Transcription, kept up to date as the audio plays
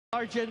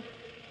Sergeant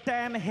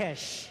Sam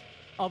Hesh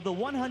of the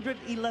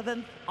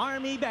 111th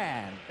Army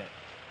Band.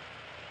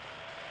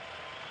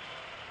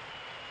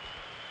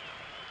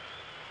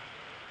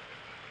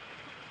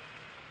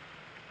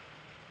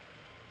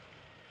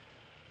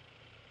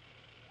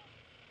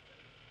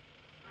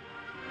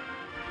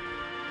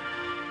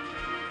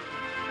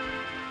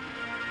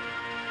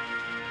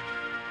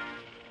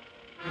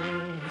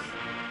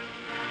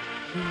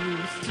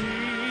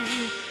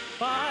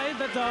 By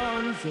the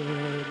dawn's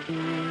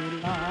early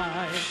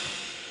light,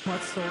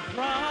 what so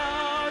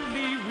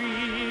proudly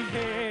we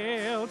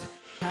hailed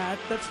at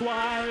the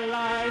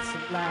twilight's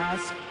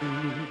last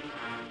gleam.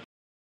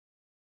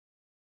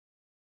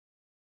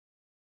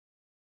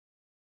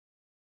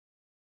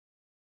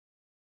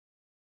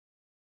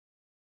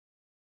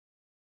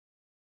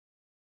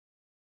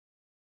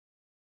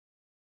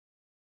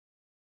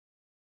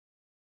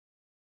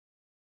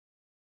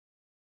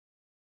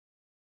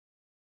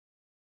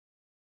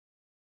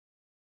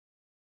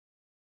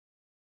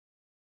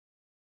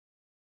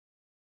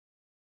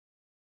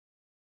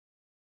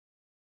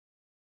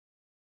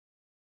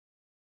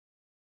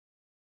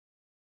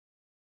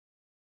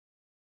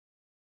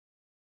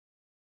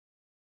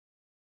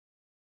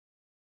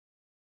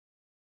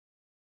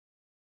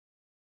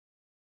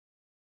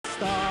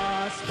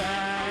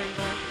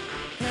 Star-spangled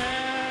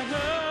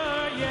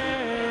banner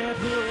yet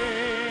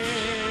wave,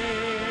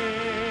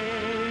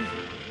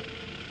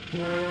 for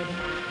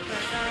the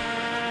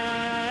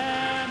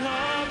land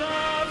of the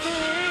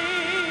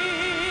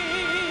free,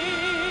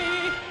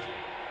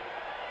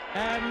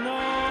 and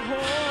the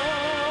home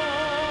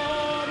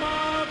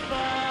of the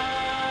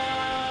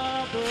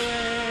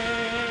brave.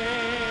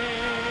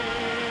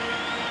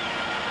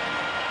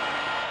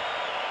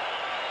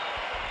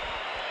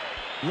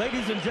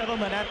 Ladies and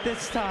gentlemen, at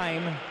this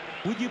time,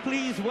 would you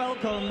please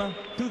welcome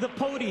to the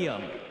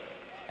podium,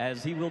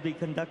 as he will be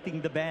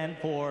conducting the band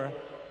for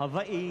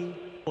Hawai'i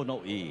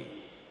Pono'i.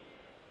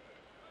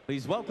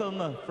 Please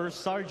welcome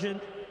First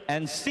Sergeant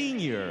and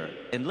Senior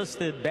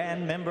Enlisted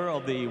Band Member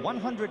of the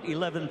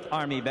 111th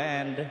Army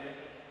Band,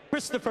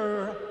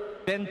 Christopher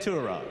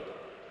Ventura.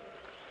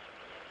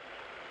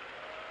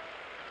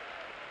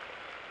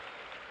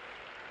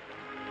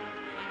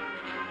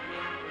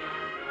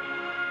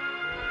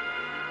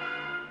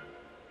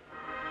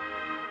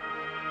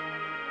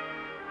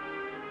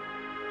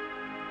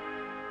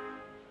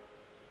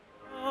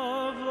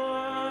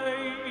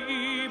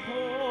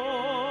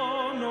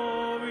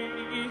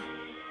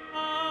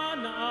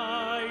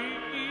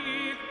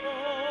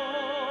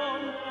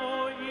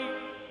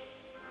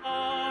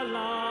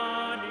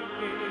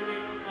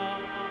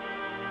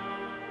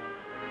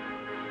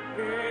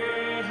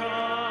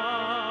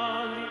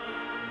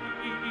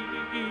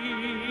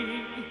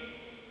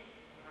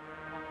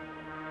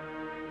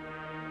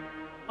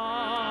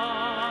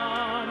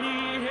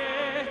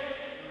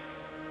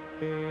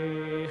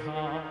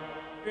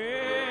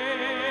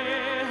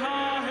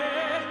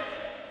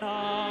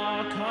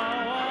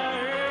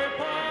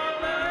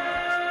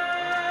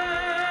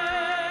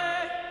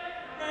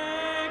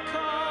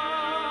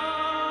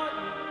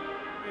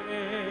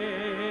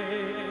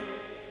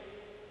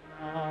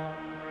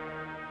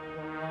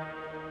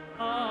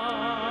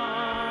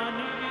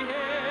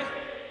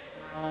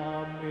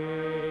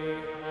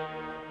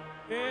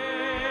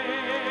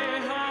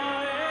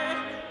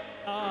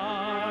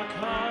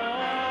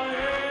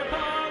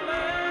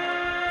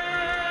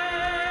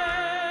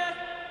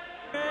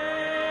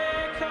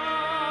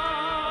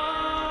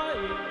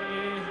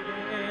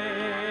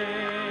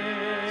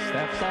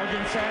 Staff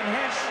Sergeant Sam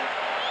Hesh,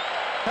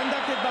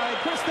 conducted by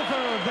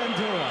Christopher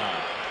Ventura.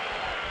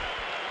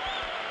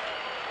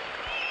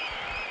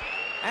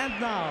 And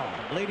now,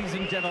 ladies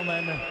and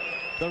gentlemen,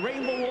 the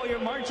Rainbow Warrior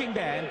Marching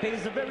Band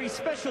pays a very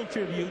special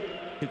tribute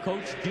to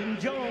Coach Jim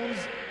Jones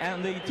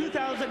and the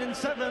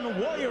 2007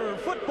 Warrior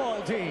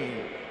football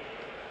team.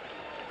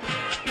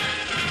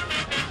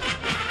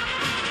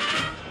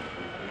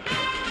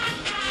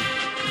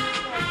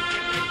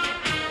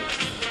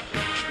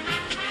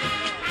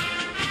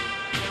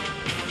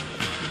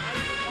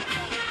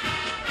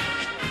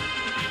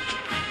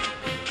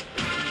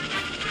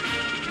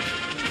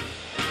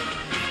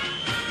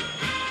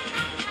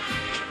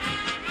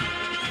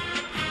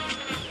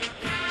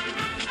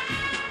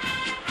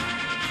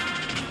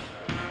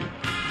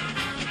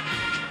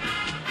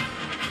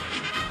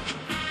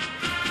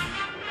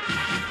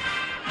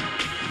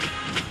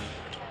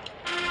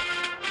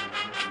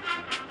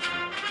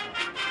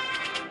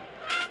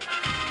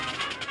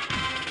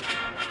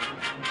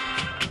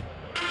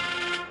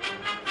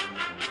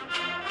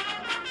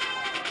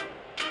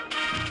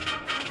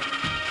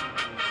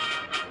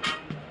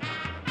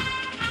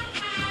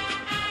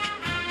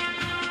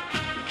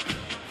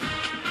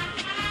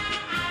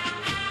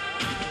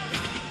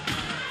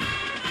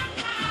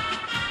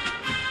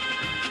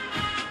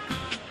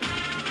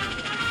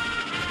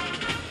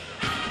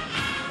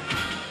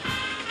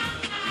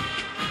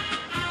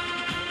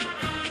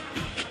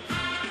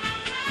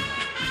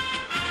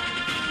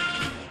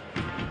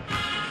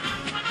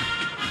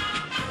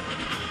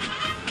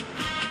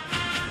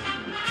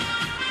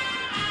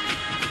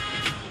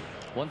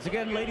 Once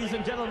again, ladies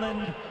and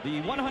gentlemen, the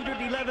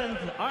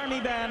 111th Army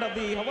Band of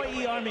the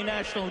Hawaii Army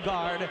National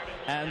Guard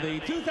and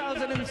the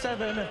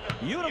 2007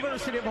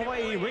 University of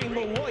Hawaii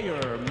Rainbow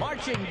Warrior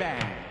Marching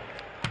Band.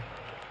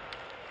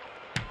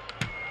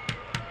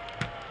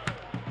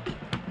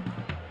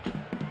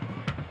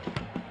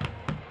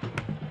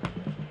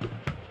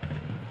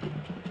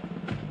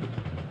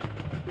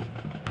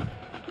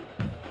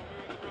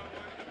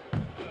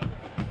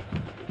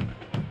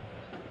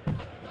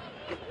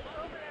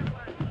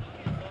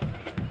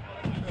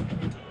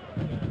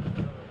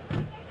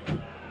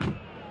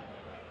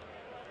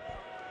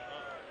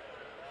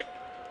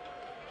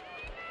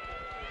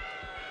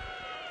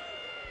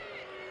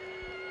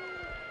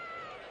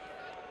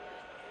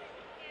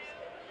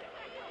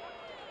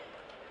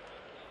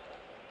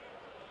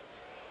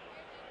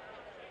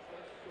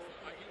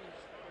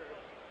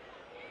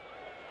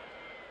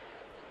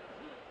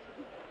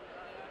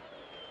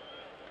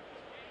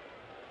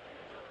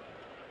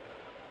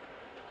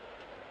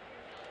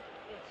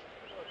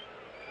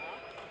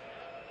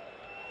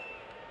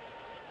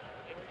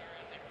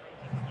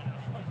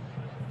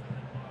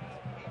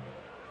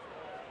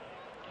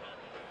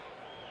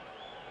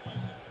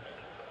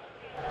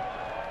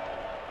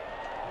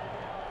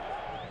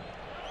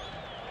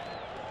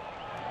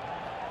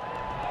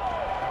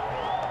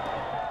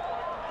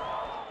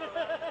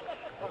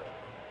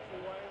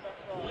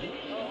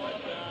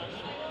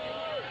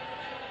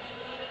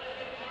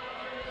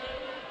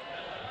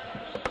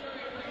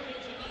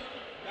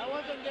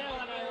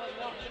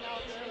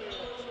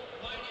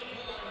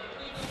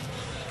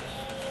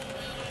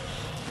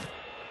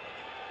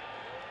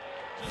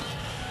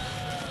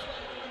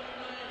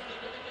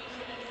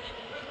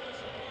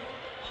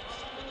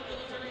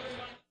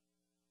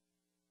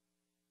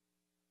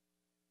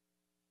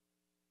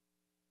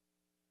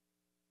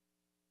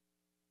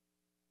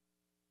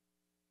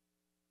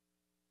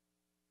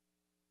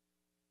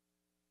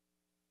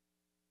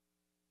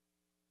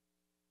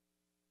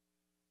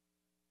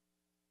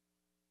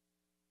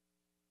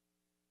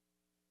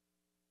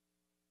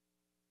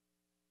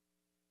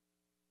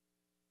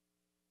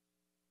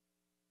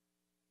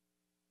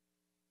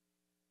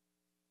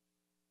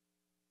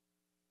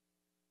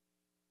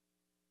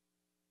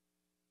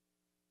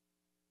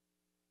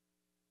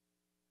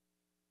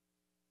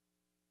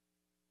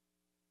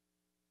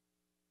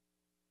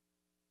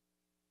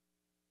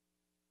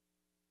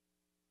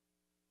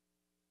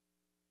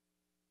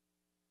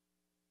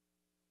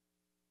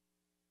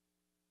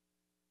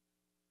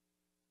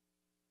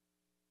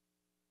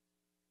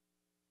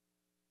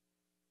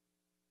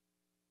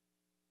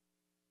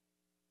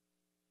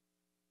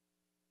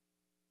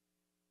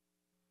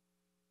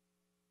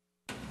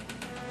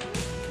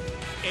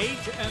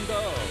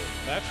 H&O.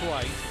 That's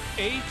right,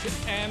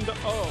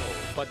 H&O.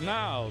 But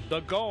now the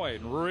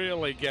going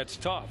really gets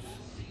tough.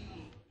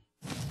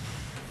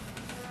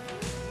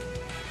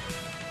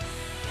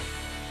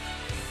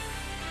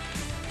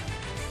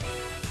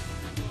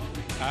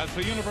 As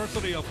the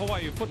University of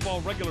Hawaii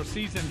football regular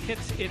season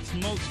hits its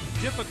most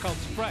difficult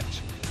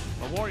stretch,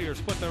 the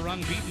Warriors put their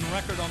unbeaten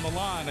record on the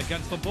line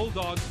against the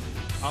Bulldogs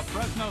of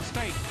Fresno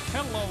State.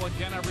 Hello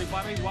again,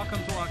 everybody.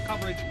 Welcome to our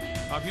coverage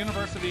of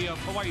University of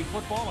Hawaii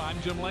football. I'm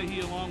Jim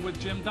Leahy along with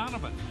Jim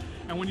Donovan.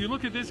 And when you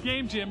look at this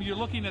game, Jim, you're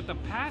looking at the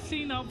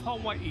passing of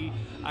Hawaii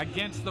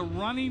against the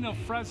running of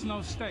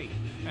Fresno State.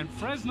 And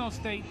Fresno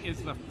State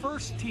is the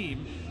first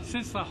team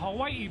since the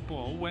Hawaii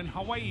Bowl, when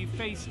Hawaii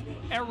faced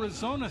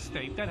Arizona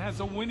State, that has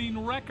a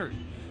winning record.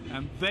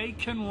 And they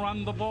can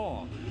run the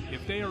ball.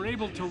 If they are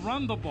able to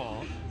run the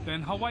ball,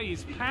 then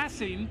Hawaii's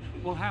passing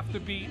will have to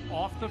be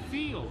off the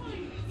field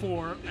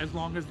for as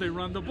long as they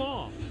run the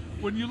ball.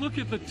 When you look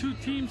at the two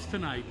teams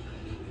tonight,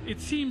 it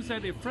seems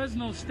that if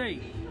Fresno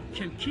State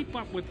can keep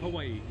up with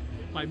Hawaii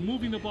by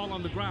moving the ball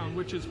on the ground,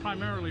 which is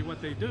primarily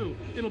what they do,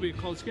 it'll be a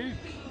close game.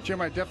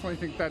 Jim, I definitely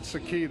think that's the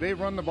key. They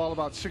run the ball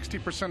about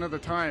 60% of the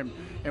time,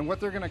 and what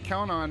they're going to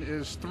count on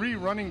is 3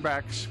 running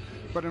backs,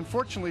 but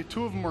unfortunately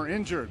 2 of them are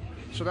injured.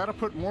 So that'll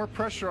put more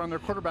pressure on their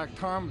quarterback,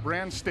 Tom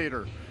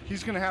Brandstater.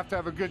 He's going to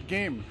have a good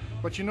game.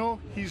 But you know,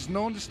 he's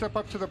known to step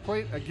up to the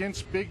plate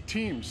against big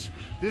teams.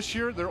 This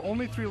year, their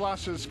only 3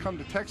 losses come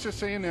to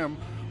Texas A&M,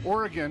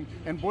 Oregon,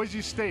 and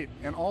Boise State.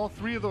 And all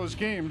 3 of those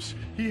games,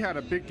 he had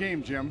a big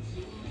game, Jim.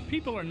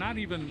 People are not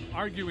even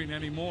arguing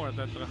anymore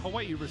that the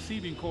Hawaii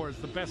receiving corps is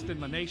the best in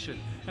the nation.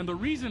 And the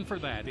reason for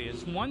that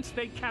is once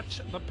they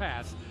catch the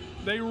pass,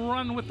 they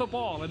run with the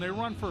ball, and they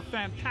run for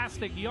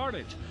fantastic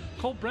yardage.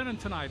 Colt Brennan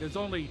tonight is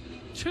only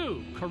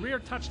 2 career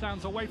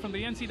touchdowns away from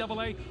the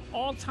NCAA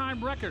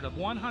all-time record of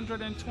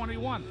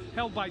 121,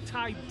 held by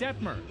Ty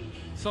Detmer.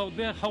 So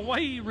the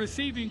Hawaii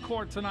receiving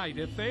corps tonight,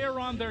 if they are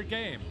on their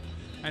game,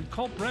 and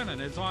Colt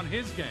Brennan is on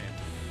his game,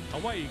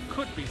 Hawaii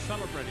could be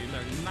celebrating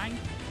their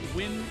 9th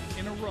win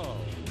in a row.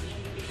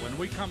 When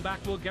we come back,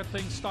 we'll get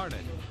things started.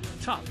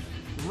 Tough,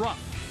 rough,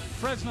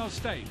 Fresno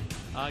State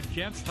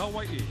against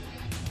Hawaii.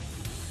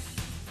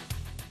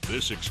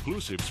 This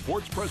exclusive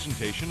sports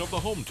presentation of the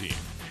home team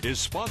is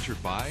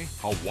sponsored by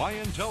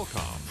Hawaiian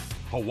Telcom.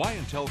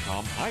 Hawaiian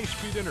Telcom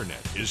high-speed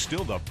internet is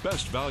still the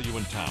best value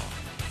in town.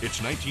 It's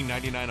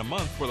 $19.99 a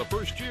month for the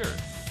first year.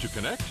 To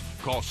connect,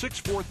 call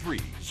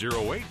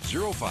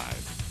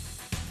 643-0805.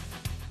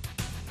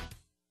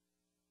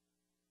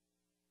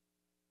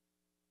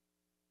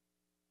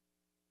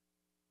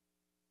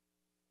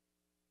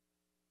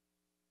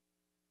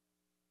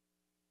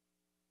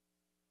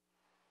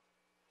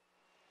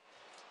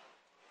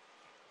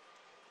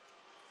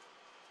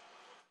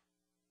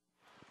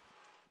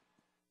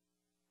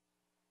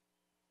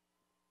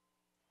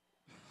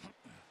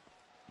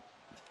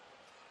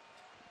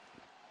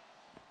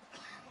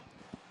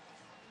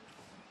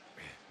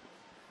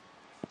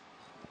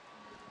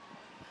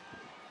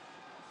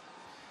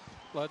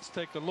 Let's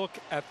take a look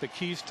at the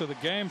keys to the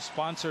game,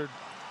 sponsored.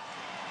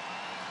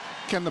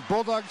 Can the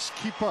Bulldogs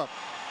keep up?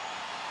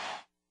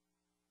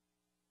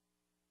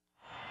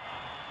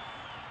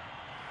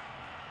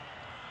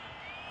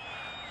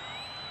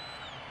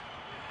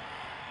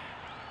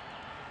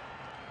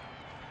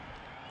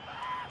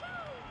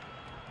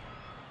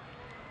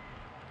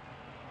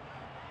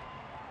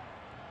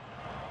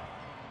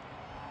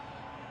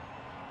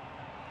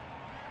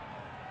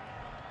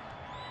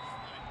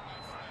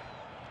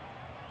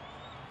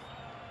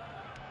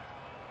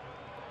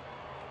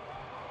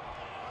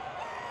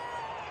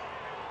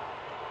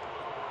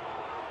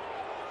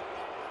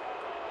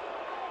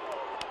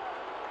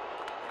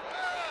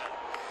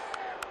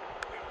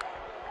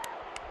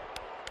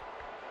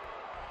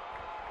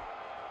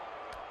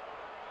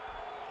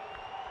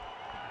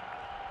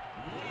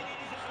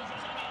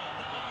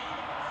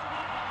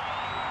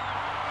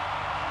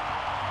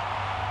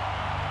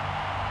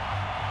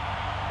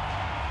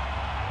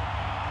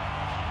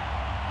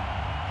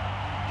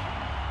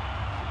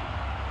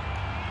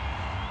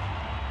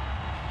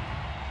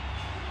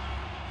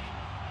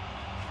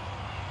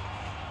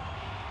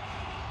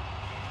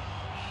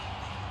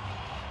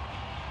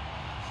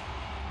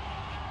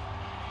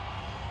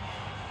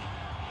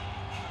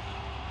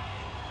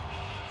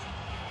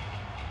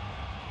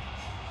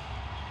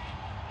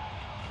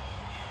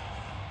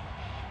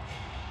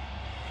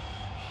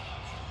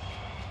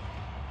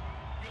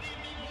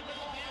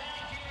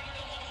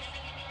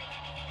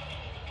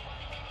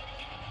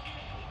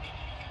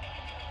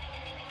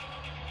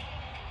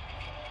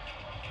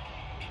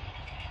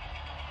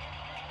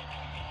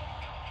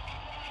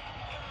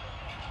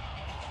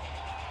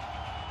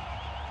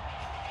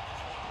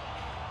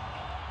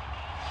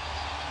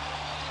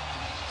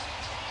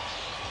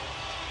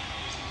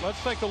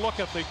 Let's take a look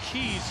at the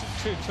keys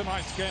to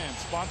tonight's game,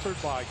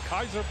 sponsored by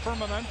Kaiser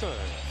Permanente.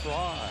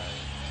 Fry.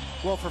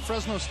 Well, for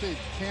Fresno State,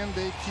 can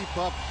they keep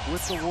up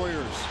with the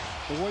Warriors?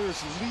 The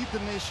Warriors lead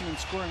the nation in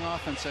scoring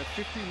offense at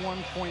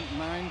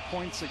 51.9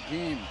 points a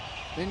game.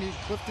 They need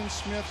Clifton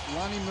Smith,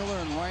 Lonnie Miller,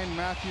 and Ryan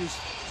Matthews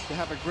to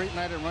have a great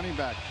night at running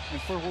back. And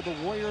for the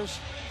Warriors,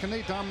 can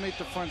they dominate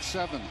the front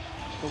seven?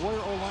 The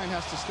Warrior O-line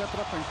has to step it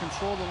up and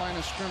control the line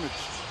of scrimmage.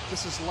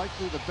 This is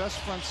likely the best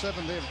front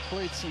seven they have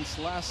played since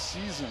last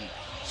season.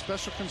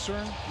 Special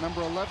concern,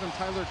 number 11,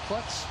 Tyler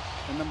Klutz,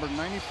 and number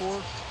 94,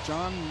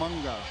 John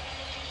Munga.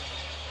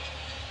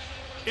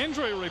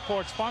 Injury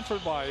report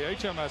sponsored by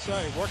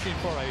HMSA, working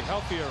for a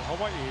healthier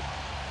Hawaii.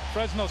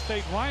 Fresno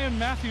State, Ryan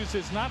Matthews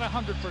is not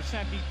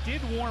 100%. He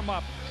did warm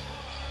up,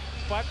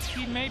 but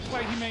he may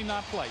play, he may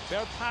not play.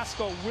 Bear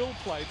Pasco will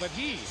play, but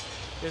he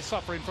is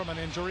suffering from an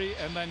injury.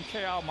 And then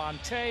Ke'au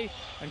Monte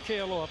and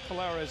Kealoha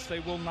Polaris, they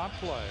will not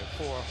play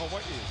for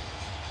Hawaii.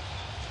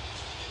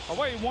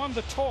 Hawaii won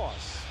the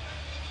toss,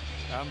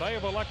 and they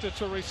have elected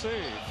to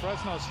receive.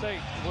 Fresno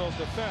State will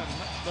defend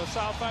the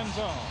south end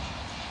zone.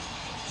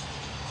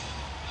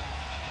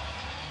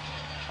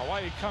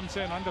 Hawaii comes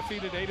in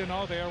undefeated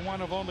 8-0. They are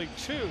one of only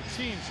 2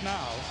 teams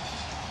now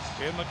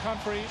in the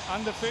country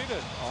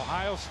undefeated.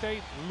 Ohio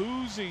State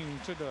losing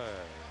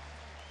today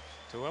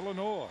to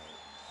Illinois.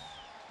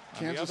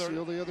 Kansas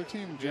the other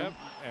team, Jim. Yep,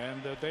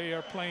 and they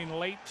are playing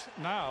late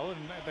now,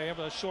 and they have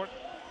a short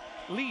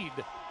lead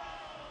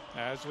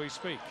as we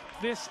speak.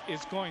 This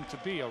is going to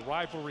be a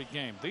rivalry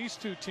game. These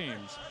 2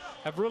 teams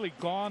have really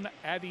gone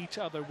at each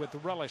other with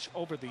relish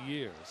over the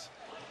years.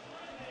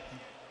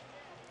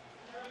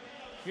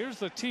 Here's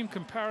the team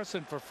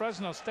comparison for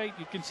Fresno State.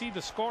 You can see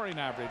the scoring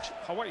average.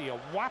 Hawaii a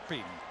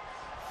whopping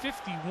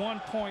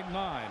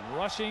 51.9.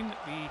 Rushing,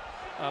 the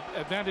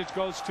advantage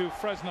goes to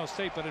Fresno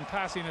State, but in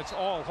passing it's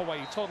all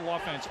Hawaii. Total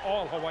offense,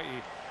 all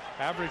Hawaii.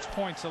 Average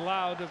points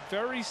allowed,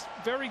 very,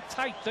 very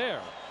tight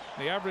there.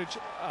 The average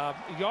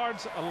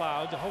yards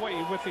allowed,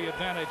 Hawaii with the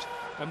advantage.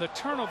 And the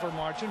turnover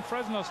margin,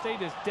 Fresno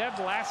State is dead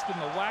last in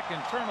the WAC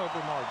in turnover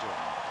margin.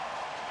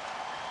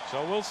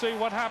 So we'll see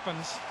what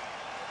happens.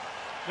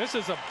 This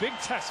is a big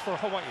test for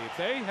Hawaii.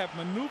 They have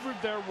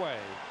maneuvered their way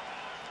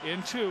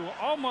into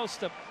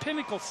almost a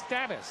pinnacle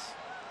status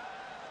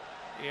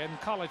in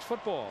college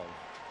football.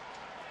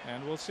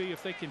 And we'll see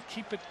if they can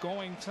keep it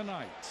going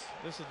tonight.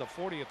 This is the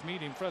 40th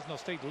meeting. Fresno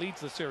State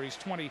leads the series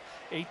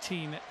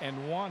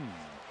 20-18-1.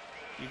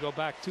 You go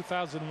back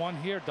 2001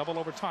 here, double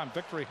overtime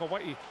victory,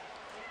 Hawaii.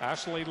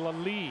 Ashley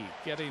Lally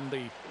getting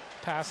the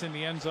pass in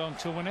the end zone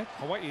to win it.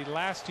 Hawaii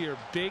last year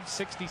big,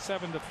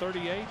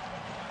 67-38.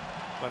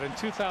 But in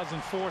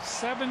 2004,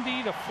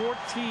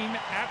 70-14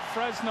 at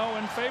Fresno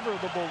in favor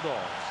of the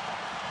Bulldogs.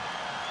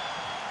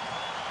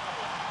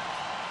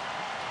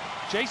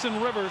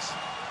 Jason Rivers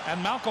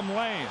and Malcolm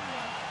Lane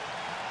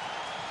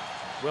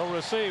will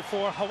receive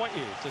for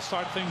Hawaii to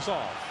start things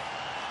off.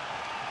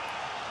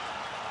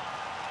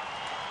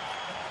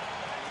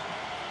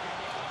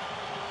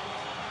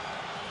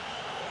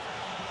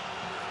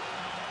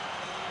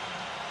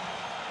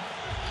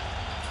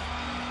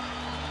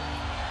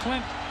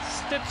 Clint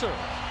Stitzer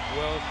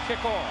will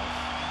kick off.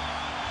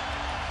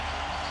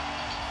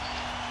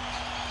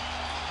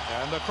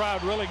 And the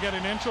crowd really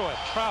getting into it.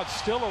 Crowd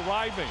still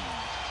arriving.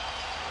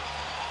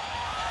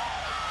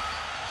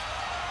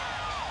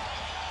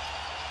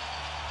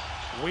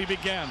 We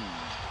begin.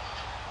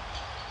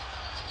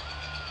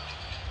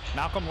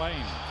 Malcolm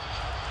Lane.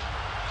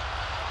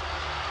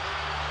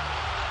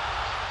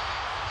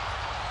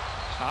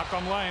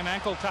 Malcolm Lane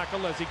ankle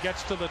tackle as he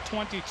gets to the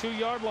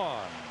 22-yard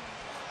line.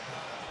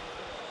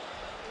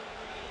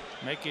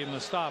 Making the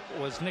stop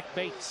was Nick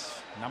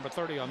Bates, number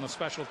 30 on the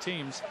special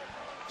teams.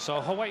 So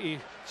Hawaii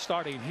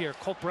starting here.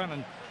 Colt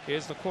Brennan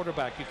is the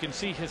quarterback. You can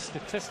see his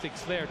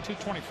statistics there.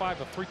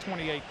 225 of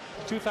 328,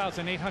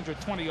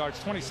 2,820 yards,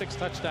 26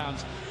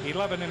 touchdowns,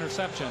 11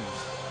 interceptions.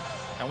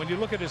 And when you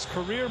look at his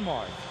career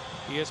mark,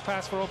 he has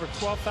passed for over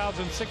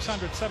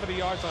 12,670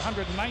 yards,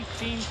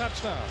 119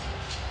 touchdowns.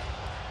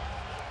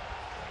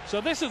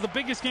 So this is the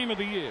biggest game of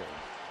the year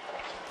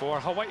for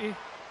Hawaii.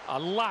 A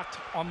lot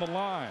on the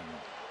line.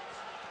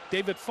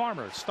 David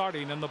Farmer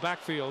starting in the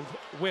backfield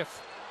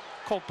with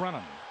Colt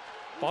Brennan.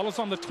 Ball is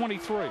on the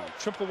 23.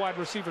 Triple wide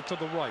receiver to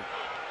the right.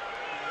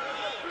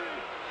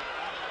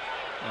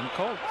 And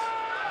Colt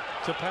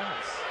to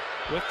pass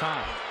with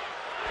time.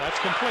 That's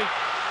complete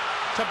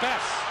to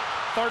Bess.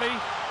 30,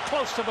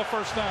 close to the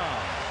first down.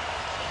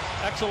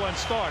 Excellent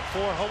start for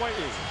Hawaii.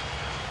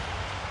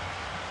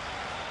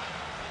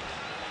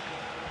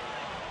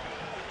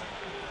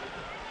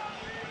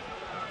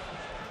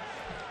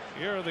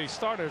 Here are the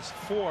starters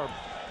for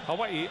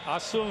Hawaii.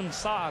 Asun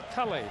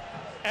Sa'atele,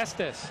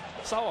 Estes,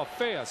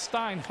 Sawafea,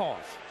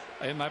 Steinhoff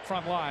in that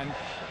front line.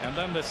 And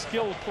then the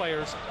skilled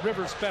players,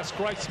 Rivers, Best,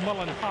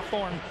 Grice-Mullens,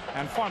 Hawthorne,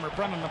 and Farmer.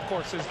 Brennan, of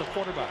course, is the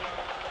quarterback.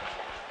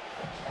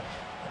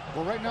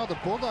 Well, right now the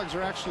Bulldogs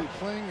are actually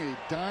playing a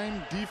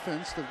dime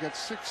defense. They've got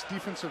 6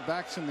 defensive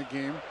backs in the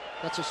game.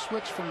 That's a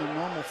switch from the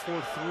normal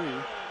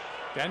 4-3.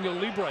 Daniel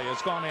Libre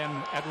has gone in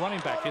at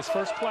running back. His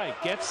first play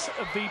gets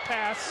the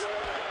pass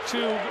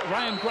to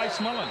Ryan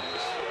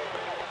Grice-Mullens.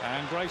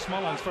 And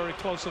Grice-Mullens very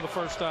close to the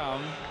first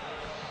down.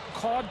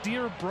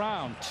 Caudier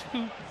Brown,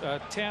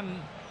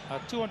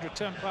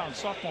 210-pound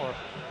sophomore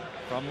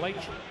from Lake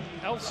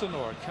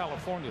Elsinore,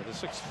 California, the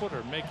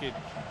 6-footer, making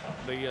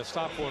the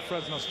stop for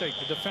Fresno State.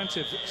 The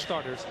defensive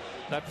starters,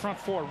 that front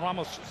four,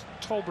 Ramos,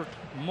 Tolbert,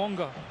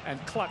 Monga, and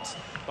Klutz.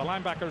 The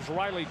linebackers,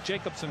 Riley,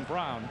 Jacobson,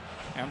 Brown.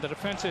 And the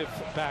defensive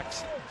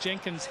backs,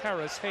 Jenkins,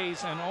 Harris,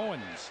 Hayes, and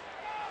Owens.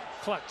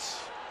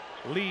 Klutz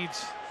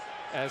leads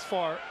as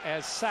far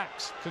as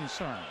sacks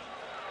concerned.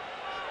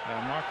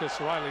 And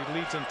Marcus Riley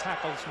leads in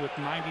tackles with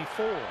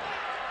 94.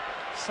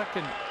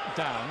 Second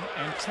down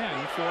and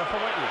 10 for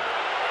Hawaii.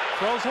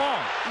 Throws long,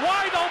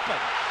 wide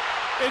open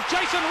is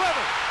Jason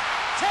Rivers.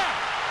 10, 5,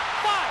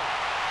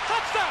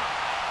 touchdown.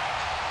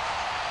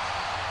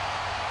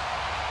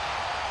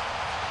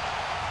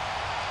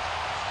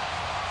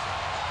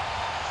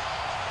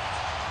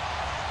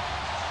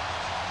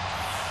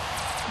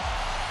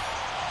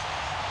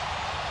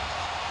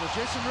 Well,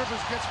 Jason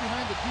Rivers gets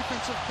behind the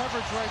defensive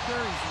coverage right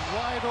there. He's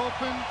wide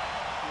open,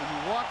 and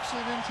he walks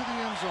it into the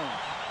end zone.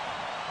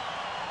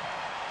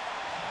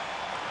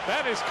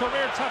 That is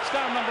career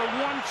touchdown number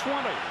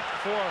 120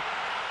 for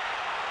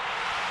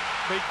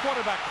the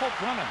quarterback, Colt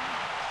Brennan.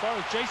 As far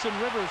as Jason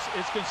Rivers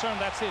is concerned,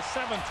 that's his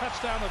 7th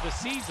touchdown of the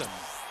season.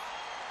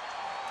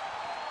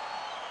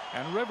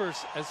 And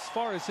Rivers, as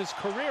far as his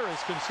career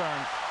is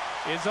concerned,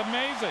 is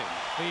amazing.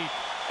 The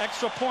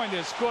extra point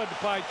is good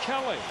by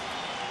Kelly.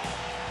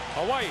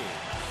 Hawaii,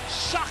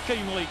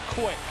 shockingly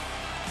quick.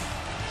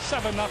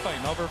 7-0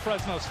 over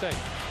Fresno State.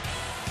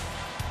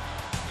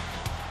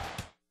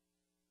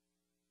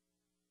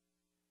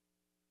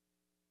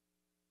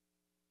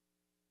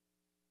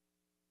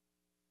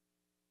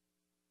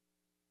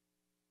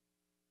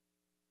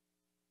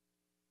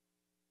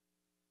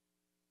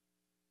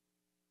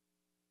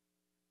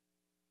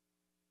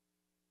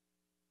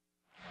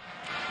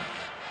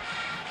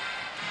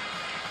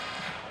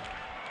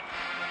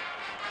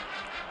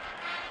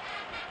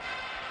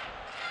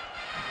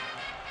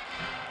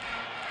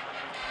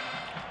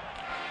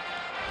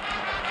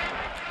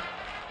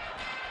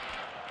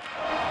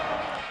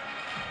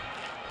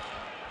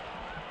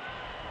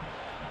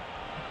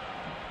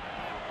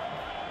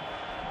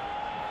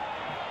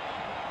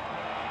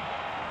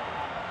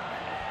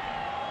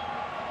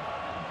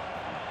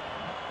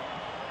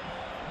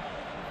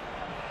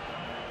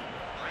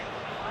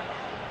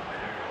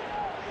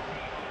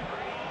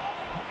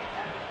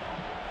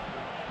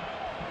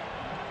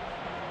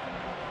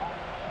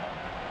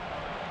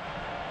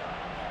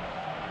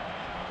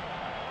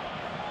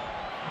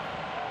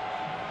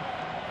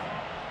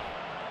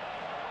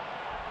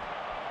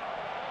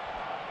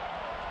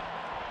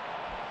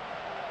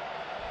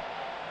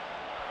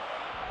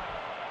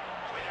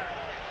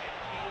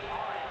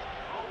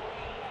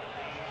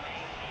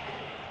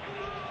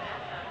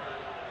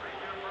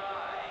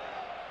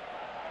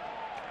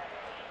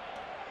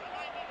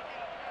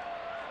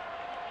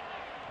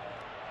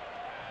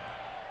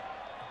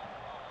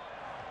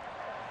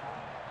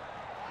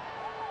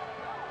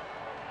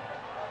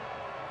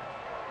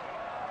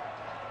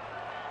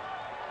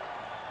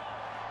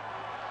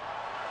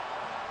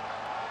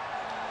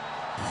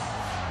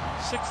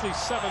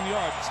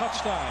 67-yard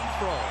touchdown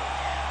throw.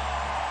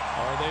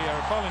 Or they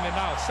are calling it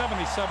now a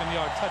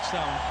 77-yard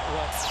touchdown.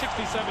 Well,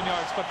 67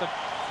 yards, but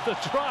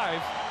the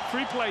drive,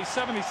 3 plays,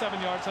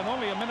 77 yards, and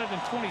only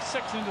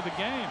 1:26 into the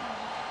game.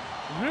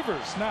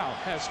 Rivers now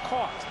has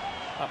caught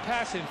a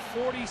pass in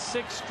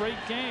 46 straight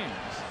games.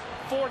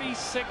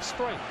 46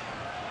 straight.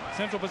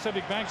 Central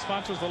Pacific Bank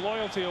sponsors the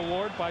Loyalty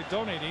Award by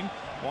donating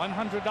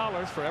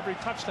 $100 for every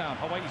touchdown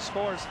Hawaii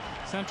scores.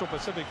 Central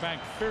Pacific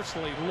Bank,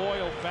 fiercely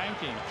loyal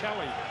banking.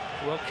 Kelly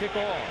will kick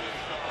off.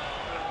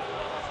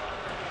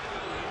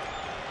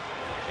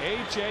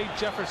 A.J.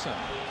 Jefferson,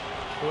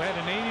 who had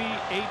an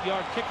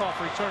 88-yard kickoff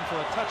return for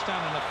a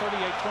touchdown in a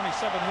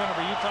 38-27 win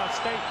over Utah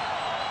State.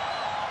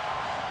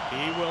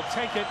 He will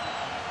take it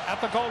at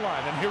the goal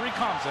line, and here he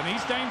comes, and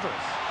he's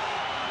dangerous.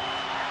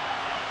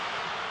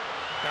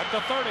 At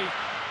the 30,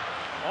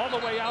 all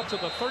the way out to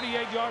the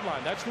 38-yard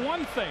line. That's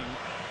one thing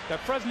that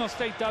Fresno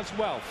State does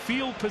well,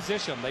 field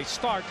position. They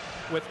start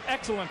with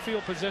excellent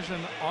field position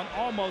on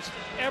almost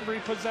every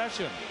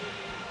possession.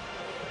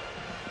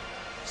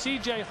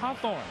 C.J.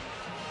 Hawthorne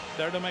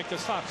there to make the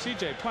stop.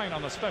 C.J. playing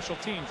on the special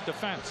teams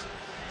defense.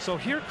 So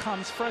here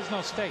comes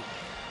Fresno State.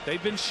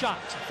 They've been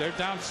shocked. They're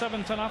down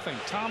 7-0.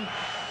 Tom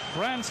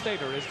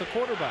Brandstater is the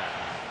quarterback.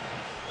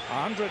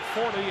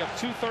 140 of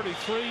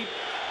 233,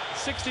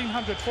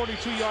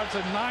 1,642 yards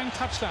and 9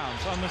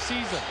 touchdowns on the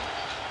season.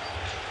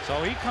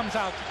 So he comes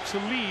out to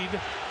lead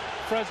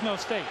Fresno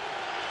State.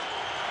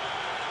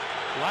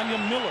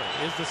 Lanya Miller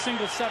is the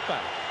single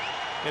setback.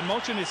 In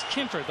motion is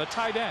Kinter, the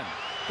tight end.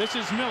 This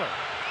is Miller.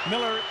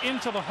 Miller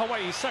into the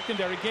Hawaii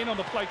secondary. Gain on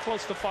the play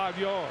close to 5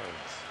 yards.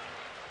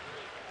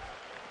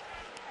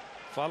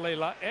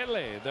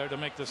 Falela'ele there to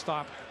make the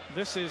stop.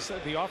 This is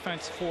the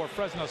offense for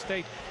Fresno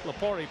State.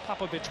 Lapori,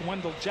 Popovich,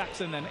 Wendell,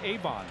 Jackson, and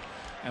Avon.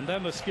 And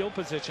then the skill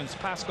positions.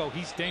 Pasco,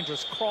 he's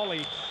dangerous.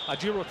 Crawley,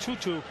 Ajiro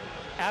Tutu,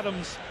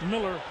 Adams,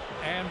 Miller,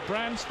 and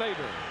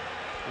Brandstater.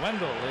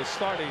 Wendell is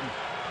starting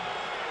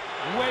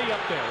way up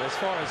there as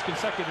far as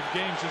consecutive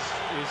games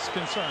is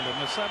concerned in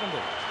the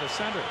 70s. The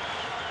center.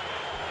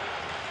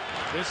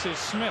 This is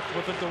Smith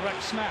with a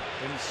direct snap,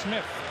 and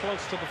Smith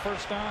close to the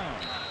first down.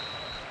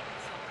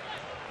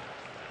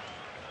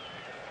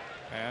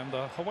 And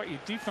the Hawaii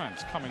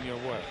defense coming your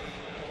way.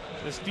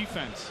 This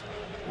defense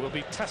will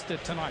be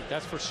tested tonight,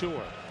 that's for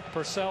sure.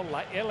 Purcell,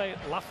 Laele,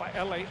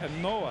 Lafaele,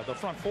 and Noah, the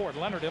front forward.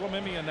 Leonard,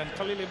 Ilimimi, and then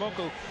Kalili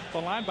Moku, the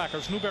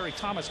linebackers. Newberry,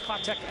 Thomas,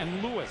 Kotek,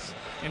 and Lewis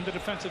in the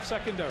defensive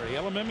secondary.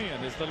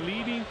 Elimimian is the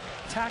leading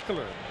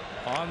tackler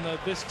on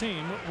this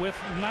team with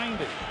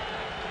 90.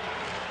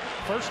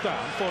 First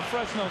down for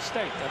Fresno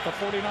State at the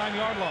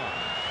 49-yard line.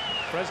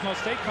 Fresno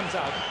State comes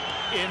out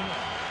in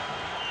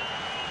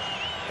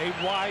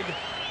a wide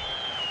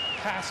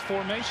pass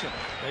formation.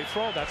 They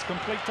throw. That's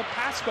complete to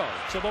Pasco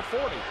to the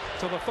 40,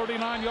 to the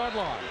 39-yard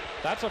line.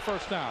 That's a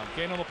first down.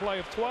 Gain on the play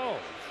of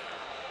 12.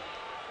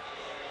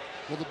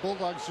 Well, the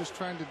Bulldogs just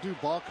trying to do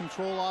ball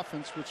control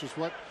offense, which is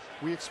what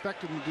we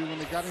expected them to do when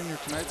they got in here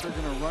tonight. They're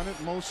going to run it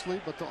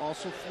mostly, but they'll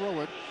also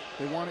throw it.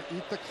 They want to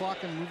eat the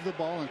clock and move the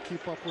ball and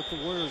keep up with the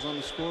Warriors on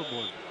the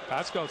scoreboard.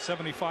 Pasco,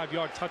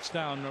 75-yard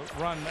touchdown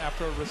run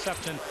after a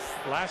reception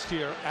last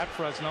year at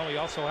Fresno. He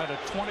also had a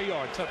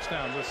 20-yard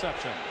touchdown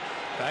reception.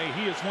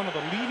 He is one of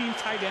the leading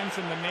tight ends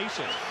in the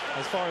nation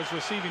as far as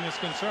receiving is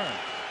concerned.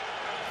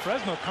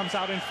 Fresno comes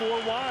out in 4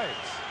 wides.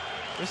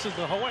 This is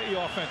the Hawaii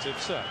offensive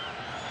set.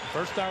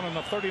 First down on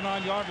the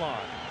 39-yard line.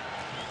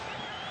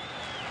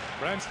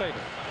 Brandstater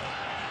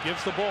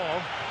gives the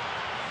ball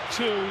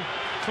to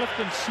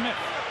Clifton Smith.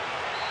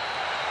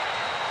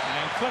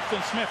 And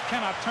Clifton Smith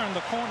cannot turn the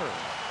corner.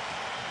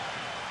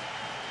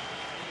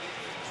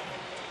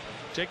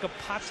 Jacob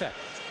Patek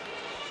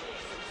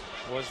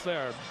was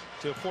there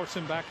to force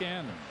him back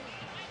in.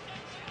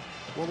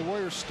 Well, the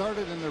Warriors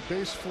started in their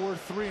base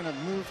 4-3 and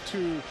have moved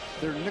to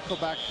their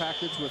nickelback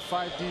package with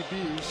 5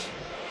 DBs.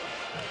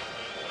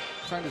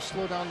 Trying to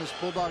slow down this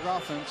Bulldog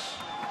offense.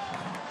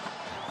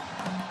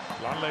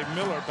 Lonley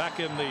Miller back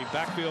in the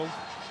backfield.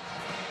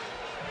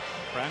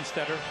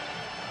 Brandstater.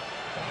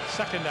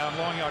 Second down,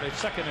 long yardage,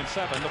 2nd and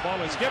 7. The ball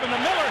is given to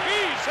Miller.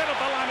 He's hit at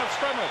the line of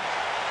scrimmage.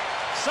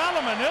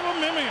 Solomon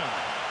Elimimian.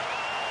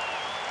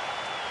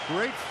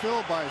 Great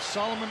fill by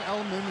Solomon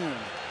Elimimian.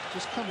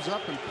 Just comes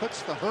up and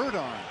puts the hurt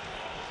on.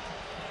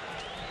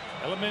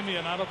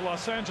 Elimimian out of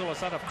Los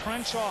Angeles, out of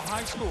Crenshaw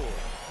High School.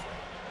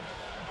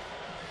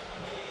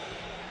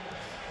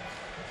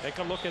 Take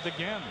a look at it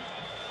again,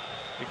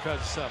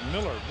 because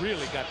Miller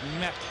really got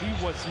met.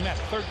 He was met.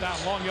 3rd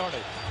down, long yardage.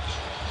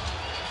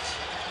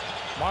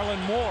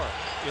 Marlon Moore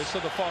is to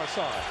the far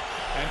side,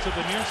 and to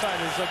the near side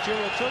is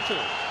Ajiro Tutu.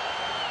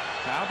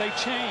 Now they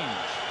change.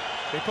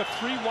 They put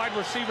 3 wide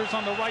receivers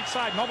on the right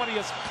side. Nobody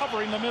is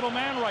covering the middle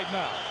man right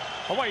now.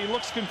 Hawaii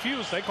looks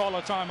confused. They call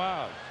a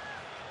timeout.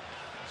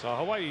 So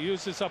Hawaii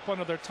uses up one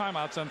of their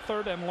timeouts on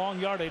 3rd and long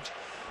yardage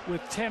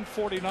with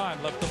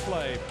 10:49 left to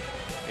play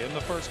in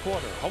the first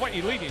quarter.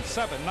 Hawaii leading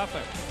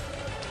 7-0.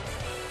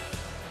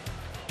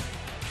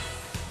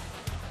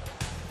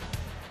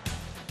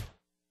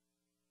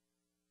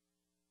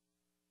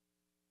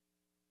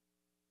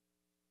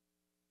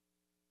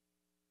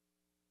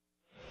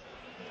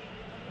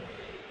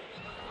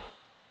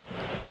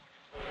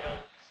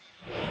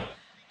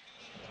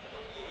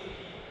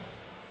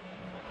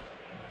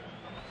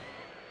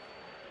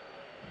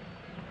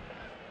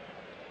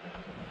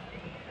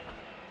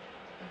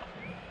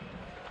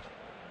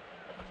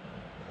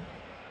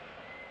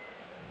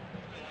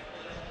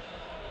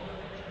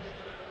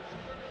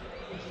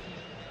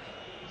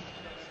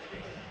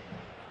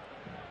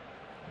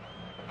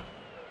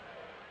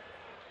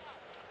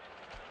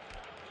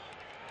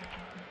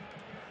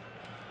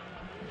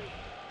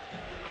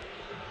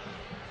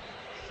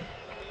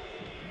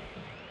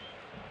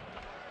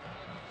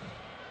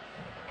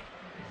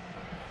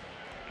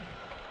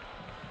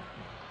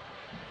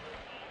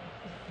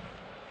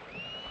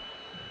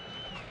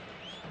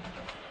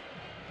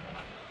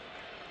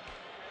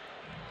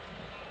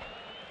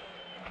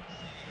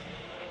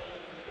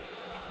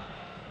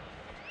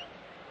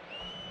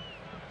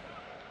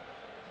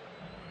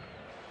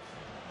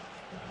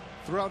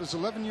 Throughout his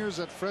 11 years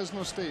at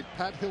Fresno State,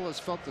 Pat Hill has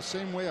felt the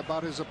same way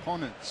about his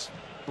opponents.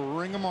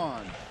 Bring them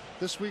on.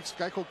 This week's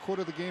Geico quote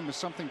of the game is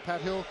something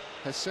Pat Hill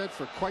has said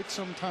for quite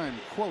some time.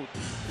 Quote,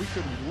 "We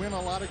could win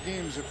a lot of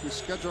games if we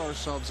schedule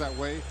ourselves that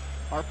way.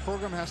 Our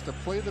program has to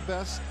play the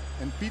best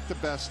and beat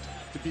the best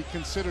to be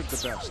considered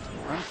the best."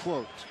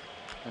 Unquote.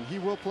 And he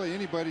will play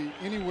anybody,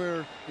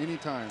 anywhere,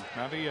 anytime.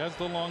 And he has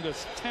the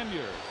longest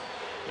tenure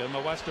in the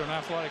Western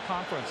Athletic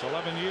Conference,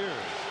 11 years.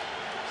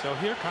 So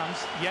here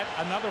comes yet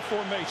another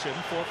formation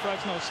for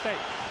Fresno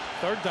State.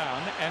 3rd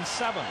down and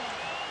 7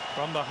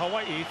 from the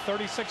Hawai'i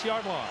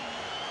 36-yard line.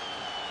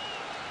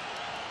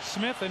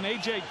 Smith and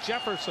A.J.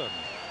 Jefferson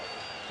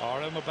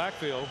are in the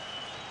backfield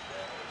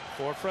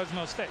for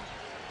Fresno State.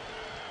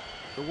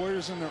 The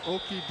Warriors in their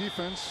Oki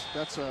defense.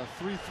 That's a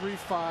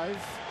 3-3-5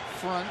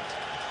 front.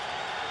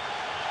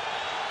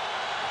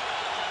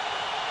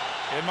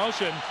 In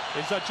motion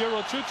is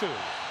Ajiro Tutu.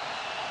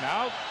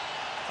 Now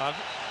a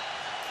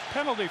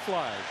penalty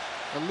flag.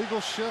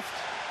 Illegal shift.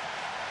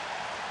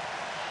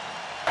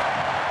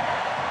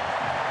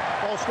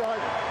 False start.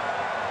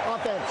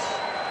 Offense.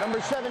 Number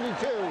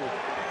 72.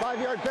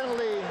 5-yard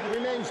penalty.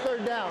 Remains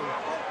 3rd down.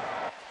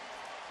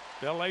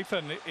 Bill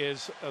Lathan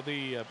is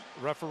the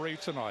referee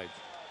tonight.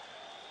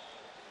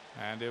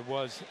 And it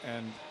was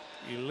an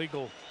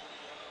illegal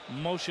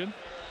motion.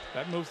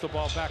 That moves the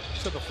ball back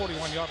to the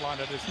 41-yard line.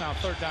 It is now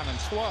 3rd down and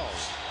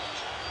 12.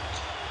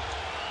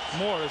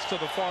 Moore is to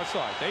the far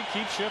side. They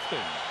keep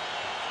shifting.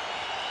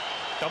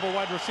 Double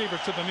wide receiver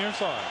to the near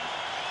side.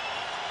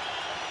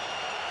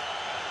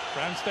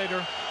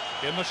 Brandstater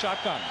in the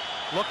shotgun.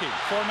 Looking.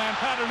 4-man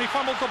pattern. He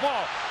fumbles the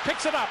ball.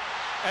 Picks it up.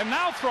 And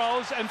now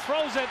throws and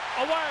throws it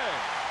away.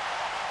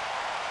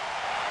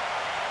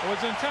 It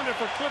was intended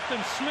for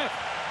Clifton Smith.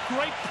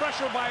 Great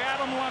pressure by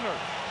Adam Leonard.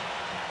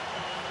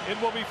 It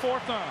will be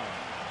 4th down.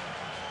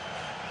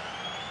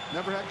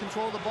 Never had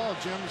control of the ball,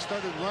 Jim. He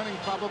started running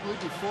probably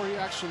before he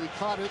actually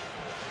caught it.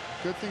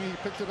 Good thing he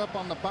picked it up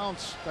on the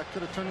bounce. That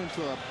could have turned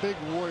into a big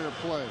Warrior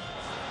play.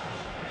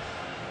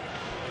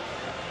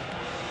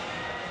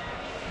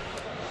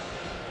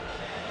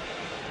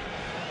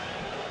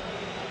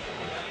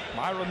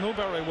 Myra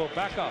Newberry will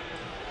back up.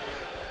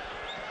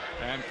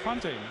 And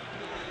punting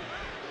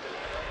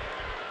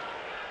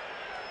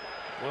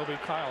will be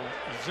Kyle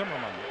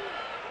Zimmerman.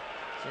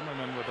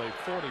 Zimmerman with a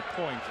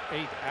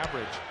 40.8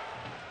 average.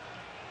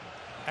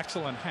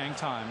 Excellent hang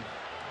time.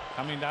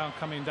 Coming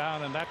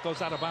down, and that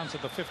goes out of bounds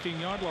at the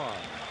 15-yard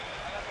line.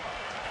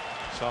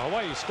 So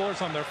Hawaii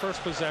scores on their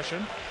first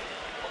possession.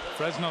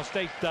 Fresno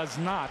State does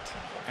not,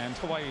 and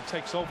Hawaii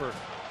takes over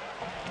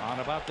on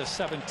about the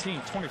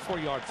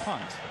 24-yard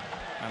punt.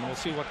 And we'll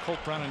see what Colt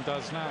Brennan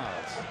does now.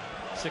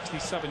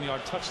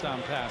 67-yard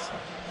touchdown pass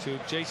to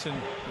Jason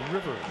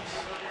Rivers.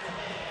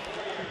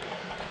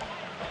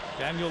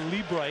 Daniel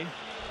Libre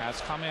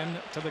has come in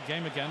to the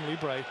game again.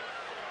 Libre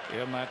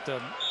in that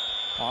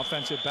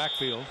offensive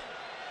backfield.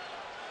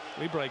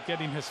 Libre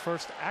getting his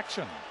first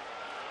action.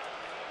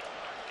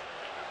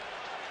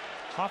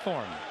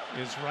 Hawthorne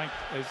is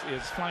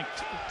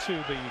flanked to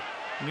the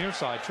near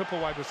side.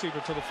 Triple wide receiver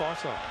to the far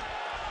side.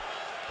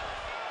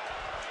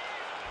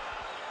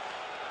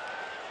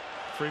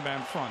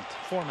 3-man front,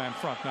 4-man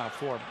front now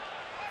for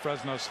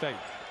Fresno State.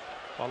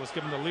 Ball is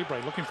given to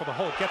Libre, looking for the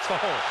hole, gets the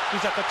hole.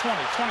 He's at the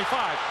 20,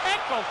 25,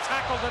 ankle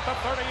tackled at the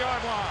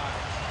 30-yard line.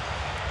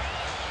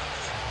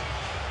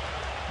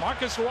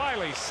 Marcus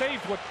Riley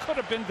saved what could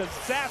have been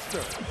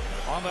disaster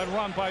on that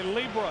run by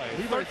Libre.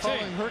 Libre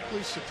following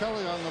Hercules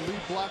Satelli on the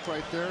lead block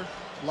right there.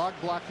 Log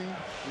blocking,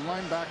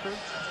 linebacker.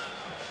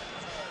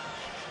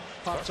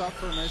 Pops out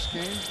for a nice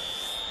gain.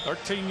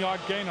 13-yard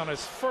gain on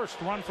his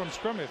first run from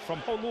scrimmage from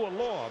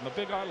Holualoa on the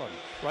Big Island,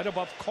 right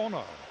above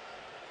Kona.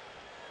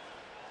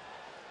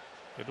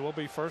 It will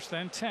be 1st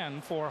and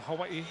 10 for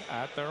Hawaii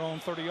at their own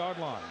 30-yard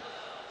line.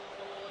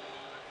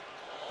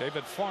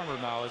 David Farmer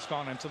now has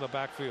gone into the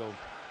backfield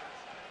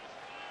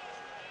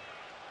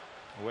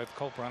with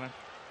Colt Brennan,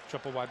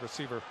 triple wide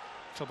receiver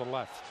to the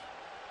left.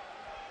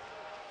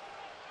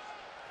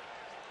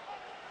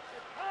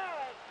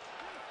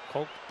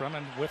 Colt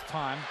Brennan with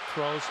time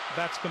throws.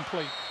 That's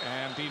complete,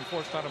 and being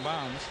forced out of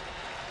bounds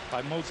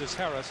by Moses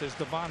Harris is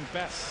Devon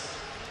Bess.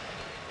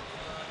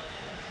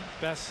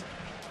 Bess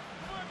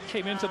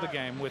came into the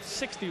game with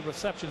 60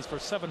 receptions for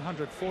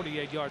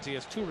 748 yards. He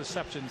has 2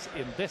 receptions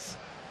in this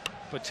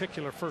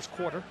particular first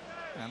quarter,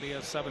 and he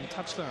has 7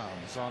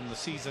 touchdowns on the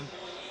season.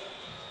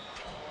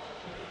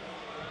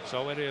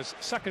 So it is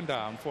 2nd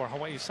down for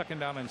Hawaii, 2nd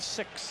down and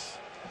 6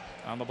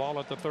 on the ball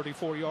at the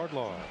 34-yard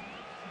line.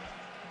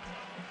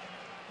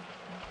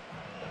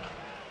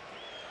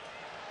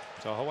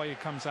 So Hawaii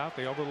comes out.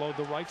 They overload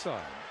the right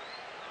side.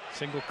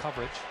 Single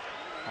coverage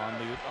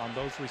on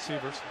those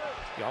receivers.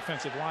 The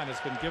offensive line has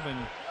been given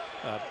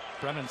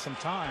Brennan some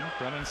time.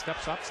 Brennan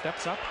steps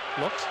up,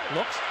 looks.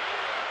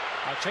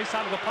 Chase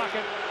out of the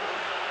pocket.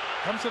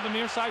 Comes to the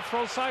near side,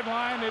 throws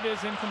sideline. It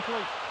is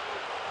incomplete.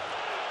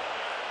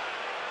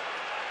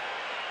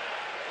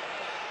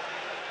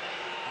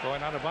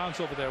 Going out of bounds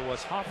over there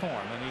was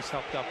Hawthorne, and he's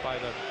helped up by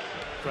the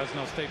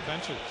Fresno State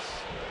benches.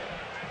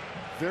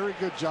 Very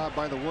good job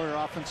by the Warrior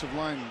offensive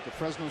line. The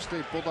Fresno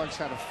State Bulldogs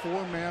had a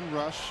 4-man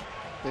rush.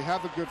 They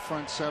have a good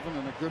front 7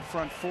 and a good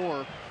front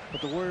 4,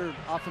 but the Warrior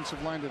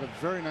offensive line did a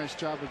very nice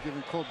job of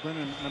giving Colt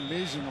Brennan an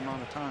amazing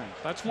amount of time.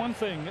 That's one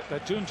thing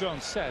that June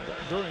Jones said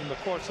during the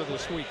course of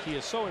this week. He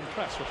is so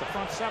impressed with the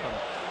front 7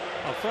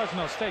 of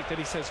Fresno State that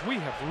he says we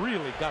have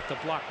really got to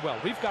block well.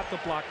 We've got to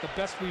block the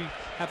best we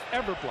have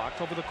ever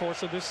blocked over the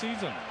course of this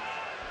season.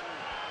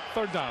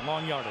 Third down,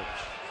 long yardage.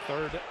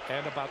 Third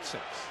and about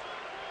 6.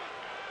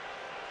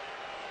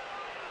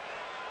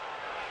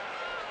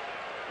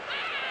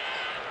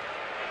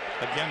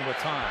 Again with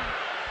time.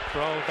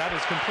 Throw that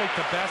is complete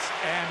to Best,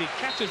 and he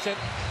catches it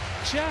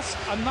just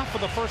enough for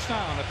the first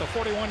down at the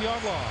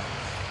 41-yard line.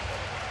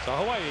 So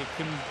Hawai'i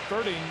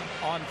converting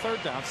on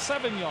third down,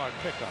 7-yard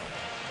pickup.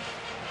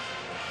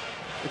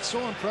 It's so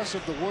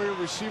impressive. The Warrior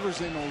receivers,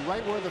 they know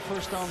right where the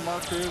first down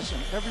marker is,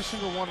 and every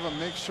single one of them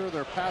makes sure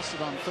they're past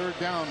it on third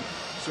down.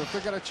 So if they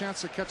got a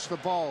chance to catch the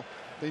ball,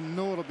 they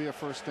know it'll be a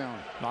first down.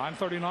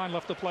 9:39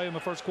 left to play in the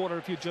first quarter.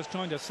 If you just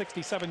joined, a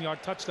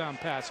 67-yard touchdown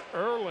pass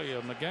early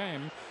in the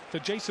game to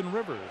Jason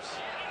Rivers.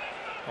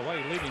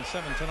 Hawai'i leading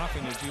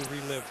 7-0 as you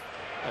relive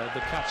the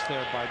catch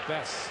there by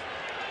Bess.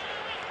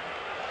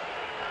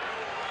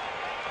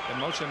 In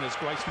motion is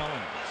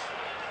Grice-Mullens.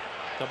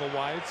 Double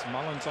wides,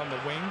 Mullens on the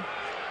wing.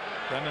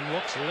 Brennan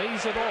looks,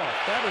 lays it off.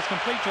 That is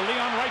complete to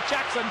Leon Wright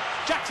Jackson.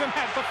 Jackson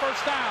has the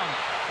first down,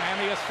 and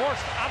he is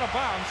forced out of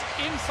bounds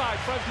inside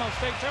Fresno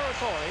State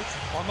territory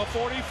on the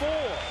 44.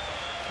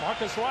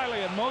 Marcus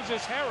Riley and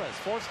Moses Harris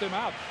forced him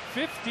out.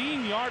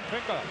 15-yard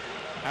pickup,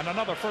 and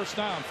another first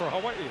down for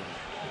Hawai'i.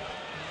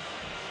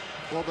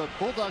 Well, the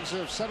Bulldogs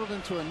have settled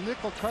into a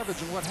nickel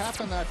coverage, and what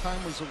happened that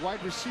time was the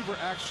wide receiver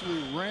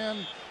actually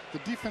ran the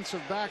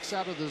defensive backs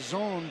out of the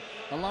zone,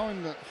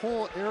 allowing the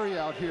whole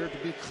area out here to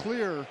be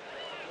clear.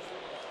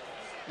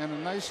 And a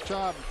nice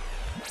job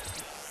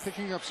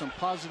picking up some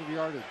positive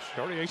yardage.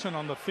 Variation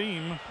on the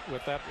theme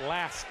with that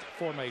last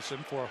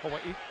formation for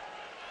Hawai'i.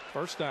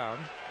 First down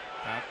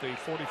at the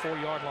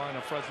 44-yard line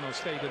of Fresno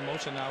State. In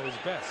motion now is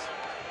Bess.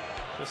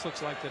 This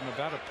looks like the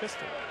Nevada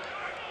Pistol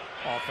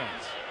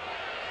offense.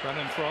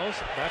 Brennan throws.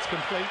 That's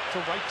complete to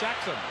Wright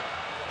Jackson.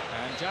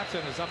 And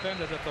Jackson is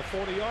upended at the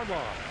 40-yard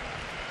line.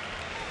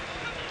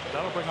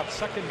 That'll bring up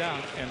second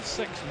down and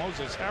 6.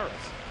 Moses Harris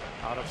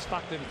out of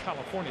Stockton,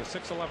 California.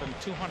 6'11",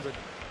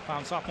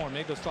 200-pound sophomore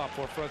made the stop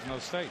for Fresno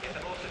State.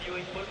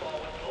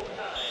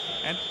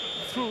 And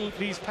through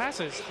these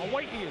passes,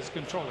 Hawai'i is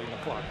controlling the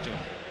clock, Jim.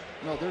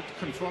 No, they're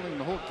controlling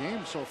the whole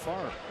game so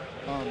far.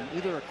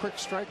 Either a quick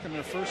strike in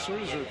their first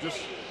series or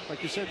just,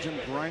 like you said, Jim,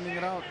 grinding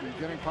it out and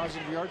getting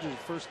positive yards and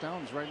first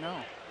downs right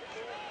now.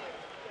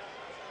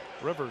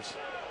 Rivers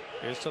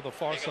is to the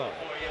far side.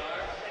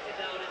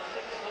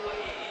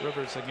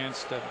 Rivers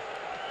against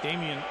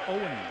Damian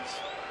Owens.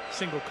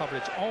 Single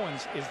coverage.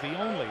 Owens is the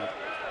only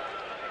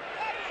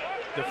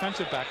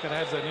defensive back that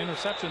has an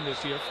interception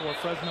this year for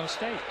Fresno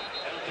State.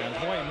 And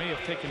Hawai'i may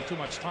have taken too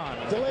much time.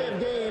 Delay of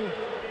game.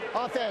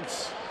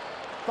 Offense.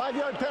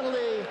 5-yard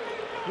penalty.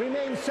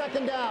 Remains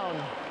second down.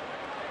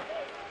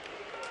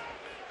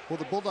 Well,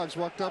 the Bulldogs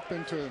walked up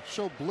into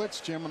show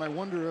blitz, Jim, and I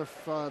wonder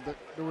if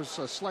there was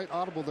a slight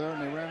audible there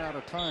and they ran out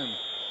of time.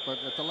 But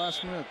at the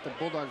last minute, the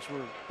Bulldogs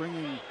were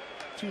bringing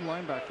 2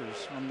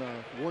 linebackers on the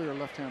Warrior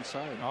left-hand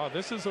side. Oh,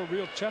 this is a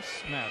real chess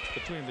match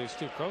between these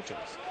two coaches.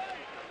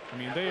 I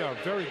mean, they are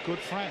very good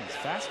friends,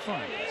 fast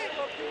friends.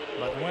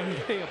 But when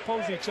they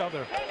oppose each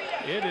other,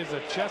 it is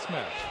a chess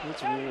match.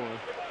 It's war.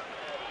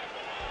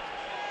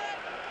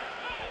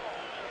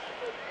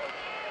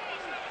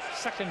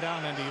 Second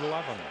down and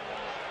 11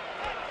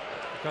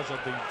 because of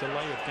the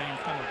delay of game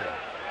penalty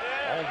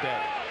all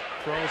day.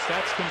 Throws,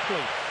 that's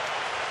complete.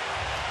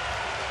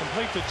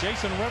 Complete to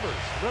Jason Rivers.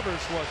 Rivers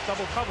was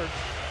double covered.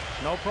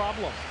 No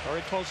problem.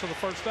 Very close to the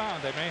first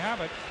down. They may have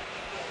it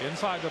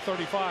inside the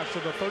 35 to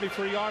the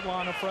 33-yard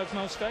line of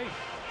Fresno State.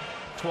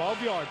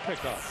 12-yard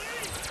pickup.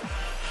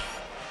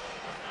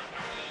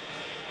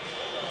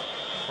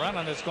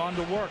 Brennan has gone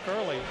to work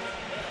early.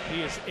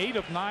 He is 8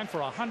 of 9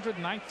 for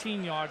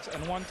 119 yards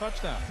and 1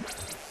 touchdown.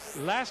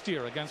 Last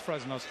year against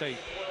Fresno State,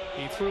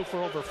 he threw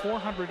for over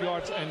 400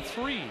 yards and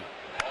 3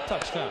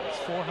 touchdowns.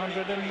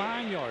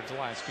 409 yards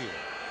last year.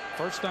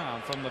 First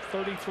down from the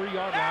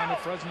 33-yard line of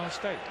Fresno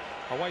State.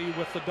 Hawai'i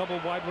with the double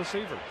wide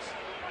receivers.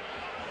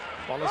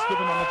 Ball is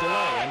given on a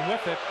delay, and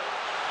with it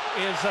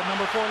is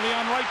number 4,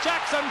 Leon Wright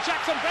Jackson.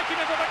 Jackson breaking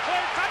into the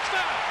clear,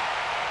 touchdown.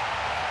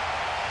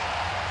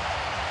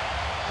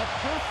 A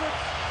perfect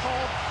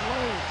called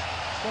play.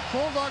 The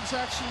Bulldogs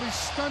actually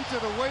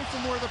stunted away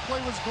from where the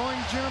play was going,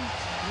 Jim,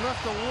 and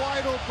left a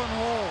wide open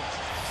hole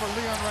for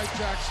Leon Wright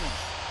Jackson.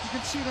 You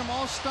can see them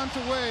all stunt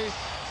away,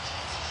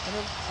 and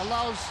it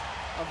allows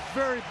a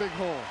very big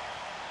hole.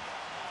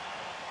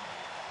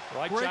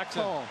 Wright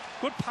Jackson,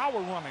 good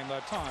power running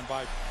that time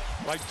by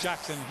Wright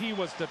Jackson. He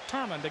was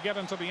determined to get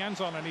into the end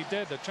zone, and he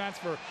did. The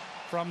transfer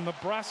from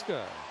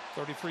Nebraska,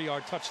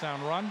 33-yard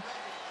touchdown run.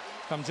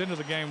 comes into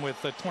the game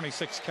with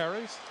 26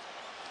 carries.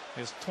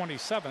 His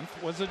 27th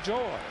was a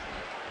joy.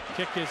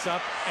 Kick is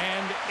up,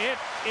 and it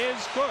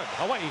is good.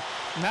 Hawaii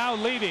now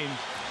leading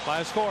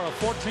by a score of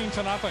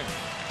 14-0.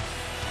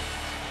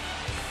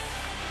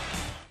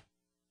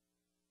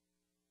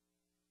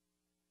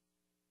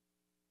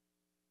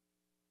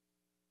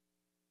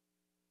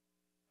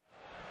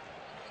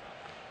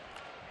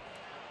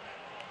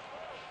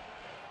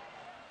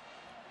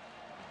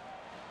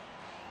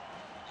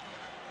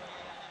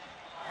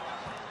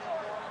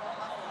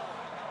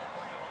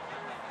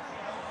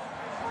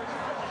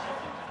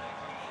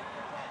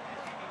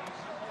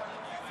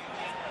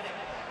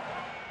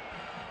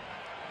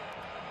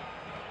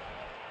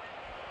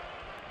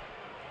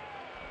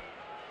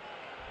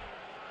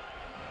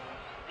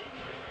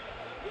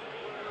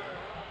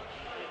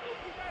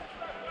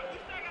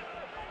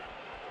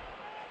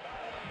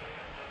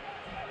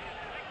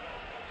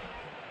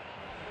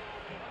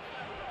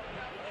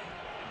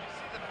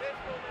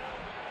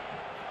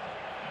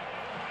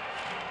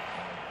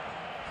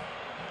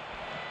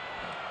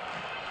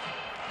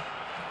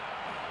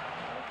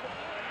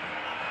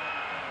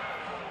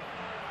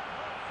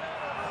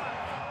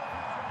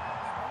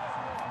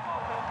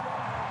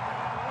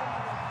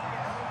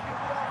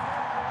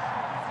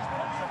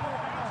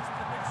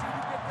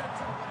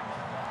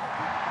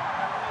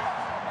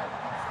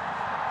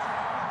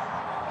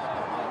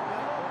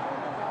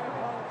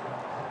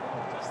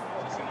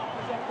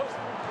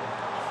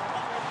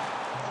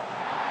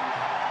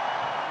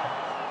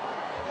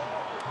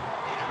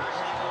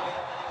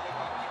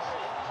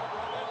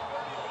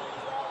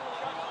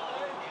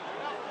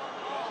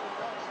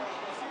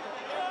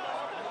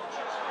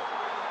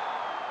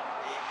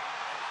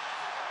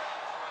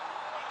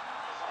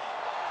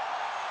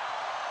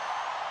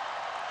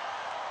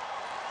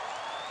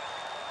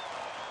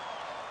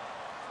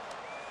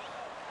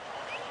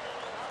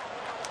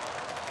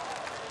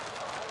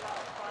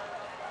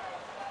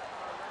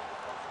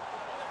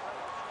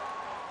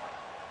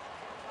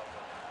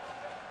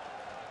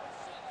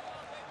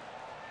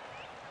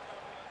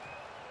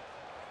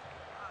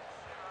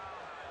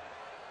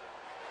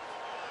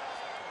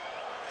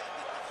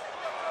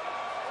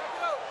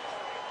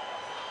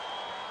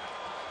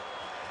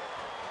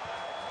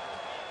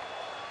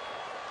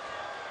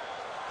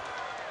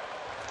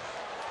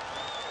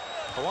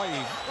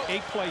 Hawaii,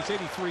 8 plays,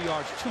 83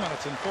 yards, 2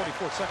 minutes and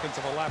 44 seconds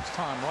of elapsed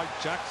time. Wright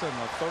Jackson,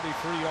 a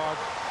 33-yard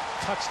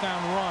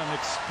touchdown run,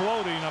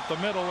 exploding up the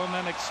middle and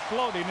then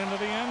exploding into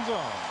the end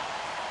zone.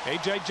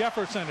 A.J.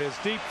 Jefferson is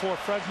deep for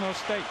Fresno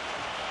State.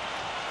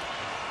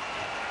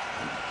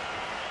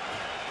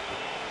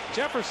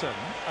 Jefferson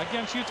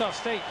against Utah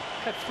State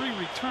had 3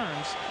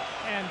 returns,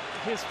 and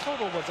his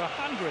total was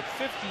 158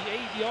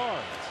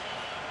 yards.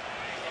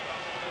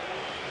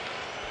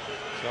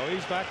 So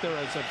he's back there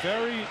as a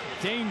very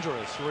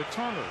dangerous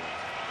returner.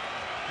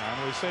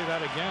 And we say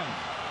that again.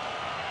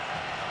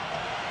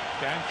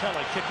 Dan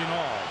Kelly kicking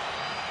off.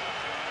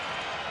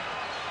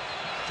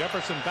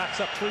 Jefferson backs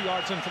up 3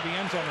 yards into the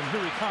end zone, and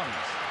here he comes.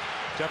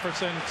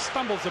 Jefferson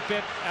stumbles a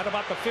bit at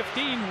about the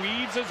 15,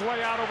 weaves his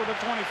way out over the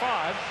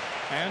 25,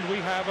 and we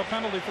have a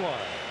penalty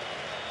flag.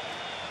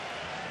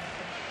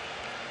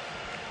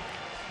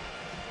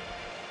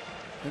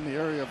 In the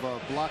area of a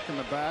block in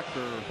the back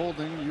or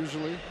holding,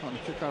 usually on the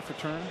kickoff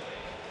return.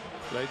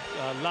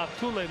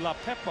 Latule La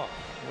Pepa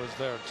was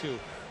there to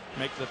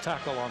make the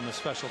tackle on the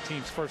special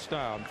teams first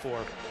down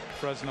for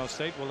Fresno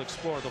State. We'll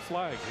explore the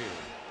flag here.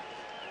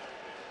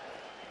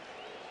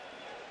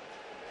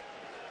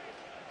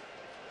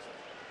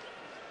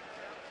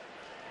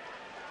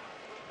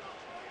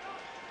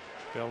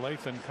 Bill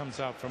Lathan comes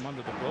out from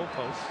under the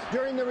goalpost.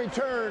 During the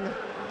return,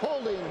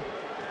 holding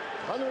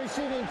on the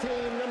receiving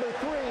team, number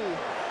 3.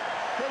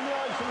 10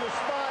 yards from the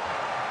spot.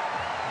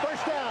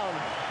 First down.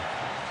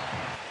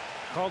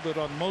 Called it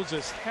on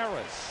Moses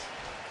Harris.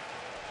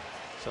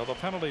 So the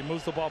penalty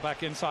moves the ball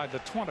back inside the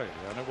 20,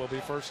 and it will be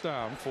first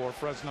down for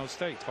Fresno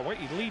State.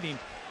 Hawaii leading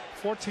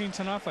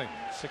 14-0.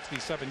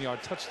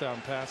 67-yard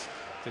touchdown pass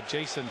to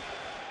Jason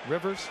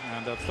Rivers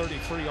and a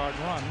 33-yard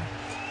run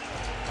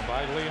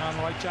by Leon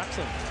Wright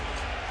Jackson.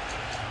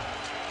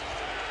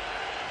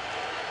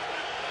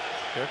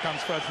 Here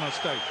comes Fresno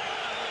State.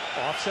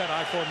 Offset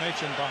I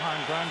formation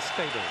behind Grand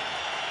Stater.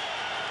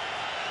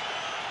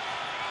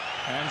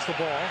 Hands the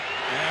ball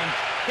and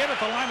hit at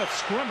the line of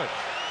scrimmage.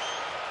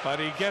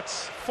 But he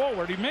gets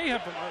forward. He may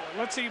have,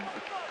 let's see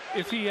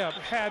if he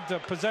had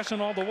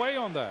possession all the way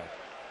on that.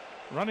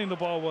 Running the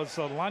ball was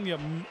Lanya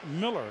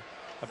Miller.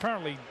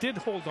 Apparently did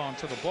hold on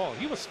to the ball.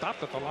 He was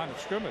stopped at the line of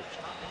scrimmage.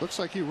 Looks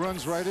like he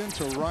runs right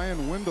into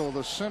Ryan Wendell,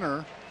 the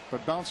center,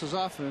 but bounces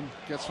off and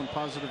gets some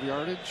positive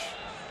yardage.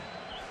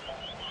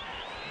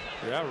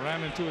 Yeah,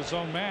 ran into his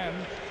own man,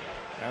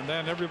 and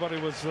then everybody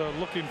was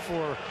looking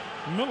for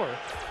Miller,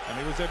 and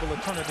he was able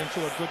to turn it into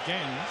a good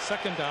game.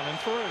 Second down and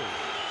 3.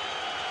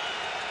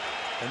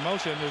 In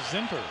motion is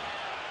Zinter.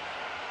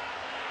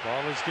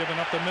 Ball is given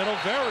up the middle.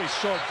 Very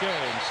short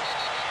game.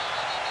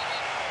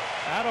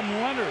 Adam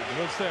Leonard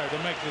was there to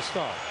make the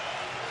stop.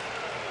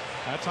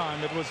 That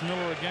time it was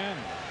Miller again.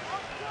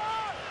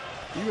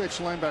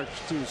 UH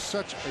linebackers do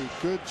such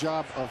a good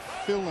job of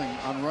filling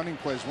on running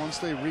plays. Once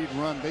they read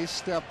run, they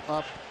step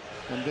up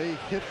and they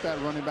hit that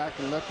running back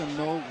and let them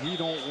know we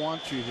don't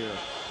want you here.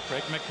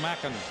 Greg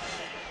McMacken,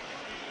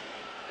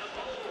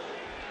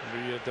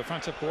 the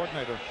defensive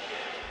coordinator.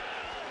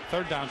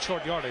 Third down,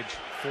 short yardage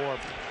for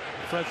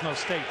Fresno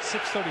State.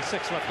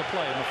 6:36 left to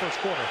play in the first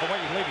quarter.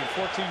 Hawaii leading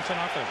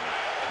 14-0.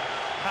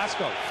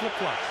 Pasco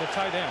flip-flops the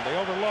tight end. They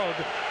overload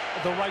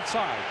the right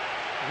side.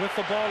 With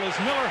the ball is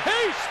Miller.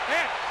 He's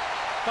hit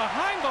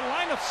behind the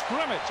line of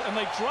scrimmage, and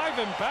they drive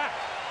him back.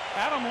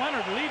 Adam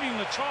Leonard leading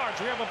the charge.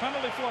 We have a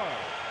penalty flag.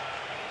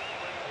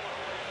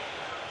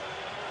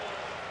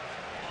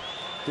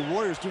 The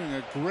Warriors doing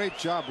a great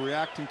job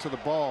reacting to the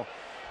ball.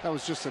 That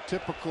was just a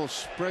typical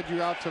spread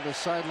you out to the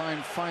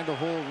sideline, find a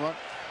hole run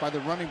by the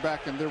running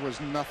back, and there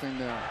was nothing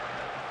there.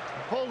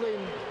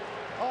 Holding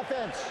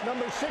offense,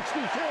 number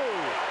 62.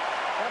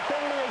 That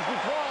penalty is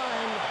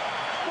declined.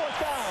 Fourth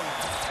down.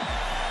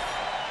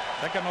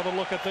 Take another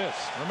look at this.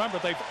 Remember,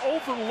 they've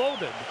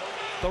overloaded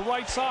the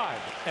right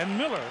side, and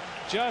Miller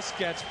just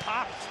gets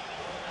popped.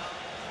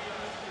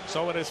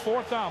 So it is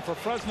fourth down for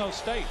Fresno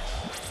State.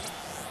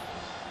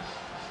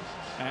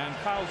 And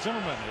Kyle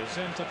Zimmerman is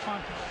in to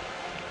punt.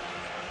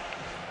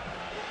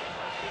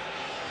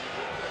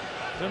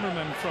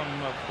 Zimmerman from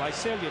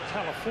Visalia,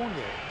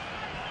 California.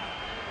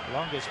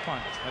 Longest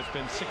punt has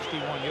been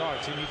 61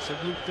 yards. He needs to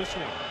root this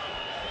one.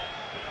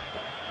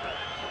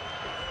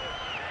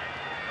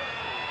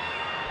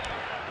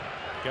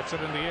 Gets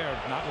it in the air,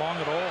 not long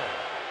at all.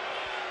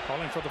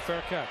 Calling for the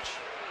fair catch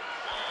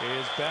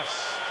is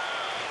Bess.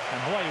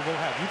 And Hawaii will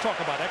have, you talk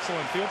about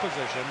excellent field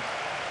position,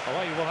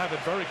 Hawaii will have it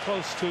very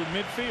close to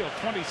midfield.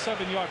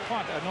 27-yard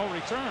punt and no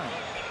return.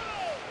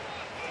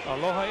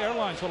 Aloha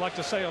Airlines would like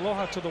to say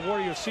aloha to the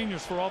Warrior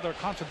seniors for all their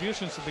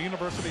contributions to the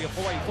University of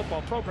Hawaii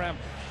football program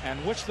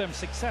and wish them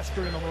success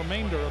during the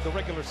remainder of the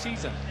regular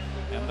season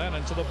and then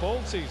into the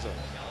bowl season.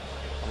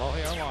 Aloha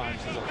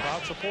Airlines is a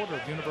proud supporter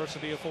of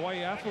University of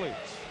Hawaii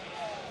athletes.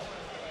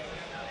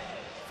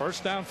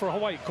 First down for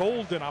Hawaii.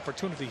 Golden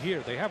opportunity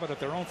here. They have it at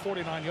their own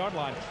 49-yard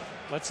line.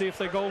 Let's see if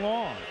they go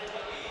long.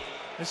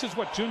 This is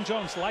what June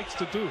Jones likes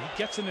to do. He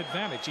gets an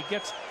advantage. He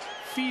gets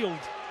field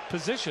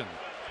position.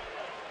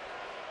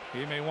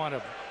 He may want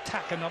to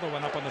tack another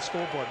one up on the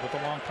scoreboard with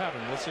a long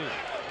pattern. We'll see.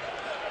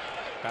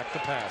 Back to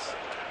pass.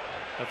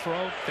 The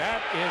throw.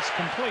 That is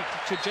complete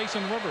to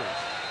Jason Rivers.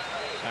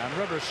 And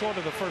Rivers short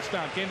of the first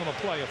down. Gain on the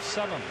play of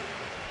 7.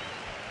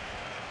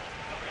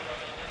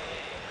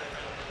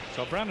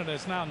 So Brennan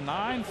is now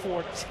 9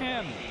 for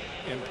 10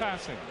 in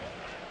passing.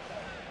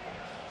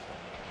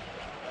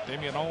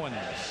 Damian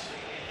Owens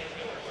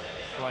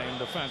playing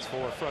defense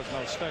for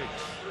Fresno State.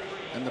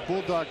 And the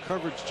Bulldog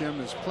coverage, Jim,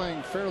 is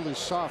playing fairly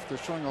soft. They're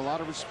showing a lot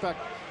of respect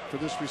for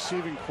this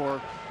receiving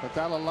core, but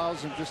that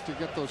allows them just to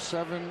get those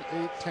 7,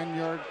 8,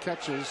 10-yard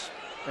catches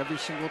every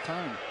single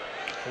time.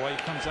 Hawaii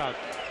comes out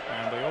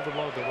and they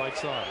overload the right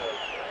side.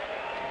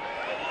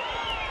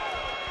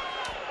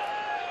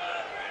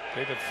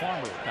 David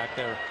Farmer back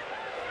there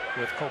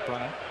with Colt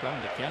Brennan.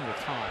 Brennan again with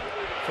time.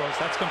 Throws.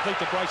 That's complete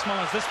to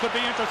Grice-Mullens. This could be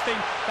interesting.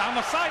 Down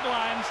the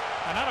sidelines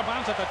and out of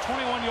bounds at the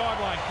 21-yard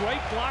line.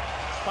 Great block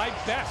by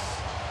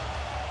Bess.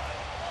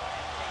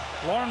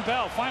 Lauren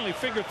Bell finally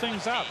figured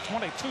things out.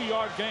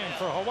 22-yard gain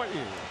for Hawaii.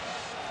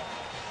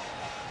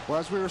 Well,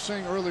 as we were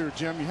saying earlier,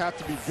 Jim, you have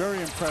to be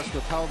very impressed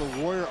with how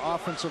the Warrior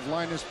offensive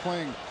line is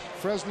playing.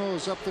 Fresno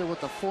is up there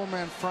with a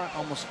 4-man front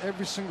almost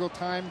every single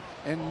time,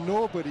 and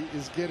nobody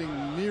is getting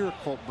near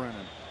Colt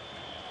Brennan.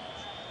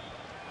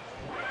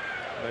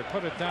 They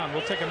put it down.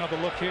 We'll take another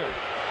look here.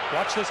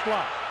 Watch this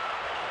block.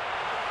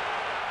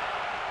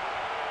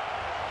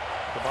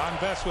 Devon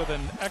Bess with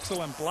an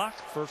excellent block.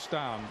 First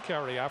down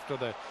carry after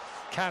the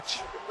catch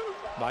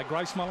by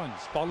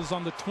Grice-Mullens. Ball is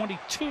on the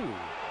 22.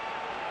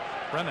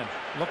 Brennan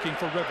looking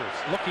for Rivers.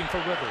 Looking for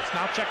Rivers.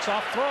 Now checks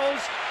off.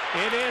 Throws.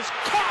 It is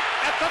caught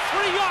at the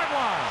 3-yard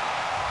line.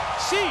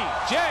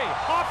 C.J.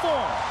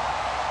 Hawthorne.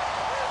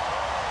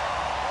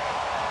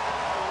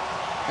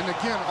 And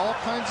again, all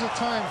kinds of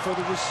time for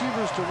the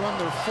receivers to run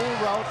their full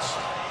routes,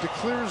 to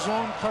clear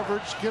zone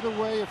coverage, get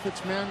away if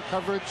it's man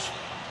coverage.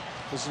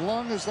 As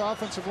long as the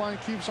offensive line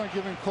keeps on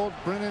giving Colt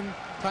Brennan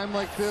time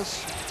like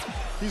this,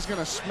 he's going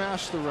to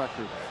smash the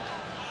record.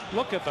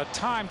 Look at the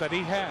time that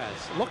he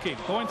has. Looking,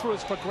 going through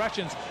his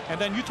progressions. And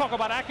then you talk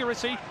about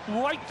accuracy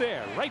right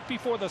there, right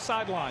before the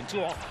sideline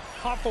to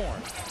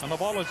Hawthorne. And the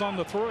ball is on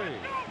the 3.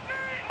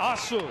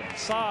 Asun,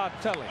 Saad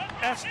Telling,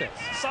 Estes,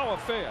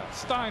 Sawafea,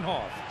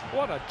 Steinhoff.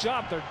 What a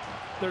job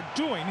they're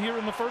doing here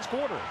in the first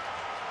quarter.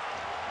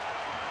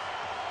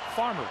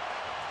 Farmer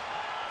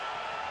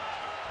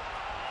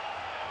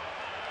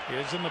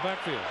is in the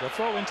backfield. The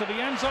throw into the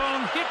end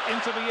zone, hit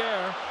into the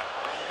air.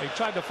 They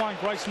tried to find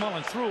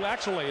Grice-Mullens, threw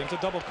actually into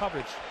double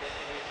coverage.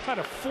 Tried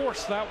to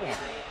force that one.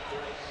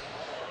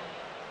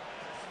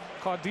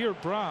 Qadir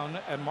Brown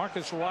and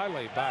Marcus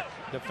Riley back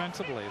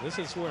defensively. This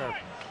is where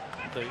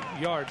the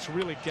yards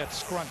really get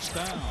scrunched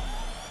down.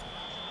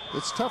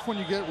 It's tough when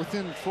you get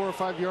within 4 or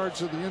 5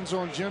 yards of the end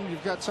zone, Jim.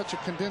 You've got such a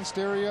condensed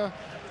area.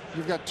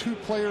 You've got two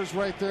players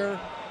right there.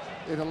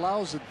 It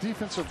allows the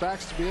defensive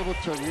backs to be able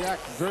to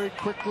react very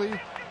quickly,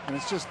 and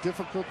it's just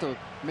difficult to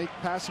make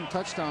passing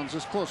touchdowns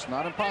this close.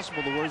 Not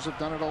impossible. The Warriors have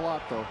done it a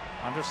lot, though.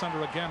 Under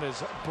center again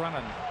is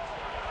Brennan.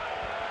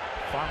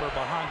 Farmer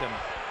behind him.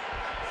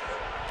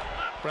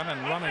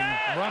 Brennan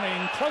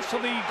running close to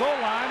the goal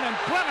line, and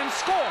Brennan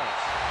scores.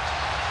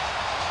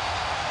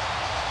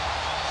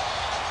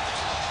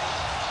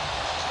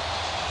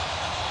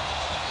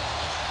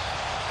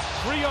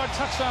 Three-yard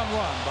touchdown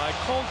run by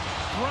Colt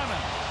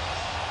Brennan.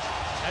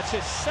 That's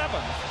his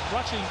 7th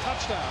rushing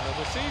touchdown of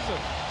the season.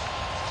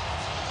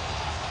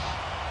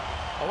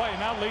 Hawaii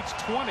now leads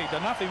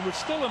 20-0. We're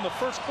still in the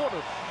first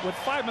quarter with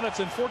 5 minutes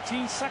and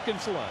 14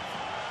 seconds left.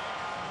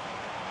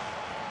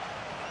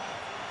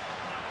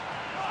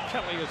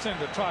 Kelly is in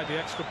to try the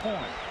extra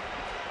point.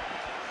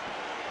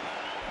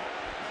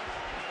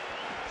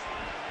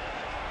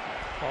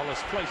 Ball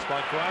is placed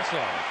by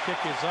Grasso. Kick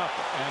is up,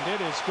 and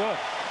it is good.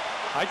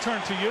 I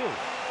turn to you.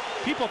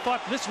 People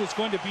thought this was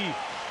going to be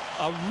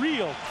a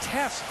real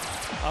test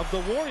of the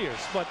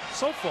Warriors, but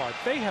so far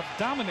they have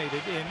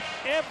dominated in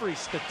every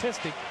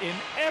statistic, in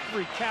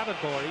every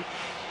category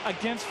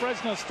against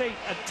Fresno State,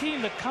 a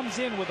team that comes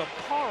in with a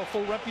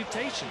powerful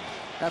reputation.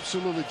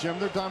 Absolutely, Jim.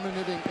 They're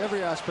dominating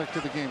every aspect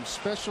of the game.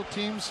 Special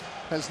teams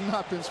has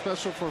not been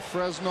special for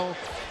Fresno.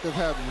 They've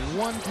had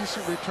one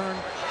decent return.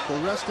 The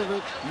rest of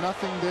it,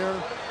 nothing there.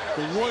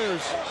 The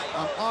Warriors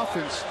on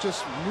offense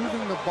just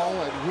moving the ball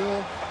at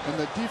will, and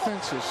the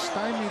defense has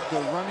stymied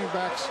the running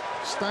backs,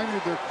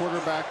 stymied their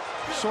quarterback.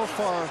 So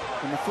far,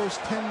 in the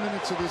first 10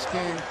 minutes of this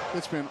game,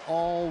 it's been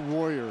all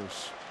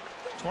Warriors.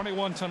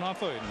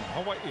 21-0,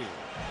 Hawaii.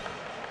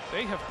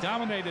 They have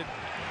dominated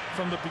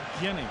from the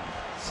beginning.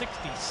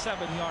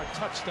 67-yard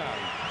touchdown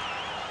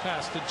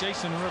pass to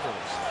Jason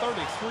Rivers.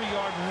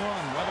 33-yard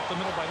run right up the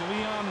middle by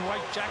Leon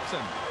Wright-Jackson.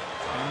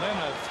 And then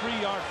a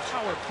 3-yard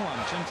power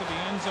plunge into the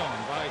end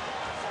zone by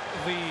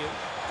the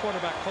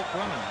quarterback, Colt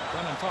Brennan.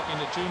 Brennan talking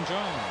to June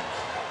Jones.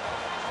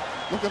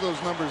 Look at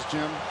those numbers,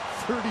 Jim.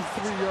 33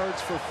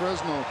 yards for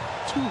Fresno,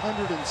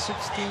 216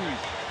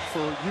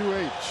 for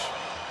UH.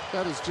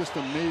 That is just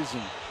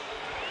amazing.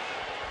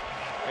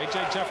 A.J.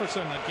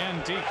 Jefferson again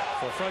deep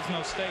for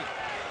Fresno State.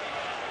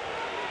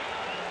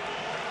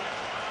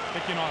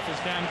 Kicking off is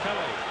Dan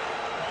Kelly.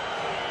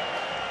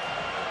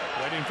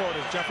 Waiting for it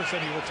is Jefferson.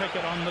 He will take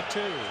it on the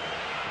 2.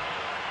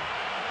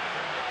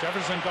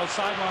 Jefferson goes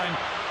sideline,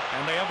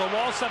 and they have the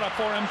wall set up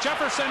for him.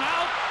 Jefferson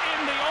out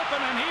in the open,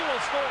 and he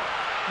will score.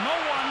 No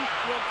one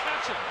will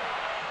catch it.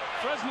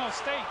 Fresno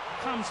State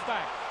comes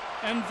back,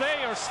 and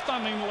they are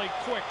stunningly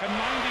quick. A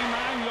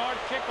 99-yard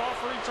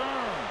kickoff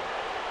return.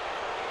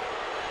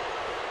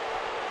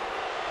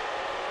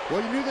 Well,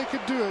 you knew they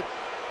could do it.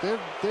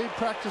 They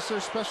practice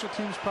their special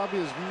teams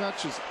probably as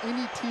much as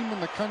any team in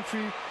the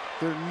country.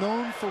 They're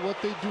known for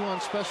what they do on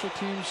special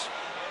teams.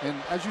 And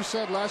as you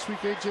said last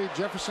week, A.J.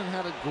 Jefferson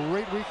had a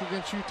great week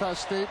against Utah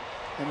State.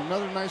 And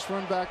another nice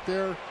run back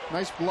there.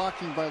 Nice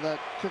blocking by that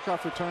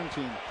kickoff return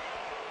team.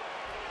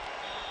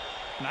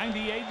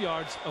 98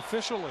 yards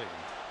officially.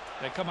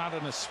 They come out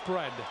in a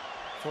spread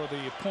for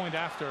the point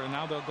after, and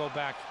now they'll go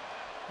back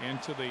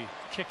into the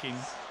kicking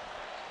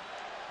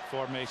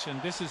formation.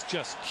 This is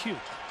just cute.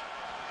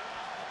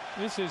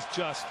 This is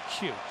just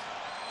cute.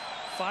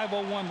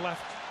 5:01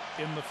 left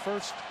in the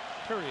first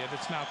period.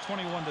 It's now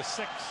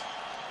 21-6.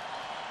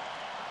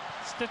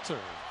 Stitzer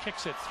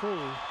kicks it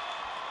through,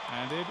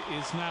 and it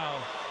is now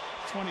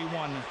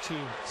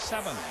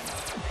 21-7.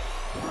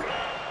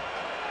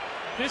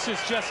 This is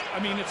just, I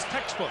mean, it's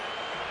textbook.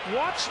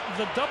 Watch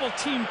the double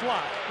team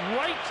block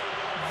right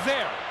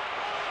there.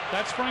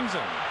 That springs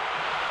him.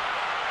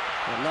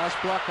 The last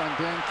block on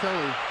Dan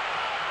Kelly.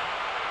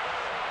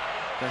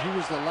 That he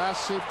was the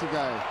last safety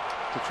guy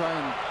to try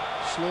and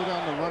slow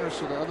down the runner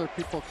so the other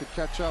people could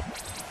catch up,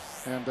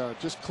 and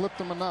just clipped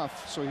him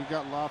enough so he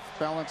got off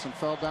balance and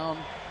fell down.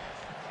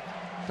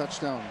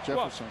 Touchdown,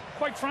 Jefferson. Well,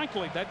 quite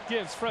frankly, that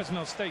gives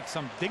Fresno State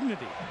some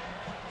dignity.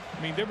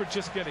 I mean, they were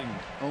just getting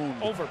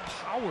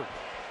overpowered.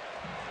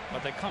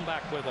 But they come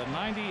back with a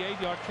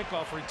 98-yard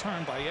kickoff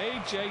return by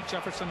A.J.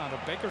 Jefferson out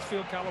of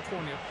Bakersfield,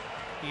 California.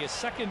 He is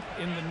second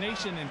in the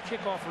nation in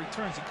kickoff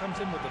returns. He comes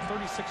in with a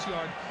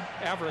 36-yard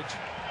average.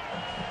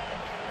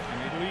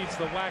 And he leads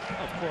the WAC,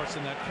 of course,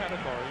 in that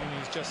category. And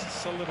he's just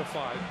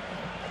solidified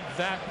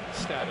that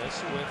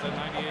status with a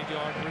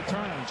 98-yard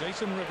return.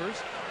 Jason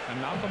Rivers and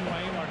Malcolm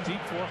Lane are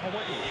deep for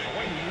Hawaii.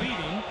 Hawaii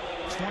leading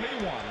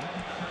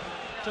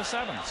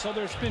 21-7. So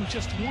there's been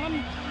just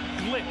one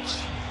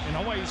glitch in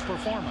Hawaii's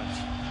performance,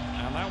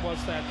 and that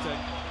was that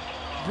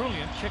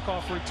brilliant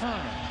kickoff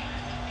return.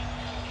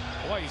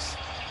 Hawaii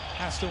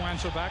has to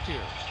answer back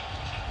here.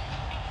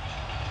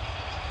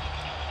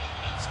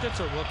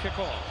 Stitzer will kick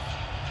off.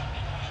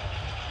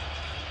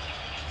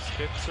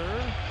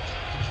 Stitzer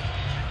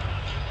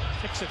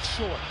kicks it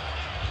short.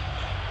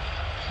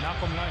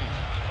 Malcolm Lane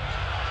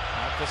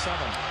at the 7.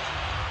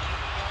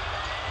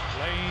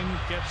 Lane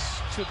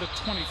gets to the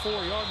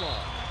 24-yard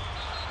line,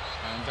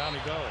 and down he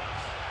goes.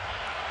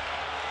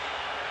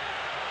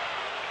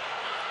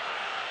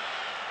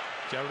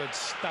 Jared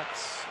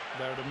Stutz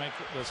there to make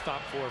the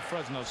stop for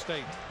Fresno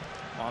State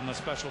on the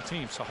special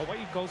team. So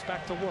Hawaii goes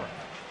back to work.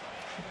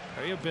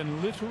 They have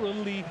been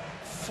literally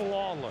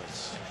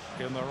flawless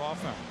in their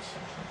offense.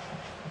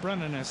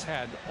 Brennan has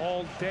had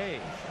all day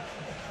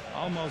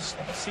almost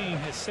seeing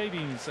his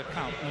savings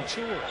account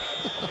mature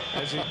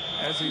as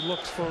he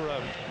looks for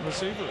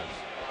receivers.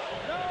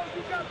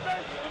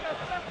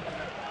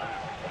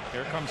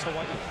 Here comes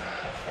Hawaii.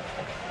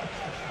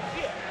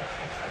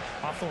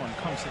 Hawthorne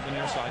comes to the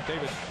near side.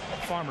 David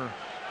Farmer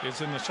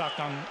is in the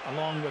shotgun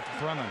along with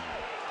Brennan.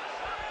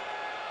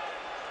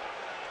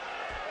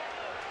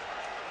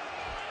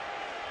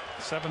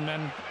 Seven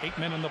men, 8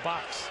 men in the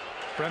box.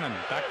 Brennan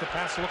back to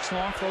pass, looks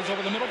long, throws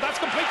over the middle. That's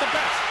complete to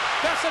Best.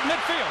 Best at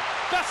midfield.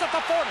 Best at the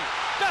 40.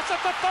 Best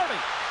at the 30.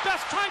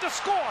 Best trying to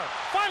score.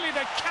 Finally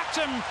they catch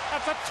him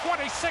at the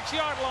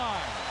 26-yard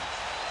line.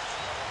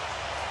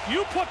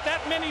 You put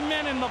that many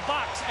men in the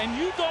box and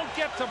you don't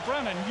get to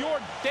Brennan, you're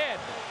dead.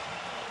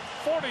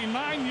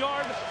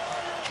 49-yard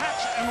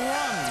catch and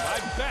run by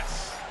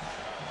Best.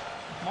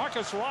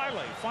 Marcus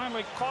Riley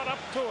finally caught up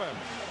to him.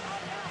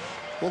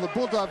 Well, the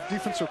Bulldog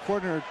defensive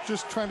coordinator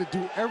just trying to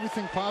do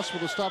everything possible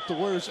to stop the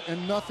Warriors,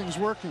 and nothing's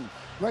working.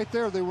 Right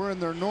there, they were in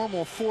their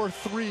normal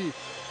 4-3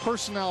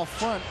 personnel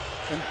front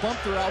and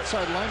bumped their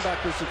outside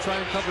linebackers to try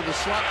and cover the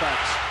slot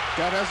backs.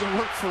 That hasn't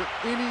worked for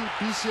any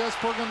BCS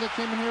program that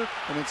came in here,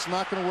 and it's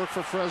not going to work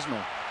for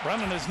Fresno.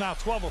 Brennan is now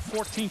 12 of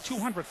 14,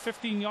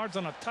 215 yards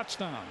and a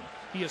touchdown.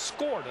 He has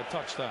scored a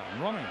touchdown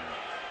running.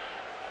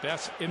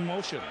 Best in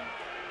motion.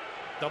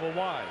 Double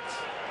wides.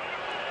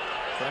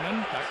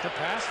 Brennan back to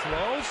pass,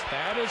 throws.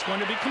 That is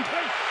going to be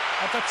complete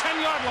at the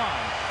 10-yard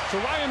line to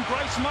Ryan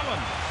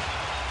Grice-Mullens.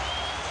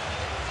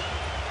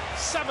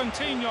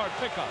 17-yard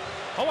pickup.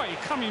 Hawaii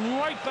coming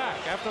right back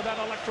after that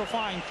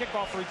electrifying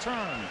kickoff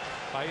return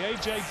by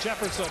A.J.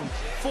 Jefferson.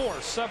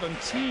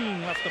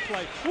 4:17 left to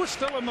play. We're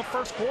still in the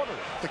first quarter.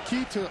 The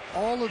key to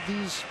all of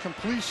these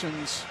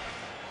completions,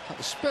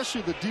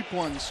 especially the deep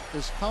ones,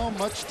 is how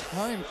much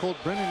time Colt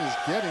Brennan is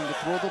getting to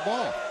throw the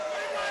ball.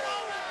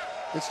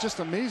 It's just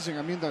amazing.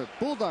 I mean, the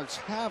Bulldogs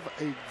have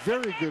a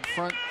very good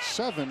front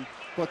seven,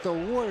 but the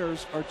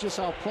Warriors are just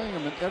outplaying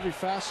them in every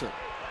facet.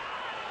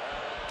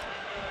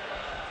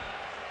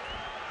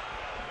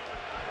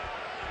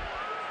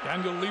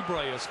 Daniel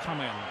Libre has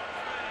come in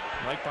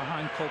right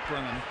behind Colt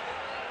Brennan.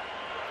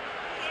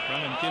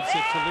 Brennan gives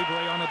it to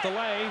Libre on a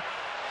delay.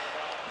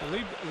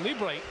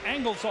 Libre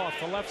angles off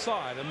the left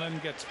side and then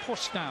gets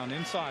pushed down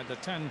inside the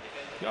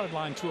 10-yard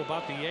line to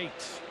about the 8.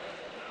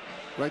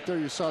 Right there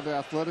you saw the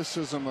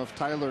athleticism of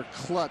Tyler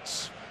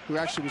Klutz, who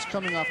actually was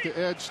coming off the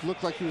edge,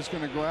 looked like he was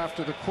going to go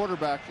after the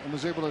quarterback and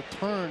was able to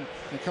turn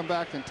and come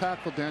back and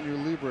tackle Daniel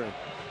Libre.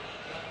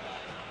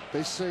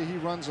 They say he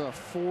runs a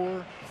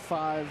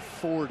 4.5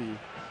 40,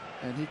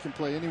 and he can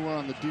play anywhere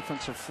on the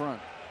defensive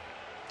front.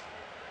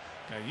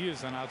 Yeah, he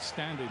is an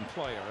outstanding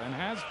player and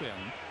has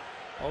been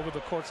over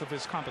the course of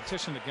his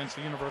competition against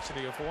the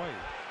University of Hawaii.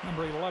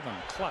 Number 11,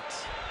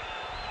 Klutz.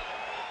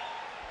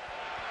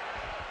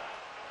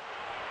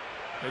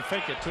 They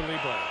fake it to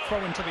Libre.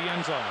 Throw into the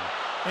end zone.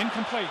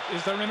 Incomplete.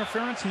 Is there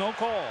interference? No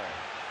call.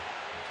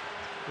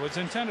 It was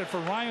intended for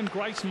Ryan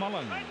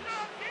Grice-Mullens.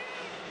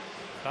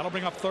 That'll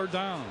bring up third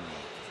down.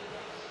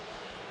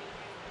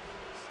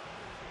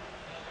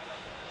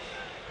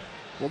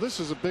 Well, this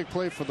is a big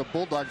play for the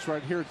Bulldogs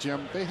right here,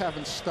 Jim. They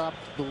haven't stopped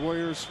the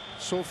Warriors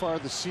so far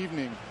this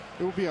evening.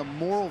 It would be a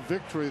moral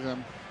victory to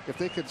them if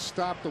they could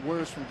stop the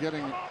Warriors from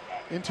getting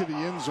into the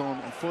end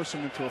zone and force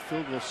them into a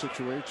field goal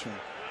situation.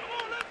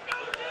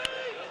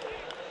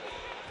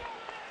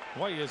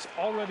 Hawaii has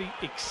already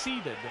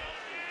exceeded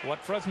what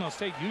Fresno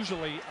State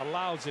usually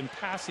allows in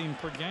passing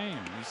per game.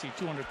 You see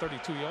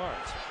 232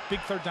 yards. Big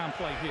third down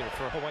play here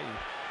for Hawaii.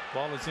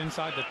 Ball is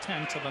inside the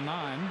 10 to the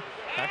 9.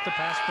 Back to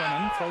pass.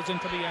 Brennan throws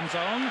into the end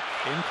zone.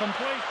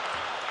 Incomplete.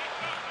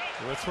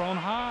 It was thrown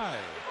high.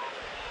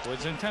 It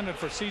was intended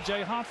for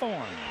C.J.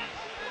 Hawthorne.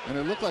 And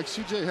it looked like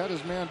C.J. had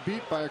his man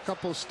beat by a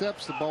couple of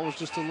steps. The ball was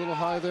just a little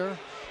high there.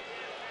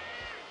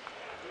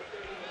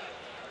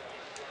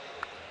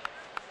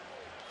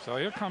 So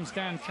here comes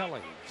Dan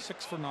Kelly,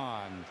 6 for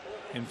 9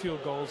 in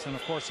field goals, and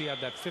of course he had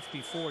that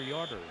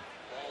 54-yarder.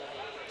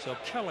 So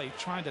Kelly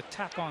trying to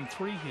tack on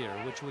 3 here,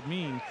 which would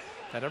mean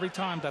that every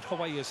time that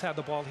Hawaii has had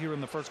the ball here in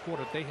the first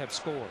quarter, they have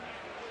scored.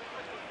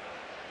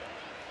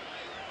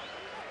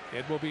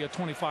 It will be a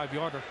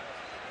 25-yarder.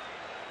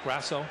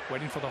 Grasso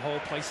waiting for the hole,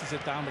 places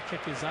it down. The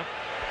kick is up,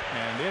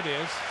 and it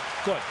is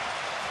good.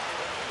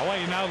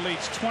 Hawaii now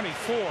leads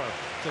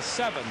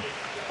 24-7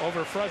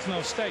 over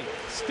Fresno State,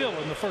 still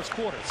in the first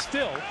quarter,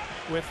 still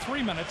with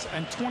 3 minutes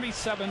and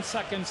 27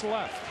 seconds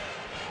left.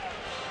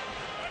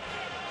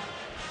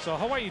 So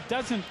Hawaii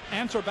doesn't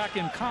answer back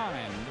in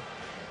kind,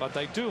 but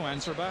they do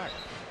answer back.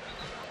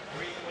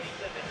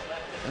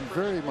 And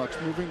very much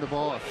moving the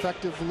ball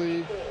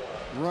effectively,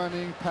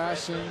 running,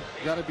 passing.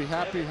 Got to be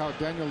happy how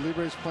Daniel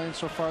Libre is playing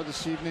so far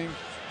this evening,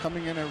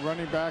 coming in at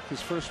running back,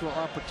 his first real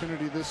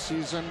opportunity this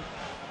season.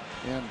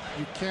 And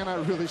you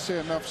cannot really say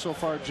enough so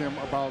far, Jim,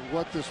 about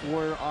what this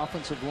Warrior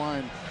offensive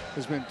line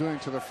has been doing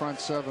to the front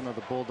seven of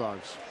the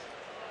Bulldogs.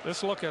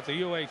 This look at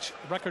the UH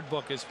record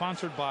book is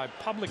sponsored by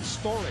Public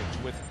Storage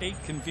with 8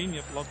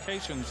 convenient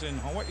locations in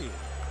Hawaii.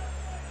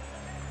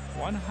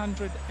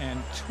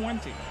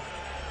 120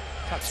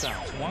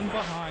 touchdowns, one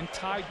behind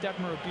Ty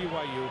Detmer of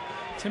BYU.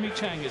 Timmy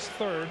Chang is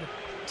third.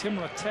 Tim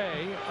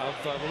Rattay of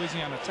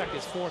Louisiana Tech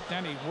is fourth.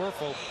 Danny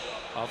Werfel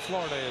of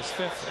Florida is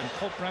fifth. And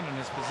Colt Brennan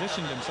has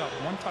positioned himself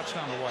 1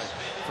 touchdown away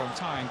from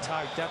tying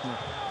Ty Detmer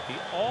the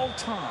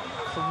all-time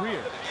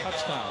career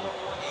touchdown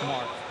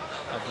mark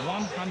of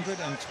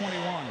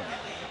 121.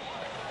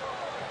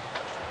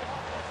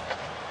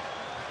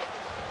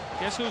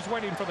 Guess who's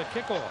waiting for the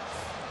kickoff?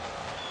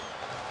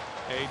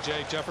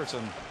 A.J.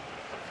 Jefferson.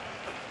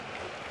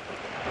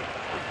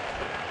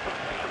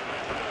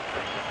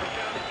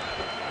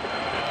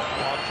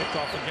 Ball kicked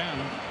off again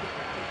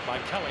by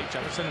Kelly.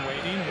 Jefferson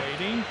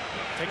waiting.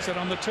 Takes it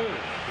on the 2.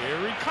 Here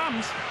he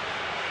comes.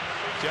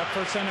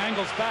 Jefferson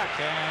angles back,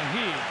 and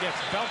he gets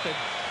belted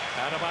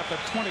at about the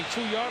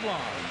 22-yard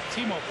line.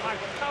 Timo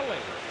Paipule,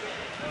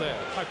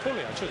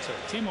 Paipule, I should say.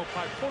 Timo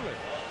Paipule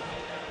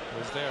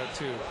was there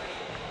to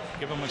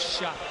give him a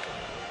shot.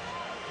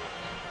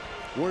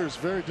 Warriors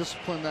very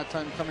disciplined that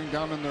time, coming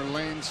down in their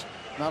lanes,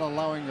 not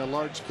allowing a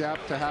large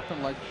gap to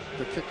happen like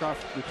the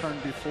kickoff return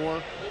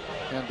before,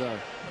 and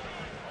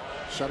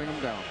shutting them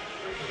down.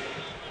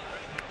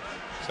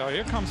 So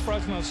here comes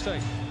Fresno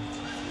State.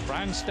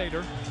 Brian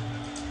Stater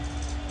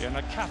in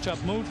a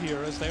catch-up mood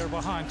here as they are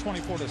behind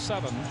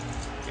 24-7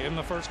 in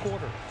the first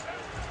quarter.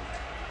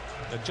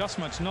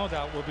 Adjustments no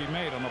doubt will be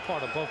made on the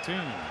part of both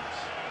teams.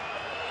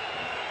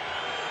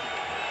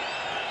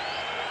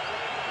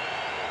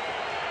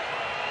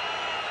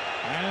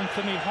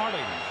 Anthony Harding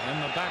in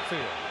the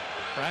backfield.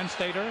 Brian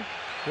Stater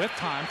with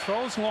time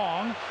throws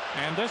long,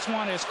 and this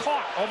one is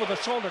caught over the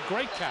shoulder.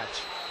 Great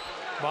catch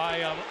by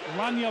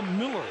Lanya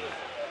Miller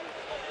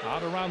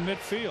out around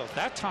midfield.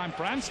 That time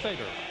Brian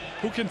Stater,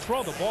 who can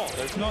throw the ball,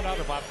 there's no doubt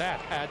about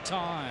that, had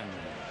time.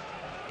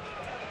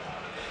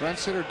 Brian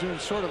Stater doing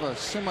sort of a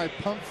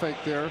semi-pump fake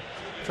there,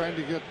 trying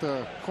to get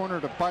the corner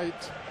to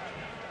bite.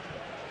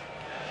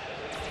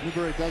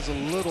 Newberry does a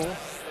little,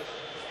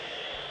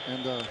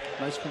 and a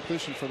nice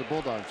completion for the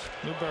Bulldogs.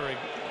 Newberry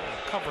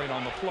covering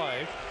on the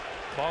play.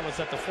 Ball is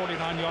at the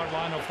 49-yard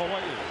line of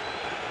Hawaii.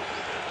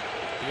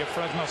 See if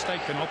Fresno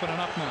State can open it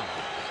up now.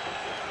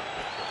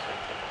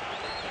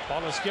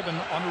 Ball is given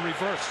on a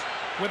reverse.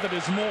 With it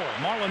is Moore.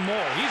 Marlon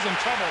Moore. He's in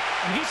trouble,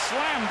 and he's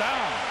slammed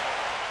down.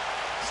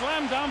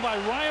 Slammed down by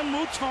Ryan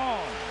Mouton.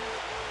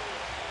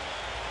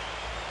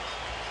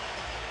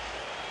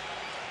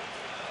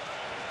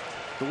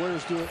 The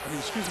Warriors do it.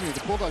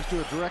 The Bulldogs do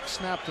a direct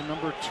snap to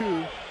number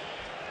 2.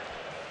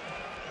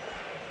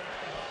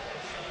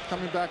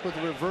 Coming back with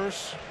a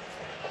reverse.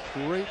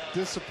 Great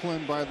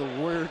discipline by the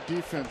Warrior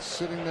defense,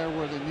 sitting there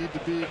where they need to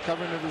be,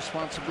 covering their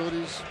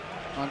responsibilities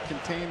on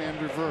contain and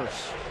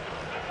reverse.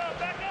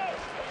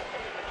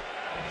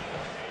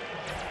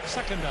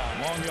 Second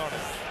down, long yardage.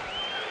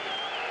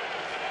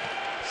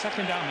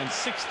 Second down and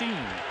 16.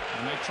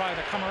 And they try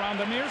to come around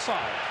the near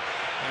side.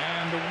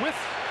 And with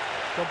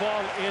the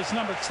ball is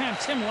number 10,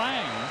 Tim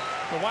Lang,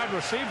 the wide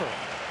receiver.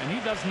 And he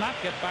does not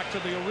get back to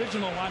the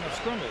original line of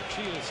scrimmage.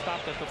 He is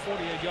stopped at the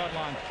 48-yard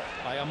line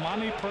by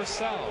Amani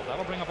Purcell.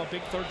 That'll bring up a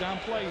big third down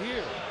play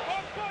here.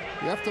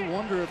 You have to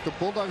wonder if the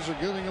Bulldogs are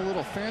getting a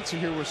little fancy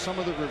here with some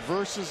of the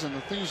reverses and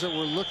the things that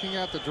we're looking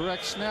at, the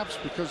direct snaps,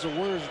 because the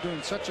Warriors are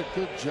doing such a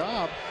good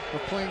job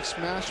of playing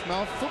smash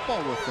mouth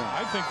football with them.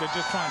 I think they're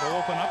just trying to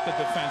open up the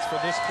defense for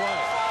this play.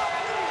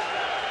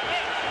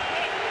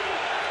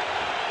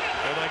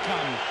 Here they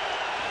come.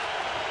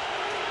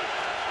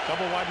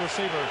 Double wide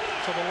receiver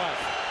to the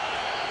left.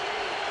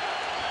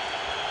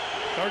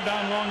 Third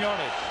down, long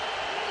yardage.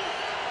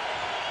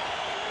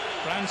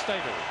 Brian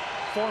Stater,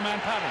 4-man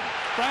pattern.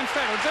 Brian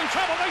Stater's in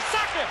trouble. They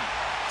sack him.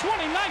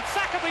 29th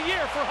sack of the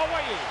year for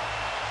Hawaii.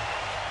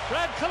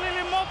 Brad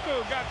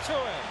Kalilimoku got to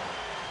him.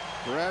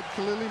 Brad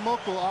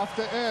Kalilimoku off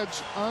the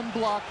edge,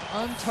 unblocked,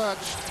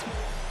 untouched.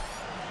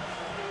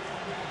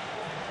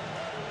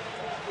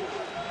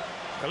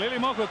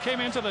 Kalilimoku came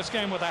into this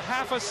game with a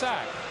half a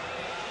sack.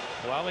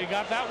 Well, he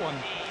got that one.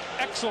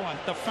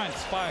 Excellent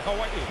defense by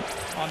Hawaii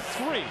on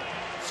 3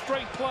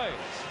 straight plays.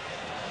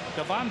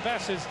 Devon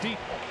Bess is deep.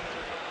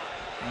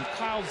 And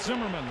Kyle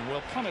Zimmerman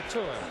will punt it to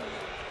him.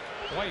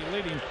 Hawaii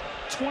leading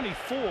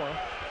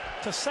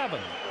 24-7.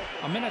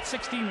 A minute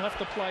 16 left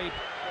to play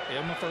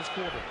in the first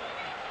quarter.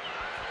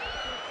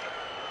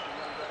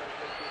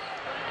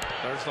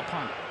 There's the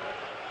punt.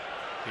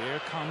 Here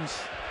comes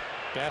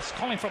Bess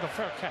calling for the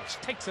fair catch.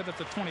 Takes it at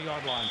the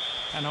 20-yard line.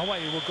 And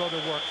Hawaii will go to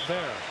work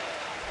there.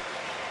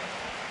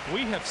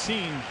 We have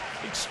seen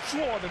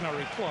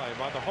extraordinary play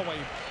by the Hawaii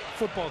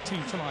football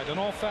team tonight in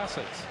all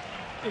facets,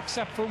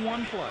 except for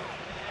one play.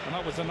 And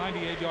that was a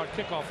 98-yard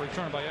kickoff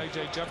return by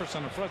A.J.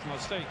 Jefferson of Fresno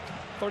State.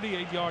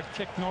 38-yard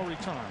kick, no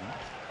return.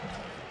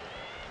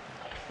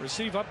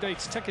 Receive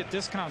updates, ticket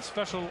discounts,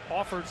 special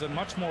offers, and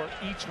much more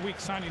each week.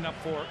 Signing up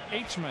for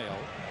H-Mail.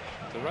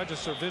 To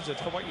register, visit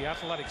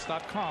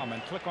HawaiiAthletics.com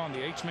and click on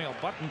the H-Mail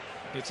button.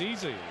 It's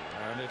easy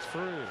and it's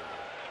free.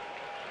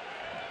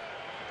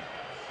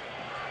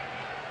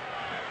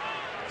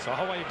 So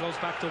Hawaii goes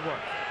back to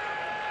work.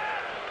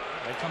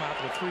 They come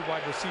out with 3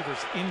 wide receivers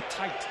in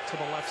tight to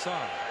the left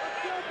side.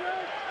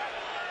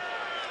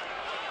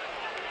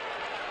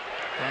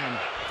 Brennan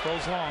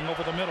throws long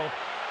over the middle.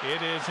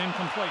 It is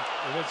incomplete.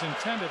 It was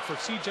intended for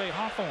C.J.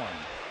 Hawthorne.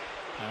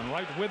 And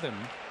right with him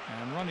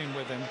and running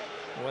with him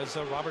was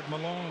Robert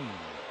Malone.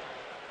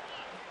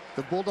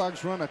 The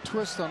Bulldogs run a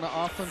twist on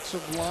the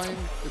offensive line.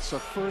 It's the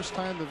first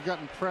time they've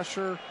gotten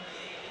pressure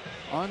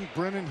on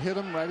Brennan. Hit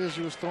him right as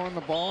he was throwing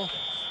the ball.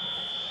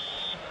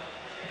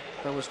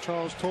 That was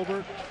Charles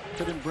Tolbert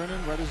hitting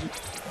Brennan right as he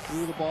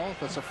threw the ball.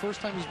 That's the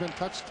first time he's been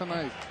touched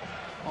tonight.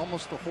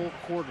 Almost the whole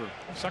quarter.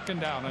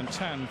 2nd down and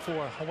 10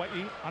 for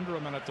Hawaii. Under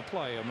a minute to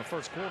play in the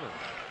first quarter.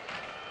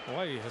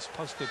 Hawaii has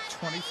posted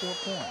 24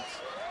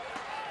 points.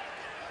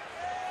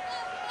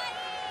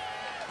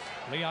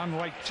 Leon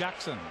Wright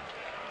Jackson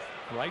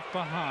right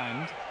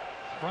behind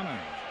Brennan.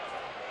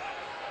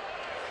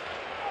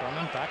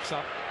 Brennan backs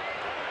up,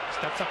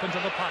 steps up into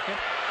the pocket,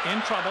 in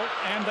trouble,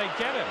 and they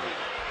get him.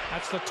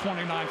 That's the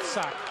 29th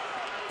sack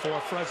for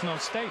Fresno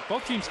State.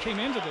 Both teams came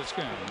into this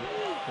game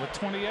with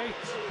 28.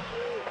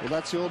 Well,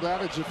 that's the old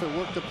adage, if it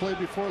worked the play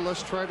before,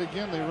 let's try it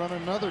again. They run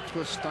another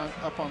twist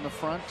up on the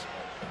front.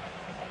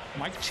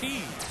 Mike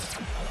Cheese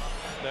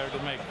there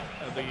to make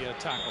the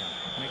tackle,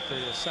 make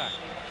the sack.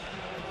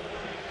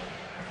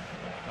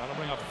 That'll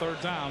bring up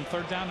 3rd down.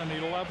 3rd down and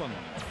 11.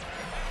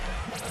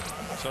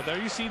 So there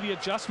you see the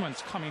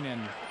adjustments coming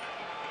in.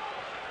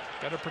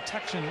 Better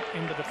protection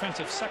in the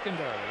defensive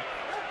secondary.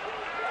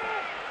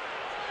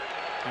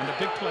 And a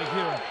big play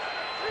here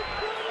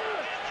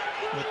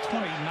with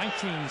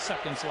 19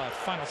 seconds left.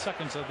 Final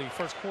seconds of the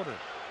first quarter.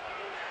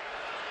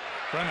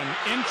 Brennan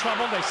in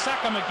trouble. They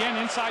sack him again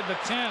inside the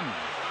 10.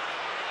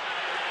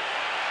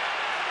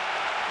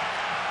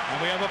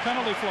 And we have a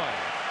penalty flag.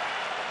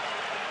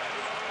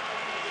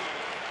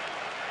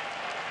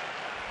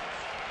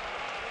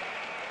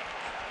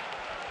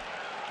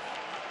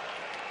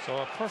 So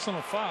a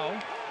personal foul.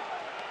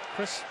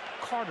 Chris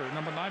Carter,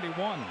 number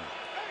 91,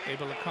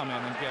 able to come in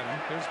and get him.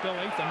 Here's Bill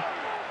Athan.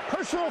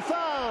 Personal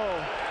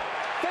foul.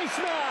 Face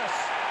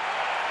mask.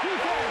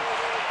 Defense.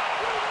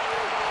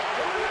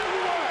 Number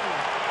 91.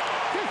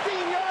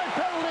 15-yard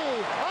penalty.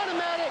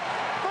 Automatic.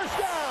 First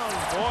down.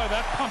 Boy,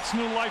 that pumps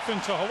new life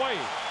into Hawaii.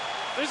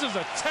 This is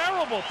a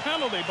terrible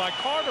penalty by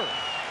Carter.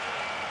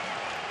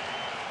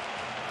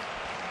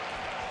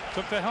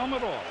 Took the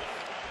helmet off.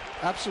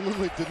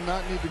 Absolutely did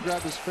not need to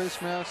grab his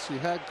face mask. He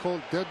had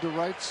Colt dead to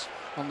rights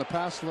on the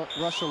pass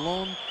rush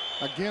alone.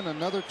 Again,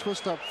 another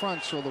twist up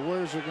front, so the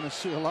Warriors are going to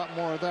see a lot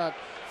more of that.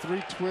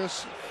 3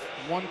 twists,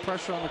 1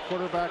 pressure on the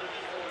quarterback,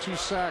 2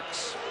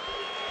 sacks.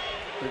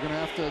 They're going to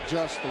have to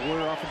adjust. The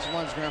Warrior offensive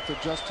line is going to have to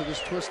adjust to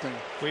this twisting.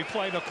 We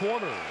played a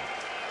quarter.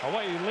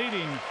 Hawaii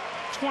leading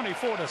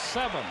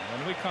 24-7.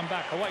 When we come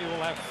back, Hawaii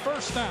will have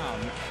first down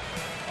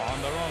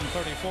on their own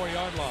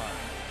 34-yard line.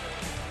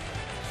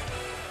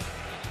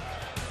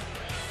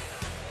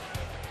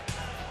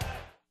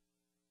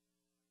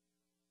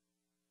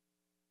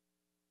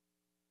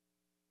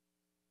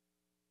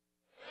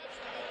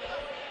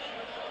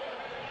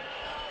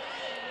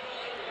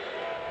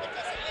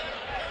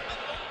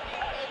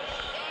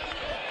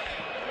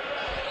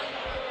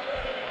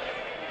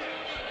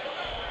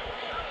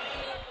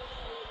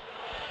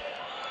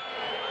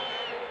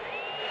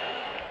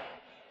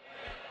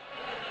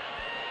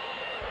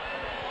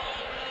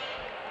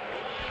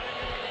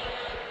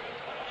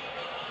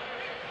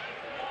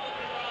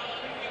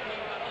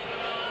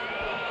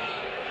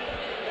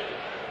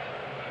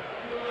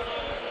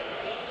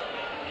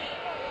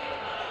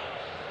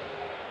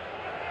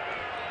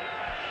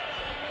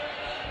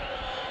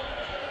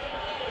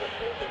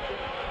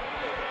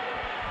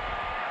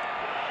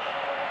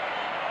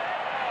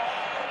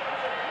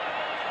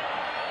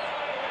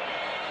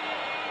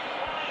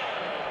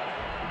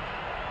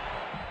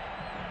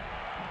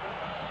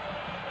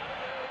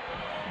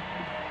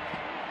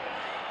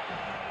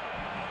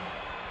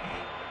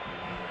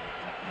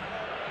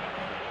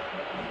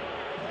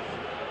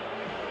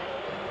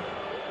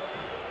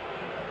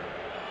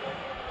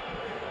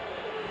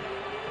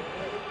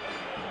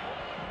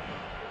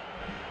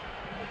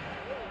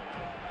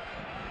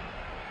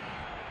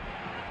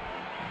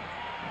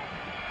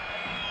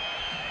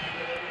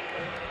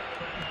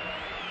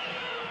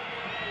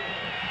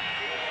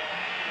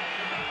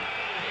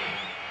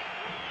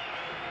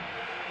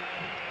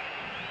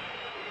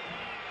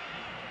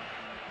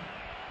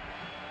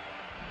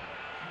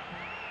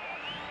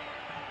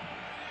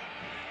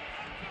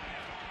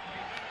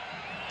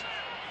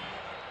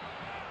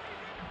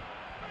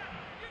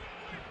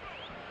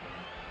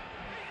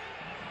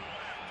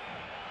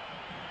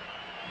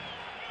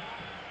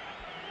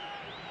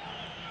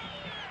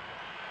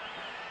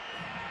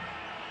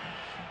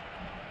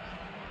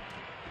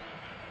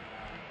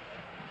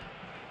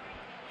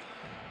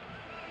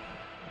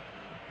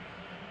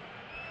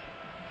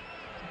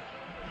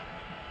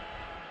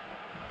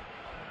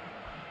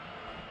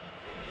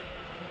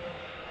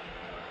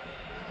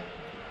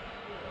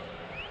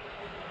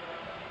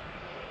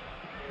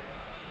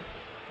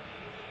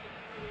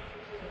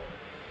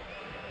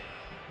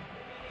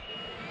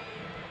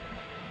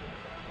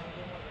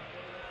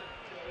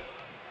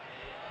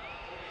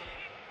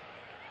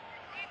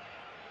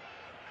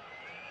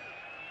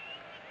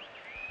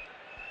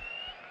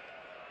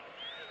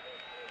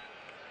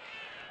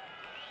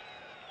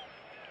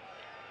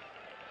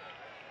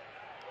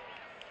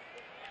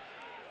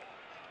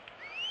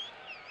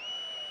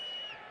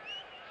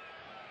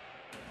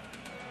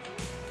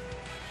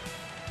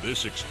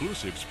 This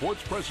exclusive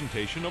sports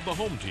presentation of the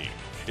home team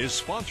is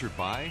sponsored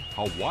by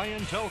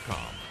Hawaiian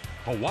Telcom.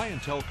 Hawaiian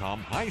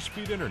Telcom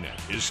high-speed internet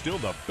is still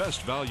the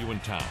best value in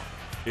town.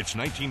 It's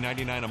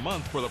 $19.99 a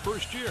month for the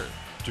first year.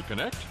 To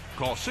connect,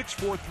 call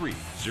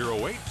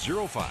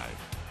 643-0805.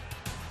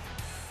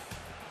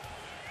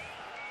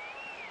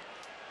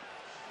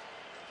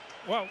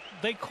 Well,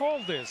 they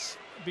called this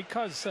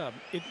because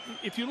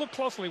if you look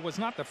closely, it was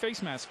not the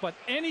face mask, but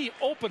any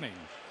opening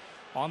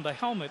on the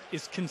helmet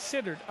is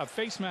considered a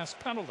face mask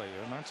penalty,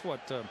 and that's what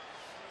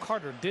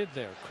Carter did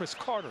there, Chris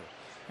Carter.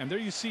 And there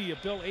you see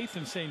Bill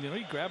Athan saying, you know,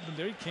 he grabbed him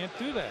there, he can't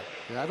do that.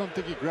 Yeah, I don't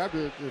think he grabbed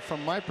it.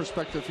 From my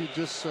perspective, he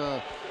just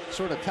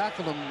sort of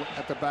tackled him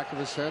at the back of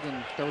his head,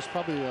 and that was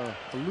probably a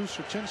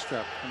looser chin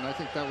strap, and I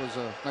think that was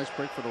a nice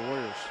break for the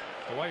Warriors.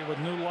 Hawaii with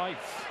new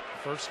life.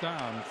 First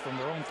down from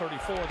their own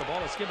 34. The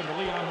ball is given to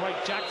Leon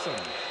Wright Jackson.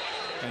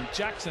 And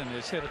Jackson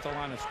is hit at the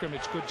line of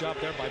scrimmage. Good job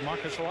there by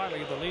Marcus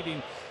Riley, the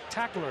leading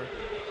tackler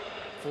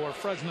for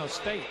Fresno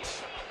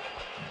State.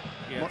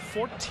 He had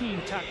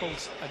 14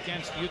 tackles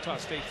against Utah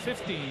State,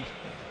 15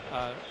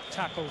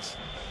 tackles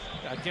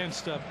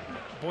against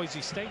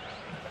Boise State.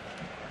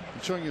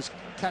 And showing his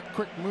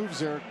quick moves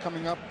there,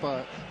 coming up,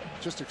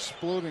 just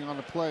exploding on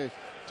the play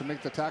to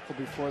make the tackle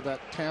before that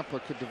Tampa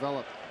could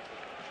develop.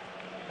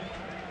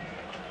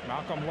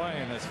 Malcolm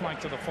Lane is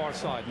flanked to the far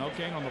side. No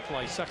gain on the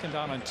play. Second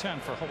down and 10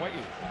 for Hawaii.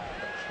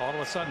 All of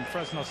a sudden,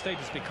 Fresno State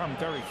has become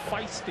very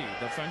feisty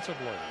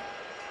defensively.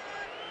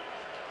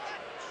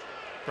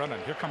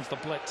 Brennan, here comes the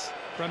blitz.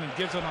 Brennan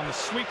gives it on the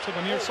sweep to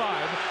the near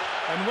side.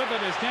 And with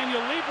it is Daniel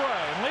Libre.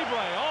 And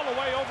Libre all the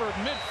way over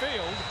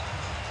midfield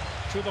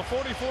to the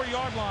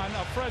 44-yard line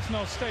of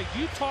Fresno State.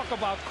 You talk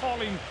about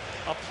calling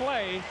a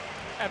play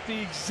at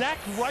the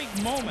exact right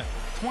moment.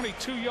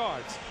 22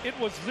 yards. It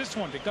was this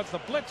one because the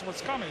blitz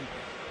was coming.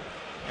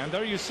 And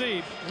there you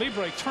see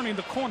Libre turning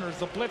the corners.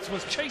 The blitz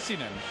was chasing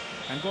him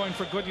and going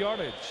for good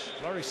yardage.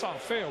 Larry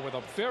Salfair with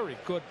a very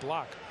good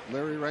block.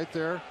 Larry right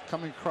there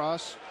coming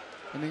across,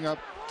 ending up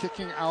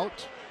kicking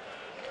out.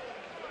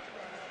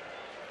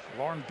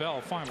 Lauren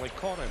Bell finally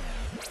caught him.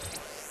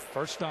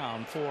 First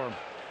down for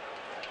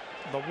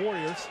the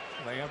Warriors.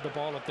 They have the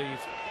ball at the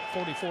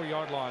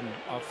 44-yard line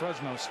of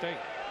Fresno State.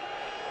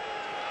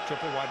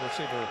 Triple wide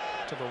receiver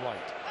to the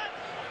right.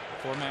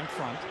 Four-man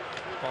front.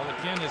 Ball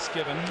again is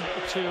given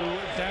to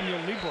Daniel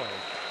Libre.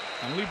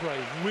 And Libre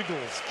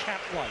wiggles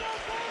cat-like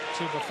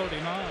to the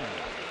 39.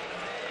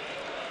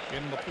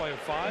 In the play of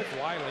 5,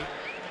 Wiley,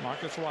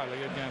 Marcus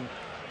Wiley again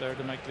there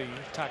to make the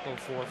tackle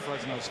for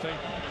Fresno State.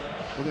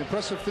 Well, the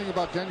impressive thing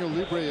about Daniel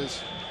Libre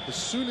is as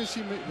soon as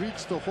he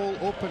reads the hole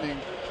opening,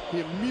 he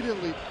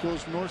immediately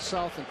goes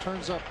north-south and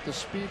turns up the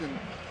speed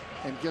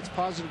and gets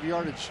positive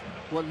yardage.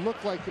 What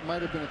looked like it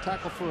might have been a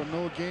tackle for a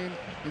no gain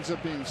ends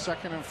up being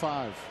 2nd and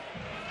 5.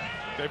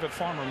 David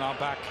Farmer now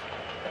back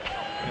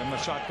in the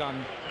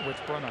shotgun with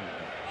Brennan.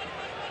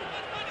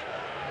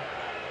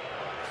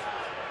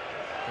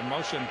 In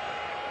motion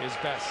is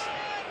Bess.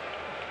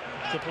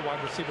 Triple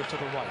wide receiver to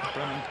the right.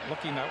 Brennan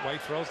looking that way,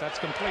 throws. That's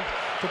complete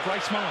to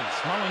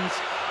Grice-Mullens. Mullens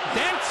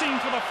dancing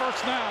for the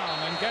first down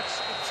and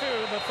gets to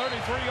the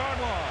 33-yard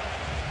line.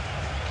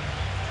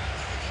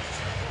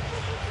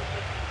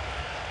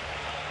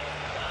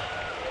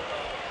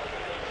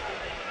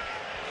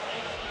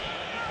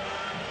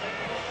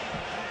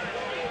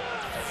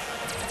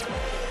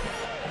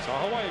 So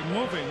Hawaii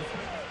moving.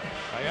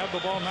 They have the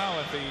ball now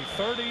at the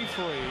 33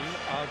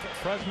 of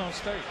Fresno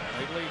State.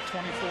 They lead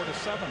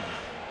 24-7.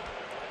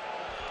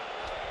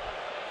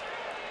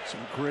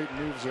 Some great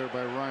moves there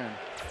by Ryan.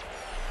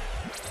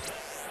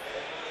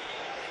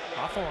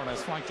 Hawthorne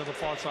is flanked to the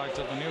far side.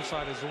 To the near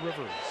side is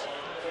Rivers.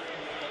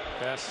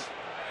 Bess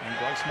and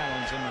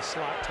Grice-Mullens in the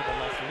slot to the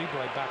left.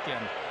 Libre back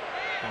in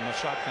on the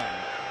shotgun.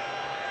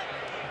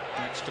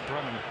 Next to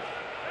Brennan.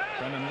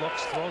 Brennan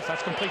looks, throws.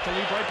 That's complete to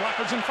Libre.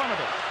 Blockers in front of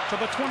it. To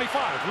the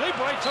 25.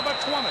 Libre to the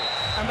 20.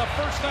 And the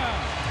first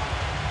down.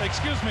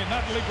 Excuse me,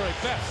 not Libre.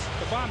 Bess.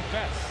 Devon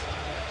Bess.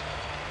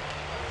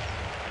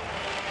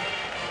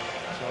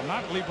 So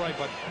not Libre,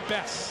 but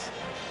Bess.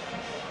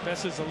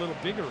 Bess is a little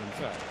bigger, in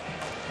fact.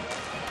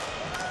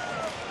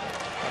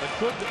 But a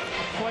good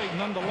play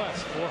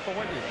nonetheless for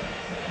Hawaii.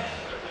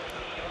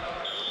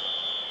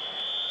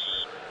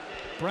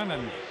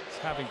 Brennan is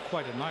having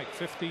quite a night.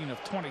 15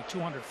 of 20,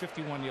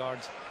 251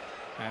 yards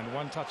and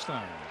 1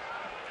 touchdown.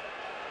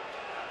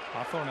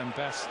 Hawthorne and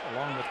Bess,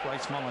 along with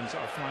Grice-Mullens,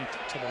 are flanked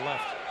to the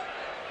left.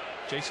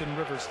 Jason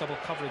Rivers, double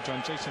coverage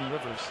on Jason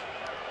Rivers.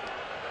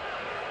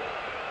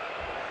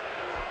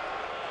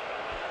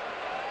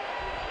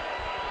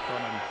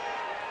 Brennan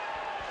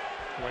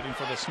waiting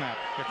for the snap.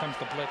 Here comes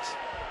the blitz.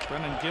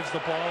 Brennan gives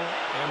the ball,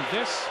 and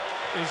this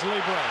is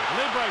Libre.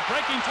 Libre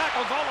breaking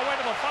tackles all the way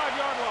to the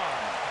 5-yard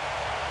line.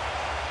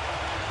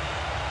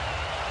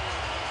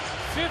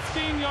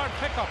 15-yard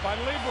pickup by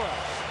Libre.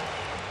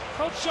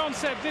 Coach Jones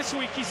said this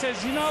week, he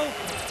says, you know,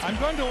 I'm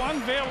going to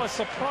unveil a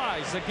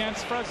surprise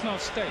against Fresno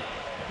State.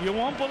 You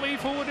won't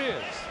believe who it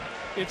is.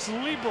 It's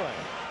Libre.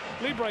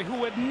 Libre,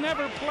 who had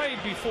never played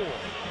before.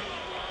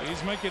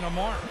 He's making a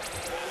mark.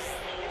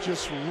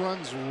 just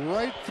runs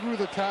right through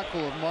the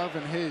tackle of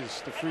Marvin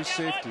Hayes, the free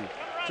safety.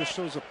 Just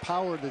shows the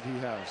power that he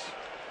has.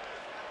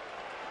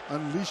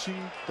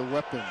 Unleashing the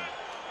weapon.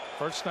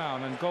 First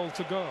down and goal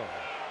to go.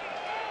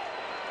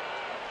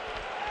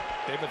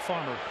 David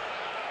Farmer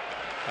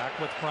back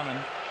with Brennan.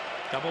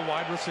 Double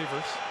wide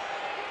receivers.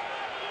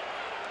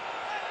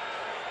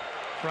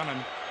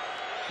 Brennan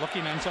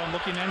looking end zone,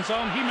 looking end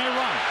zone. He may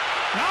run.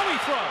 Now he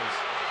throws.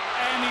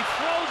 And he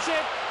throws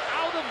it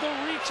out of the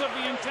reach of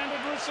the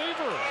intended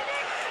receiver.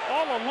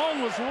 All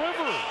alone was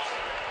Rivers.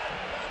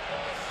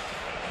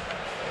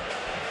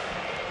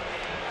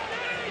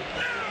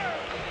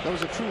 That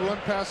was a true run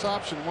pass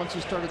option once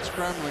he started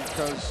scrambling,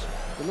 because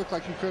it looked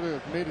like he could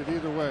have made it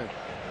either way.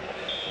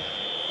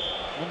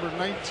 Number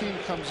 19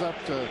 comes up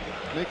to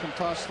make him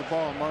toss the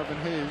ball, Marvin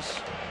Hayes.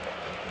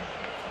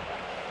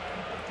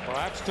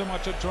 Perhaps too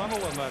much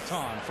adrenaline that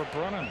time for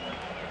Brennan.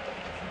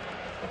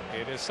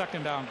 It is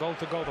second down, goal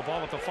to go, the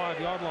ball at the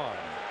 5-yard line.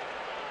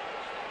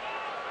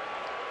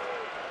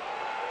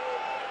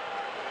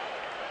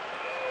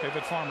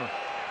 David Farmer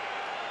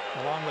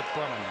along with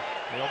Brennan.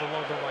 They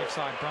overload the right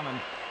side. Brennan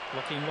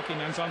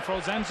looking, end zone,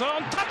 throws end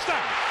zone,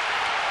 touchdown!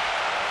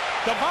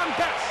 Devon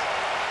Bess.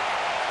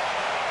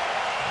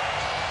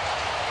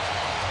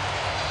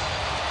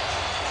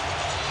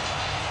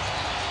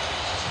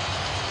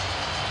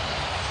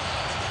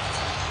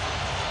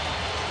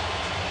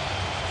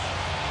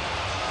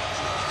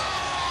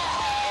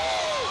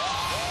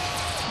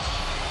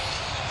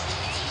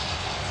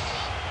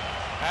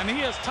 And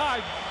he has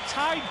tied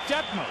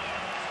Detmer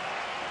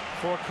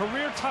for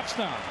career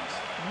touchdowns,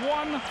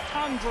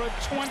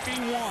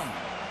 121.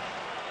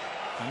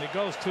 And it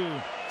goes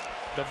to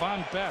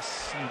Devon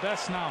Bess, and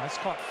Bess now has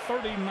caught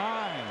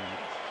 39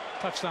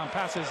 touchdown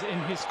passes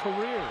in his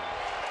career.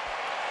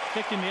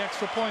 Kicking the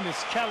extra point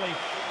is Kelly.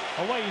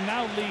 Hawaii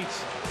now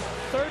leads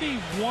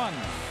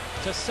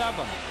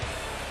 31-7.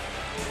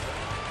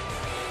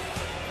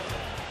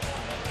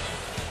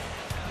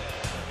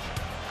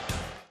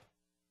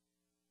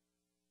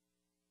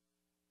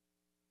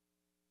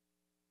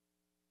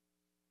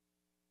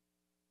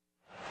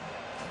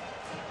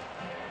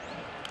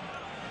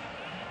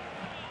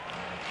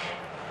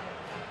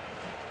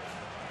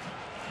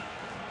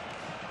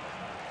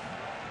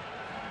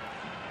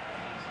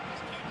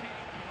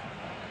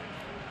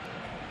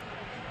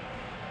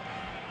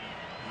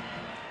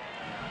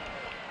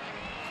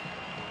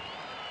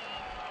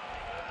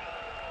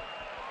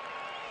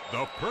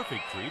 The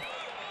perfect treat.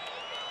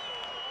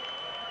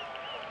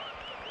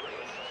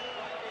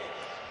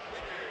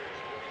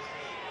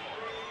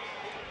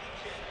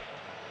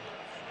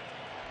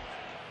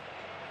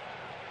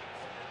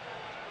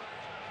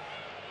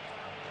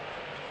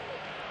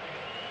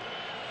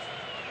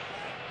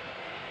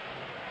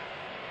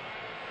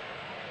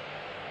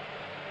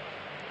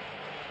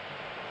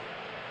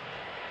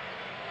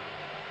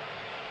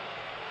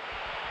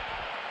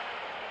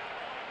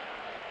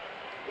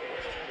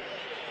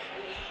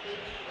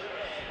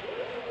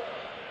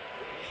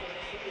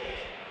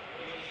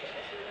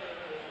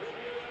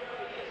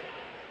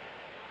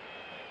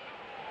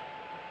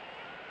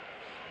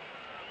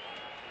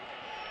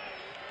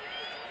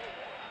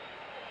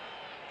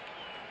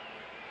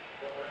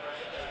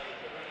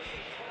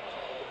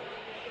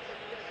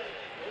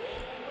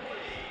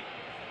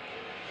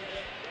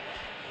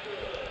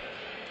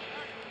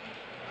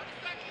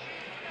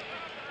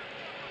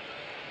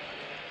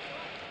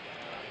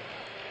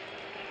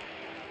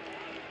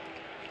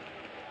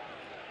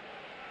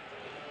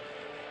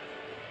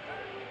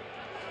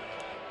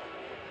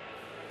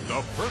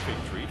 The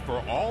perfect treat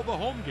for all the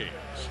home games.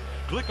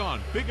 Click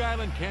on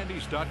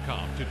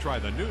BigIslandCandies.com to try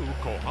the new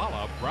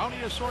Kohala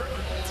Brownie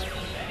Assortment.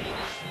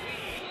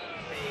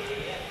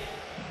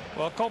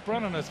 Well, Colt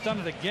Brennan has done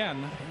it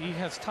again. He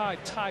has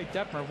tied Ty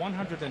Detmer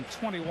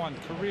 121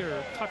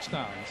 career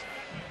touchdowns.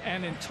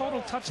 And in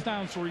total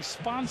touchdowns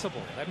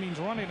responsible, that means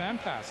running and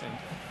passing,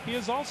 he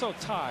has also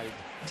tied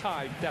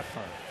Ty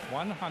Detmer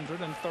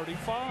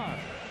 135.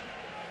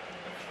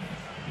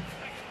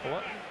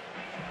 What?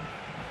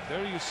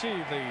 There you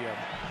see the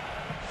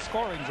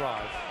scoring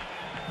drive.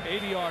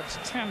 80 yards,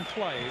 10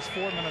 plays,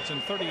 4 minutes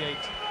and 38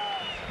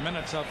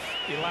 minutes of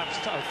elapsed,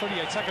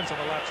 38 seconds of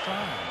elapsed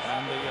time.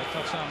 And the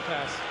touchdown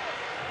pass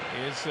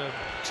is to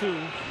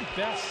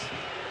Bess.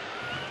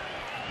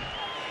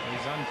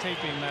 He's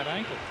untaping that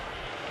ankle.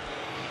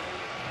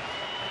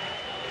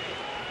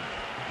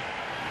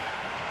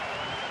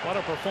 What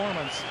a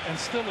performance. And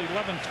still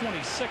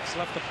 11:26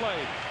 left to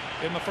play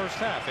in the first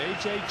half.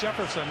 A.J.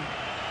 Jefferson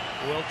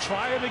will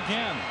try it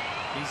again.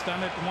 He's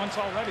done it once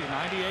already.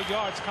 98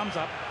 yards, comes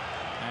up,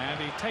 and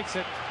he takes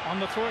it on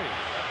the 3.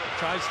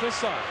 Tries this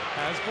side,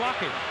 has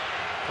blocking,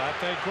 but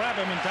they grab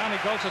him, and down he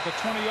goes at the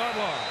 20-yard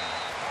line.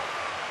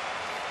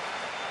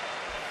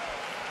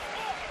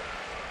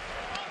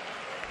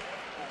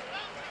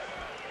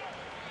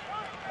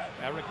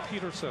 Eric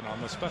Peterson on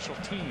the special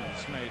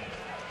teams made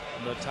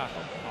the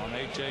tackle on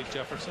A.J.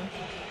 Jefferson.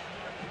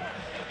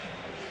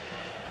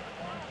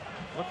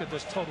 Look at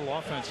this total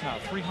offense now.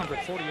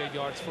 348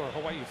 yards for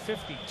Hawaii,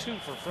 52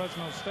 for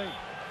Fresno State.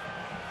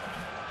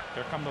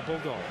 Here come the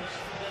Bulldogs.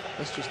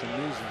 That's just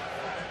amazing.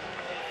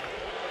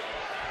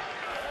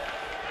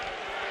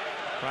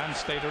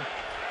 Brandstater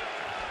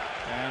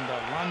and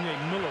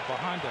Lanye Miller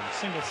behind him.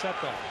 Single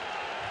setback.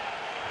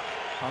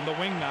 On the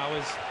wing now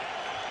is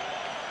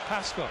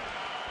Pasco.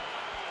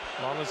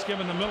 Ball is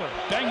given to Miller,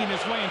 banging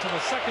his way into the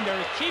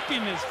secondary,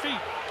 keeping his feet,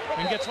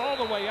 and gets all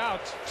the way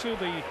out to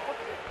the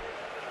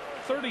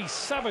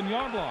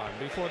 37-yard line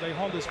before they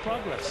halt his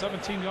progress.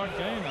 17-yard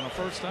gain and a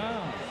first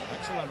down.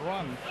 Excellent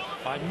run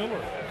by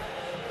Miller.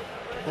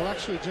 Well,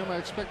 actually, Jim, I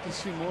expect to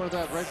see more of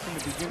that right from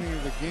the beginning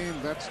of the game.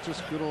 That's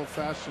just good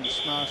old-fashioned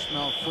smash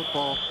mouth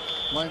football.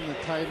 Line the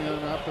tight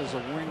end up as a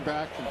wing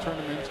back and turn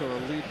him into a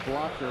lead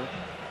blocker.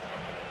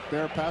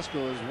 There,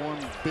 Pasco is one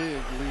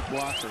big lead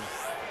blocker.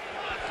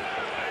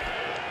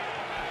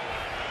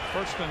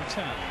 First and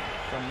 10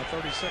 from the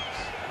 36.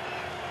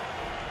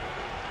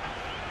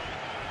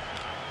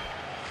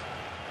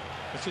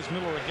 This is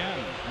Miller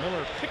again.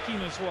 Miller picking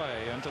his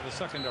way into the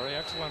secondary.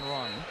 Excellent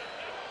run.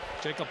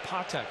 Jacob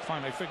Patek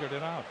finally figured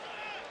it out.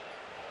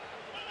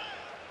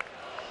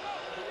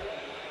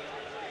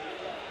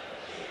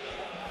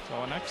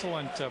 So an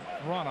excellent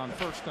run on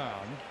first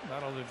down.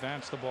 That'll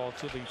advance the ball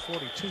to the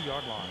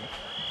 42-yard line.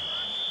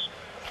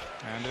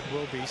 And it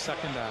will be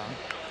second down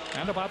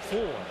and about 4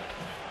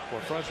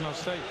 for Fresno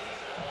State.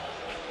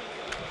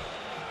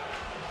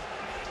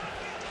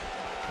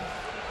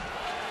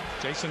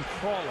 Jason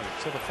Crawley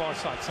to the far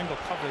side. Single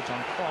coverage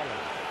on Crawley.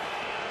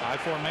 I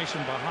formation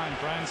behind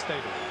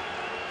Brandstater.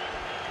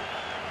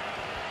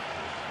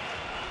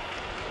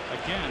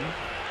 Again,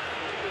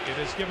 it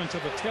is given to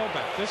the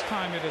tailback. This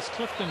time it is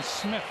Clifton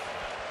Smith.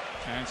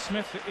 And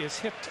Smith is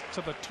hit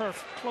to the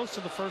turf close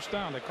to the first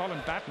down. They call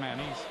him Batman.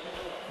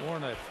 He's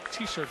worn a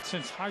t-shirt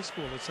since high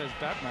school that says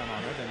Batman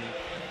on it, and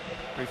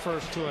he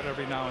refers to it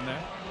every now and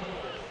then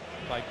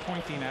by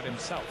pointing at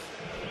himself.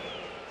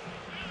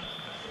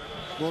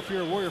 Well, if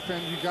you're a Warrior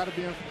fan, you got to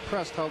be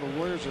impressed how the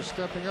Warriors are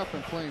stepping up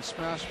and playing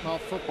smash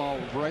mouth football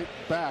right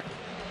back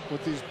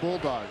with these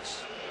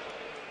Bulldogs.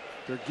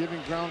 They're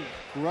giving ground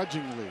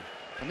grudgingly,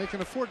 and they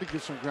can afford to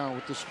give some ground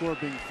with the score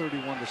being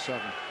 31-7.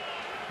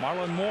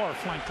 Marlon Moore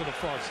flanked to the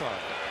far side.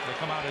 They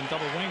come out in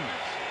double wings.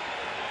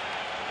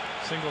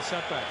 Single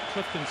setback.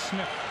 Clifton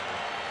Smith.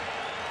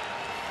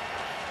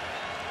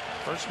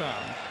 First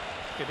down.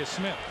 It is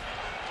Smith.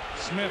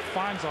 Smith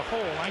finds a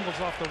hole, angles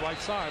off the right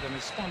side, and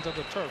is spun to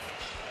the turf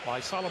by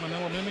Solomon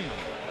Illuminating.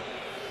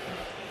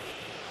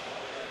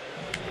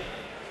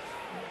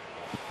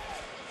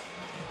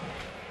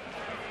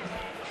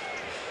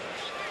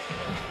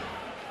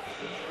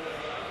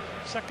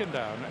 Second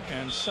down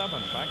and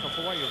 7. Bank of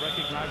Hawaii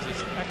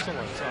recognizes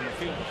excellence on the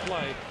field of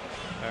play,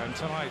 and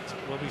tonight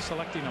we'll be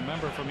selecting a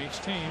member from each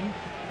team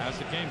as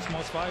the game's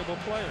most valuable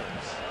players.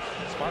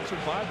 Sponsored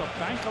by the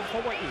Bank of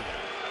Hawaii.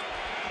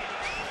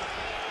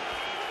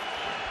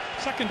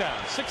 Second down,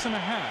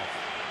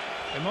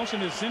 6.5. In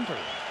motion is Zinter.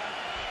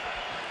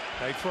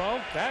 They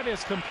throw. That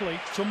is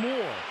complete to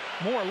Moore.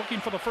 Moore looking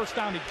for the first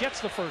down. He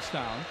gets the first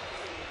down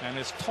and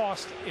is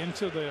tossed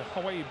into the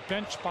Hawaii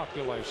bench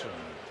population.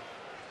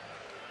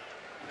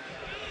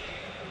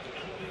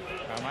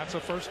 And that's a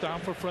first down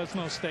for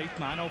Fresno State.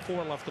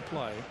 9:04 left to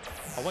play.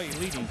 Hawaii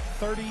leading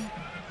 30.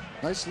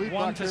 Nice lead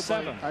block here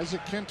by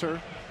Isaac Kinter.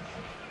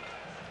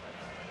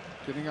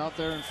 Getting out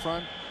there in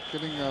front,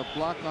 getting a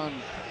block on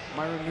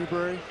Myron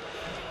Newberry,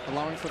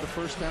 allowing for the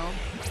first down.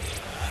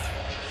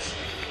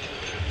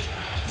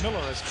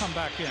 Miller has come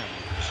back in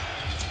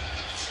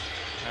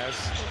as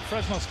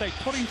Fresno State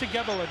putting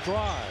together a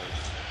drive.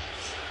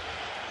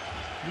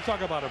 You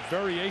talk about a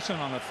variation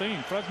on a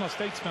theme. Fresno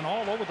State's been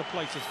all over the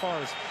place as far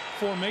as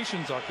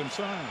formations are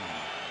concerned.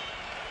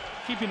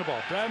 Keeping the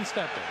ball.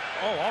 Brandstater.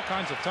 Oh, all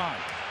kinds of time.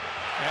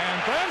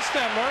 And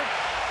Brandstater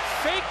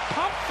fake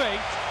pump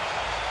faked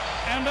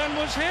and then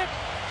was hit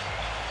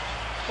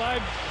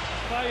by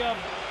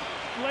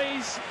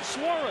Blaze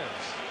Suarez.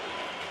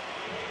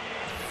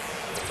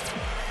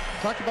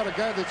 Talk about a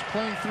guy that's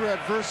playing through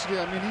adversity.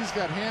 I mean, he's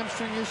got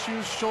hamstring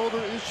issues,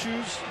 shoulder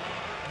issues,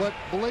 but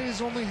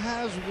Blaze only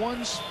has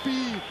one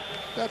speed.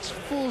 That's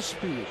full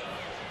speed.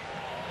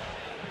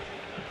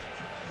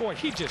 Boy,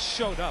 he just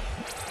showed up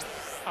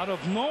out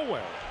of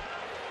nowhere.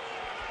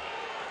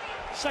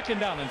 Second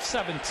down and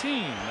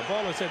 17. The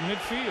ball is at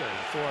midfield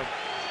for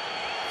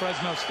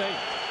Fresno State.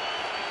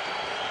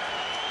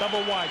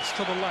 Double wides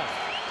to the left.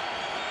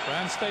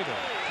 Brandstater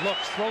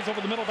looks, throws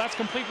over the middle. That's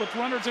complete with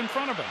runners in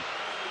front of him.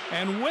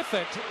 And with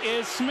it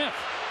is Smith.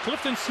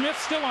 Clifton Smith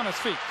still on his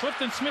feet.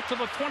 Clifton Smith to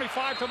the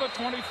 25, to the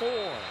 24.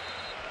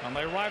 And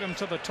they ride him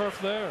to the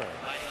turf there.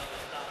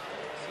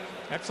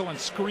 Excellent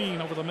screen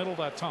over the middle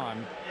that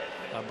time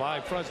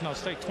by Fresno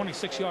State.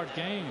 26-yard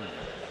gain.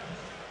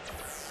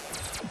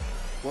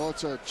 Well,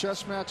 it's a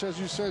chess match, as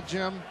you said,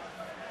 Jim.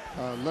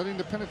 Letting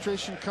the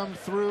penetration come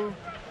through,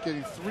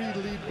 getting 3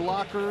 lead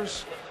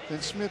blockers. Then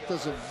Smith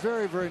does a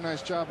very, very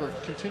nice job of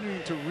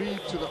continuing to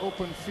read to the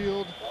open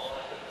field,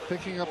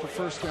 picking up a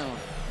first down.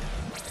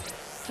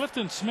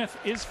 Clifton Smith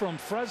is from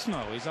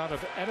Fresno. He's out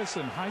of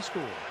Edison High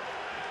School.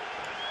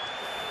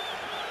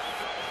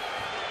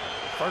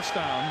 First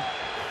down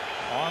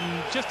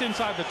on just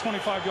inside the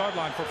 25-yard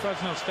line for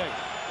Fresno State.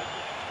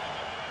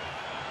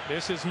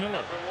 This is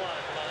Miller.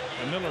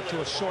 And Miller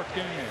to a short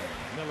game.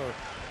 Miller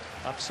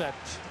upset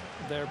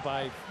there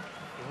by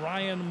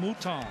Ryan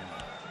Mouton.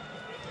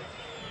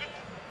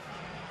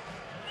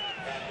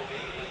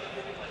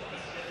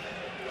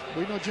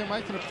 Well, you know, Jim,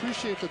 I can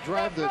appreciate the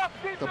drive that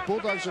the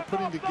Bulldogs are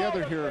putting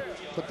together here,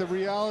 but the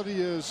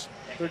reality is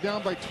they're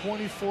down by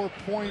 24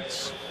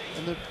 points,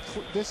 and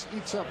this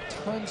eats up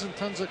tons and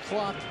tons of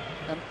clock,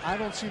 and I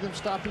don't see them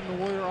stopping the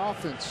Warrior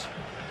offense.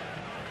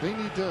 They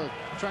need to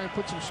try and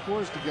put some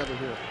scores together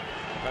here.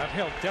 That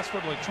Hill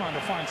desperately trying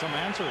to find some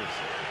answers.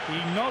 He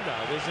no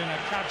doubt is in a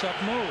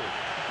catch-up move.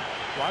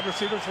 Wide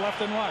receivers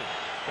left and right.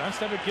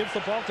 Brandstetter gives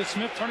the ball to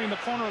Smith, turning the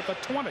corner at the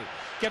 20.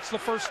 Gets the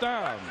first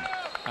down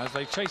as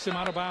they chase him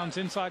out of bounds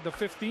inside the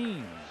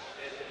 15.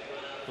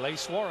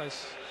 Blaze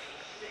Suarez.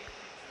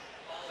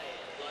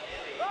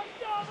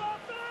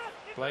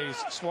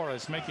 Blaze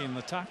Suarez making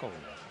the tackle.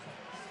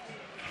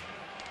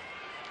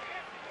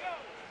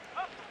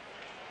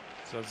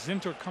 So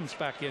Zinter comes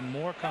back in.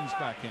 Moore comes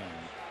back in.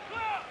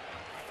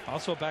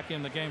 Also back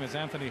in the game is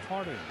Anthony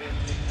Harding.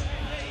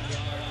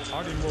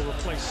 Harding will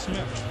replace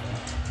Smith.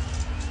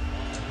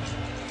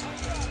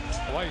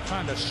 Hawaii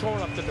trying to shore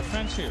up the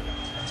defense here.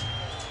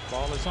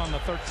 Ball is on the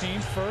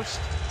 13, first,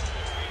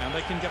 and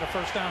they can get a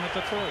first down at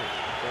the 3.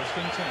 First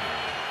and 10.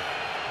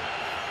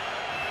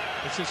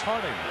 This is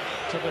Harding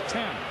to the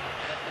 10.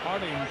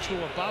 Harding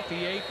to about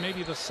the 8,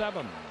 maybe the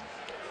 7.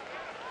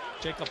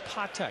 Jacob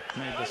Patek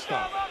made the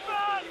stop.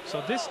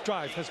 So this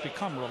drive has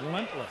become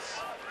relentless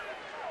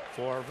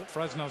for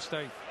Fresno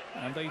State,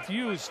 and they've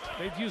used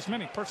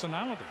many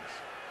personalities.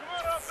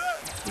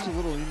 This is a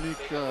little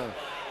unique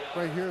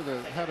right here.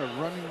 That had a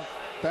running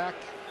back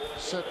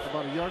set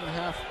about 1.5 yards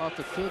off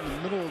the field in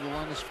the middle of the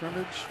line of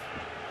scrimmage,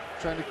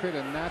 trying to create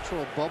a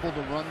natural bubble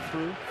to run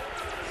through.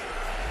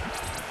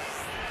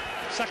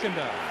 Second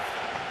down.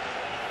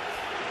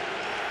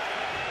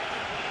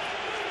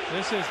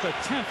 This is the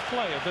 10th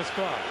play of this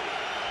drive.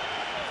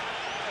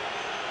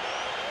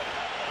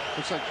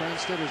 Looks like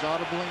Brandstedter's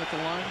audibling at the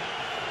line.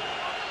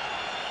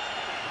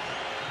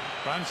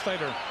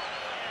 Brandstetter.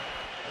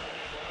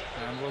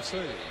 And we'll see.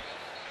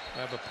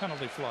 They have a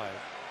penalty flag.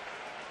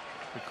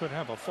 We could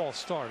have a false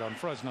start on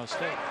Fresno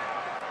State.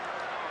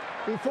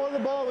 Before the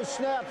ball was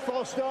snapped,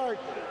 false start.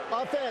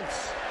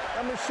 Offense,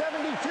 number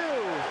 72.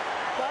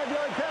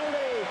 5-yard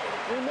penalty.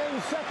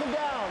 Remains second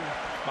down.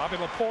 Bobby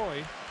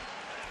Lepori,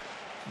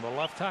 the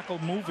left tackle,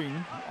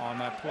 moving on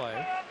that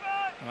play.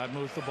 And that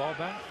moves the ball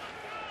back.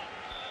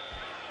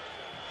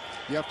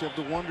 You have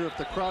to wonder if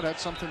the crowd had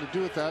something to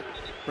do with that.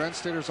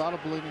 Brandstedter's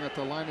audibling at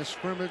the line of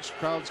scrimmage.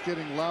 Crowd's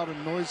getting loud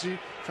and noisy,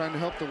 trying to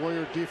help the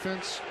Warrior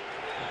defense.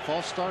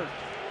 False start.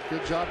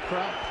 Good job,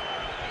 crowd.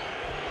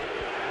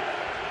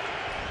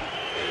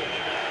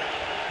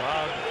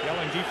 Crowd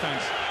yelling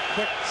defense.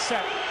 Quick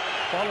set.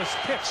 Ball is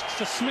pitched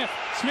to Smith.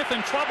 Smith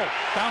in trouble.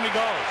 Down he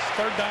goes.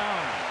 Third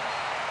down.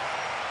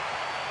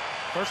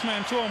 First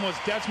man to him was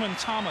Desmond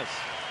Thomas.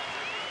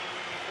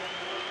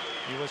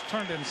 He was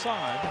turned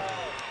inside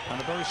on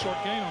a very short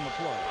gain on the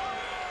play.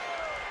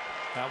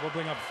 That will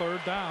bring up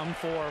third down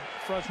for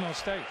Fresno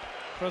State.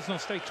 Fresno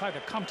State tried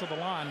to come to the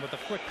line with a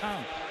quick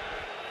count.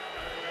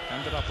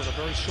 Ended up with a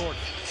very short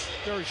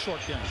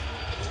game.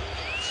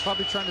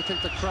 Probably trying to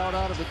take the crowd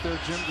out of it there,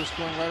 Jim, just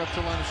going right up to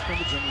the line of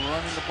scrimmage and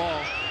running the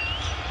ball.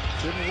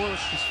 Didn't work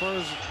as far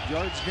as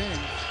yards gained.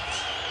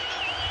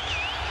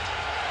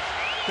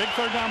 Big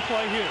third down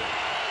play here.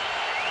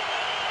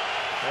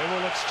 They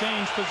will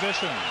exchange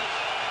position.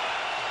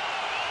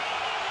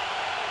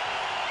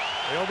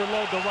 They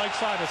overload the right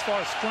side as far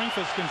as strength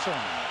is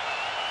concerned.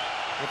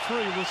 With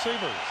 3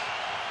 receivers.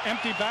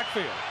 Empty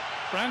backfield.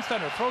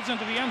 Brandstetter throws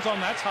into the end zone.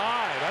 That's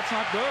high. That's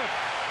not good.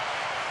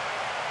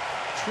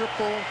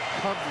 Triple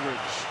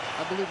coverage.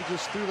 I believe he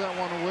just threw that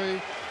one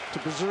away to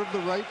preserve the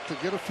right to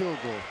get a field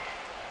goal.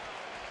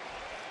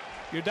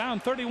 You're down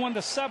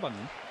 31-7,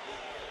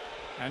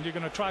 and you're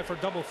going to try for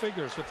double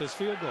figures with this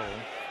field goal.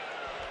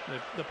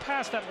 The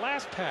pass, that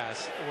last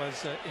pass,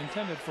 was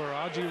intended for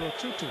Aji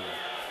Rotutu,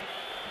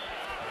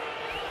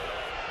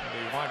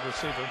 the wide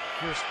receiver.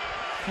 Here's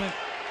Clint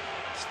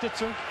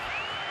Stitzer,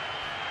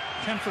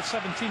 10 for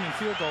 17 in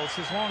field goals.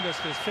 His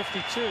longest is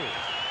 52.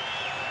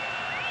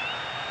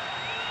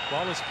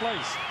 Ball is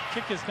placed.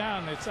 Kick is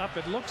down. It's up.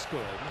 It looks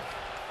good.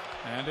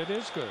 And it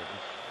is good.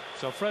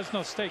 So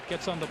Fresno State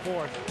gets on the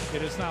board.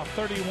 It is now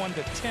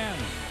 31-10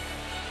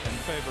 in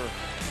favor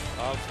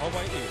of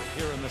Hawaii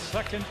here in the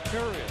second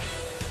period.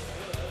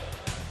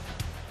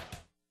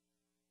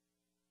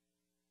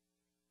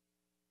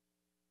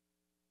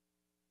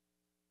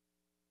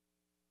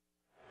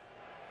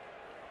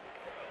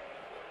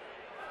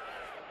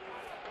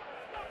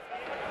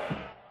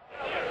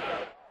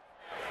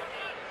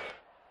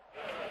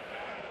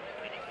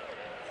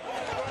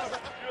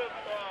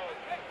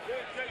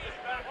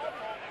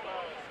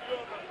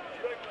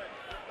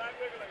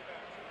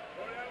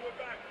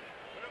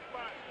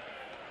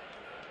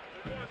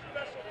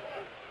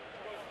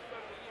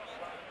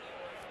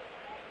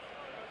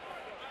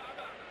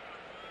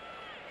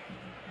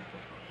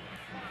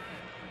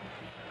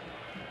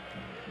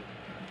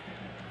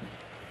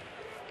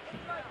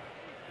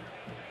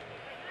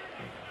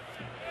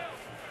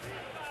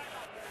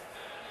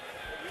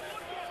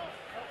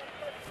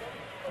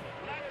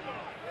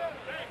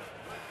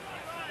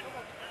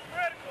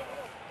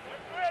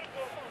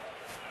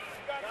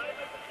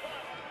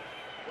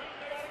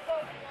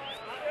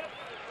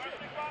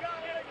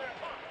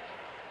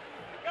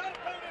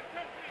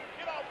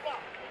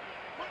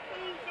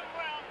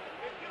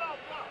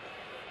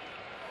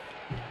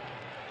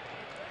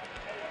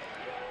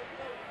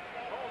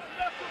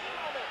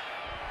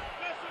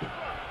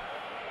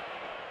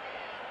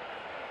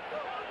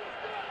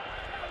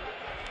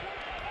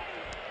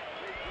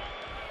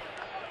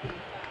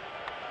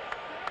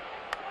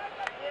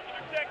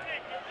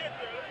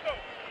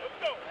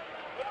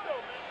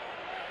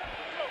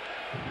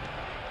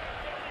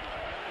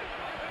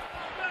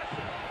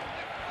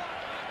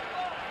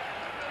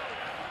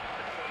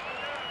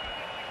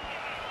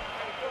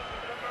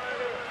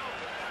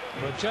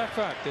 The Jack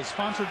Fact is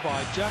sponsored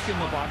by Jack in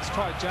the Box.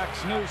 Try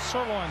Jack's new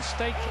sirloin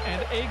steak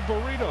and egg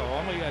burrito,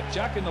 only at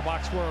Jack in the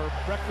Box, where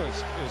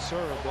breakfast is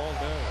served all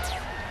day.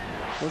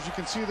 Well, as you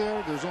can see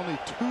there, there's only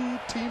 2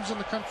 teams in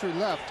the country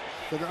left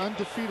that are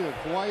undefeated.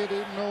 Hawaii at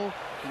 8-0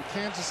 and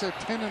Kansas at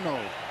 10-0.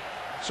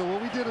 So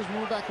what we did is we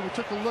went back and we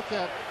took a look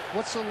at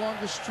what's the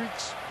longest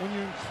streaks when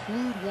you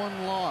include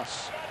one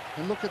loss.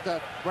 And look at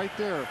that right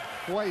there.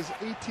 Hawaii's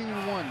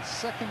 18-1,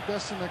 second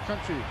best in the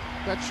country.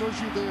 That shows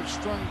you they have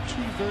strung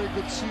 2 very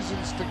good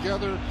seasons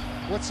together.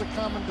 What's the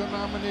common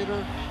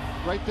denominator?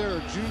 Right there,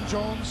 June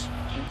Jones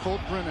and Colt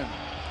Brennan.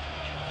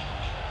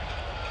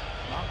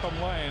 Malcolm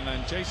Lane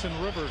and Jason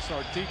Rivers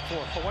are deep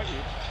for Hawaii.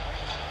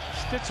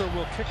 Stitzer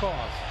will kick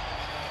off.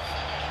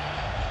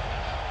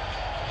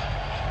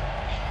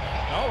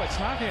 No, it's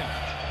not him.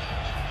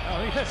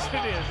 Oh, yes,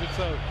 it is. It's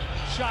a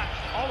shot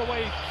all the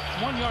way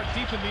 1 yard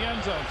deep in the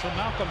end zone for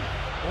Malcolm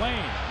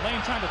Lane.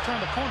 Lane trying to turn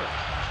the corner.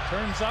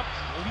 Turns up,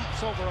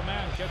 leaps over a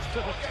man, gets to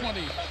the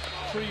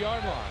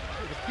 23-yard line.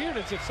 It appeared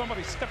as if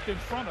somebody stepped in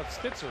front of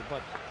Stitzer,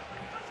 but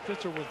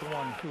Stitzer was the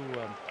one who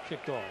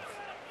kicked off.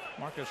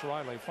 Marcus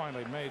Riley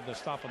finally made the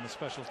stop on the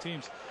special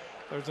teams.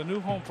 There's a new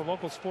home for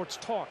local sports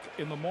talk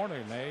in the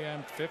morning,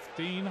 AM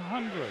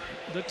 1500.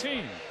 The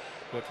Team,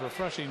 with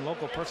refreshing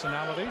local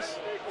personalities.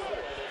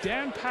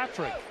 Dan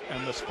Patrick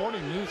and the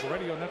Sporting News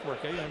Radio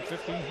Network, AM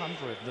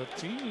 1500. The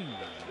Team.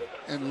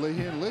 And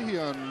Leahy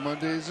on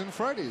Mondays and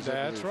Fridays.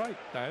 That's right.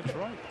 That's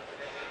right.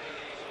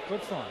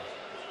 Good fun.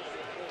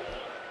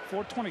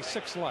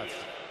 4:26 left.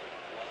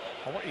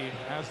 Hawaii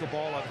has the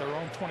ball at their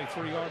own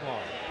 23-yard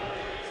line.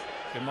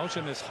 In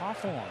motion is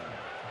Hawthorne.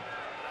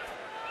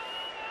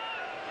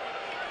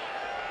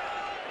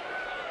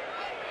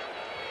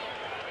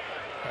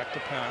 Back to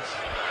pass.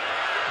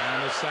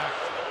 And is sacked.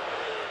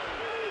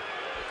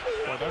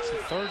 Well, that's the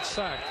 3rd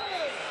sack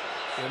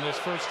in this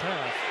first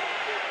half.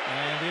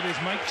 And it is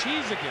Mike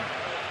Cheese again.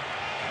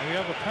 And we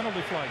have a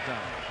penalty flag down.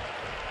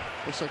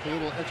 Looks like a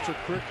little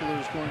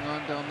extracurriculars going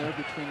on down there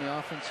between the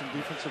offense and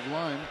defensive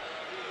line.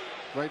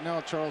 Right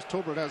now, Charles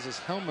Tolbert has his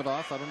helmet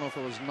off. I don't know if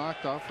it was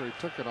knocked off or he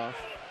took it off.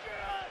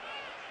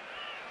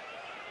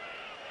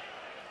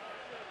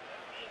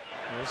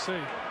 We'll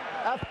see.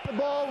 After the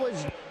ball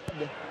was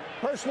dead.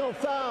 Personal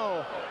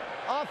foul.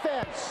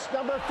 Offense,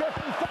 number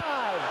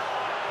 55.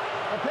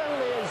 The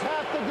penalty is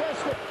half the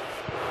distance.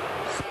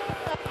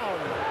 Down.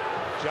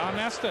 John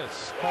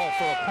Estes called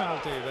for a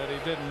penalty that he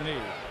didn't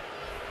need.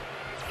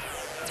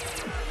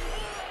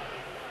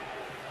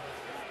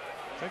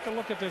 Take a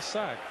look at this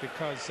sack,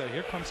 because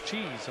here comes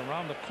Cheese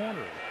around the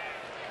corner.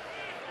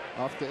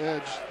 Off the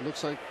edge.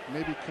 Looks like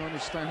maybe Coney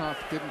Steinhoff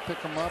didn't pick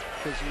him up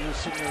because he was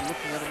sitting there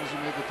looking at him as he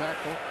made the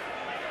tackle.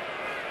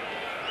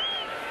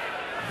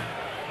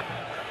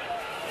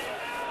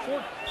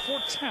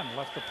 4:10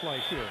 left to play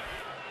here.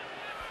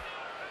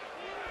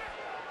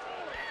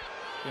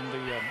 In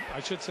the, I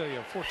should say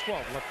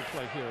 4:12 left to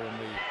play here in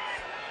the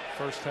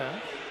first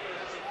half.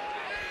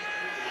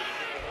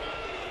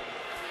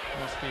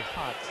 Must be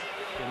hot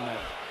in that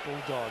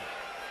Bulldog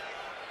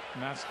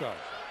mascot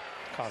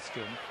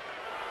costume.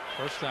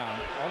 First down,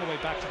 all the way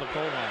back to the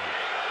goal line.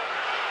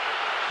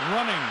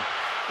 Running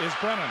is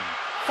Brennan.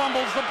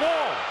 Fumbles the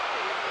ball.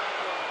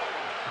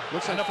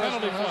 Looks and like a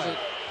penalty Fresno has flag. it.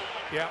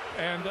 Yeah,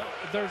 and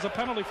there's a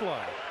penalty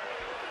flag.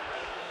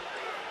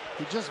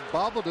 He just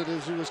bobbled it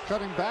as he was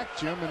cutting back,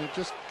 Jim, and it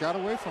just got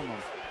away from him.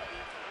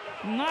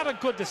 Not a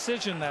good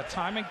decision that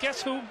time, and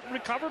guess who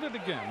recovered it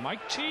again?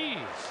 Mike Cheese.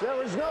 There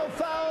was no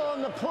foul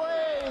on the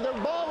play. The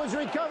ball was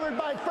recovered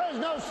by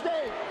Fresno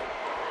State.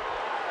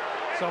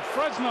 So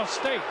Fresno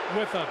State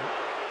with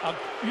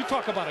you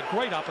talk about a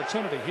great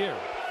opportunity here.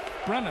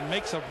 Brennan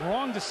makes a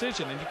wrong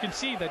decision, and you can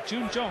see that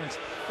June Jones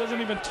doesn't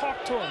even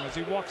talk to him as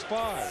he walks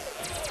by.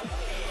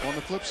 On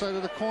the flip side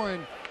of the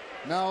coin,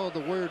 now the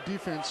Warrior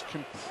defense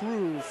can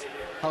prove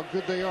how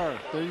good they are.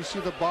 There you see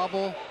the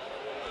bobble,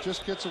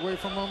 just gets away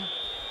from them.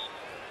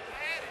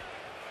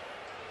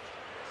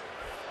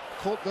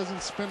 Colt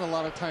doesn't spend a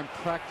lot of time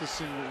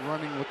practicing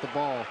running with the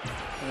ball,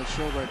 and it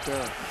showed right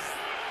there.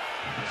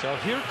 So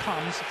here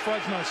comes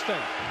Fresno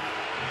State.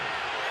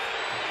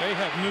 They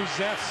have new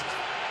zest.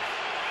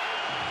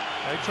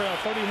 They trail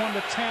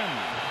 31-10,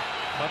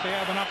 but they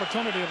have an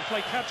opportunity to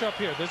play catch up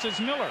here. This is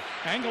Miller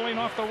angling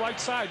off the right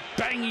side,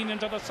 banging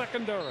into the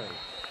secondary,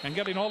 and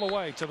getting all the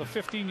way to the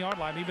 15-yard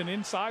line, even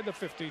inside the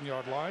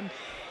 15-yard line.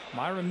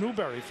 Myron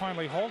Newberry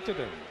finally halted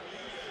him.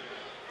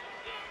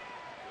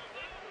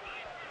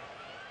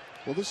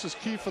 Well, this is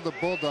key for the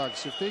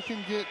Bulldogs. If they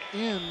can get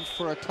in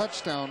for a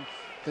touchdown,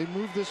 they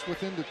move this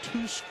within the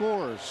 2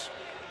 scores,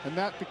 and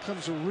that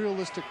becomes a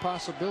realistic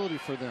possibility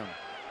for them.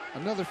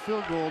 Another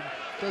field goal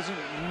doesn't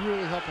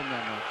really help them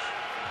that much.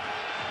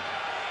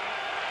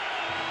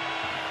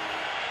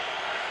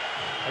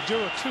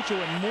 Ajura Tutu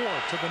and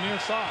Moore to the near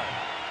side.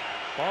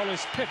 Ball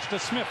is pitched to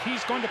Smith.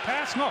 He's going to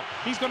pass. No,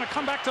 he's going to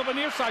come back to the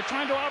near side,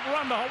 trying to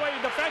outrun the Hawaii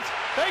defense.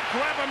 They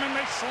grab him and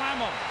they slam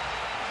him.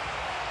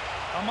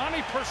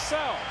 Amani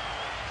Purcell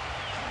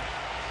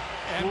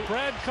and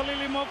Brad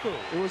Kalilimoku.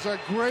 It was a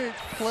great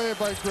play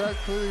by Brad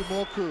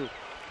Kalilimoku.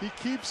 He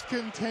keeps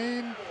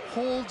contained,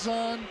 holds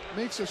on,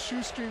 makes a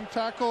shoestring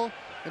tackle,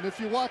 and if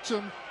you watch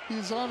him,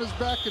 he's on his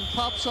back and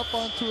pops up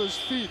onto his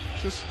feet.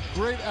 Just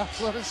great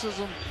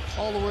athleticism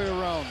all the way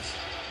around.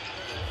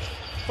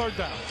 Third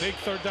down, big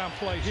third down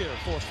play here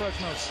for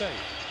Fresno State.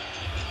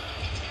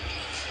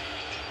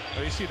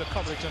 There you see the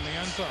coverage in the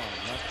end zone.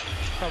 That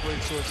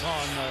coverage was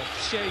on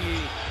Sheyi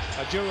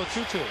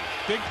Ajirotutu.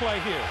 Big play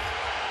here.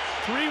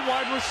 3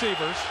 wide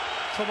receivers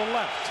to the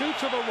left, 2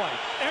 to the right.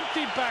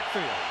 Empty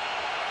backfield.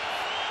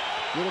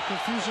 Little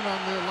confusion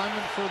on the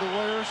alignment for the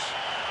Warriors.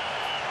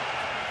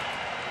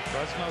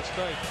 Fresno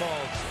State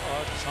calls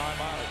a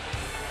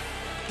timeout.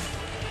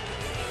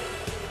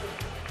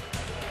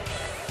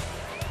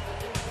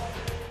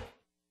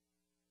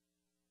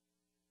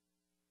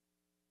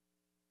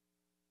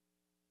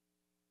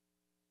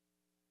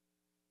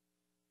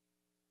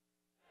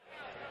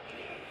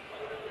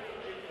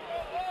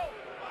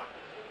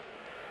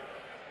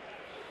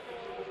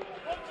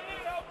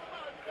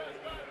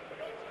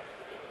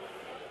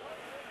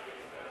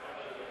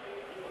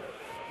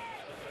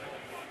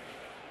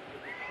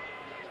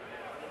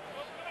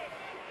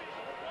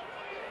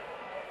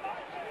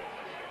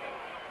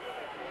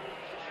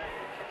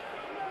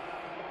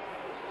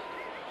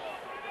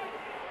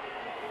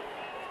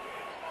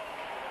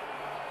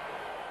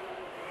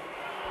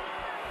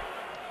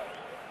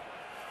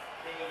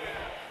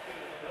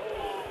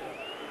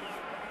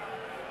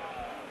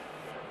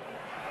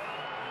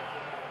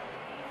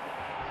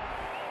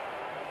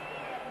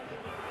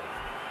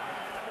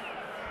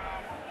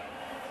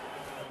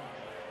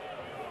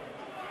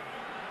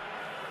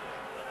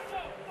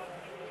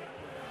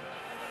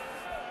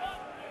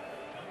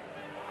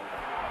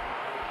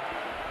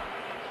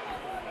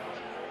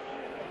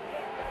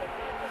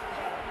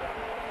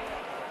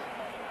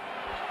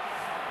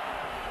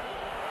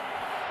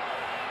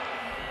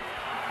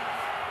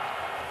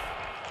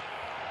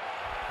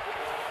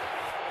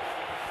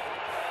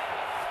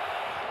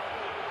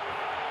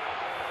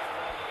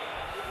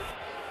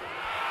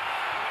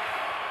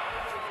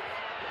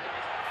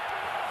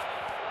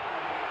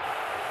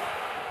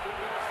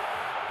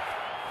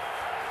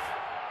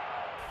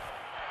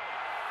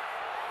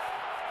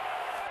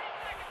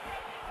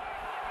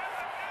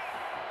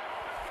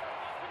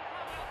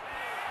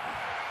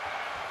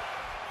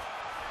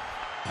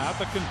 At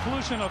the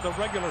conclusion of the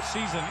regular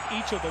season,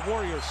 each of the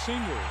Warriors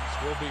seniors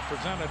will be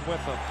presented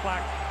with a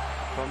plaque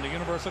from the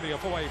University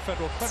of Hawaii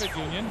Federal Credit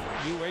Union.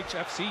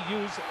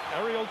 UHFCU's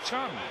Ariel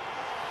Chung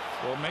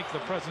will make the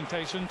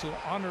presentation to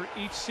honor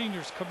each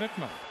senior's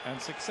commitment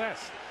and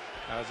success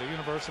as a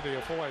University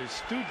of Hawaii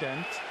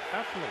student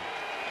athlete.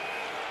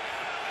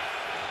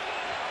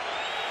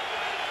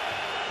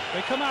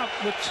 They come out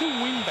with 2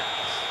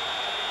 wingbacks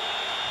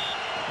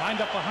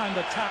lined up behind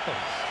the tackles,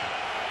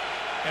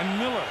 and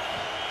Miller,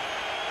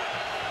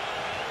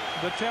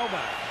 the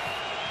tailback.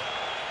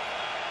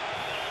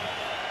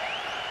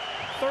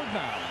 Third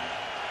down.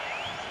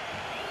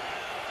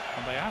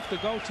 And they have to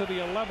go to the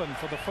 11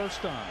 for the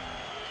first down.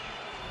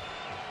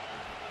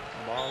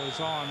 The ball is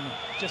on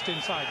just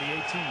inside the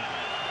 18.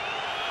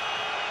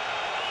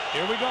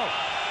 Here we go.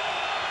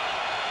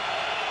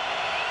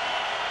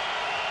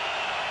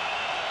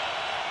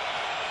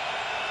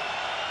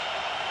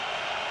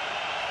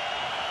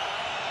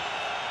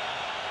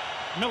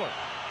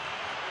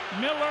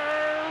 Miller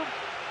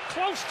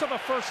close to the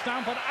first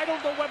down, but I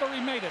don't know whether he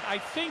made it. I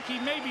think he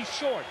may be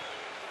short.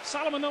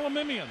 Solomon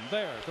Elimimian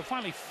there to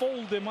finally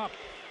fold him up.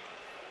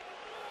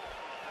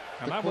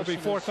 And that will be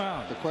 4th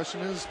down. The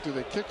question is, do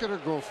they kick it or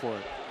go for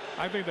it?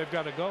 I think they've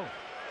got to go.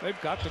 They've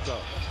got to go.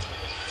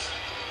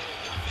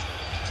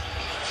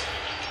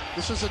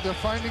 This is a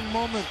defining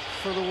moment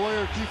for the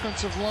Warrior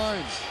defensive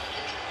line.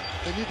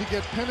 They need to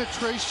get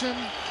penetration,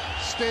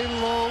 stay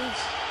low,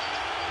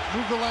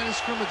 move the line of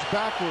scrimmage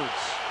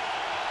backwards.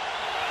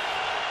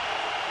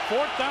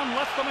 4th down,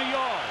 less than a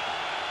yard.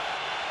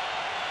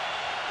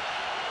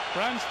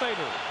 Brand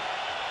Stater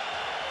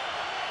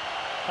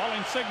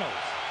calling signals.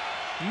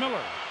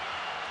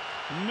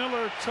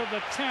 Miller to the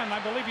 10. I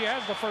believe he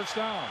has the first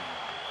down.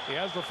 He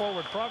has the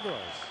forward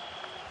progress.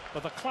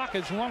 But the clock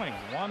is running.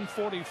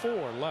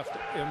 1:44 left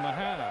in the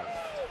half.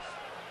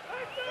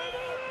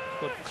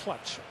 Good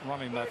clutch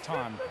running that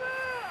time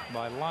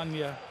by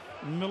Lanya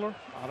Miller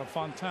out of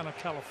Fontana,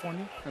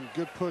 California. And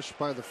good push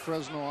by the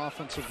Fresno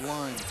offensive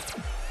line.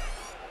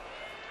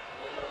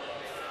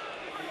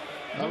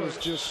 That was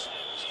just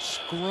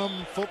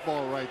scrum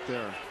football right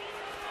there.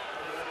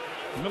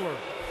 Miller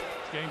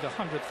gained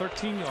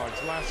 113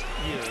 yards last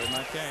year in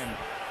that game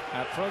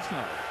at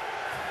Fresno.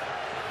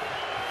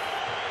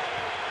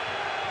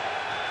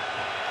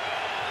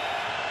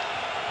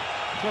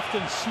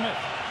 Clifton Smith,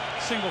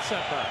 single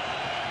setback.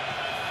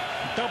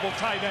 Double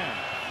tight end.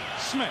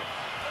 Smith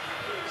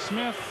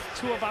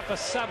to about the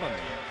 7.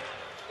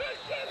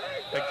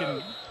 They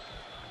can.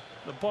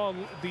 The ball,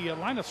 the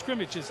line of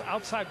scrimmage is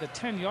outside the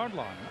 10-yard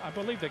line. I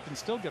believe they can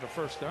still get a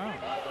first down.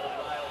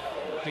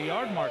 The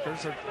yard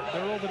markers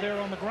they're over there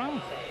on the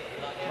ground,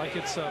 like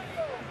it's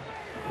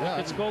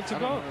it's goal to go. I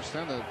don't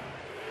understand that.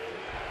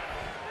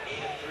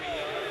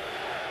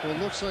 Well, it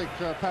looks like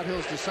Pat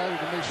Hill's decided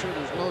to make sure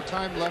there's no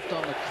time left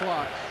on the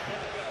clock.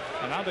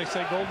 And now they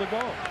say goal to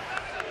go.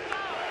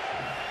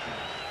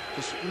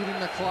 Just eating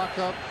the clock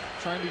up,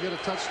 trying to get a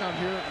touchdown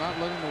here, not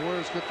letting the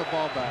Warriors get the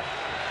ball back.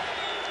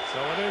 So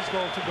it is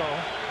goal to go.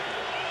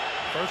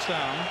 First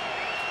down.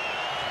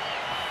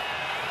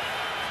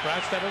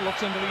 Bradstetter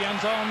looks into the end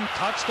zone.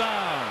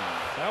 Touchdown.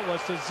 That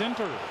was to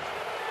Zinter.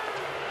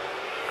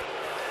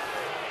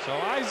 So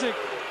Isaac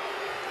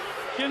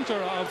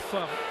Ginter of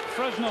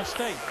Fresno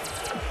State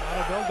out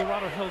of El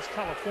Dorado Hills,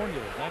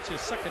 California. That's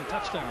his second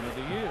touchdown of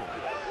the year.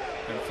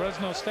 And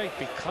Fresno State,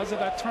 because of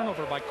that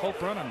turnover by Colt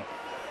Brennan,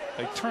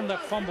 they turned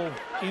that fumble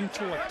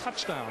into a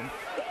touchdown,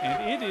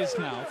 and it is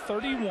now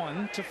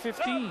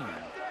 31-15.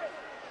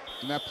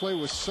 And that play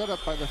was set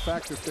up by the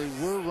fact that they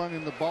were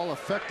running the ball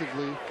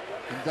effectively,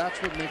 and that's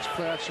what makes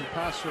play action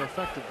pass so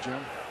effective,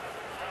 Jim.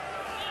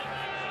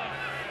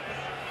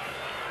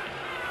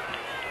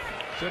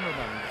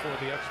 Zimmerman for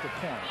the extra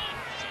point.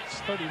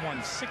 It's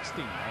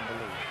 31-16, I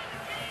believe.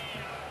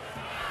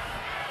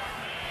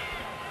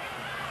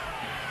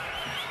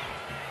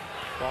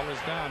 Ball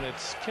is down.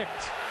 It's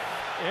kicked.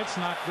 It's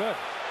not good.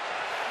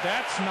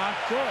 That's not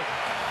good.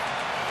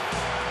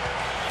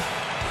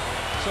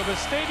 So the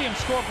stadium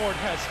scoreboard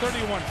has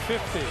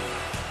 31-50.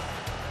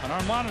 And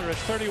our monitor is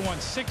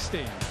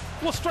 31-16.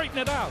 We'll straighten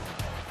it out.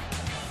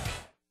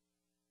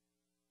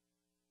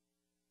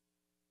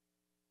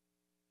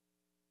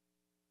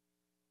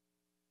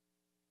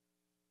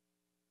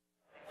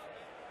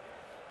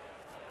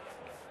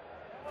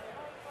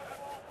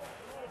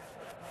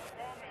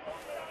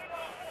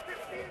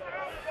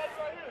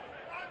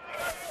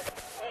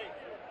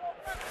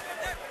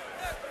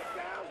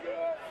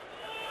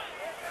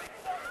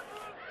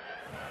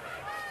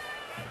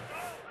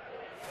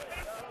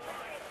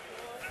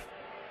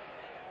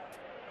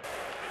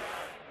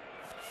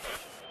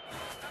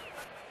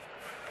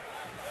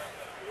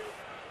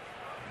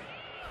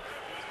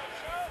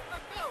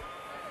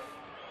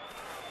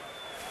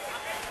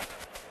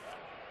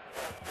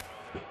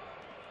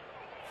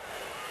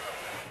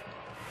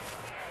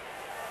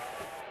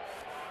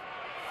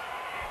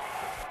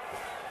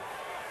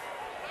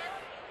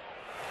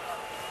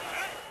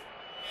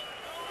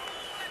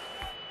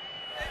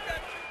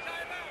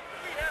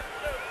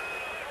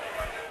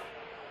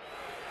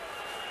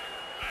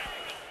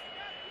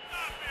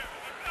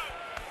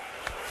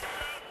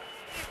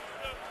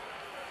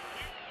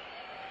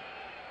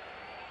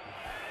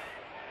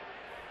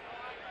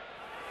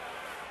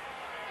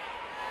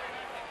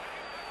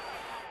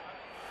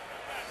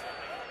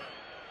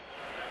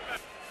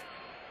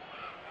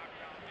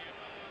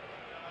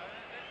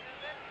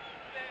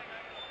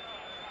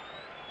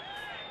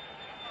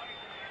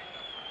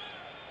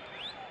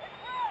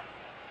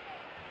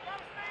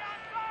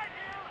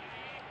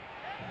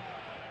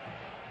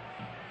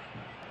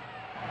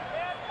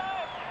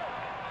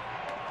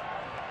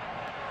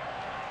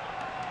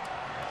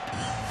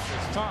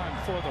 Time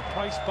for the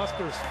Price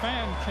Busters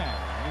fan cam.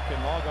 You can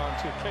log on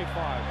to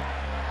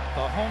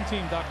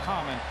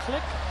K5thehometeam.com and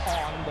click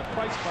on the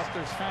Price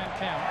Busters fan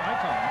cam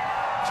icon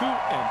to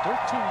enter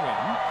to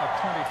win a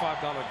 $25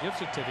 gift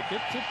certificate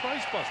to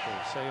Price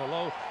Busters. Say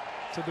hello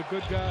to the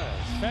good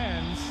guys.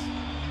 Fans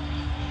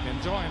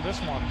enjoying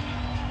this one,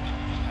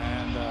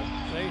 and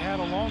they had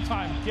a long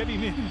time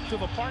getting into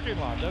the parking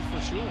lot, that's for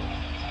sure.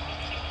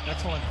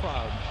 Excellent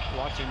crowd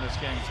watching this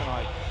game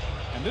tonight.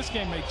 And this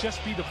game may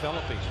just be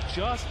developing.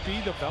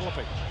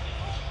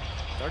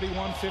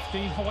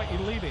 31-15, Hawaii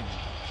leading.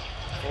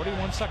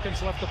 41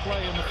 seconds left to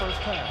play in the first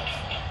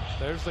half.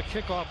 There's the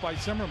kickoff by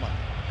Zimmerman.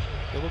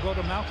 It will go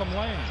to Malcolm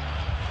Lane.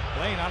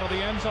 Lane out of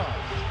the end zone.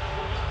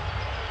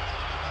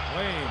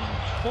 Lane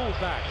pulled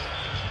back,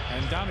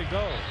 and down he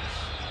goes.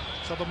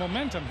 So the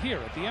momentum here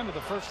at the end of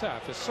the first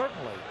half is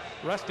certainly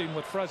resting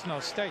with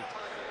Fresno State.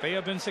 They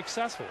have been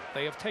successful.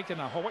 They have taken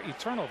a Hawaii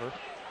turnover,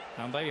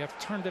 and they have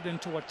turned it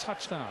into a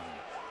touchdown.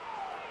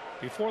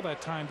 Before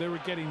that time, they were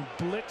getting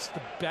blitzed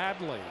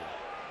badly.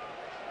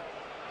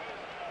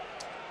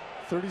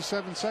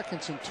 37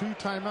 seconds and 2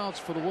 timeouts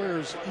for the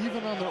Warriors,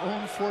 even on their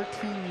own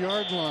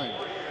 14-yard line.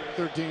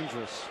 They're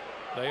dangerous.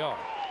 They are.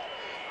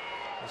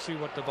 We'll see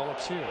what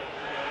develops here.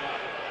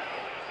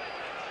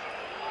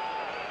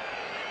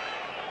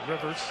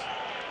 Rivers,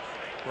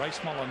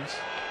 Grice-Mullens,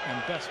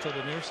 and Best to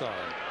the near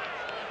side.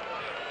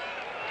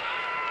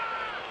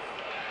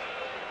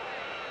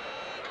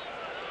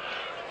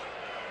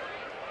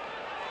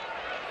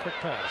 Quick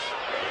pass.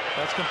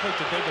 That's complete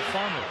to David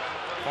Farmer.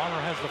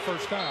 Farmer has the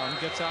first down,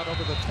 gets out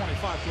over the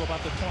 25 to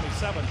about the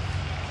 27.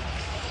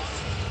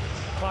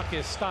 Clock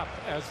is stopped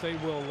as they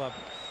will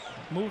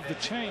move the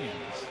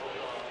chains.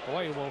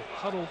 Hawaii will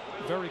huddle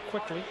very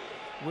quickly.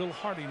 Will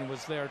Harding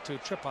was there to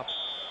trip up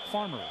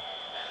Farmer.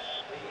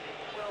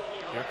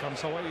 Here comes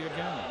Hawaii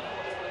again.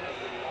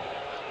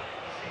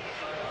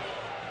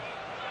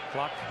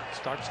 Clock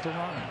starts to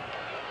run.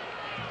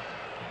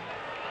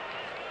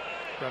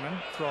 Brennan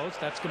throws.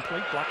 That's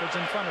complete. Blockers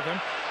in front of him.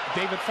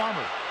 David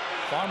Farmer.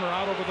 Farmer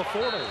out over the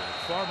 40.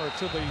 Farmer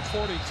to the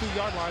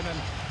 42-yard line. And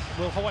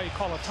will Hawaii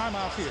call a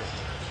timeout here?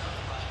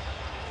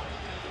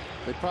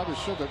 They probably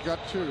should have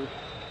got 2.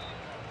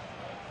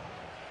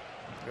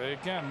 They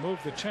again move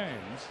the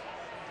chains,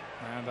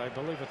 and I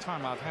believe a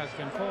timeout has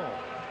been called.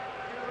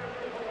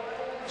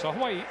 So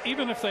Hawaii,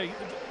 even if they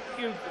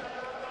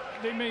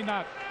may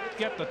not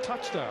get the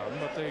touchdown,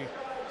 but they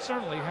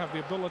certainly have the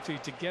ability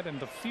to get in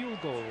the field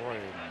goal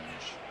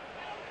range.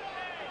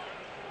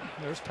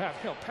 There's Pat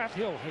Hill. Pat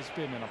Hill has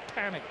been in a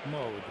panic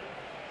mode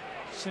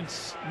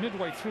since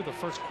midway through the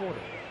first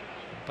quarter,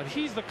 but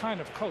he's the kind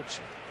of coach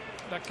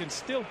that can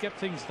still get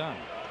things done.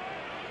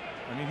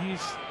 I mean,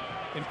 he's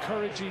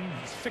encouraging,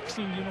 he's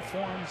fixing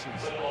uniforms,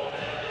 he's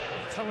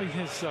telling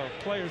his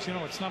players, you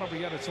know, it's not over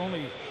yet, it's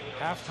only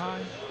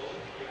halftime.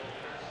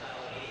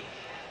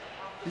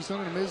 He's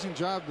done an amazing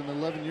job in the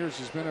 11 years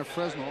he's been at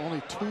Fresno.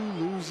 Only 2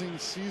 losing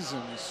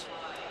seasons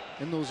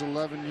in those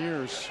 11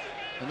 years.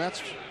 And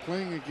that's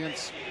playing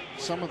against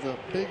some of the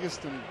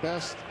biggest and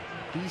best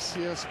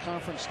BCS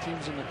conference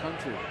teams in the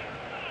country.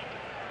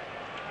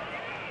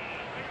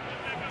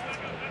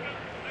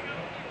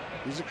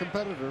 He's a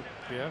competitor.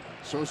 Yeah.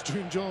 So is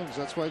June Jones.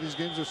 That's why these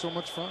games are so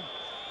much fun.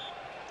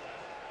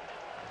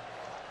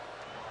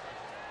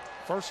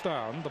 First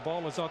down. The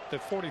ball is at the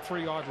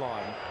 43-yard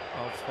line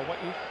of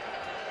Hawaii.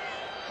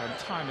 And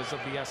time is of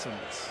the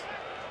essence.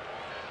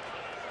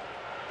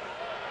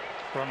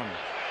 Brennan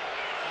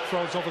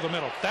throws over the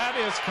middle. That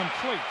is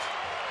complete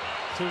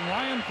to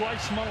Ryan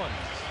Grice-Mullens.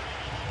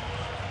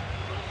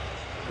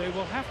 They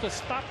will have to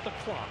stop the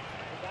clock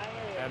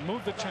and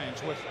move the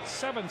chains with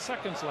 7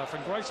 seconds left,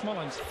 and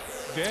Grice-Mullens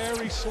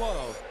very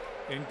slow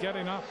in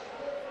getting up.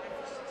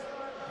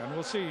 And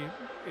we'll see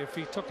if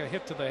he took a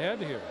hit to the head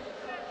here.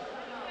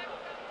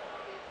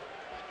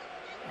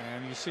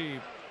 And you see,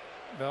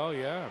 oh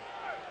yeah,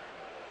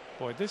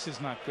 boy, this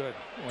is not good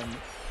when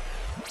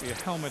your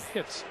helmet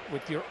hits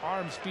with your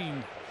arms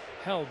being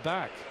held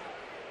back.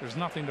 There's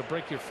nothing to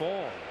break your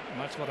fall, and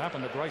that's what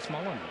happened to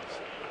Grice-Mullens.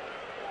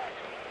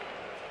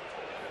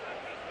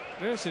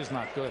 This is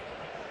not good.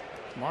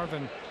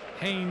 Marvin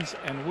Haynes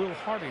and Will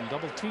Harding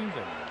double teamed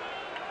him.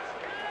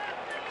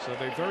 So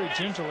they very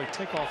gingerly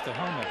take off the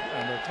helmet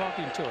and they're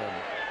talking to him.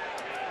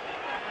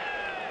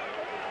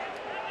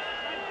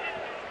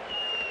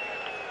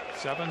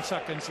 7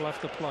 seconds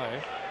left to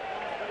play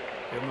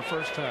in the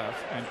first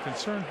half, and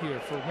concern here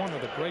for one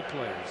of the great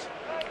players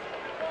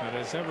that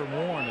has ever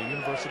worn a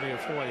University of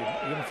Hawaii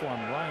uniform,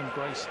 Ryan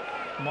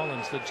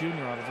Grice-Mullens, the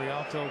junior out of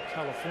Rialto,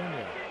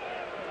 California.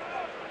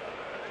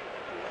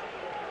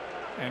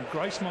 And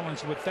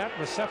Grice-Mullens, with that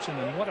reception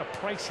and what a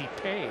price he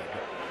paid,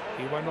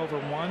 he went over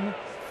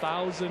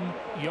 1,000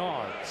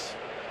 yards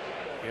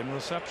in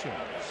receptions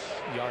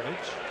yardage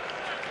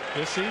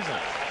this season.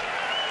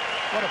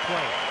 What a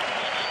play.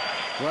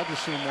 Glad to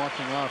see him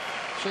walking off,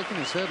 shaking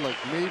his head like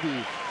maybe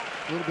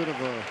a little bit of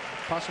a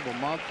possible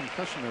mild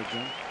concussion there,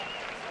 Jim.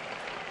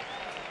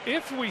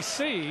 If we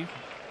see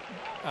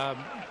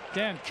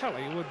Dan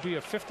Kelly, it would be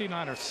a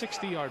 59 or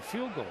 60-yard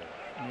field goal.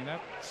 I mean,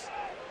 that's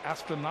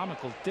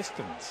astronomical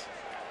distance.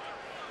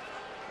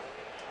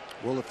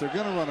 Well, if they're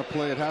going to run a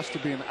play, it has to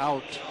be an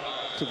out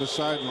to the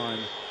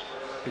sideline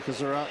because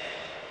they're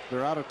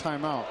out of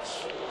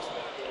timeouts.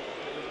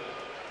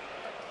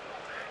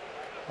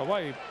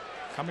 Hawaii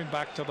coming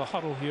back to the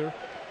huddle here.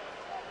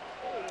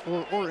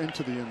 Or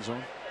into the end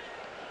zone.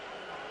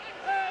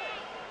 Hey,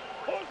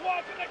 who's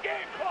watching the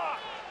game clock?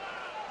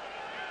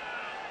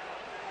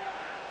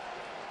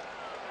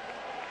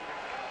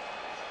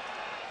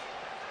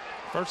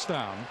 First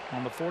down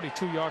on the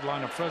 42-yard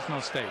line of Fresno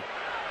State.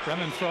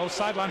 Brennan throws,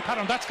 sideline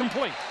pattern, that's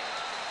complete.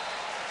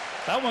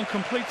 That one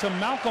complete to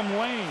Malcolm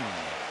Lane.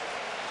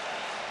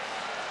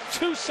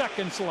 2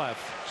 seconds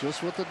left.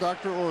 Just what the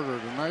doctor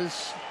ordered, a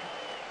nice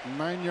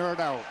 9-yard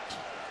out.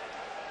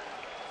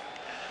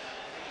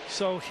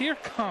 So here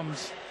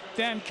comes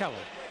Dan Kelly.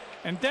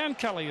 And Dan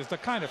Kelly is the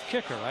kind of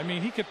kicker. I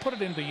mean, he could put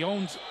it in the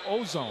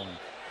O-zone.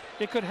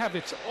 It could have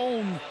its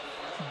own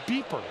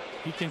beeper.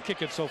 He can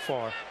kick it so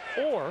far.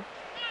 Or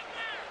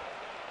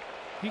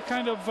he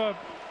kind of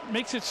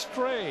makes it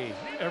stray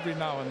every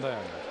now and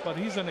then. But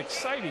he's an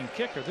exciting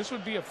kicker. This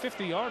would be a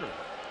 50-yarder.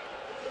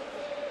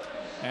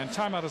 And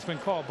timeout has been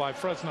called by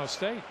Fresno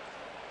State.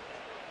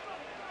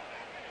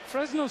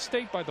 Fresno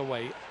State, by the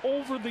way,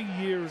 over the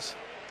years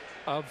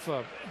of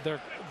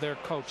their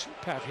coach,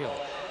 Pat Hill,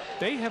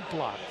 they have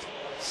blocked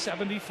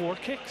 74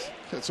 kicks.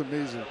 That's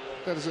amazing.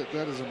 That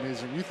is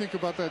amazing. You think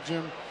about that,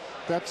 Jim.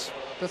 That's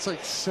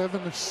like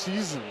 7 a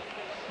season.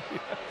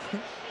 Yeah.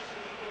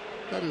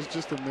 That is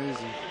just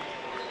amazing.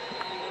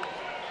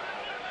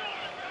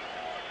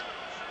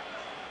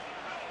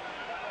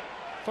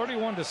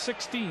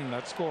 (31-16).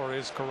 That score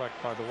is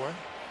correct, by the way.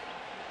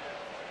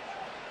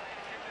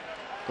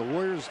 The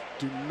Warriors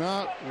do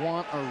not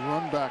want a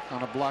run back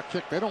on a block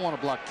kick. They don't want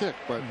a block kick,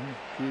 but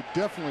you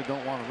definitely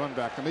don't want a run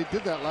back. And they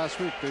did that last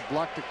week. They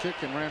blocked the kick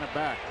and ran it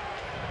back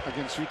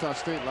against Utah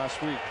State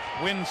last week.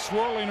 Wind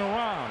swirling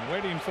around,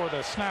 waiting for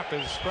the snap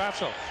is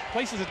Grasso.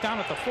 Places it down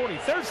at the 40.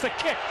 There's the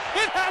kick.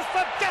 It has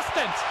the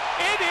distance.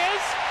 It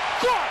is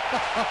good.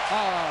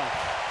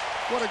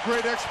 What a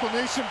great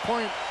explanation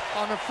point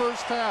on the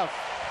first half.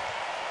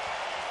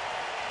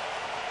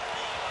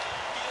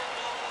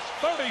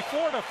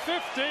 34-15.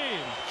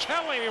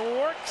 Kelly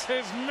works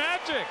his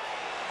magic.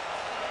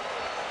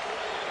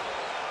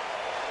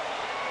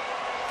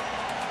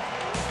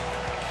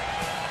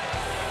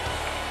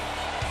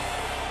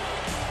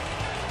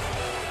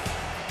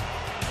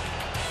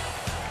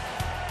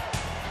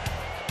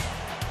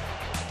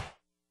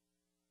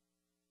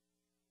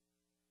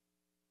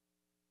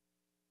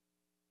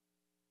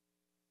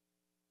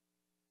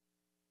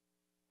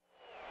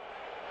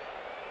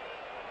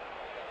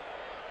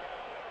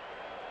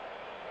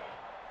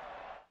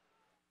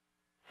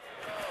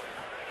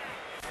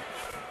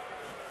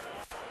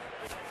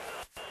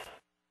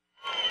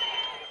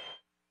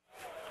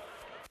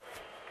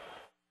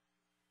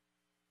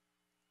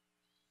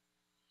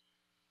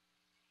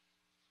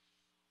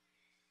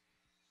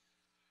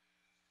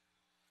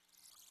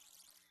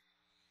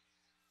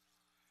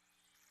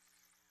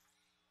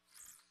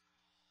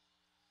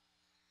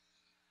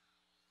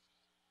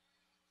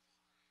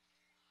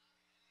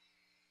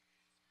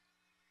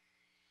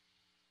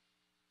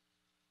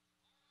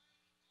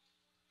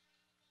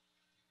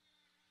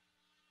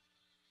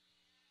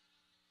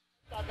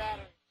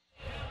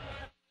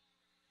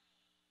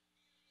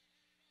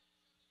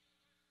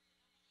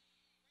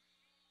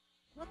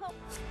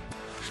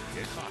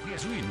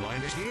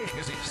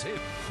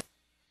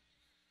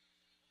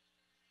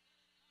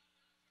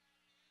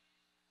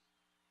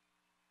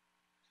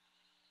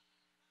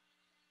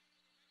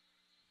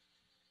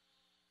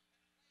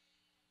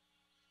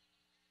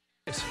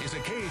 This is a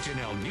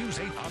KHNL News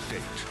 8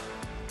 update.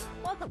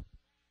 Welcome.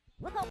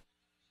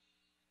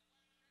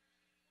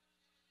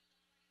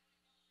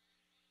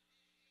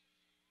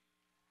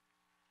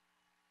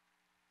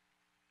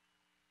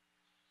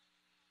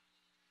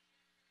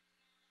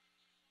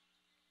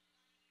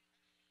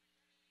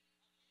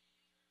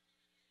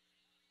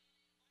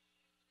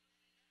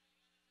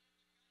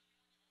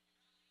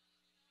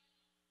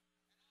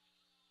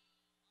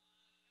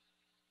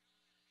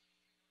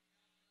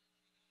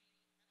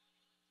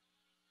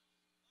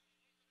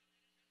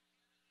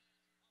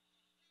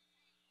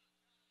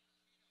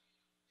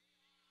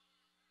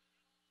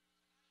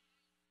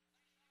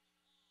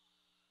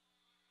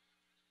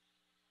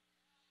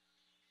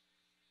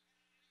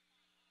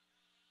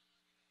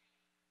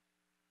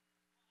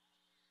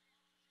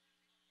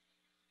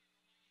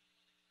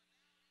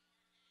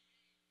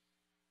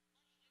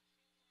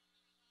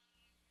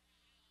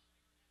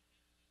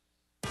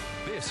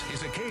 This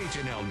is a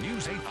KHNL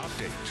News 8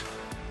 update.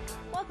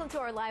 Welcome to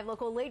our live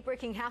local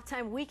late-breaking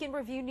halftime weekend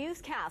review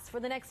newscast. For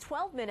the next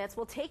 12 minutes,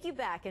 we'll take you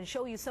back and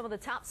show you some of the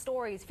top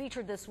stories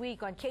featured this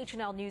week on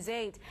KHNL News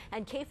 8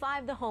 and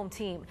K5 The Home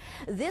Team.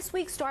 This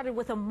week started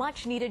with a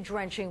much-needed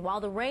drenching.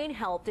 While the rain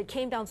helped, it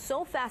came down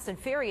so fast and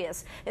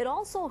furious, it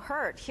also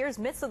hurt. Here's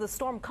midst of the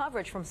storm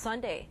coverage from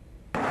Sunday.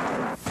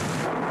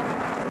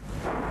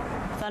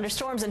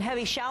 Thunderstorms and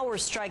heavy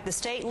showers strike the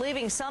state,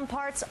 leaving some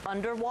parts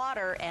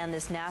underwater, and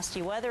this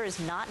nasty weather is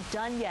not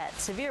done yet.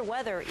 Severe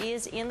weather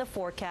is in the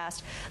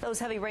forecast. Those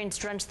heavy rains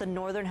drenched the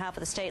northern half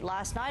of the state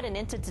last night and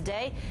into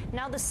today.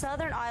 Now the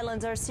southern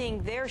islands are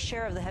seeing their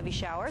share of the heavy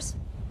showers.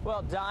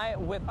 Well, Di,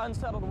 with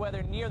unsettled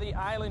weather near the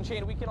island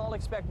chain, we can all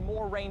expect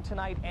more rain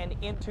tonight and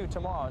into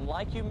tomorrow. And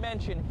like you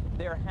mentioned,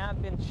 there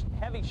have been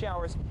heavy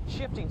showers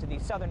shifting to the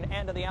southern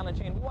end of the island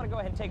chain. We want to go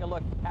ahead and take a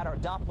look at our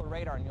Doppler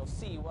radar, and you'll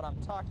see what I'm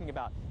talking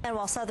about. And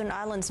while southern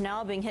islands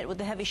now being hit with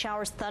the heavy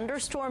showers,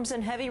 thunderstorms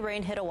and heavy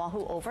rain hit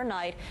Oahu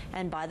overnight.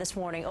 And by this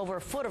morning, over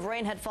a foot of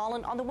rain had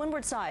fallen on the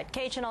windward side.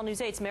 KHNL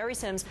News 8's Mary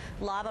Sims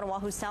live on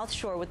Oahu's South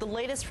Shore with the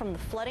latest from the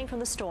flooding from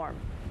the storm.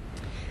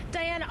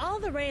 Diane, all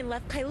the rain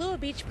left Kailua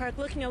Beach Park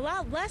looking a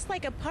lot less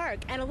like a park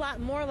and a lot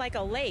more like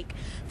a lake.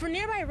 For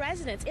nearby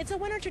residents, it's a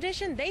winter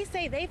tradition they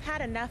say they've had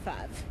enough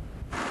of.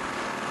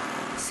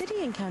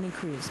 City and county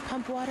crews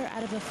pump water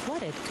out of the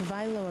flooded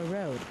Kawailoa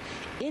Road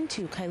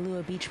into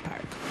Kailua Beach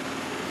Park.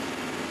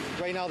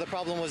 Right now the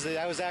problem was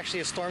that was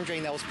actually a storm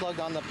drain that was plugged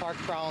on the park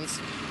grounds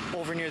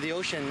over near the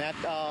ocean. That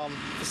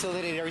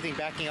facilitated everything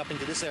backing up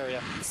into this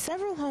area.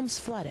 Several homes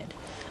flooded.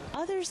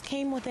 Others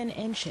came within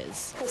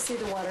inches. I see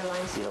the water line.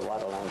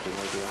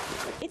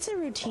 It's a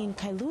routine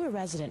Kailua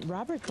resident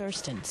Robert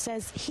Thurston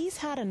says he's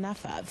had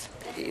enough of.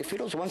 If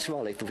it was once in a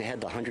while, like if we had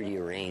the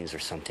 100-year rains or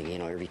something,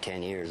 every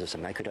 10 years or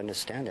something, I could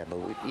understand that. But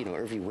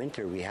every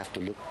winter we have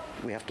to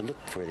look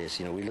for this.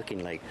 We're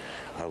looking like,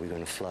 are we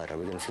going to flood? Are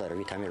we going to flood?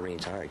 Every time it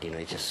rains hard,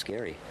 it's just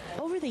scary.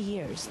 Over the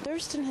years,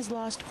 Thurston has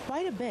lost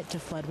quite a bit to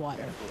flood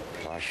water.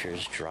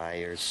 Washers,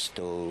 dryers,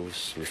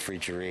 stoves,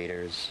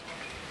 refrigerators.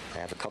 I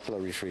have a couple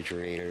of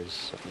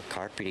refrigerators,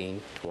 carpeting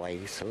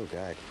twice. Oh,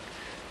 God.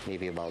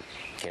 Maybe about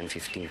 10,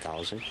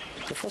 15,000.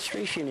 The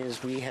frustration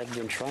is we have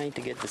been trying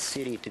to get the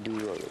city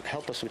to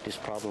help us with this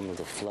problem of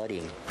the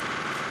flooding.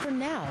 For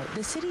now,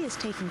 the city is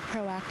taking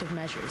proactive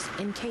measures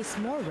in case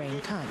more rain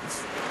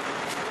comes.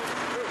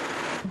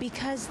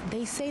 Because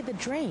they say the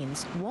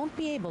drains won't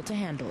be able to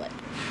handle it.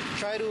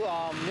 Try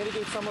to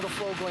mitigate some of the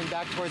flow going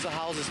back towards the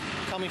houses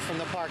coming from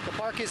the park. The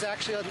park is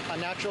actually a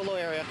natural low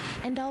area.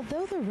 And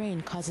although the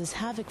rain causes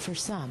havoc for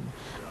some,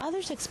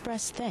 others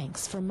express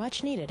thanks for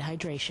much-needed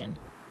hydration.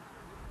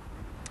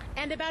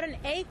 And about an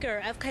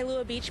acre of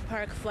Kailua Beach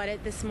Park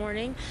flooded this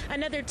morning.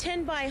 Another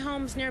 10 by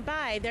homes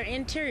nearby, their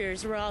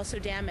interiors were also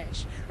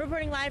damaged.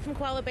 Reporting live from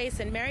Koala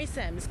Basin, Mary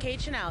Sims,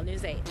 KHNL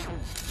News 8.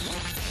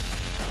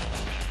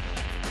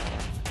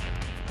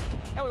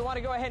 And we want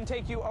to go ahead and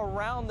take you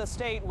around the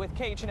state with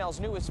KHNL's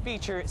newest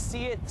feature,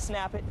 See It,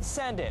 Snap It,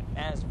 Send It,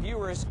 as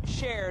viewers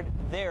shared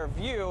their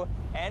view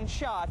and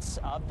shots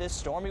of this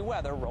stormy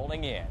weather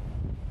rolling in.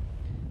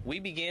 We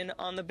begin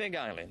on the Big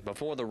Island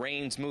before the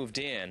rains moved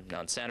in.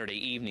 On Saturday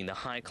evening, the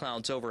high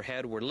clouds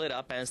overhead were lit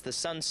up as the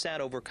sun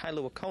set over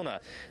Kailua Kona.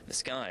 The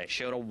sky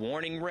showed a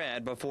warning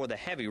red before the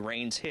heavy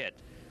rains hit.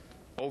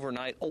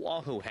 Overnight,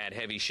 Oahu had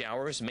heavy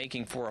showers,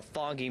 making for a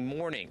foggy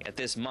morning at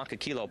this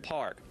Makakilo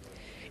Park.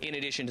 In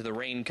addition to the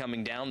rain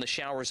coming down, the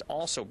showers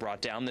also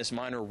brought down this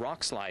minor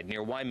rock slide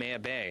near Waimea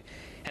Bay.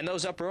 And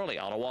those up early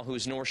on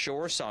Oahu's North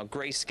Shore saw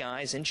gray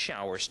skies and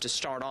showers to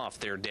start off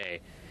their day.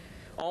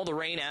 All the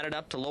rain added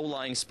up to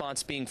low-lying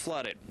spots being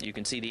flooded. You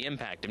can see the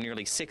impact of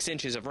nearly 6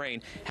 inches of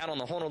rain had on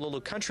the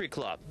Honolulu Country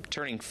Club,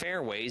 turning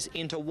fairways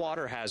into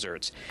water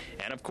hazards.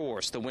 And of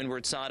course, the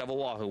windward side of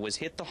Oahu was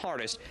hit the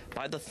hardest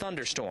by the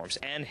thunderstorms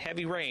and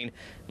heavy rain,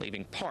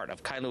 leaving part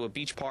of Kailua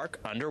Beach Park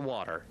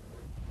underwater.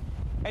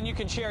 And you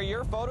can share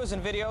your photos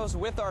and videos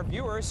with our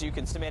viewers. You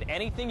can submit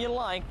anything you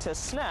like to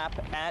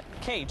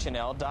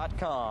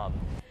snap@khnl.com.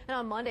 And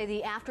on Monday,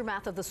 the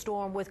aftermath of the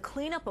storm with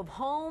cleanup of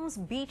homes,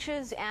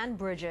 beaches, and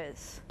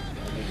bridges.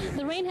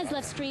 The rain has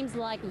left streams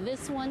like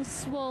this one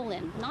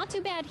swollen. Not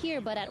too bad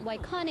here, but at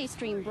Waikane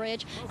Stream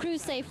Bridge,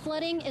 crews say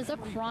flooding is a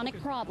chronic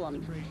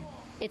problem.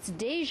 It's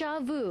deja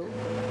vu.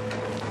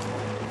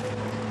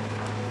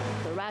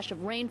 The rash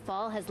of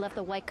rainfall has left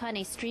the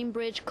Waikane Stream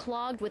Bridge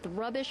clogged with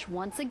rubbish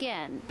once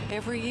again.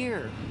 Every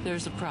year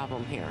there's a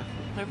problem here.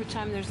 Every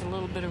time there's a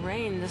little bit of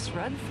rain, this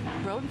road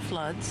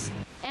floods.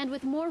 And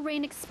with more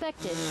rain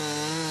expected,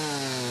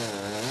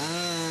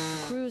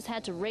 crews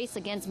had to race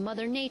against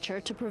Mother Nature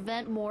to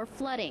prevent more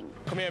flooding.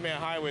 Kamehameha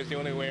Highway is the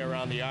only way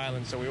around the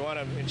island, so we want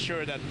to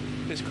ensure that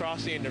this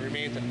crossing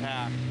remains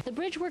intact. The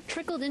bridge work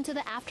trickled into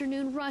the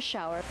afternoon rush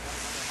hour,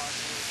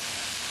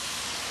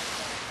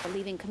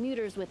 leaving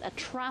commuters with a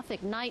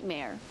traffic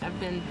nightmare. I've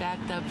been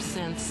backed up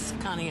since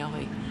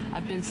Kaneohe.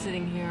 I've been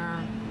sitting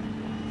here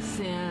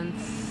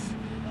since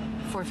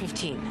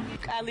 4:15.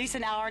 At least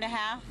an hour and a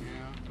half.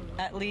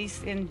 At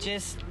least, and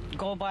just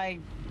go by,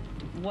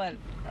 what,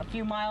 a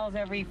few miles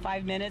every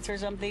 5 minutes or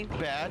something.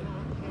 Bad.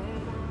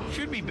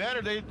 Should be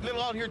better. They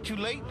little out here too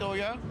late, though,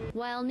 yeah?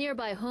 While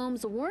nearby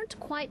homes weren't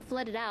quite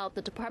flooded out,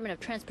 the Department of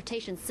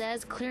Transportation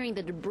says clearing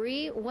the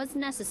debris was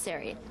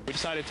necessary. We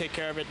decided to take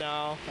care of it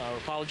now. We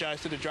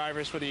apologize to the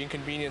drivers for the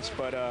inconvenience,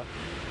 but we're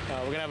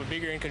going to have a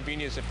bigger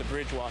inconvenience if the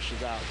bridge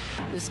washes out.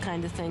 This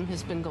kind of thing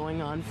has been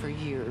going on for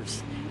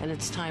years, and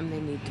it's time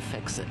they need to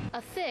fix it.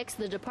 A fix,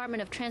 the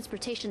Department of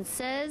Transportation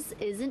says,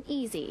 isn't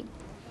easy.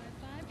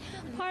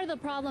 Part of the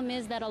problem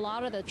is that a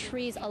lot of the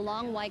trees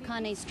along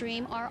Waikane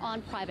Stream are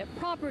on private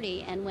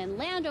property, and when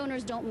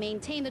landowners don't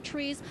maintain the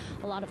trees,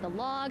 a lot of the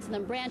logs and the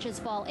branches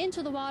fall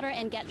into the water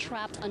and get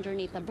trapped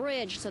underneath the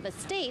bridge, so the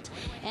state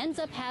ends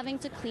up having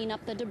to clean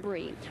up the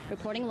debris.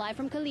 Reporting live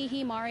from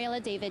Kalihi,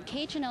 Mariela David,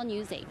 KHNL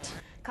News 8.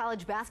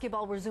 College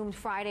basketball resumed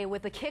Friday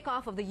with the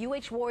kickoff of the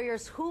UH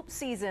Warriors hoop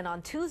season.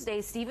 On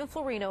Tuesday, Stephen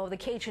Florino of the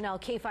KHNL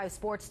K5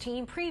 sports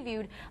team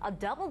previewed a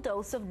double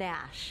dose of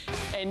Nash.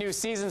 A new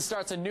season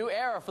starts a new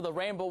era for the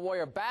Rainbow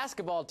Warrior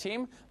basketball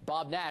team.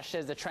 Bob Nash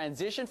says the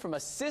transition from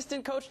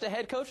assistant coach to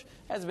head coach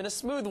has been a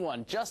smooth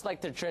one, just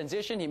like the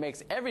transition he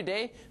makes every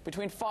day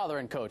between father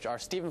and coach. Our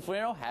Stephen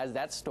Florino has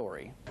that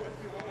story.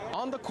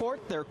 On the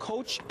court, they're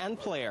coach and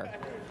player.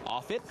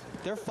 Off it,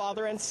 they're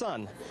father and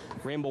son.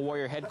 Rainbow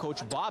Warrior head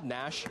coach Bob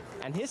Nash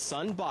and his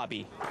son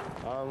Bobby.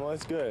 Well,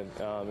 it's good.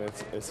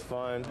 It's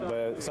fun,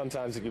 but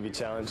sometimes it can be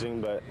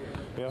challenging. But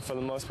for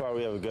the most part,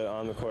 we have a good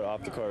on the court,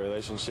 off the court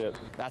relationship.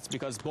 That's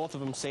because both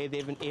of them say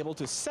they've been able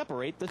to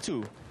separate the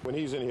two. When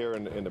he's in here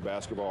in the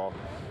basketball,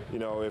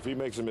 if he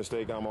makes a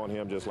mistake, I'm on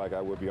him just like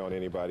I would be on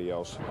anybody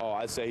else. Oh,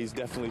 I'd say he's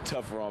definitely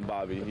tougher on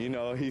Bobby.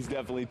 He's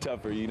definitely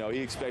tougher. He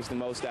expects the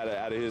most out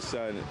of his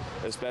son,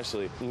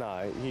 especially.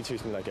 Nah, he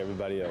treats me like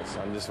everybody else.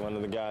 I'm just one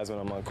of the guys when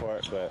I'm on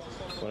court, but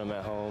when I'm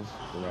at home,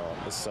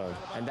 his son.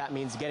 And that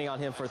means getting on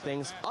him for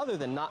things other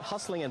than not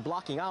hustling and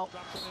blocking out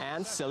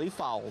and silly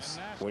fouls.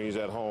 When he's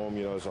at home,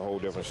 it's a whole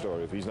different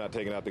story. If he's not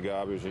taking out the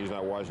garbage, he's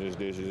not washing his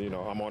dishes,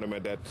 I'm on him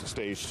at that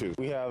stage too.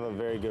 We have a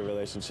very good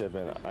relationship,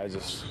 and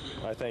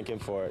I thank him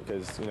for it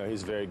because,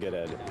 he's very good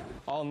at it.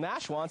 All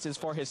Nash wants is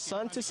for his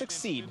son to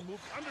succeed,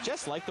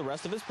 just like the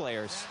rest of his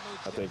players.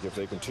 I think if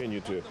they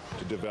continue to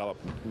develop,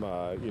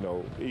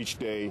 each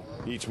day,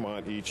 each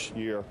month, each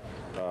year,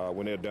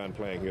 when they're done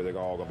playing here, they're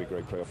all going to be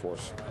great players for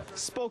us.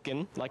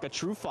 Spoken like a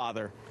true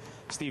father.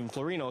 Stephen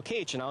Florino,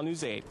 KHNL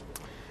News 8.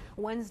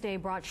 Wednesday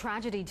brought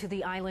tragedy to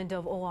the island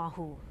of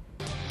Oahu.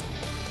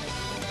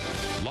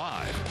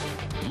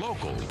 Live,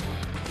 local,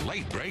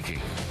 late breaking,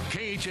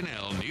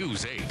 KHNL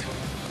News 8.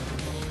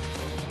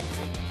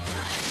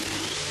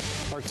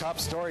 Our top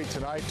story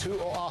tonight, 2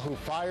 Oahu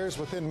fires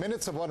within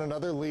minutes of one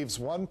another leaves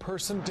one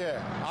person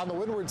dead. On the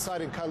windward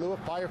side in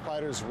Kailua,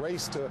 firefighters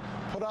race to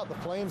put out the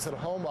flames at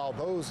home while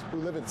those who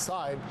live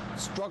inside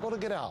struggle to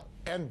get out.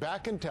 And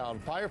back in town,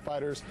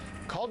 firefighters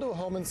called to a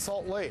home in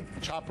Salt Lake.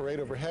 Chopper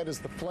 8 overhead as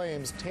the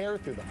flames tear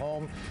through the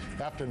home.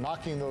 After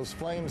knocking those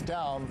flames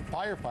down,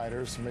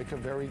 firefighters make a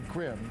very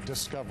grim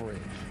discovery.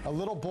 A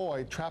little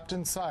boy trapped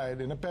inside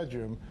in a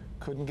bedroom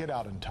couldn't get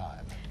out in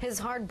time. His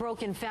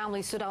heartbroken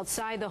family stood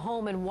outside the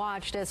home and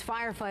watched as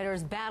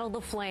firefighters battled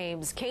the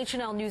flames.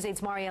 KHNL News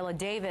 8's Mariella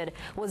David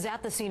was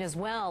at the scene as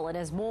well and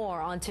has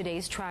more on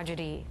today's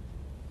tragedy.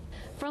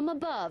 From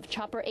above,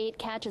 Chopper 8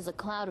 catches a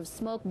cloud of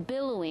smoke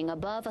billowing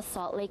above a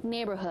Salt Lake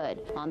neighborhood.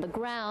 On the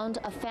ground,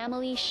 a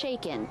family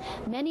shaken,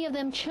 many of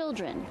them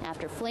children,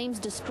 after flames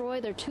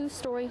destroy their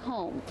 2-story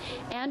home,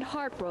 and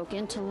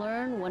heartbroken to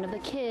learn one of the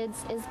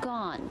kids is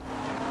gone.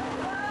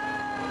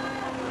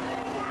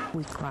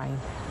 We cry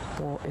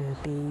for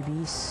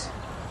babies.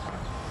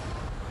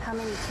 How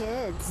many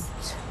kids?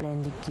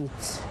 Plenty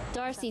kids.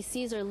 Darcy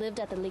Caesar lived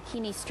at the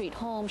Likini Street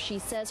home. She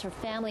says her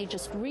family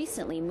just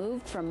recently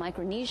moved from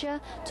Micronesia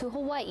to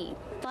Hawaii.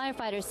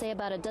 Firefighters say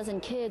about a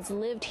dozen kids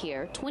lived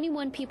here,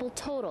 21 people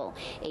total.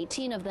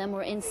 18 of them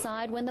were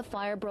inside when the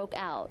fire broke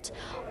out.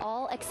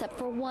 All except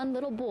for one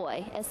little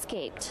boy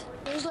escaped.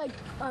 There's like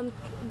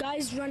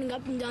guys running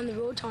up and down the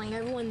road telling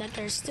everyone that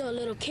there's still a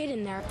little kid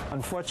in there.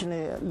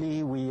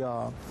 Unfortunately, we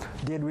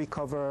did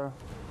recover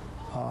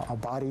a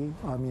body,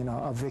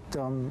 a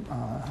victim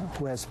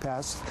who has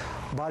passed.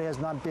 Body has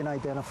not been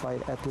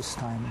identified at this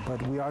time,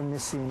 but we are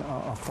missing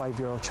a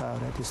 5-year-old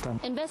child at this time.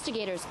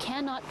 Investigators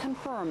cannot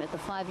confirm if the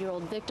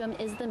 5-year-old victim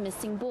is the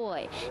missing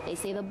boy. They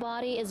say the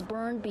body is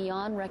burned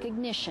beyond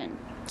recognition.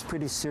 It's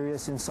pretty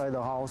serious inside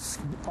the house,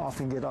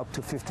 often get up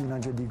to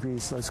 1,500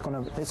 degrees, so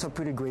it's a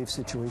pretty grave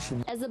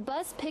situation. As the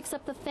bus picks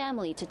up the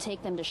family to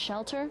take them to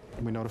shelter,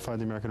 we notified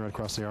the American Red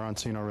Cross. They are on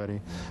scene already.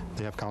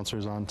 They have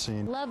counselors on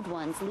scene. Loved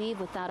ones leave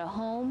without a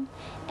home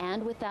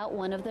and without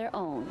one of their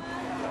own.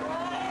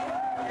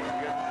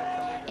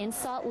 In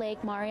Salt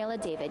Lake, Mariella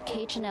David,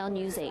 KHNL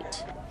News 8.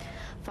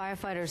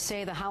 Firefighters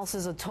say the house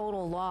is a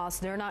total loss.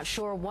 They're not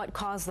sure what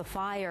caused the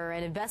fire,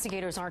 and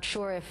investigators aren't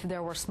sure if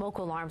there were smoke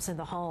alarms in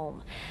the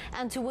home.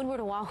 And to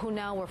windward Oahu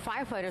now, where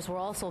firefighters were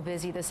also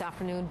busy this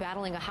afternoon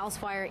battling a house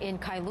fire in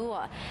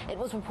Kailua. It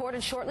was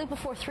reported shortly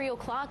before 3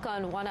 o'clock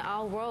on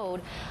Wana'au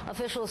Road.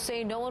 Officials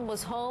say no one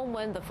was home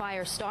when the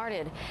fire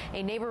started.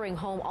 A neighboring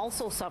home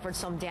also suffered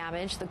some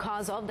damage. The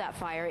cause of that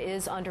fire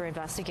is under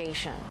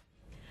investigation.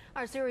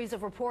 Our series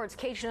of reports,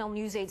 KHNL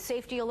News 8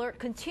 Safety Alert,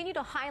 continue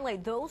to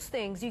highlight those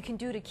things you can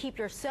do to keep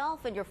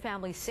yourself and your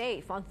family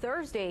safe. On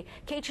Thursday,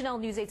 KHNL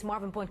News 8's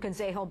Marvin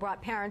Buenconsejo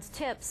brought parents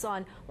tips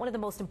on one of the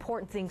most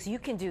important things you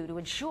can do to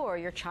ensure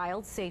your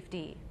child's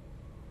safety.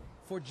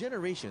 For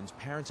generations,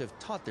 parents have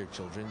taught their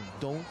children,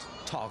 don't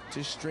talk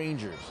to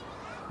strangers.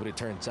 But it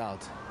turns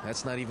out,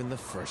 that's not even the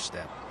first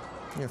step.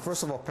 Yeah,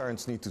 first of all,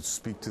 parents need to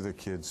speak to their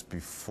kids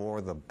before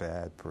the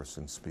bad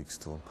person speaks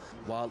to them.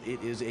 While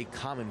it is a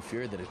common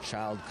fear that a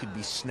child could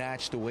be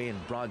snatched away in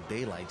broad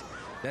daylight,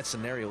 that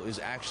scenario is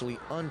actually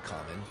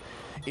uncommon.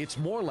 It's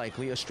more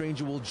likely a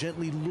stranger will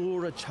gently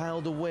lure a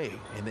child away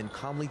and then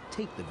calmly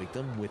take the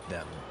victim with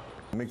them.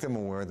 Make them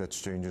aware that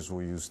strangers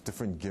will use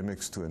different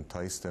gimmicks to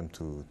entice them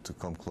to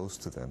come close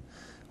to them.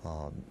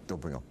 They'll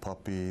bring a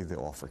puppy,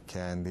 they'll offer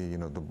candy.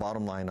 The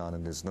bottom line on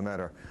it is no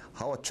matter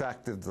how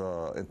attractive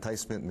the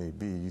enticement may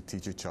be, you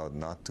teach your child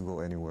not to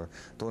go anywhere.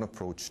 Don't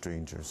approach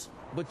strangers.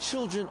 But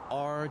children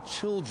are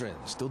children,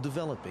 still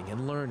developing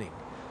and learning.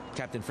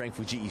 Captain Frank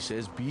Fujii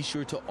says be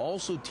sure to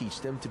also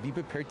teach them to be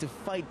prepared to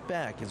fight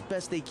back as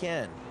best they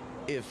can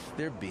if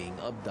they're being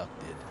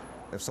abducted.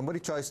 If somebody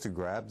tries to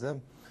grab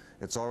them,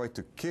 it's all right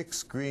to kick,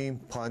 scream,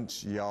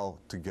 punch, yell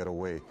to get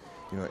away.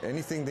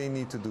 Anything they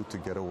need to do to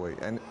get away.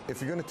 And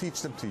if you're going to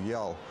teach them to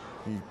yell,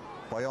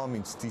 by all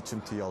means teach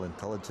them to yell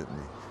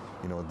intelligently.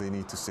 They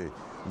need to say,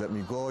 let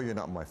me go, you're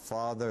not my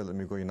father, let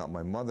me go, you're not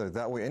my mother.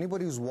 That way,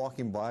 anybody who's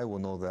walking by will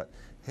know that,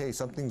 hey,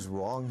 something's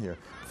wrong here.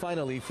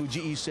 Finally,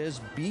 Fujii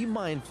says be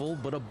mindful,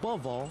 but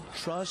above all,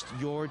 trust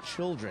your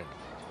children.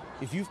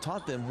 If you've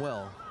taught them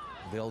well,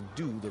 they'll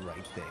do the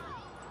right thing.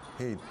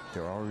 Hey,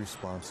 they're our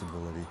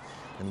responsibility,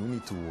 and we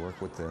need to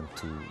work with them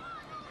to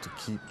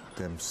keep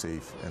them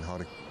safe and how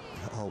to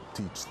help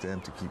teach them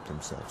to keep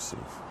themselves safe.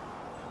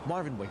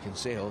 Marvin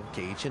Buenconsejo,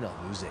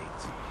 KHNL News 8.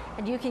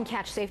 And you can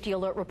catch Safety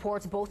Alert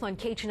reports both on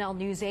KHNL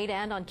News 8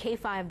 and on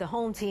K5 The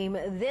Home Team.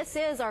 This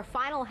is our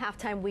final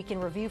halftime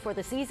weekend review for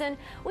the season.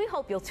 We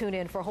hope you'll tune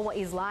in for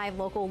Hawaii's live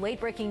local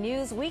late-breaking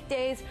news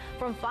weekdays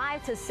from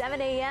 5 to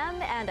 7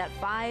 a.m. and at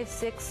 5,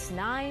 6,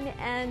 9,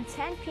 and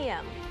 10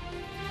 p.m.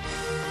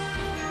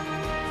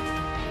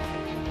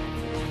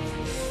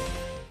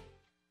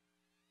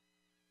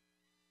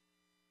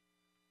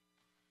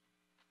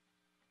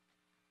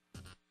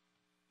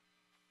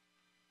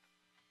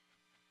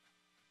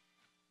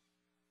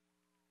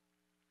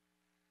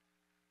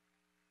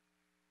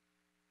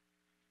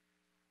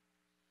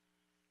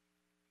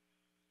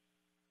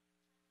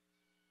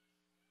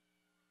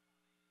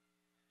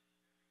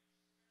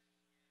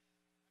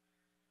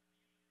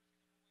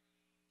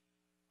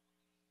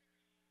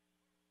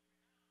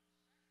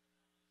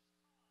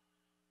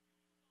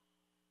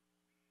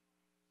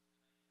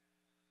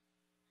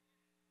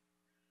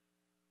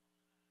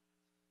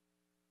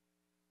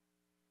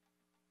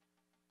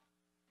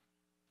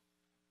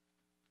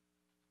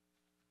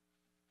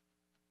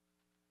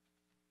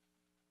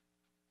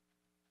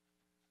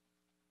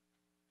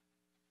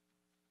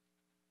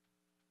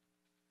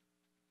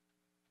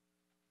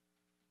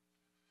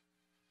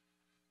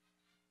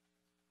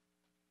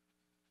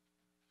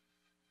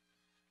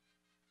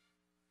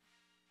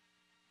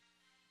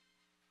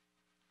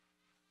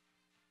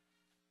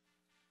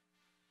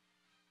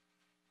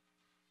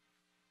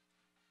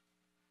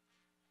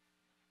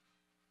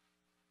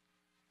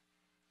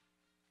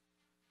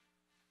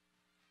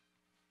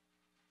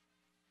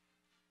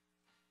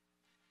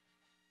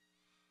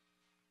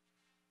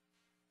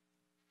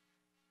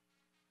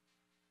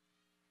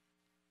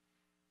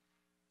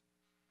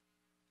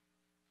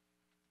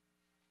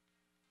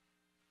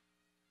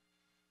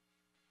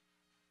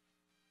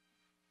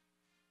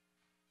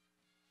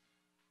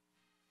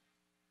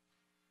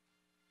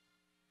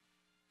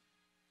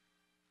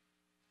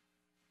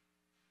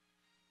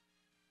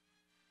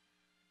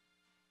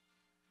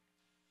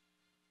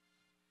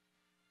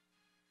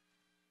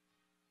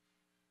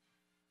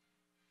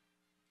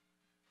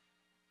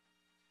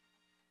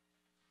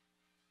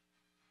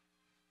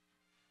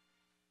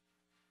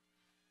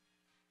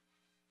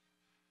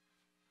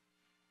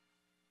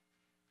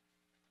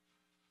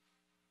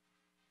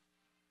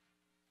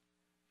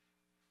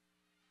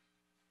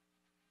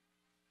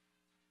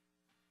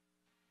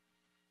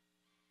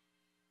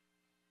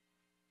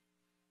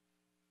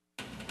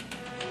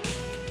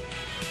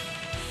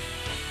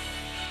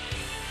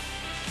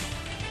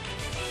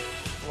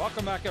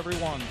 Welcome back,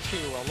 everyone, to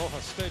Aloha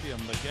Stadium.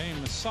 The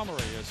game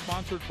summary is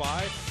sponsored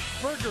by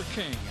Burger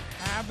King.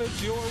 Have it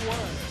your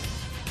way.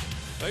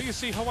 There you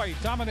see Hawaii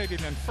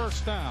dominating in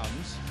first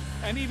downs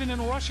and even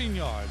in rushing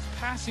yards,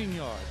 passing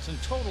yards,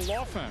 and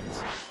total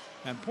offense.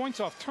 And points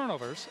off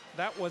turnovers.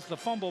 That was the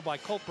fumble by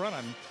Colt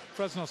Brennan.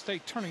 Fresno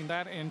State turning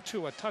that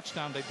into a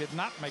touchdown. They did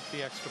not make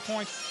the extra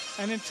point.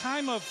 And in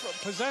time of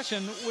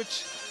possession,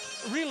 which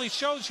really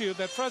shows you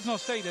that Fresno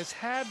State has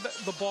had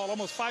the ball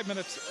almost 5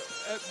 minutes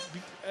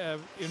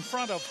in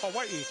front of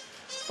Hawaii.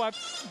 But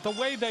the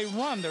way they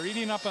run, they're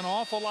eating up an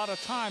awful lot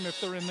of time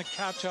if they're in the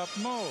catch-up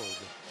mode.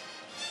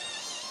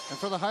 And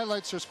for the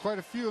highlights, there's quite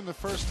a few in the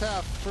first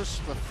half.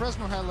 First, the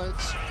Fresno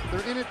highlights,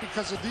 they're in it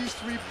because of these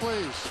 3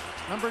 plays.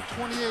 Number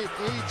 28,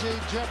 A.J.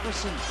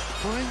 Jefferson,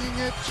 bringing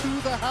it to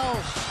the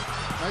house.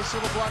 Nice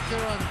little block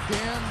there on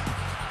Dan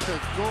to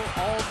go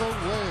all the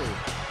way.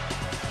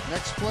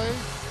 Next play,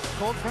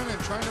 Colt Brennan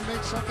trying to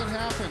make something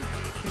happen.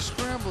 He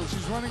scrambles,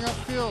 he's running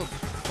upfield.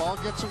 Ball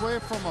gets away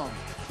from him.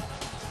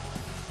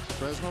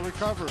 Fresno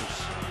recovers.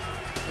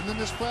 And then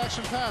this play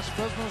action pass.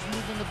 Fresno's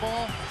moving the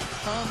ball.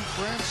 Tom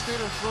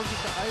Brandstater throws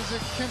it to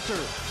Isaac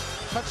Kinter.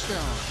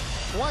 Touchdown.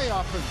 Hawaii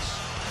offense.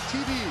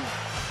 TD.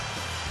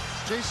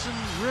 Jason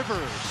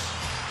Rivers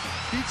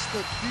beats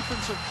the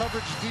defensive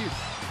coverage deep.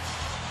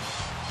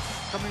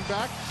 Coming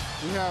back,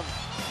 we have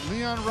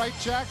Leon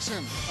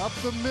Wright-Jackson up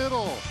the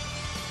middle,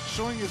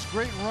 showing his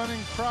great running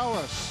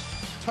prowess.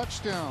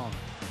 Touchdown.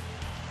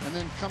 And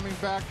then coming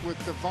back with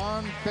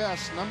Devon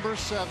Best, number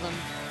 7,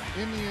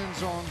 in the end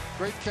zone.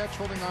 Great catch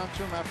holding on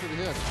to him after the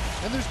hit.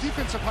 And there's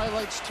defensive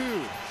highlights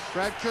too.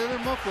 Brad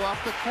Kaler-Moko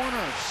off the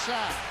corner,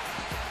 sack.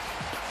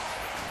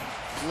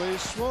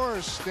 Blaze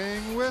Suarez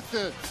staying with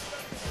it.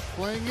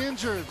 Playing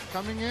injured,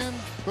 coming in,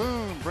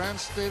 boom,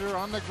 Brandstater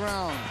on the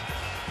ground.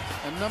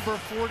 And number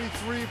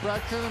 43,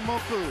 Brad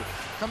Kaler-Moko,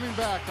 coming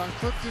back on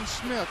Clifton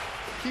Smith,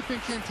 keeping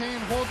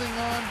contained, holding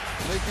on,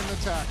 making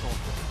the tackle.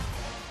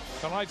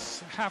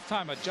 Tonight's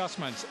halftime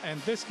adjustments,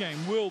 and this game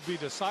will be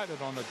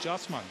decided on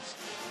adjustments,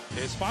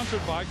 is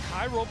sponsored by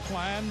Cairo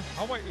Plan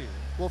Hawaii.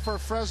 Well, for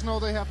Fresno,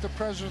 they have to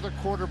pressure the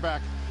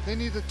quarterback. They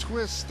need to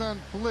twist,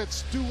 stunt,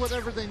 blitz, do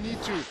whatever they need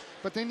to,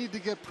 but they need to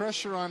get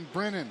pressure on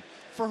Brennan.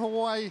 For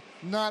Hawaii,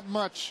 not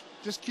much.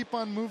 Just keep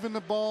on moving the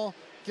ball,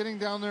 getting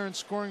down there and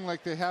scoring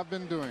like they have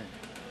been doing.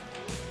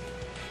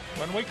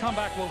 When we come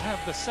back, we'll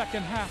have the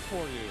second half for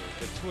you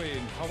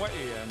between Hawaii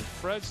and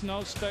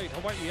Fresno State.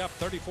 Hawaii up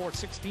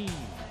 34-16.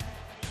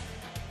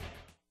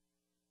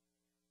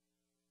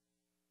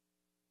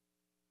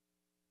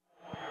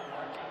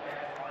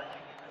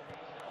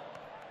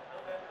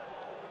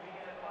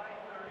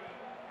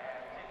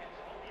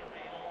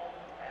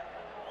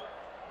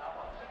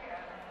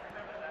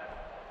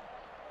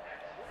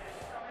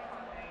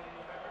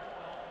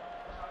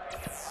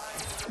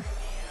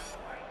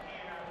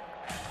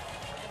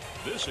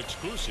 This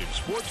exclusive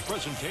sports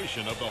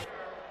presentation of the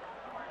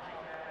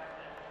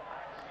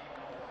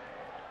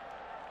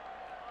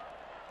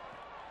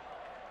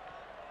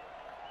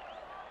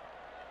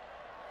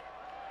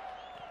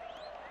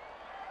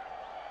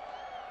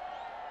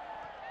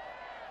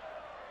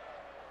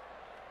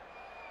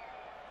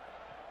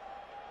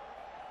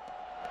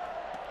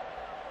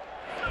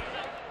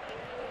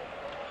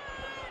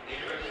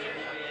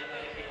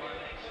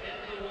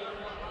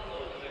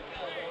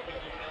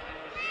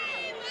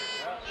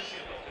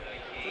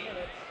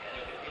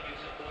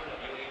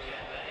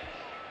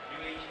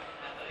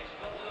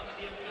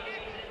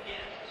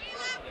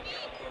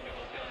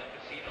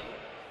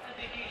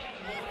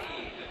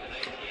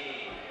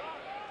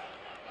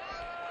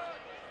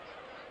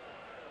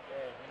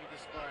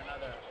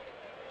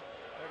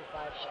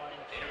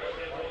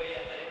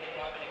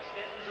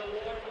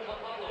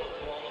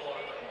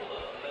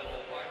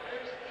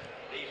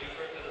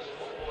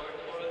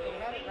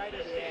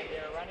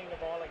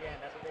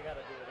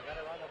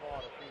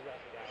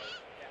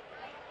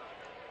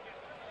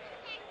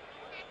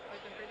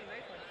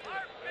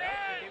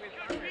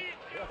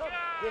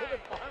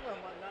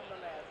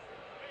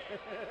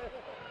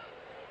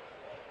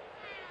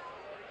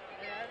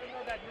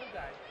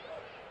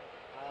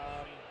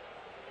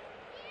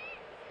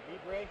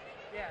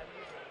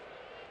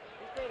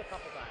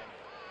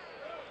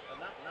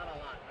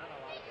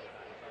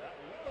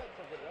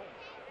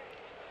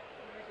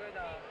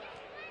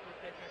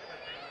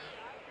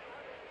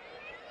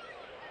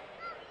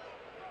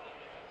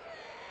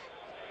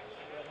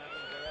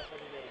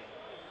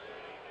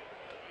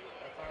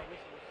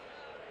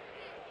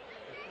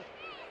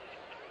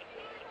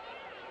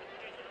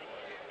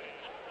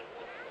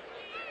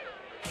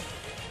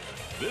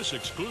This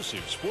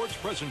exclusive sports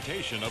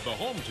presentation of the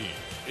home team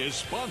is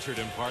sponsored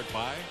in part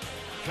by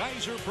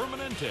Kaiser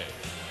Permanente,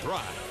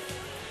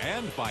 Thrive,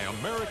 and by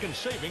American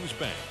Savings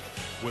Bank,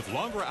 with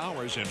longer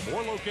hours in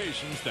more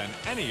locations than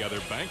any other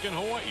bank in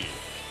Hawaii.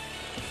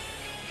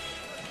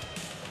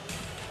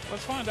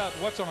 Let's find out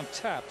what's on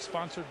tap,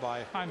 sponsored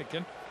by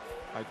Heineken.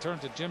 I turn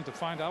to Jim to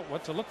find out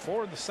what to look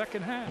for in the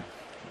second half.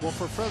 Well,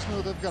 for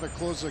Fresno, they've got to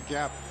close the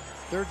gap.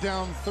 They're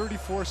down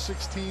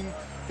 34-16.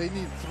 They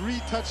need 3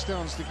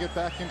 touchdowns to get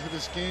back into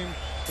this game.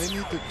 They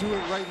need to do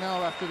it right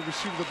now after they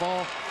receive the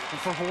ball. And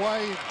for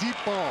Hawaii, deep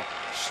ball,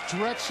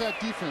 stretch that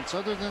defense.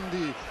 Other than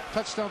the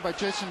touchdown by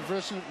Jason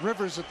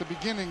Rivers at the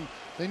beginning,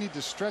 they need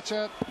to stretch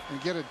that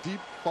and get a deep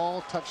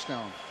ball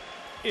touchdown.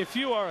 If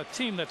you are a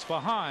team that's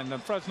behind,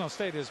 and Fresno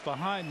State is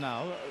behind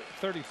now,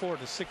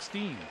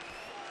 34-16,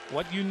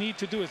 what you need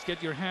to do is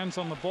get your hands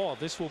on the ball.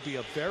 This will be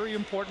a very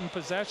important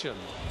possession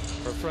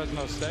for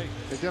Fresno State.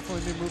 They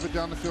definitely need to move it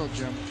down the field,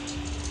 Jim.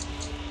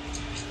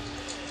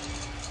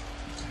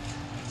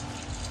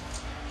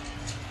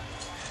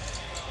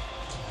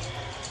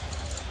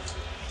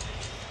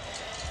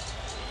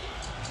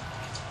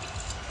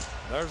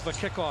 There's the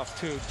kickoff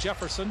to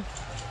Jefferson.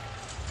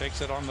 Takes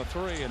it on the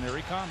 3, and here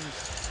he comes.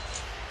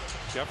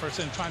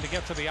 Jefferson trying to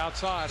get to the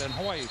outside, and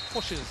Hawaii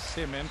pushes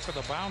him into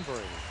the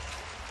boundary.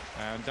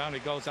 And down he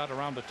goes out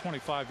around the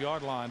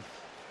 25-yard line.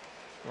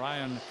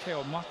 Ryan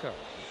Keomaka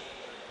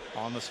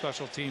on the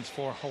special teams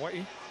for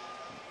Hawaii.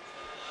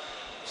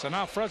 So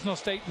now Fresno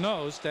State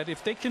knows that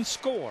if they can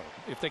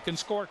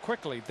score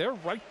quickly, they're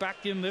right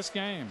back in this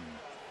game.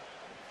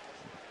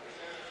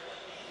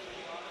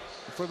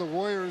 For the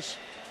Warriors,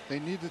 they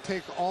need to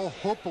take all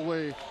hope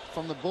away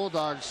from the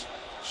Bulldogs.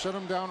 Shut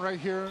them down right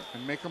here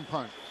and make them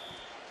punt.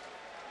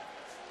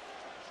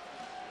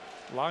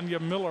 Lanya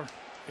Miller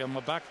in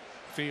the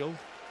backfield,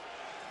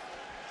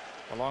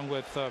 along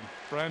with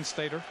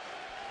Brandstater.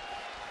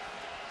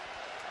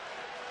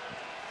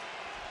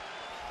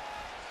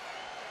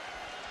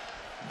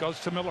 Goes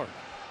to Miller.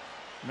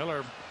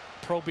 Miller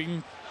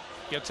probing,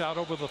 gets out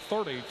over the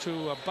 30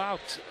 to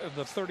about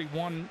the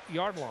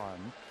 31-yard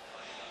line.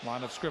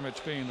 Line of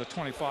scrimmage being the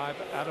 25.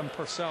 Adam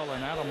Purcell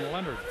and Adam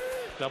Leonard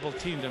double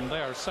teamed him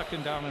there.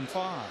 2nd down and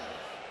 5.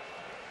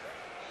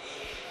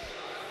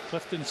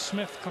 Clifton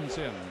Smith comes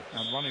in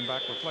and running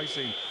back,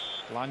 replacing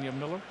Lanya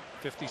Miller.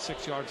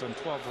 56 yards and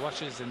 12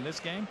 rushes in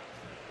this game.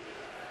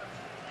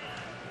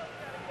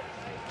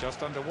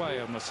 Just underway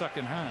in the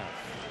second half.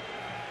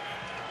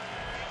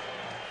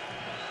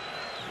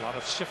 A lot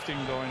of shifting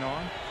going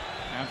on.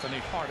 Anthony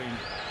Harding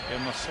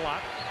in the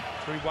slot.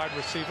 3 wide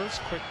receivers.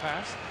 Quick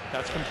pass.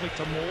 That's complete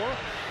to Moore.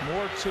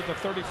 Moore to the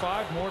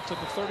 35. Moore to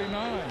the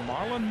 39.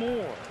 Marlon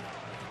Moore.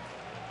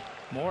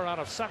 Moore out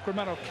of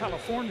Sacramento,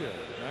 California.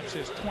 That's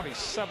his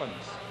 27th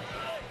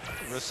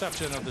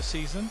reception of the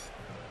season.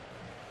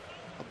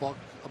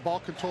 A ball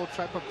control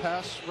type of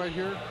pass right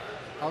here.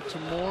 Out to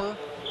Moore.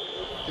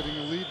 Getting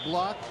a lead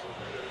block.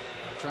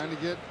 Trying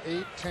to get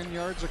 8-10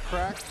 yards a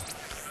crack.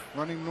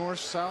 Running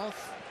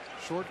north-south.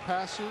 Short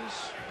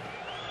passes.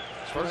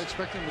 That's what I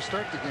expect him to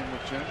start the game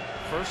with, Jim.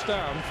 First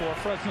down for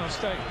Fresno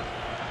State.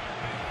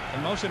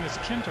 In motion is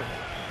Kinter.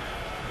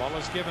 Ball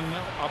is given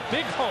a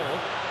big hole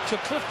to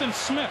Clifton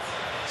Smith.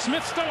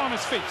 Smith still on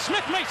his feet.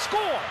 Smith may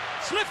score.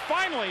 Smith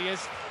finally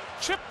is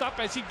tripped up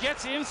as he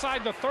gets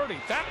inside the 30.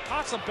 That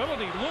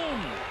possibility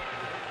loomed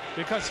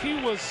because he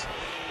was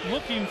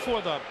looking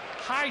for the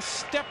high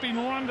stepping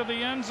run to the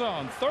end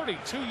zone.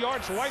 32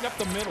 yards right up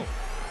the middle.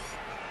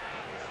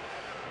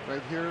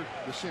 Right here,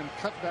 you see him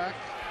cut back.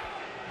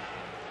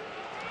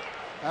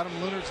 Adam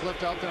Leonard's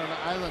left out there on the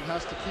island,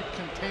 has to keep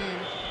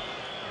contained.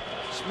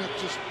 Smith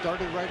just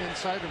darted right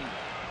inside him.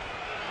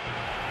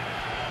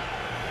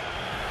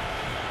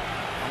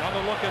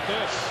 Another look at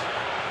this.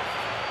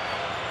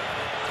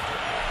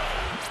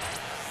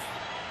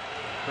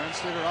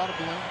 Brandstater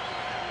audibly.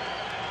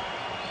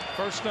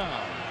 First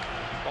down.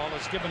 Ball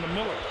is given to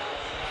Miller.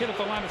 Hit at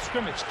the line of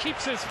scrimmage.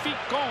 Keeps his feet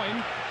going.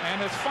 And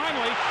is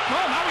finally. No,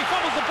 now he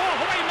fumbles the ball.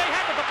 Hawaii may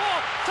have it. The ball.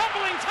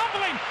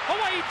 Tumbling.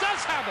 Hawaii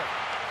does have it.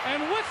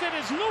 And with it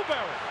is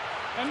Newberry.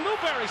 And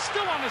Newberry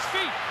still on his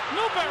feet.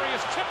 Newberry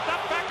is tipped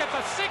up back at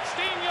the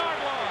 16-yard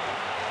line.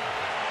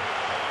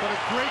 But a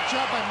great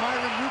job by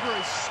Myron Newberry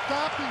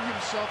stopping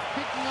himself,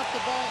 picking up the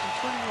ball and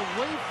turning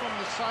away from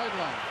the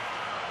sideline.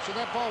 So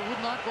that ball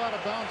would not go out of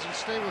bounds and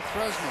stay with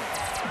Fresno.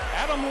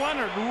 Adam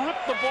Leonard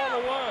ripped the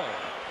ball away.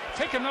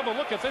 Take another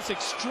look at this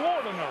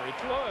extraordinary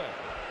play.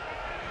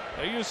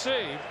 There you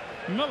see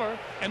Miller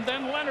and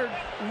then Leonard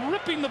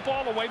ripping the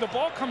ball away. The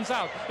ball comes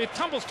out. It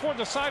tumbles toward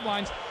the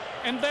sidelines.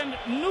 And then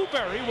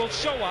Newberry will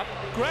show up,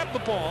 grab the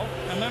ball,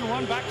 and then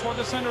run back toward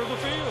the center of the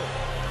field.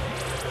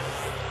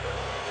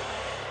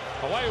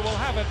 Hawaii will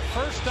have it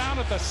first down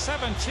at the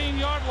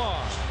 17-yard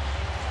line.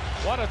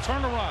 What a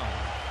turnaround.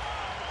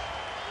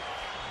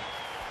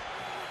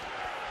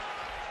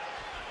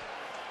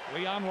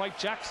 Leon White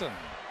Jackson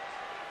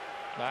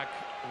back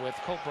with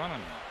Colt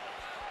Brennan.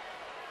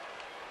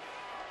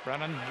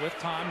 Brennan with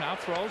time now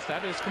throws.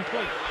 That is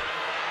complete.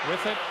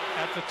 With it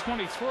at the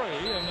 23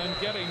 and then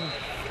getting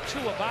to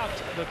about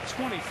the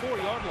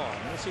 24-yard line.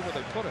 We'll see where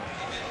they put it.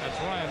 That's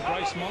Ryan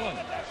Grice-Mullens.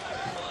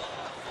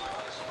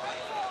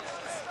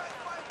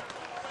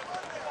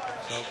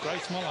 So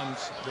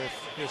Grice-Mullens with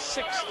his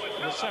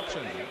 6th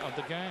reception of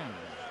the game.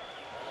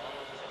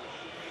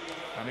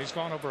 And he's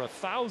gone over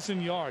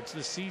 1,000 yards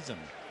this season.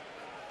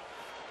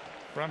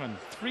 Brennan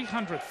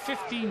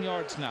 315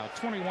 yards now,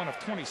 21 of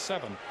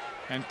 27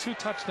 and 2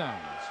 touchdowns.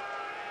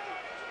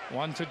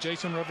 One to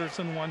Jason Rivers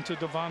and one to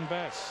Devon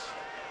Bess.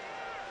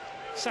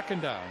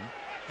 Second down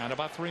and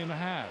about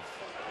 3.5.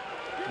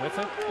 With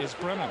it is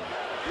Brennan.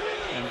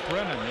 And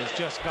Brennan is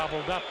just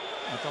gobbled up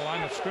at the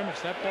line of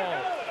scrimmage. That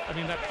ball, I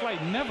mean, that play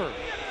never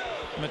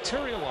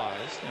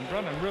materialized. And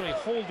Brennan really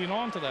holding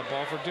on to that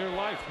ball for dear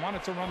life.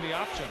 Wanted to run the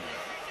option.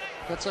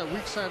 That's that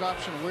weak side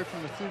option away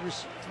from the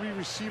three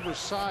receiver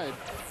side.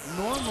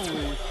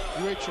 Normally,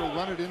 UH will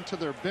run it into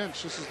their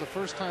bench. This is the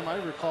first time I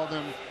recall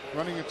them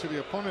running it to the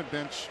opponent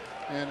bench,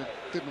 and it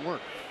didn't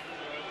work.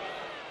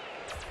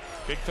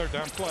 Big third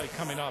down play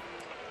coming up.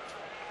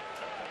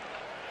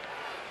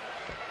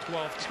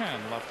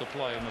 12:10 left to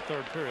play in the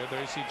third period.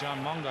 There you see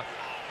John Manga.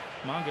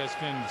 Manga has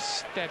been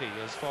steady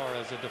as far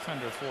as a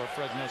defender for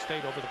Fresno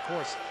State over the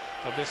course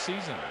of this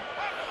season.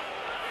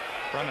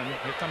 Brennan,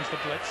 here comes the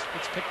blitz.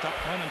 It's picked up.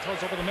 Brennan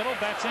throws over the middle.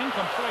 That's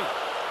incomplete.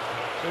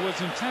 It was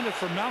intended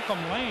for Malcolm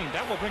Lane.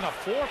 That will bring a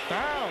 4th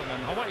down,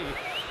 and Hawaii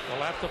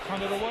will have to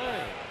punt it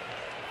away.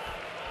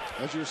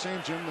 As you were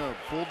saying, Jim, the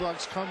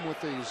Bulldogs come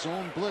with a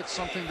zone blitz,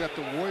 something that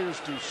the Warriors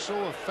do so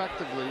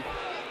effectively.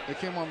 They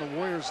came on the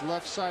Warriors'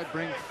 left side,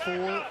 bring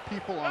 4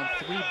 people on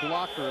 3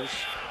 blockers.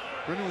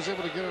 Brennan was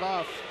able to get it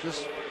off,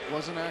 just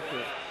wasn't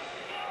accurate.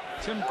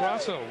 Tim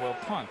Grasso will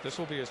punt. This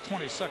will be his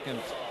 22nd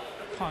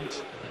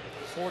punt.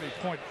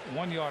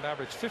 40.1 yard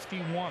average.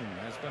 51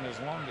 has been his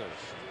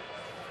longest.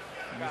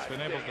 And he's been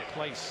able to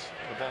place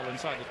the ball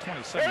inside the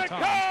 27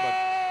 times,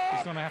 but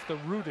he's going to have to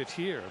root it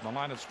here. The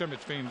line of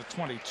scrimmage being the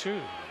 22.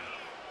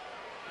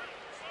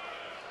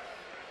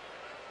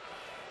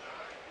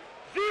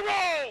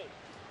 0.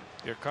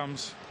 Here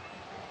comes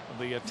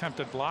the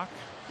attempted block.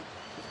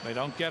 They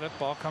don't get it.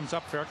 Ball comes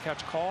up. Fair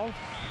catch called.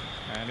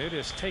 And it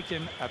is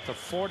taken at the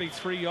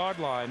 43-yard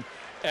line.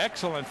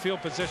 Excellent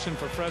field position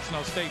for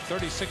Fresno State.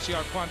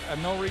 36-yard punt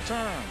and no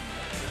return.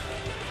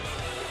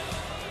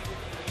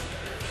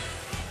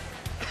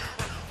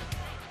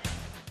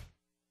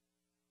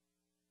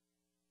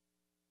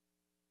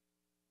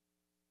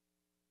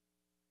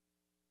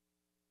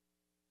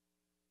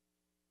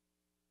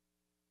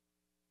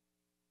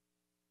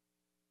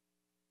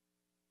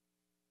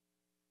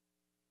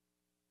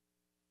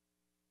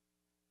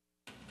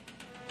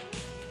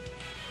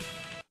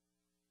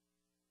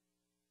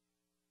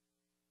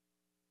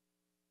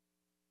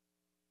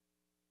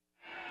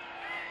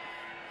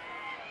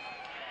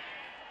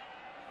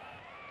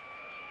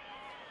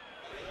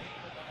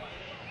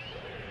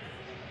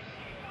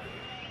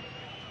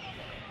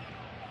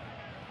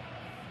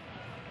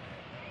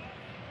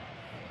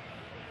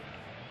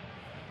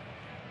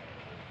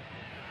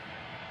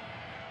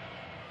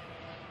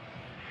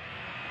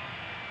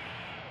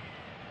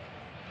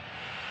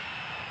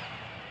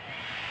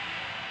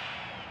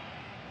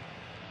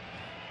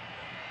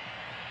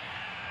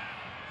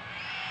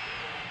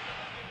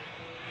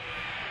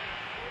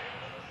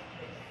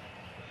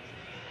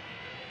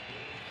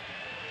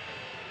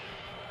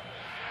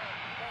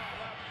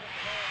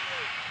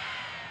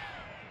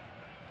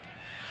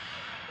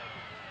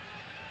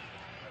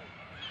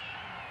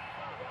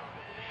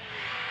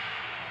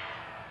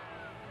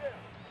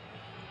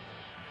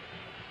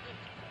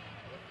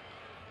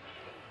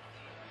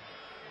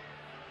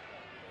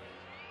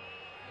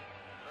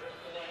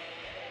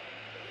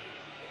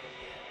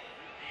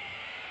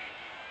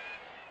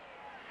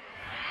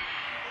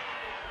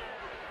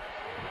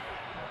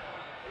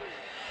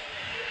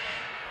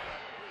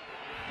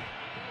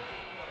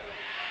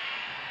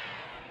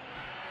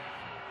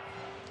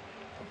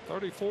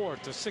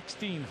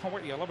 (34-16).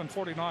 Hawaii.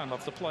 11:49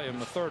 left to play in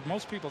the third.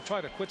 Most people try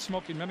to quit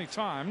smoking many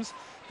times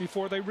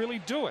before they really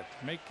do it.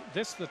 Make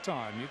this the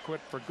time you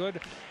quit for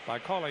good by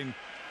calling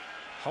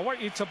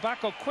Hawaii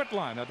Tobacco Quit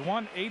Line at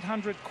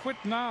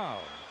 1-800-QUIT-NOW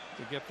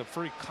to get the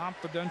free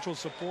confidential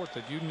support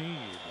that you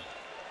need.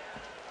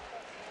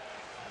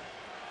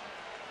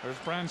 There's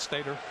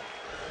Brandstater.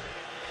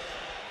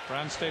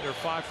 Brandstater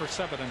 5 for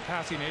 7 and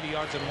passing, 80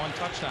 yards and 1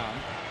 touchdown.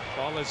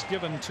 Ball is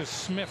given to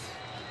Smith.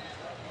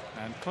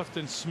 And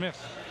Clifton Smith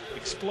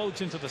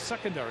explodes into the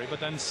secondary, but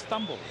then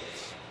stumbles.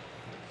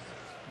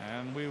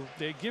 And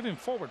they give him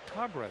forward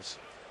progress.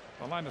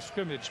 The line of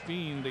scrimmage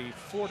being the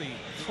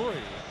 43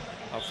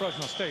 of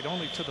Fresno State,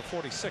 only to the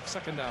 46,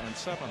 2nd down and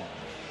 7.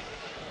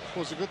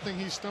 Well, it's a good thing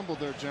he stumbled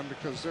there, Jim,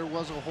 because there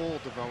was a hole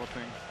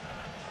developing.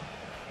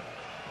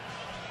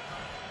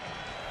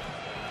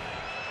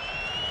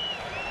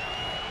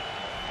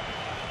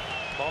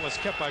 Ball is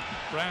kept by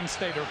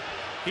Brandstater.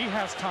 He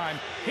has time.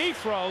 He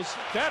throws.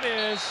 That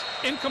is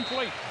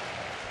incomplete.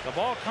 The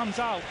ball comes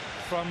out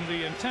from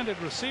the intended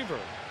receiver.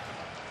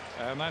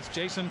 And that's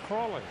Jason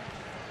Crawley.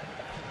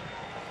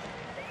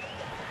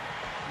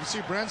 You see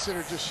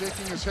Brandstater just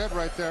shaking his head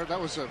right there.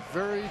 That was a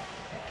very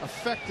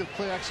effective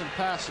play action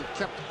pass. It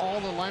kept all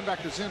the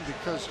linebackers in,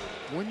 because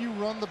when you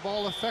run the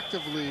ball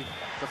effectively,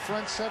 the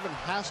front 7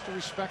 has to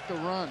respect the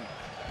run.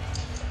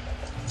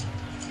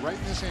 Right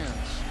in his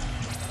hands.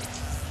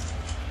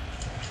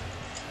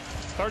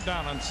 3rd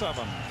down and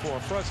 7 for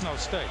Fresno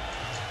State.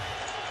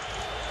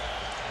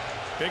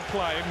 Big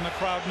play, and the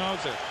crowd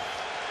knows it.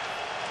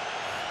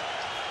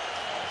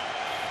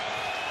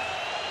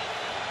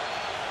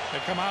 They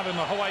come out in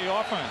the Hawaii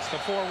offense, the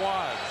 4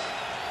 wides.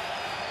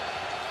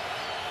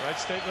 Red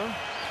Stabler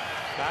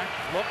back,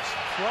 looks,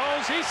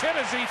 throws. He's hit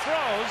as he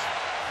throws,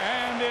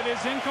 and it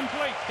is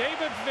incomplete.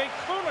 David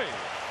Vekuli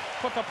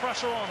put the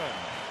pressure on him.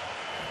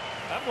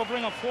 That will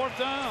bring a 4th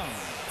down.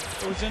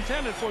 It was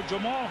intended for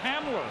Jamal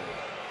Hamler.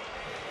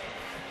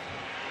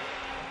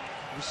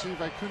 You see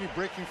Vaikuni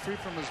breaking free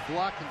from his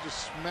block and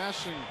just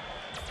smashing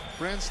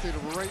Brandstad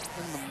right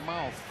in the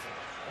mouth.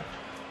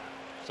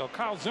 So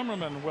Kyle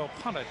Zimmerman will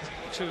punt it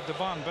to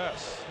Devon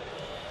Bess.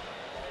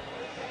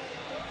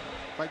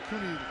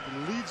 Vaikuni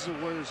leads the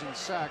Warriors in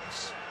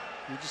sacks.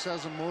 He just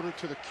has a motor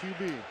to the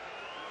QB.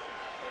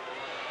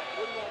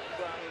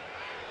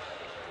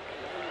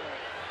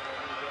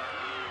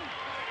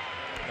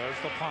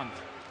 There's the punt.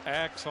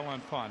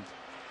 Excellent punt.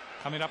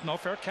 Coming up, no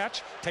fair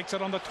catch. Takes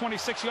it on the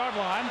 26-yard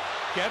line.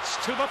 Gets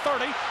to the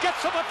 30.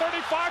 Gets to the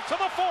 35, to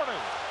the 40.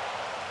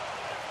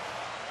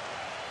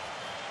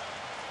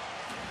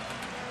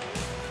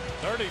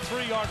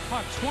 "33-yard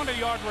punt,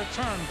 20-yard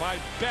return by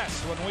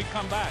Bess when we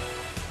come back.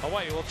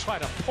 Hawaii will try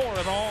to pour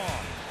it on.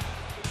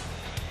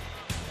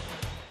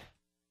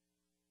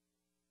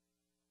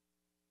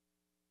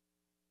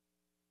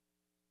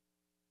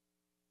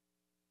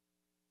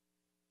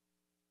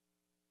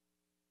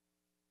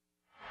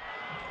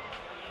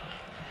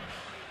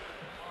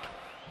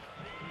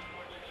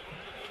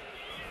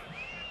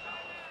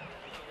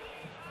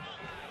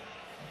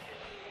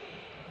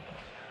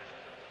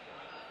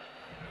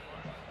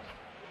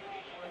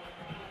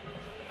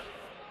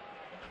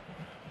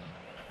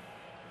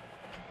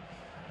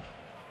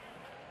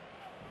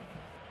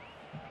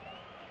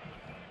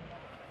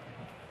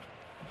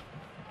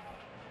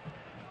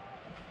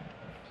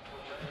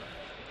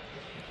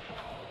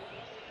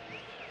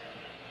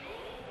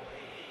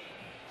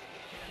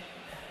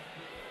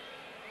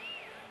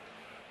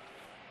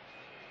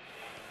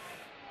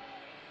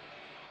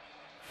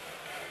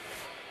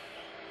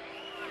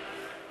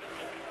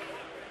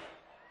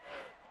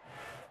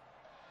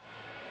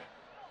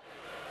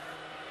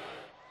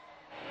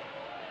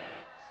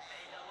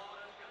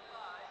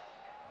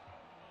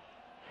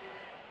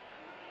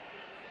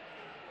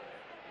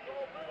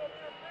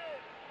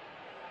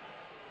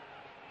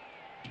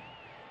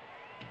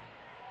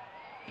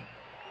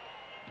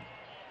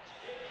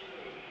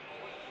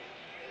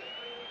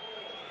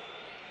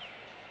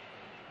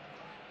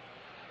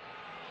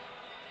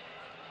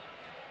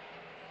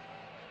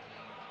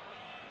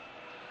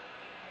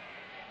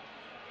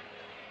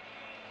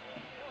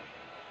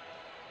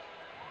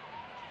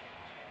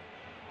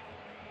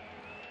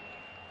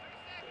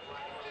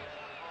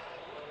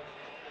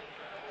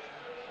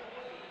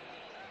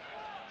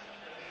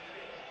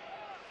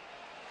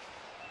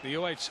 The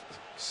UH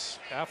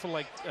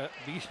Athletic,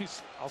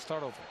 I'll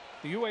start over.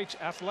 The UH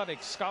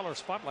Athletic Scholar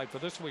Spotlight for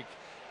this week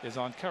is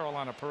on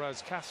Carolina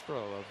Perez Castro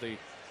of the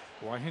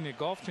Wahine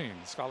Golf Team.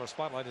 The Scholar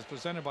Spotlight is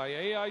presented by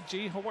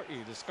AIG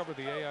Hawaii. Discover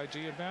the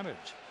AIG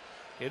advantage.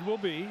 It will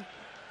be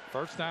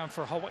first down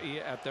for Hawaii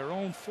at their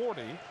own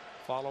 40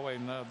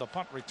 following the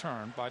punt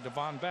return by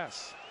Devon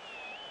Bess.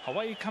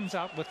 Hawaii comes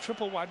out with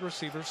triple wide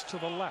receivers to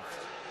the left.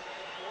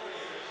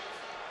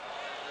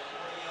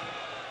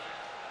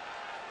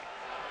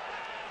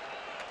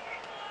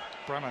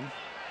 Brennan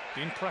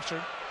being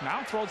pressured,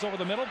 now throws over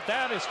the middle.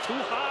 That is too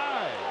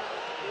high.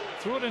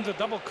 Threw it into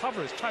double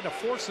coverage, tried to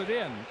force it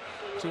in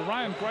to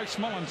Ryan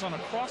Grice-Mullens on a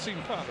crossing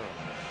pattern.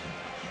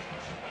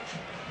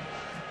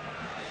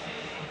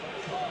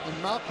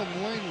 And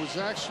Malcolm Lane was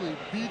actually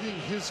beating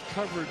his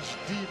coverage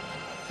deep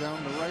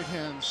down the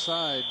right-hand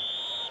side,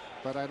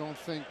 but I don't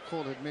think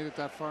Colt had made it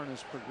that far in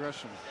his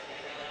progression.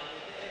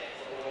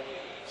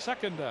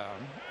 Second down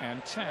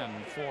and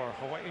 10 for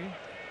Hawaii.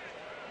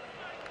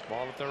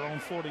 Ball at their own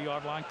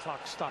 40-yard line.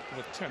 Clock stopped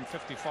with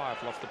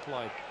 10:55 left to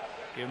play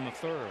in the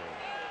third.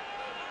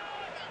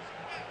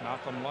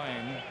 Malcolm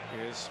Lane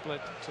is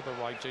split to the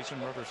right.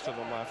 Jason Rivers to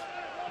the left.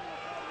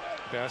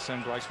 Bess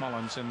and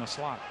Grice-Mullens in the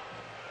slot.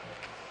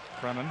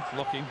 Brennan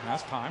looking,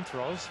 has time,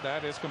 throws.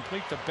 That is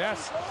complete to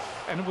Bess,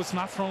 and it was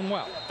not thrown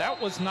well.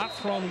 That was not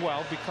thrown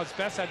well because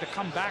Bess had to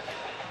come back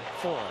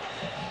for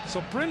it.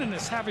 So Brennan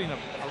is having a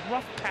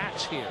rough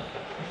patch here.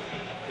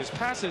 His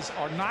passes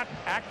are not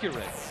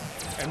accurate.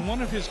 And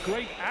one of his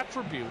great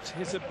attributes,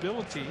 his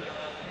ability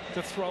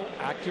to throw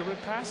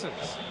accurate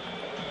passes.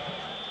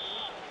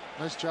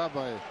 Nice job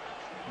by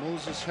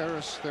Moses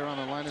Harris there on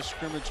the line of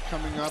scrimmage,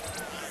 coming up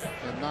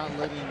and not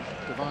letting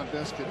Devon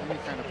Bess get any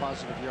kind of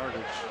positive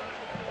yardage.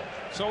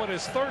 So it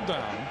is third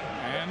down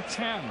and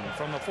 10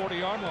 from the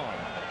 40-yard line.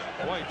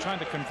 White trying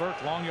to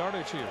convert long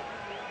yardage here.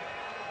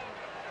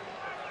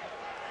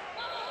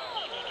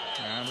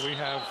 And we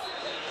have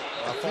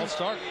a false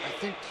start. I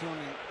think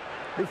Tony.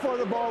 Before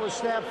the ball was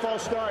snapped,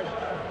 false start.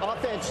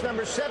 Offense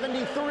number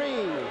 73.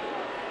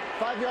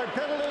 5-yard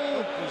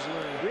penalty.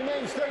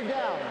 Remains third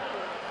down.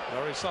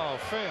 Larry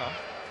Sawafea.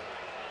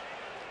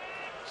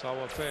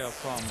 Sawafea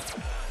from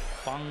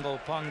Pongo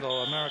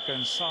Pongo,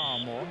 American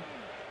Samoa.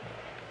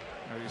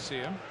 There you see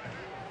him.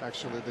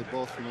 Actually, they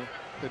both moved.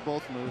 They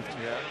both moved.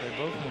 Yeah, they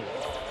both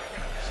moved.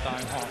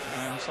 Steinhoff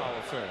and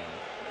Salafair.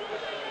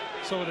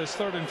 So it is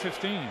 3rd and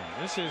 15.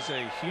 This is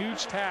a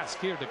huge task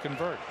here to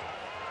convert.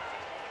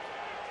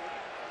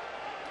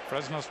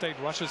 Fresno State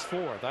rushes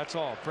 4. That's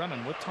all.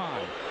 Brennan with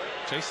time.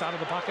 Chase out of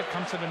the pocket,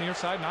 comes to the near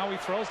side. Now he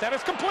throws. That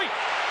is complete.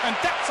 And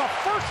that's a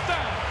first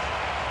down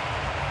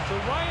to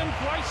Ryan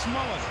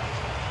Grice-Mullens.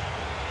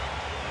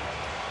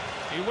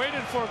 He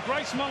waited for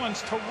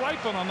Grice-Mullens to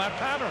ripen on that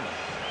pattern.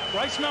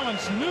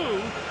 Grice-Mullens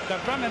knew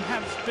that Brennan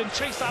had been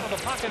chased out of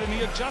the pocket, and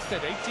he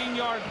adjusted.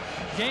 18-yard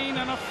gain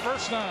and a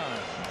first down.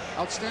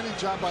 Outstanding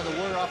job by the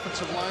Warrior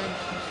offensive line.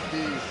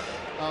 The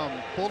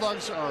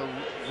Bulldogs are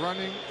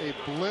running a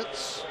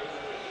blitz,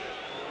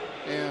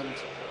 and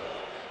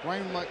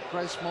Ryan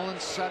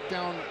Grice-Mullens sat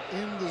down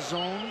in the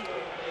zone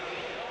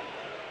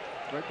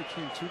right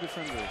between two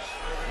defenders.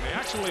 And they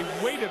actually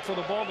waited for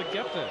the ball to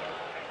get there.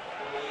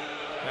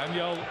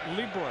 Daniel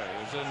Libre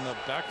is in the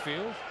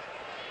backfield.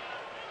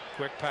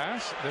 Quick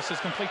pass. This is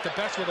complete to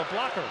Bess with a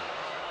blocker.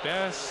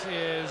 Bess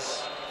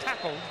is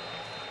tackled.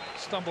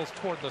 Stumbles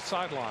toward the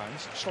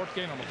sidelines. Short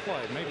gain on the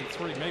play. Maybe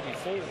 3, maybe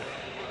 4.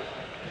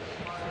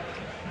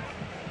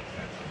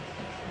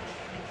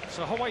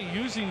 So Hawaii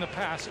using the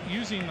pass,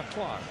 using the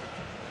clock,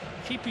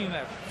 keeping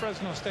that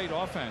Fresno State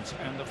offense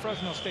and the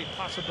Fresno State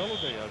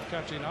possibility of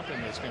catching up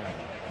in this game,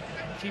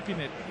 keeping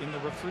it in the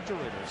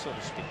refrigerator, so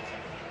to speak.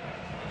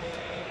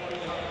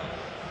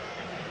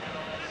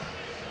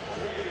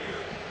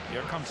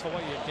 Here comes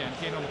Hawaii again.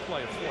 Gain on the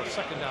play of 4.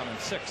 2nd down and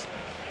 6.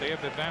 They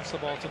have advanced the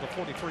ball to the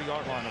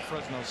 43-yard line of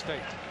Fresno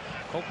State.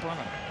 Colt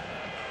Brennan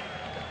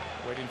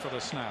waiting for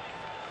the snap.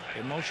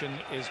 In motion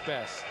is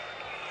Bess.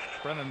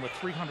 Brennan with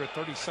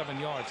 337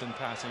 yards in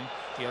passing.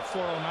 He had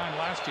 409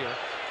 last year.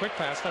 Quick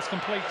pass that's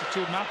complete to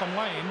Malcolm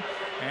Lane,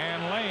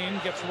 and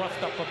Lane gets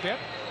roughed up a bit,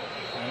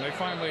 and they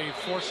finally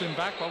force him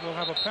back, but we'll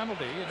have a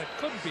penalty, and it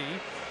could be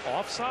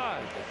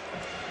offside.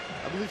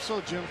 I believe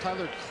so, Jim.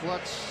 Tyler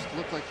Klutz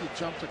looked like he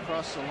jumped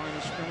across the line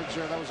of scrimmage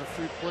there. That was a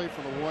free play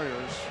for the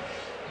Warriors.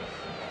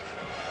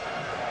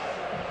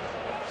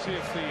 See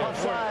if the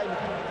offside.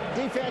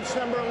 Defense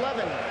number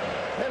 11.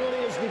 Penalty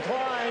is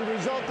declined.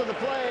 Result of the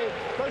play.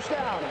 First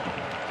down.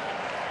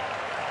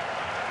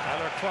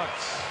 Tyler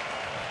Klutz,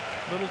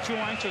 a little too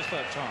anxious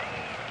that time.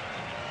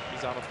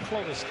 He's out of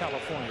Clovis,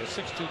 California.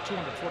 6'2",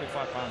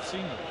 245-pound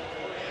senior.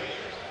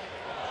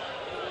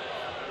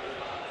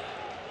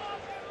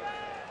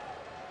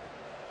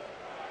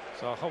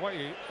 So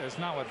Hawaii has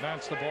now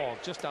advanced the ball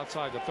just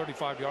outside the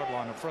 35-yard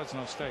line of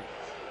Fresno State.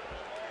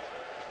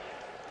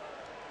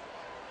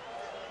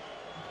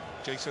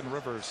 Jason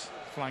Rivers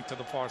flanked to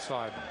the far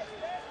side.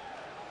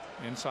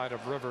 Inside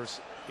of Rivers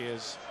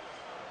is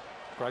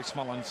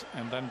Grice-Mullens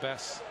and then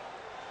Bess.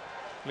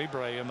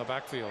 Libre in the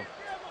backfield.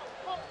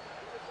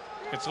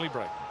 It's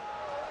Libre.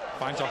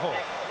 Finds a hole.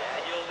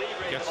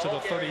 Gets to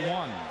the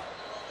 31.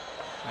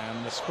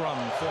 And the scrum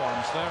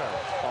forms there.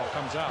 Ball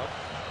comes out.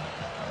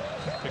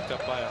 Picked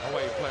up by a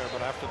Hawaii player,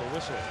 but after the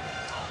whistle.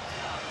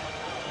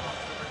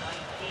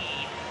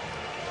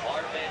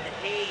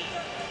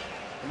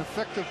 An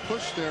effective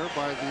push there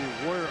by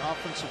the Warrior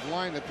offensive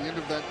line at the end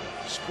of that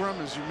scrum,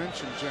 as you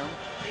mentioned, Jim.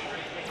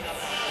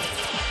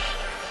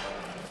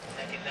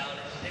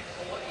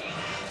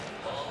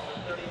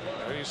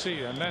 There you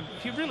see, and then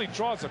he really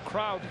draws a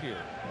crowd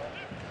here.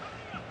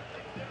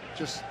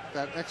 Just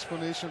that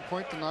explanation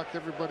point to knock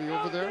everybody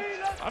over there.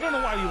 I don't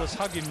know why he was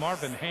hugging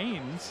Marvin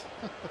Haynes.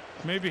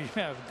 Maybe,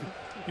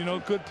 you know,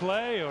 good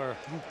play, or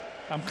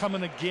I'm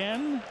coming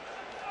again.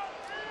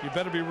 You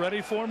better be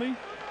ready for me.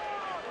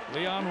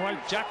 Leon Wright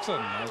Jackson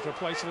has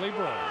replaced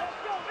Libre.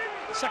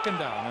 2nd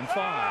down and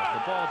 5.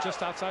 The ball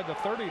just outside the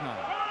 30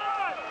 now.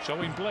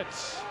 Showing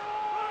blitz.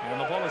 And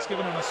the ball is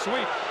given in a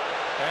sweep.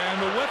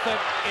 And with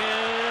it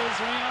is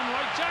Leon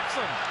Wright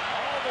Jackson.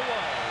 All the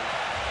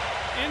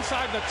way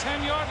inside the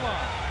 10-yard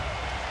line.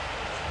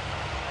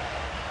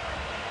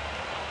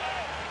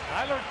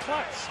 Tyler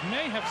Klutz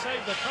may have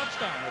saved the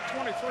touchdown, a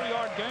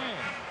 23-yard gain.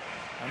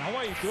 And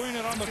Hawaii doing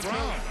it on the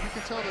ground. You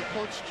can tell that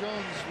Coach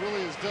Jones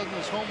really has done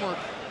his homework.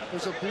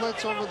 There's a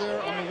blitz over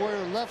there on the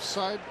Warrior left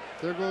side.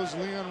 There goes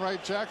Leon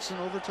Wright Jackson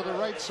over to the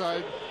right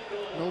side.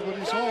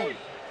 Nobody's home.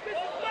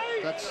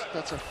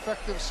 That's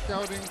effective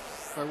scouting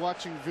by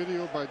watching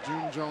video by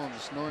June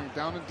Jones, knowing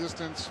down and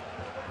distance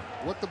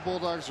what the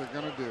Bulldogs are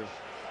going to do.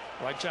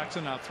 Wright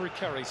Jackson now 3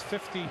 carries,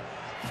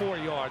 54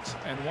 yards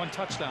and 1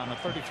 touchdown, a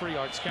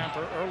 33-yard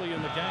scamper early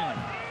in the game.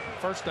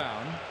 First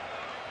down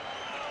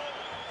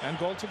and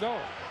goal to go.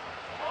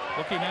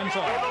 Looking end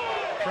zone.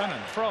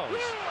 Brennan throws.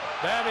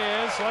 That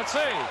is, let's see,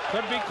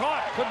 could be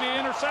caught, could be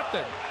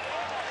intercepted.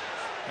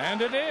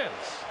 And it is.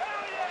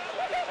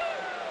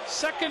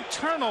 2nd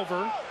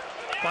turnover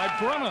by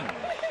Brennan.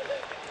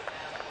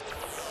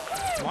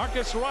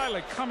 Marcus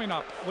Riley coming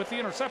up with the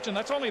interception.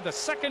 That's only the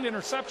 2nd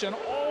interception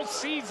all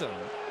season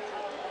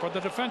for the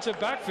defensive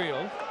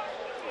backfield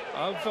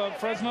of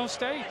Fresno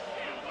State.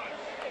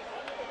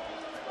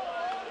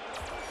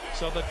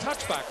 So the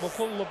touchback will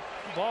pull the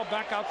ball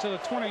back out to the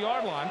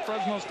 20-yard line.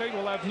 Fresno State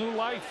will have new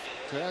life.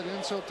 To add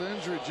insult to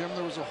injury, Jim,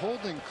 there was a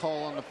holding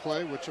call on the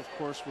play, which of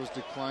course was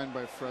declined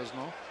by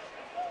Fresno.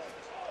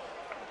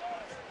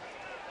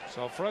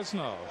 So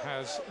Fresno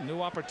has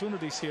new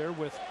opportunities here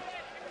with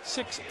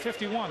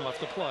 6:51 left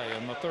to play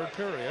in the third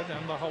period,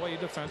 and the Hawaii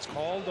defense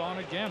called on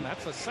again.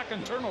 That's the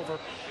second turnover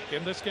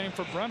in this game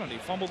for Brennan. He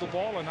fumbled the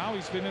ball, and now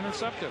he's been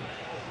intercepted.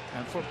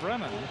 And for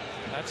Brennan,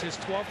 that's his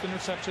 12th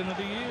interception of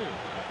the year.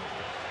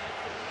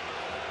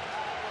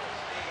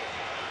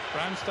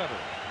 Brandstetter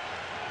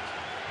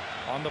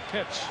on the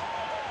pitch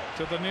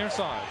to the near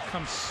side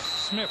comes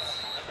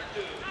Smith,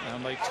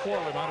 and they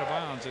twirl him out of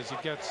bounds as he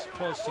gets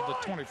close to the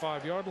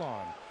 25-yard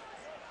line.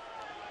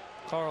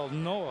 Carl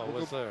Noah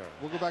was there.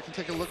 We'll go back and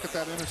take a look at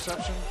that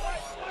interception.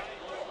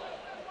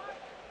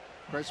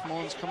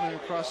 Grice-Mullens coming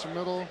across the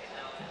middle.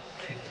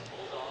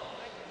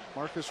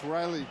 Marcus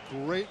Riley,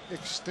 great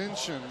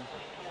extension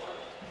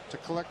to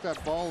collect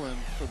that ball in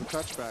for the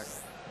touchback.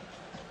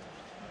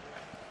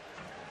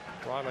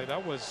 Riley,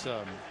 that was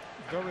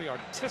very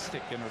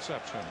artistic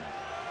interception.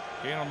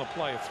 Gain on the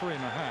play of 3.5.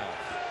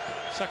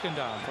 Second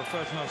down for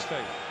Fresno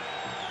State.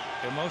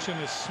 The motion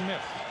is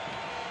Smith.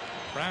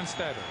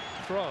 Brandstetter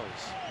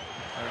throws.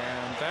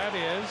 And that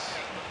is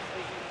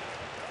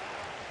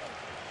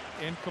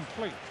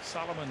incomplete.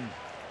 Solomon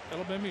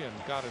Elimimian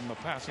got in the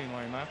passing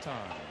lane that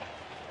time.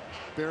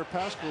 Bear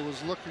Pascal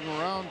was looking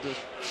around to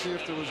see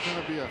if there was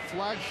going to be a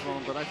flag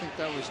thrown, but I think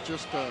that was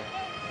just a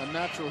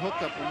natural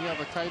hookup. When you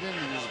have a tight end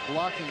and he's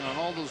blocking on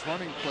all those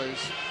running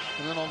plays,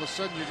 and then all of a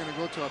sudden you're going to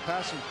go to a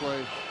passing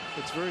play,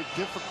 it's very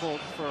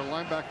difficult for a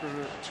linebacker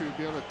to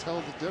be able to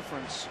tell the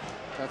difference.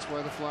 That's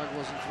why the flag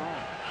wasn't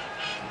thrown.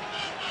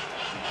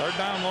 Third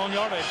down, long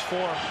yardage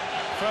for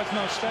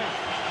Fresno State.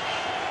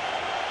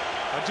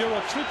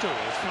 Ajiro Tutu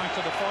is flanked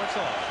to the far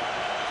side.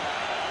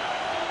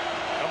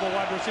 Double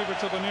wide receiver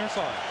to the near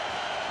side.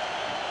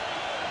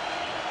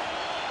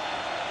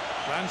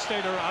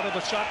 Brandstetter out of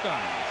the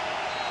shotgun.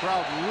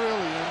 Crowd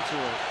really into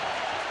it.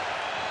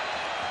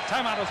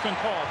 Timeout has been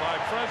called by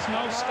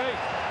Fresno State.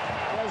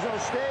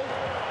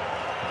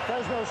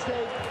 Fresno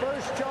State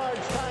first charge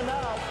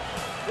timeout.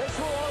 This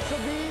will also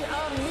be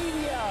a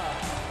media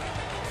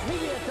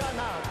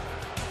timeout.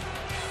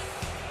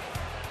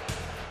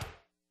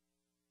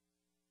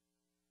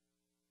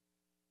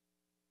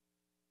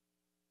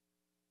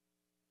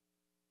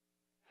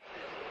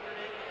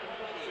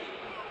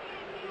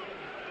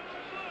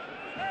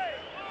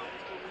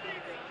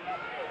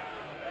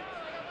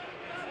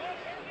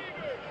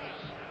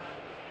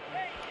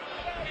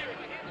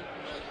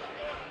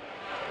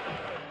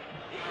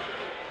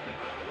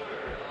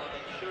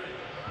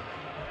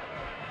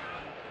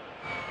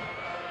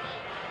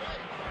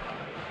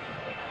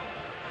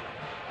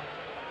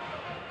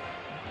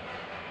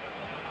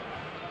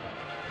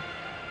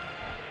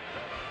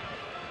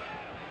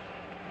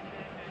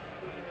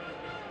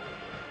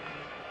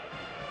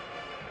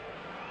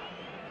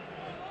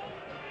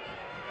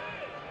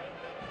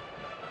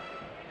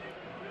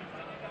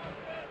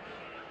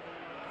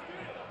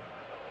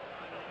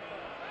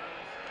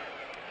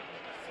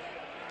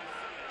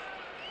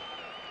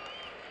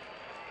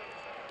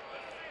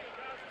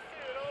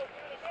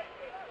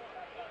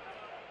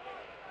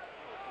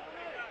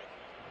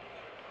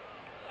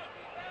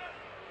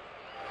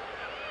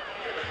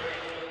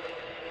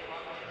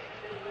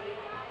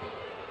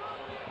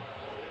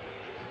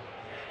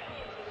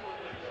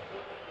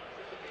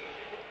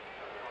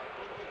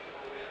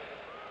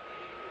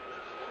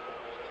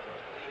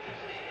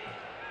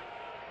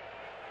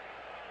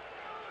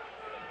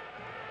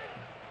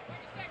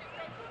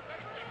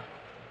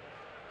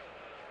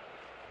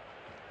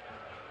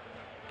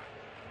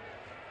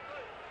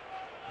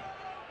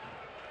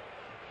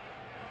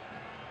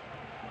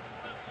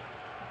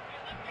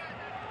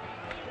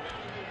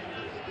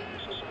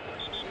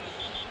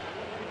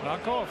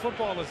 Nakoa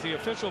Football is the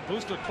official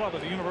booster club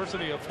of the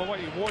University of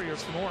Hawaii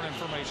Warriors. For more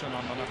information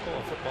on the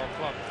Nakoa Football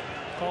Club,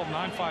 call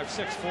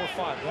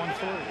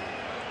 956-4513.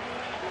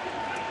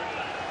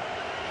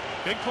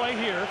 Big play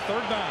here,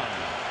 third down.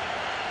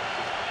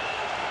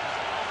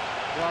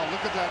 Wow,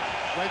 look at that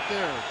right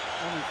there.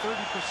 Only 30%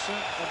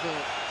 of the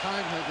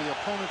time have the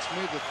opponents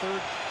made the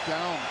third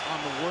down on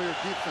the Warrior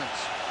defense.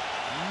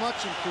 Much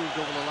improved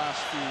over the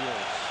last few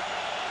years.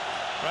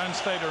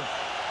 Brandstetter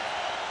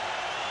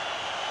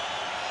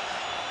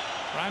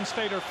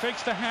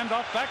fakes the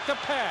handoff, back to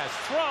pass,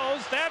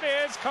 throws, that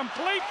is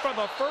complete for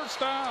the first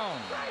down.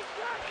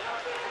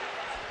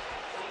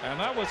 And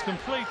that was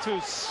complete to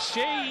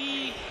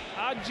Shei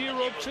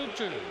Ajiro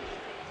Tutu,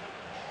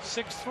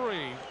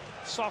 6'3",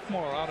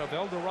 sophomore out of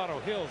El Dorado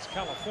Hills,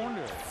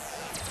 California.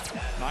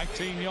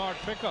 19-yard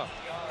pickup.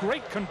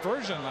 Great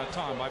conversion that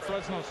time by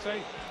Fresno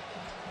State.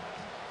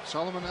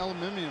 Solomon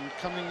Elimimian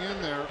coming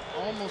in there,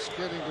 almost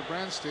getting to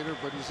Brandstetter,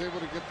 but he's able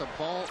to get the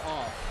ball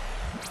off.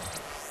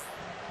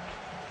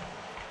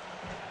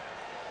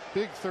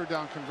 Big third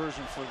down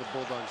conversion for the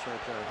Bulldogs right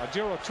there.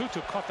 Ajiro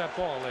Tutu caught that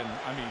ball in,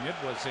 I mean, it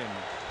was in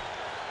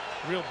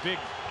real big,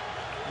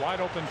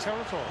 wide open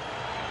territory.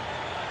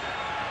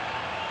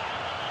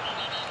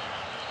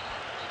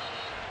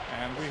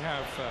 And we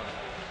have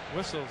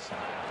whistles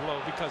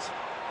blow because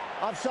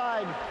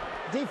offside.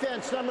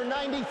 Defense number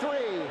 93.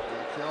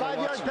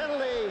 5-yard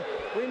penalty.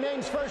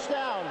 Remains first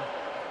down.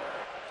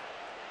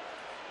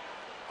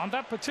 On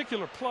that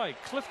particular play,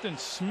 Clifton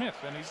Smith,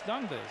 and he's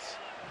done this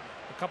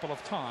a couple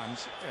of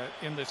times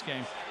in this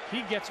game,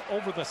 he gets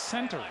over the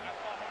center.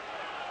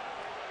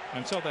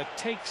 And so that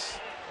takes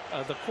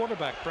the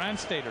quarterback,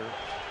 Brandstater,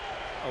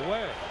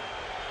 away.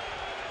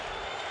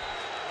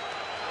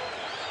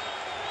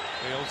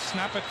 They'll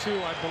snap it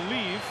to, I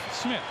believe,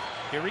 Smith.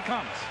 Here he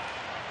comes.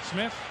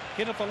 Smith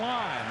hit at the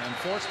line and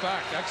forced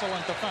back.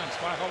 Excellent defense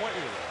by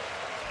Hawaii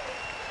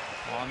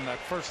on that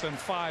 1st and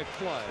 5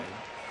 play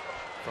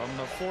from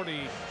the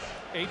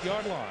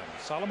 48-yard line.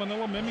 Solomon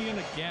Ilamimian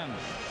again.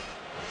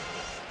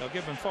 They'll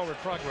give him forward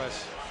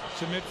progress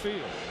to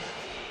midfield.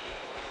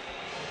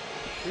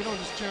 You know, in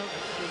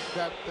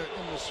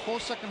this whole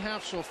second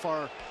half so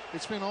far,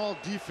 it's been all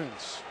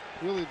defense.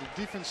 Really, the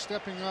defense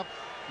stepping up,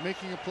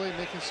 making a play,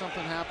 making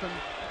something happen.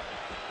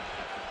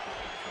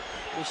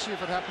 We'll see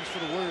if it happens for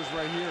the Warriors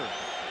right here.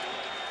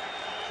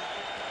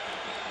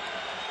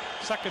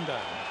 Second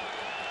down.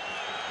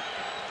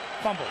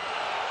 Fumble.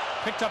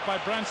 Picked up by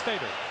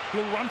Brandstater.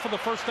 He'll run for the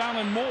first down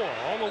and more,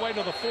 all the way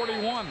to the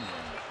 41.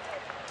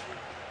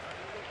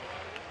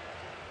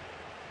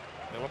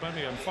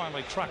 Ilamimian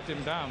finally tracked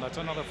him down. That's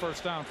another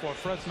first down for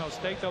Fresno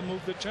State. They'll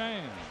move the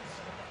chains.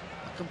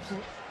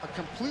 A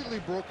completely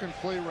broken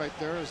play right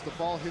there as the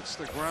ball hits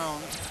the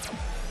ground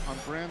on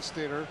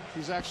Brandstater.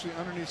 He's actually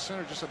underneath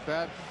center, just a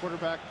bad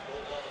quarterback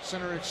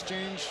center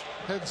exchange.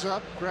 Heads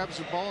up, grabs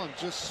the ball and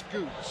just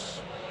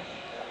scoots.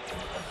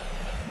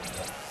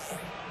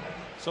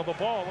 So the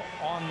ball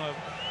on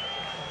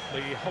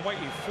the Hawaii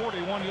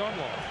 41-yard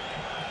line.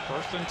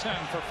 1st and 10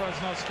 for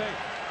Fresno State.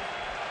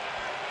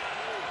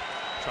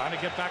 Trying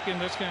to get back in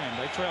this game.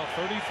 They trail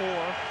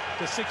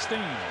 34-16.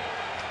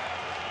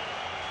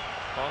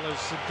 Ball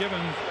is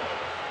given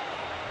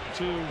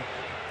to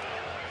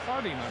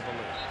Harding, I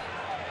believe.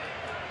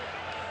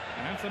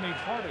 Anthony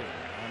Harding.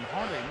 And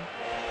Harding,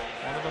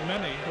 one of the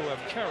many who have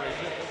carried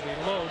the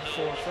load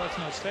for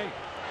Fresno State.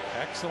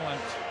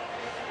 Excellent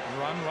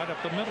run right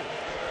up the middle.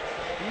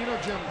 You know,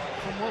 Jim,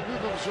 from what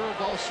we've observed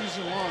all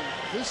season long,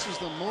 this is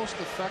the most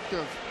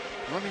effective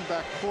running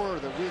back core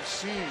that we've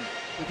seen.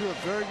 They do a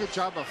very good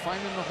job of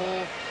finding the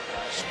hole,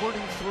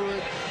 squirting through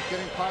it,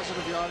 getting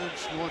positive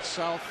yardage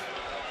north-south.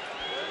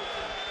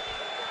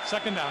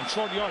 Second down,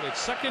 short yardage.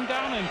 Second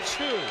down and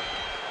 2.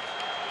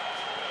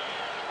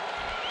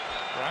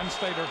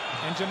 Brandstater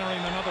engineering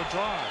another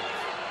drive.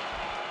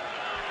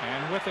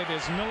 And with it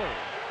is Miller.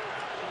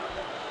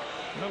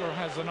 Miller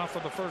has enough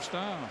of the first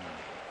down.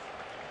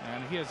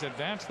 And he has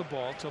advanced the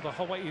ball to the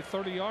Hawaii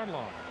 30-yard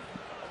line.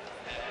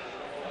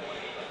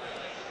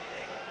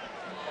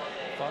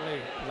 Fale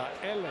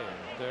La'ele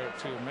there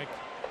to make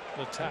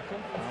the tackle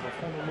out of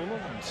Honolulu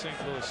and St.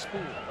 Louis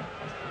School.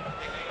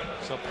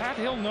 So Pat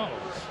Hill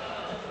knows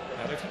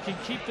that if he can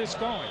keep this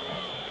going,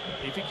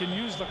 if he can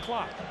use the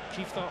clock,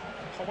 keep the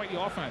Hawaii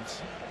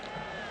offense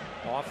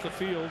off the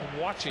field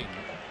watching,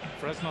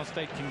 Fresno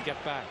State can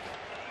get back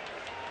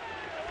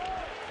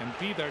and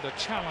be there to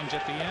challenge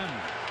at the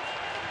end.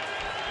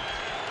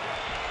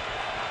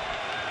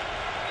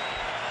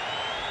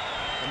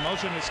 The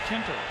motion is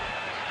Kinter.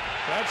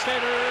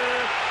 Brandstater,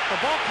 the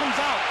ball comes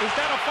out. Is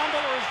that a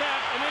fumble or is that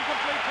an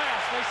incomplete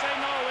pass? They say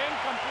no,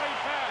 incomplete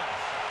pass.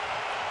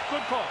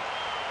 Good call.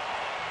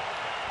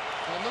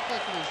 It looked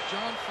like it was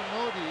John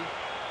Finoti,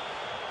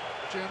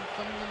 Jim,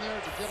 coming in there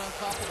to get on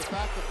top of the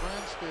back of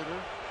Brandstater.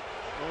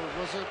 Or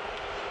was it?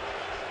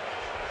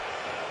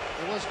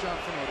 It was John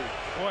Finoti.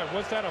 Boy,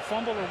 was that a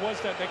fumble or was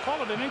that? They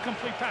call it an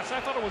incomplete pass.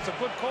 I thought it was a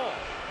good call.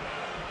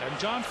 And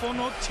John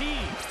Finoti.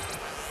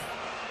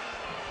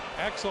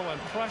 Excellent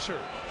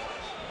pressure.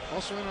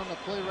 Also in on the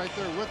play right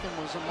there with him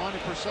was Amani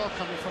Purcell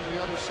coming from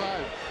the other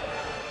side.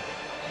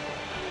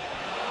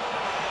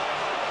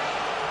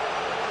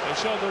 They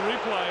show the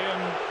replay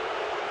and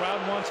crowd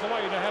wants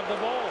Hawaii to have the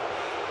ball.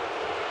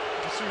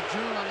 You see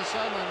June on the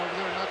sideline over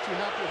there, not too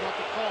happy about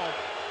the call.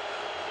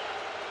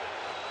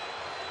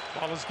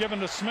 Ball is given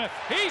to Smith.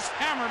 He's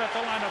hammered at the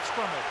line of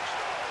scrimmage.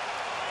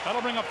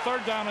 That'll bring up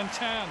 3rd down and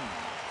 10.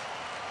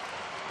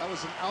 That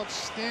was an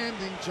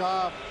outstanding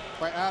job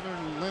by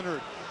Adam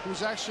Leonard,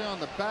 who's actually on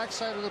the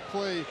backside of the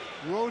play,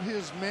 rode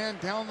his man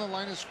down the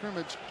line of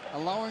scrimmage,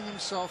 allowing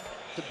himself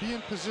to be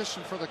in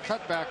position for the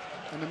cutback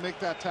and to make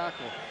that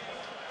tackle.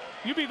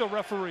 You be the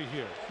referee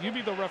here. You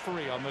be the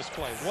referee on this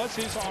play. Was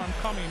his arm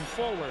coming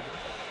forward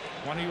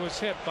when he was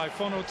hit by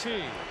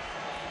Fonoti?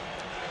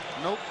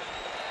 Nope.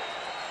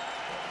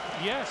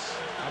 Yes,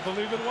 I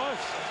believe it was.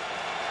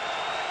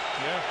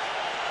 Yeah.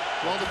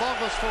 Well, the ball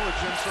goes forward,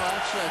 Jim, so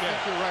actually I think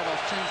you're right.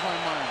 I'll change my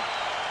mind.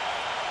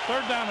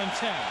 3rd down and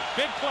 10.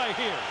 Big play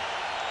here.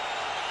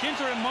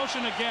 Kinter in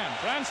motion again.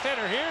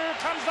 Brandstater, here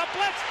comes the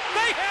blitz.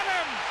 They hit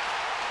him!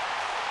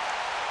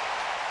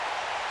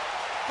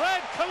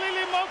 Fred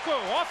Kalilimoku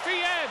off the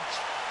edge.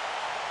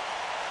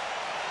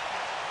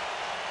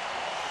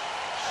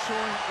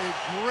 Showing a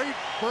great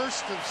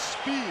burst of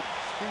speed.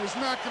 He was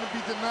not going to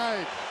be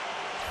denied.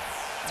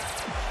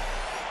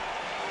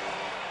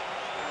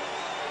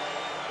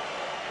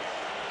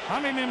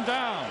 Hunting him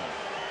down.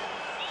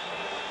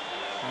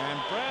 And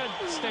Brad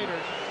Stater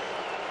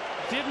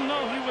didn't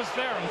know he was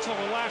there until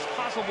the last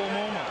possible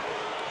moment.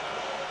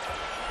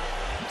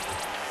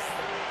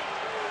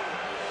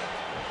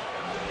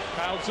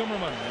 Kyle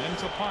Zimmerman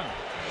into punt.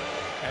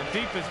 And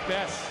deep is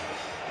Bess.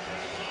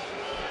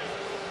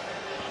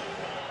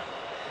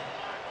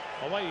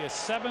 Hawaii is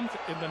 7th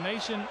in the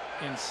nation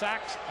in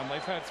sacks, and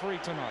they've had 3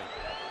 tonight.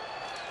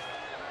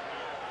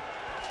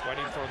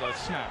 Waiting for the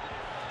snap.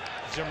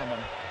 Zimmerman.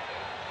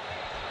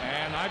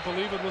 And I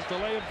believe it was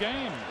delay of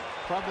game.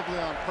 Probably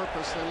on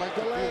purpose. They like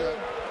to do that.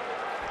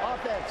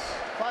 Offense.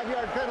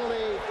 5-yard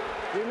penalty.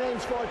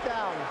 Remains 4th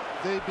down.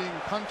 They being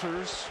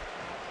punters,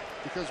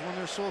 because when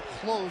they're so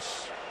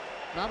close,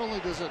 not only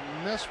does it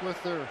mess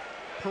with their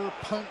per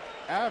punt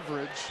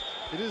average,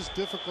 it is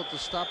difficult to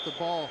stop the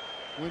ball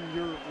when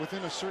you're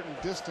within a certain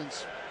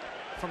distance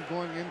from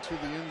going into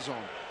the end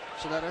zone.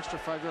 So that extra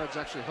 5 yards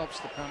actually helps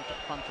the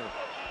punter.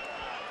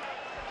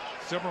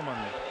 Zimmerman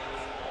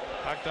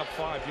backed up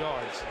 5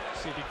 yards.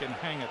 See if he can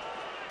hang it.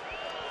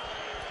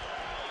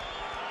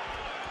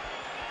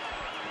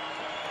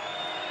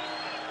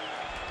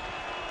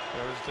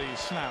 There's the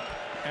snap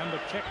and the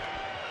kick.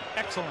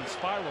 Excellent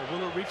spiral.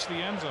 Will it reach the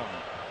end zone?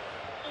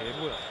 It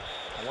will.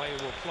 Hawaii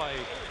will play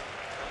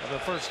the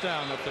first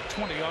down at the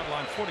 20-yard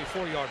line,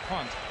 44-yard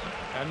punt,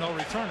 and no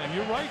return. And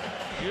you're right,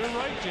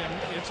 Jim.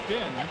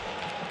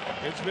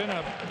 It's been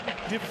a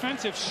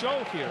defensive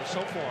show here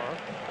so far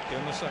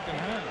in the second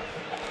half.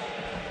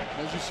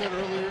 As you said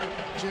earlier,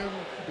 Jim,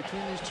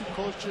 between these two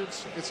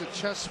coaches, it's a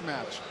chess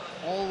match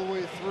all the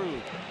way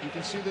through. You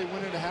can see they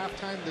went into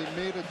halftime. They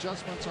made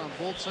adjustments on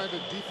both sides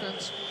of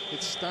defense.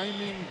 It's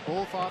stymieing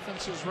both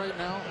offenses right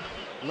now.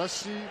 Let's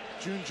see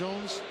June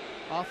Jones,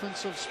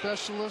 offensive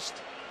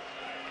specialist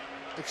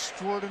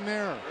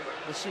extraordinaire.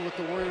 Let's see what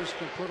the Warriors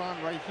can put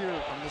on right here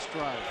on this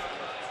drive.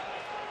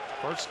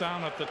 First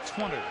down at the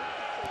 20.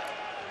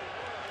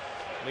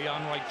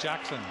 Leon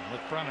Wright-Jackson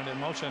with Brennan in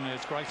motion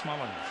is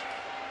Grice-Mullens.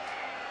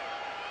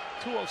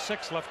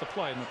 2:06 left to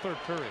play in the third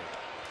period.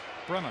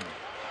 Brennan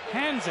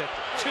hands it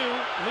to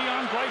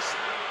Leon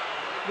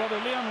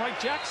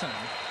Wright-Jackson.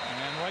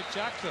 And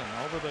Wright-Jackson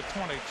over the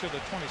 20 to the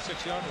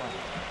 26-yard line.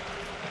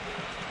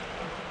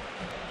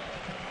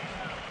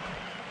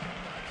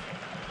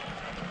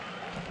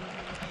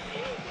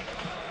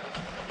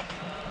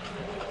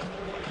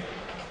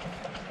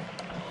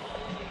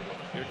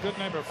 Your Good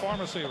Neighbor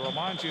Pharmacy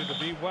reminds you to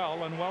be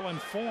well and well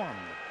informed.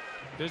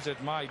 Visit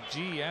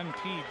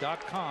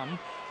mygnp.com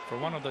for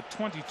one of the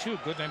 22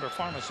 Good Neighbor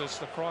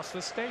pharmacists across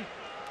the state.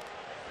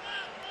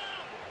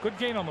 Good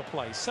gain on the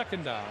play.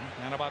 Second down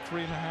and about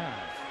 3.5.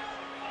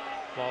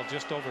 Ball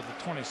just over the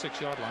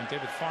 26-yard line.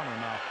 David Farmer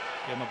now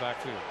in the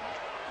backfield.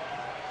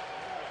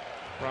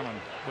 Brennan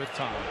with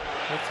time.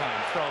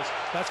 Throws.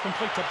 That's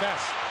complete to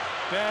Bess.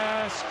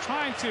 Bess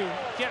trying to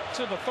get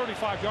to the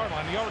 35-yard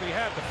line. He already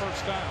had the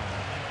first down.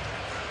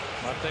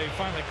 But they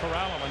finally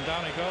corral him, and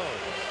down he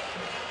goes.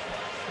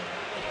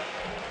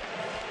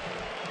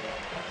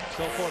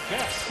 So for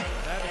Bess,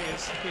 that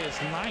is his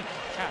 9th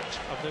catch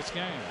of this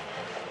game.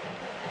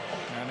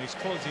 And he's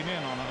closing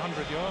in on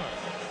 100 yards.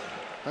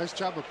 Nice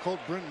job of Colt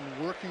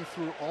Brennan working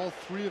through all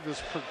 3 of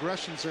his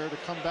progressions there to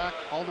come back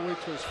all the way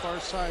to his far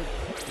side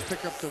to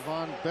pick up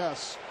Devon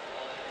Bess.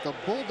 The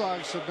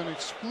Bulldogs have been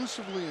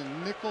exclusively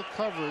in nickel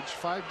coverage,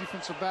 5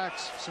 defensive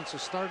backs since the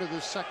start of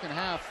this second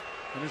half,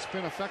 and it's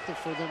been effective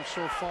for them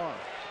so far.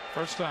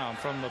 First down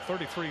from the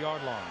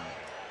 33-yard line.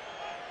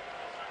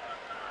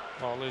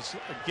 Ball is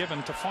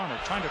given to Farmer,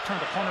 trying to turn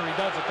the corner. He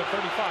does at the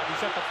 35.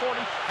 He's at the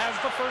 40, has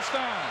the first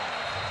down.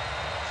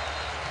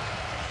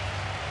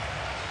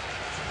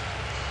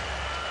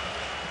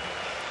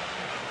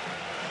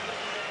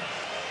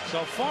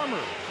 So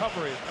Farmer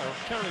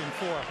carrying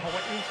for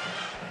Hawaii.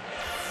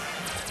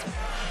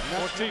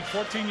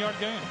 14-yard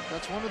gain.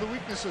 That's one of the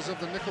weaknesses of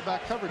the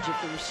nickelback coverage.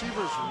 If the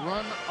receivers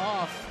run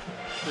off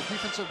the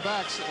defensive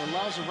backs, it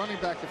allows the running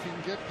back, if he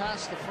can get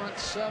past the front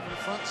 6,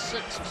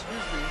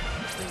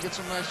 he can get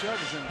some nice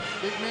yardage. And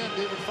big man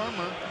David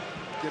Farmer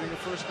getting a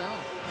first down.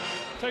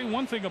 Tell you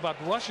one thing about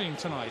rushing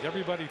tonight.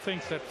 Everybody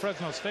thinks that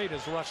Fresno State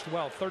has rushed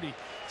well.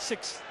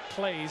 36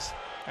 plays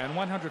and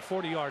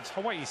 140 yards.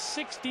 Hawaii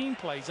 16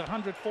 plays,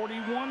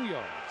 141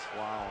 yards.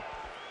 Wow.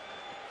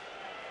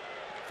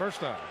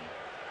 First down.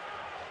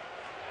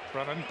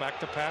 Brennan back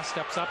to pass,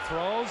 steps up,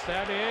 throws.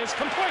 That is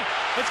complete.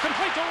 It's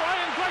complete to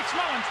Ryan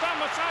Grice-Mullens down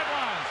the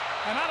sidelines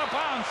and out of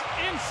bounds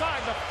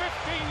inside the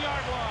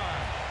 15-yard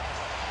line.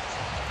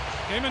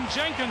 Damon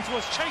Jenkins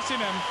was chasing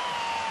him,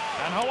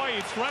 and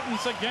Hawaii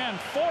threatens again.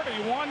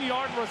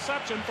 41-yard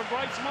reception for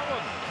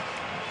Grice-Mullens.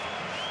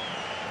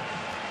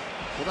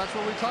 Well, that's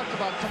what we talked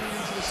about coming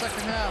into the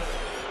second half.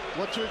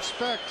 What to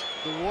expect.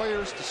 The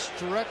Warriors to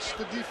stretch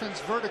the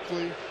defense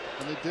vertically,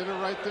 and they did it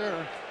right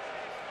there.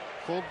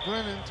 Colt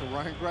Brennan to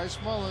Ryan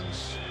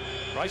Grice-Mullens.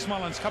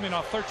 Grice-Mullens coming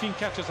off 13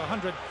 catches,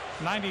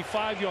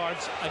 195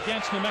 yards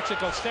against New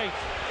Mexico State.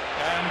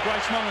 And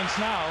Grice-Mullens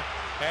now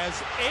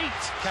has 8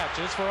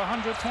 catches for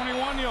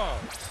 121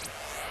 yards.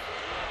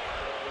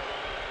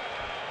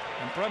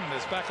 And Brennan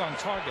is back on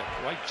target.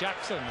 Wright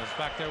Jackson is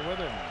back there with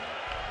him.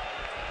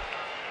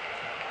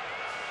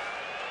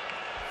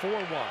 4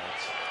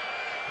 wides.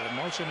 The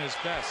motion is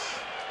best.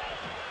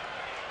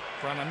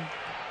 Brennan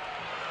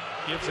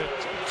gives it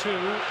to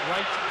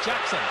Wright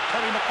Jackson,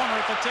 cutting the corner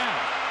at the 10.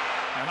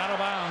 And out of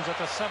bounds at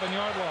the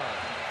 7-yard line.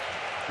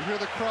 You hear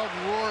the crowd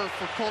roar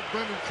for Colt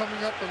Brennan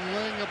coming up and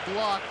laying a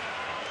block.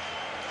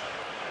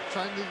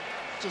 Trying to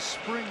just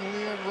spring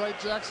Leon Wright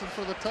Jackson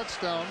for the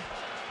touchdown.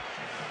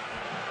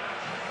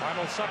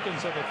 Final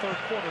seconds of the third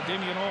quarter.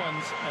 Damian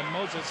Owens and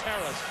Moses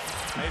Harris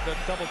made the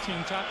double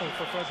team tackle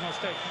for Fresno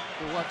State.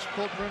 We'll watch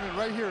Colt Brennan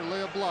right here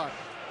lay a block.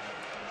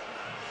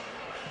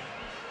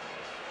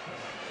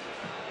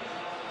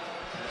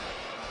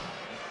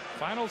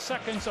 Final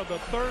seconds of the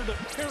third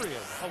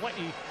period.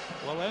 Hawaii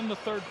will end the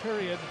third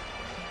period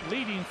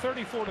leading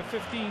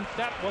 34-15.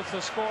 That was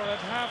the score at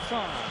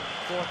halftime.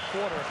 Fourth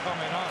quarter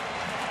coming up.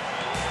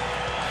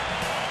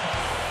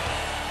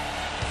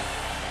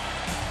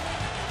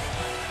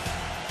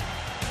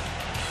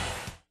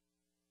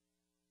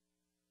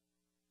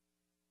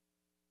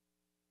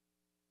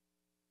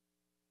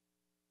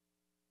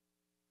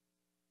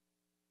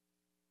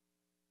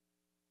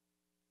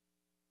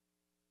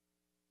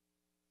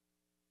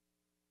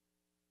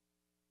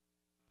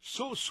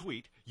 So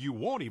sweet, you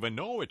won't even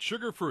know it's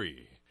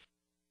sugar-free.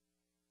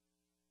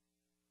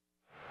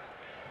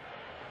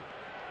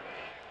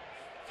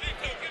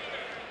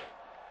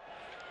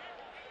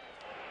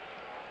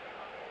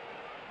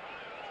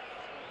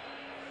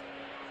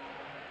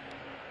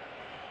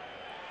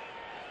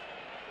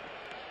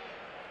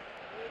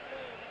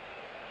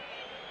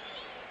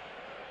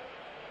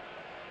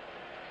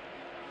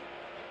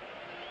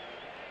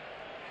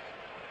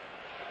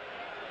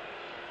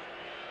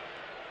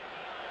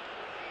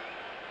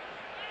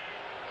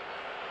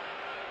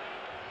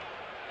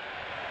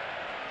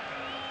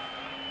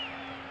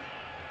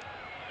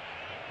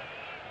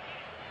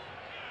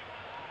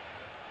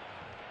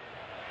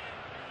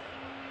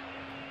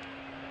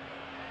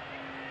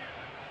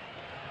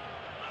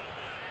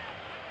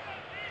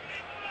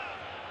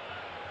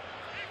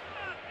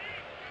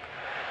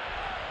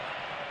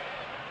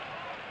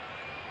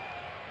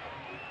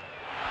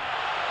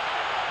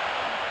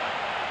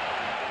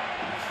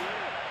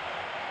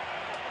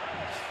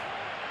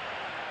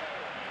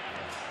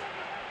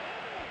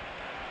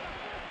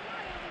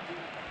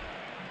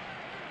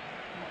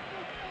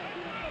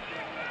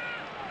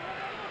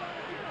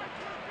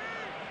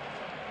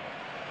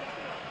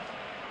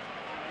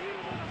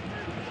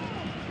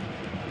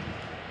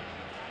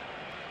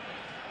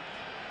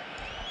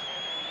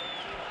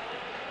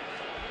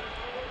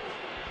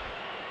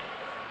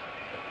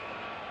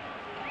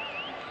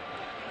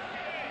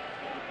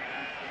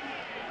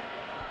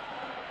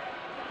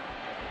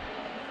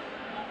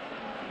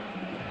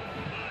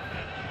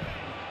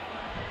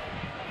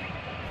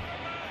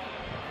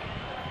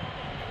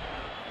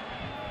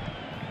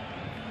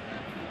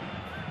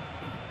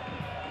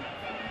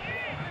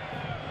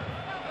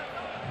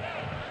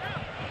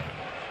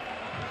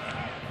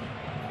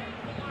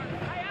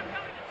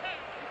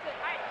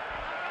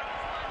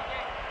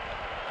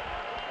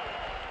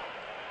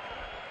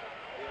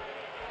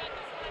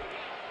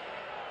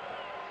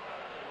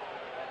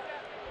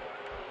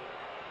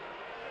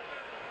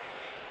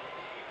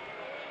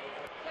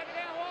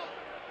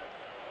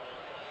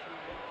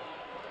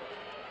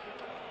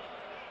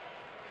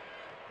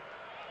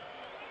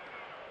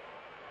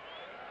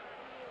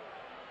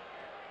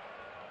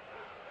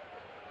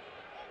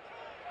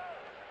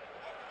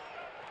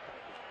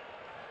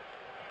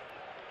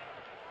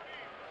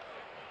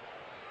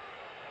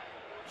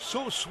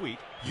 So sweet,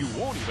 you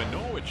won't even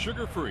know it's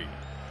sugar-free.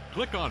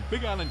 Click on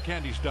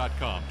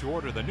BigIslandCandies.com to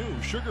order the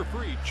new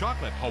sugar-free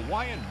chocolate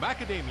Hawaiian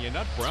macadamia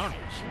nut brownies.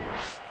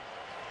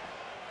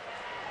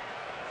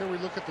 Here we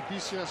look at the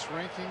BCS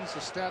rankings,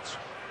 the stats.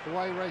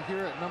 Hawaii right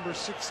here at number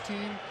 16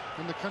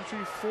 in the country.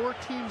 4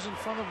 teams in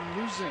front of them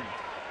losing.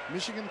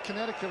 Michigan,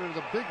 Connecticut are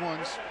the big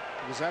ones,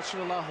 because that should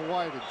allow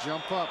Hawaii to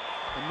jump up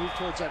and move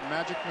towards that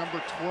magic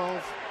number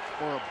 12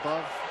 or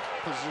above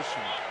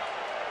position.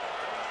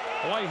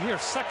 Hawaii here,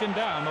 second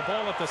down, the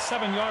ball at the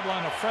 7-yard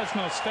line of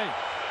Fresno State.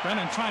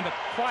 Brennan trying to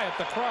quiet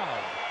the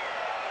crowd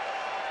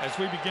as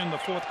we begin the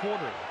fourth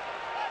quarter.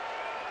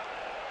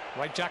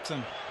 Wright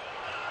Jackson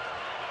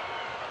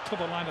to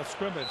the line of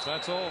scrimmage,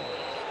 that's all.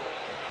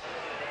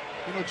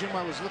 You know, Jim,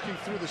 I was looking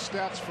through the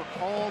stats for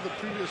all the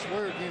previous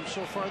Warrior games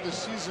so far this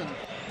season,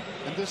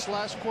 and this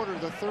last quarter,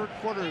 the third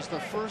quarter, is the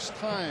first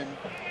time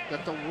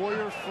that the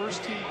Warrior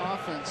first-team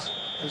offense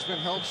has been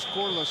held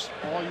scoreless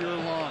all year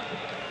long.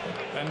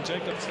 Ben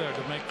Jacobs there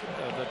to make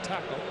the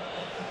tackle.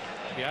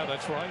 Yeah,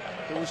 that's right.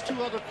 There was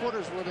 2 other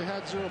quarters where they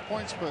had 0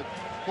 points, but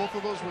both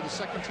of those were the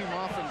second-team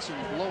offense in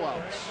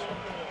blowouts.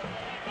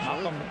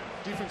 So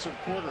defensive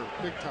quarter,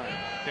 big time.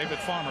 David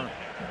Farmer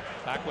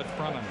back with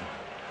Brennan.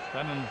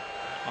 Brennan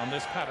on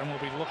this pattern will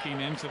be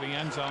looking into the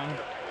end zone.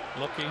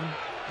 Looking,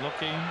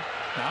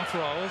 now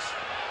throws.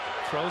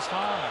 throws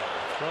high,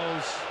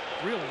 throws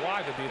real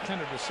wide to the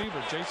intended receiver,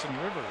 Jason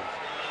Rivers.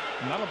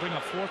 And that'll bring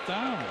up 4th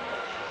down.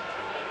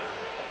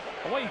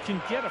 Hawaii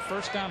can get a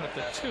first down at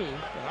the 2,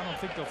 but I don't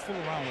think they'll fool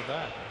around with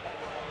that.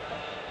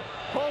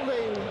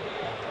 Holding.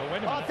 Oh, wait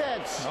a minute.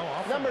 Offense. No,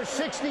 offense. Number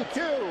 62.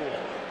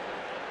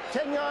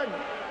 10-yard.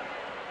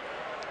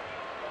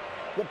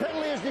 The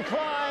penalty is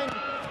declined.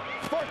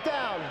 4th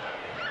down.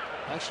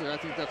 Actually, I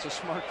think that's a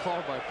smart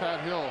call by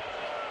Pat Hill.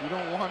 You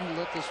don't want to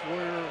let this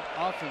Warrior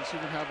offense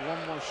even have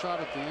one more shot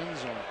at the end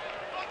zone.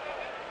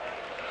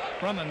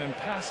 Brennan in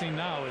passing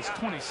now is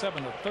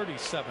 27 of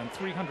 37,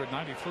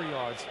 393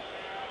 yards,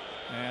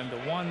 and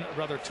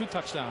 2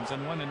 touchdowns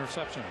and 1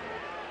 interception.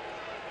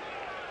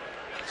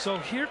 So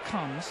here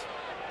comes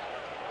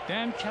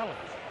Dan Kelly.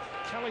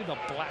 Kelly the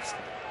blaster.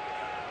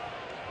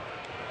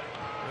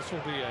 This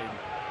will be a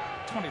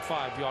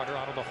 25-yarder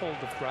out of the hold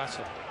of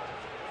Grasso.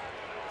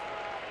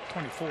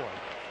 24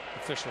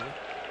 officially.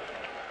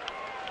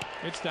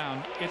 It's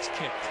down, it's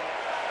kicked,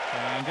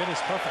 and it is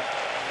perfect.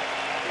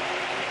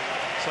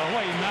 So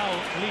Hawaii now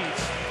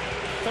leads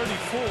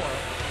 34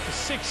 to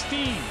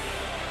 16.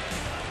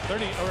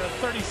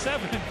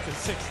 37 to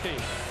 16.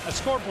 A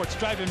scoreboard's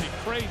driving me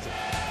crazy.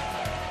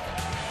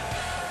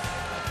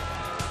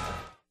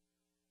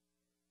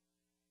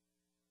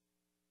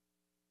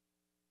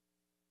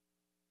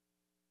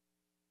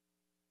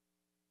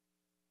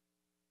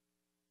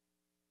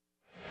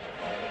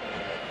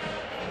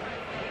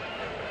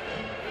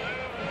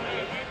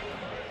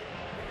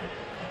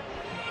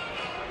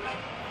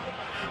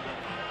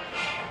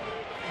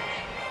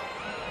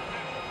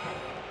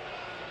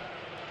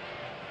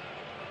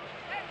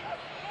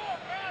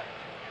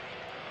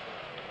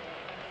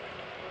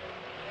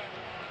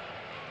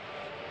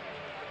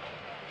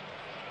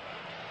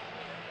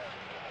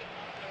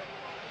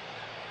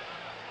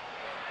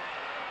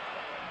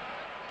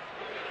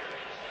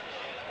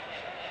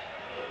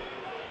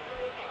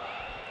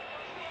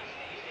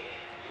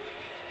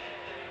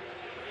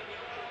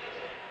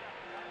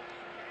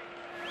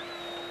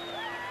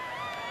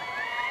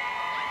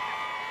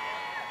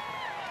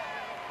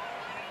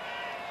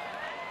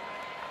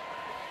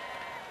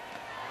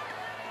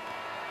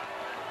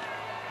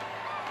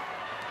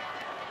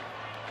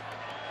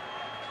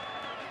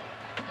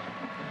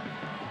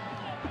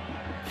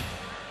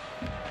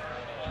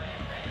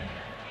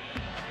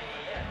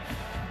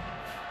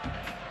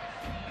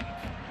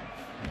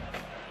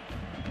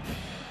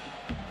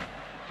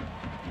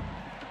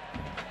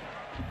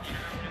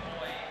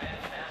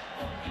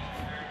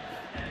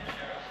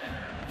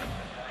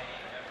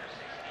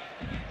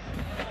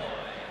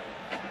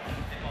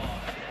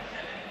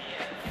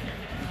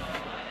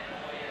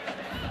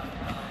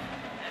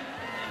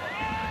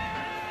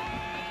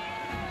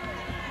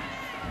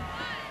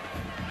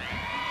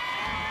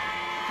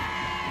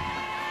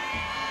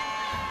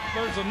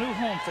 There's a new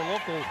home for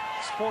local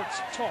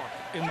sports talk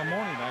in the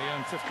morning,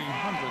 AM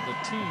 1500,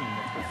 the team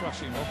of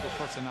refreshing local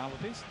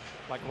personalities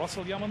like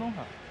Russell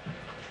Yamanoha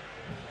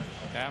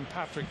and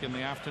Patrick in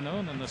the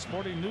afternoon, and the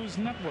Sporting News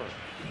Network,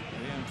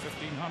 AM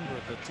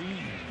 1500, the team.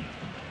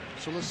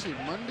 So let's see,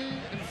 Monday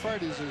and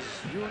Fridays is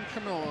you and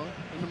Kanoa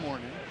in the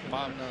morning.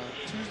 Bob. And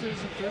Tuesdays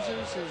and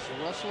Thursdays is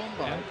Russell and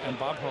Bob. And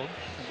Bob Hogue.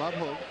 And Bob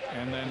Hogue.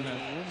 And then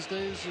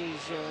Wednesdays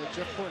is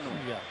Jeff Portnoy.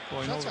 Yeah.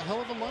 So that's a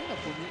hell of a lineup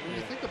when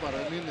you think about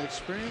it. I mean, the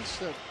experience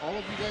that all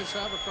of you guys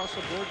have across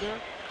the board there.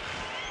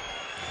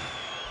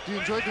 Do you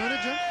enjoy doing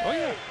it, Jim? Oh,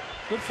 yeah.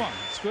 Good fun.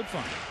 It's good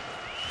fun.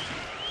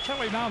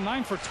 Kelly now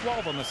 9 for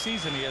 12 on the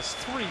season. He has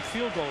 3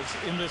 field goals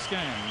in this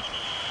game.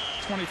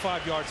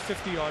 25 yards,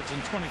 50 yards,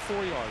 and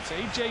 24 yards.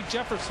 A.J.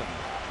 Jefferson,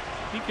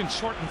 he can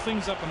shorten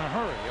things up in a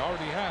hurry. He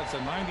already has a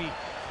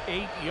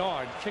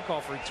 98-yard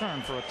kickoff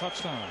return for a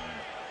touchdown.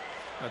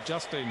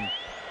 Adjusting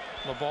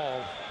the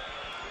ball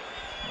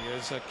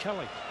is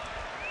Kelly.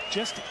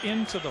 Just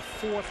into the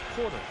 4th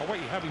quarter.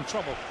 Hawaii having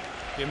trouble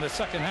in the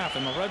second half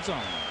in the red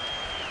zone.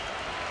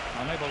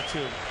 Unable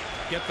to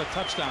get the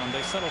touchdown.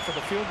 They settle for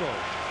the field goal.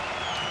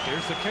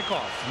 Here's the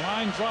kickoff.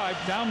 Line drive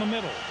down the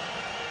middle.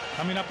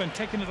 Coming up and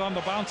taking it on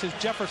the bounce is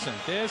Jefferson.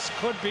 This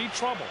could be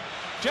trouble.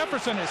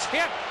 Jefferson is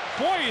hit.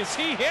 Boy, is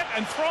he hit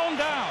and thrown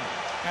down.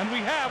 And we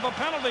have a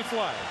penalty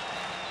flag.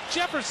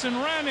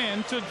 Jefferson ran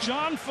into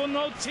John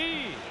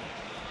Fonoti.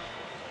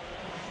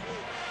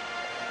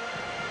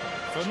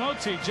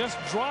 Fonoti just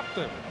dropped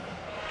him.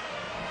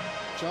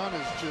 John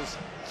is just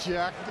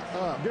jacked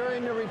up.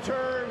 During the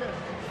return,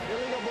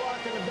 illegal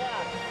block in the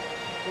back.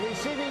 The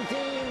receiving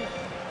team,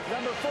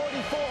 number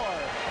 44,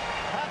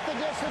 half the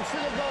distance to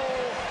the goal.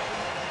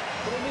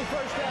 It'll be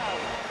first down.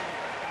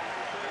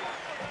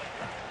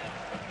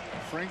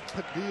 Frank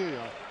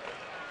Padilla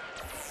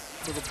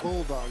for the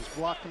Bulldogs,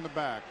 blocking the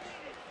back.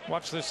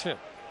 Watch this hit.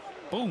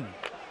 Boom.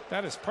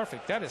 That is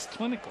perfect. That is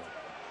clinical.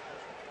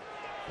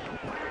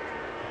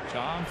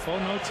 John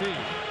Fonoti.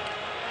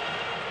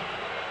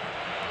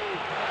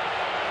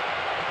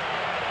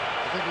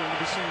 I think we're going to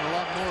be seeing a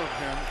lot more of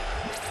him.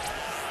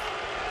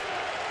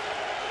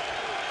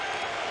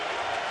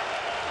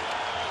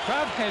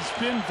 Crowd has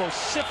been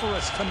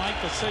vociferous tonight,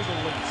 to say the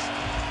least.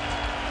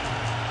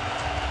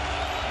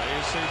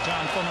 see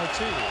John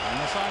Fonoti on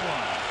the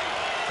sideline.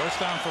 First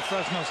down for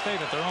Fresno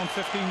State at their own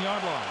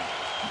 15-yard line.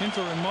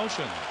 Hinter in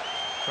motion.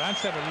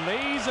 Brandstetter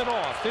lays it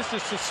off. This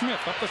is to Smith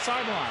up the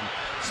sideline.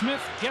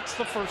 Smith gets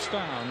the first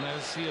down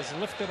as he is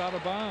lifted out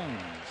of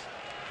bounds.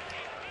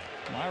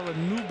 Myra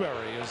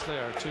Newberry is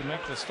there to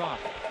make the stop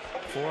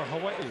for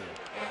Hawaii.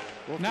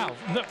 Now,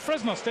 the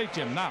Fresno State,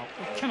 Jim, now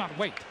cannot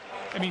wait.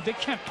 I mean, they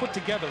can't put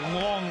together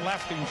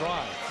long-lasting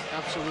drives.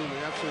 Absolutely,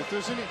 absolutely. If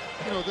there's any,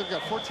 they've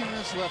got 14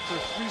 minutes left.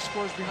 They're 3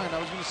 scores behind. I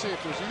was going to say,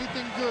 if there's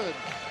anything good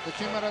that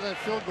came out of that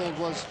field goal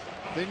was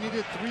they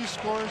needed 3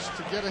 scores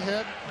to get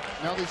ahead.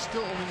 Now they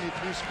still only need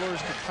 3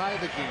 scores to tie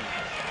the game.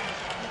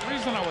 The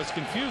reason I was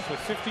confused with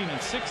 15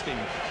 and 16,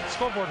 the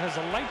scoreboard has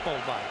a light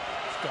bulb on it.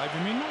 It's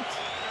driving me nuts.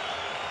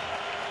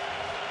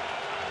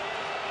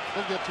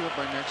 They'll get to it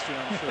by next year,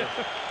 I'm sure.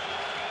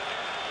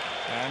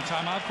 And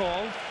timeout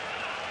called.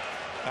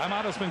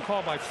 Timeout has been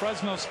called by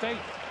Fresno State.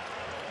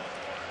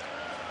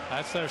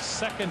 That's their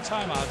second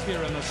timeout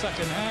here in the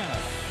second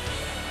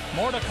half.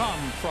 More to come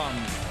from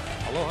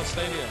Aloha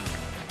Stadium.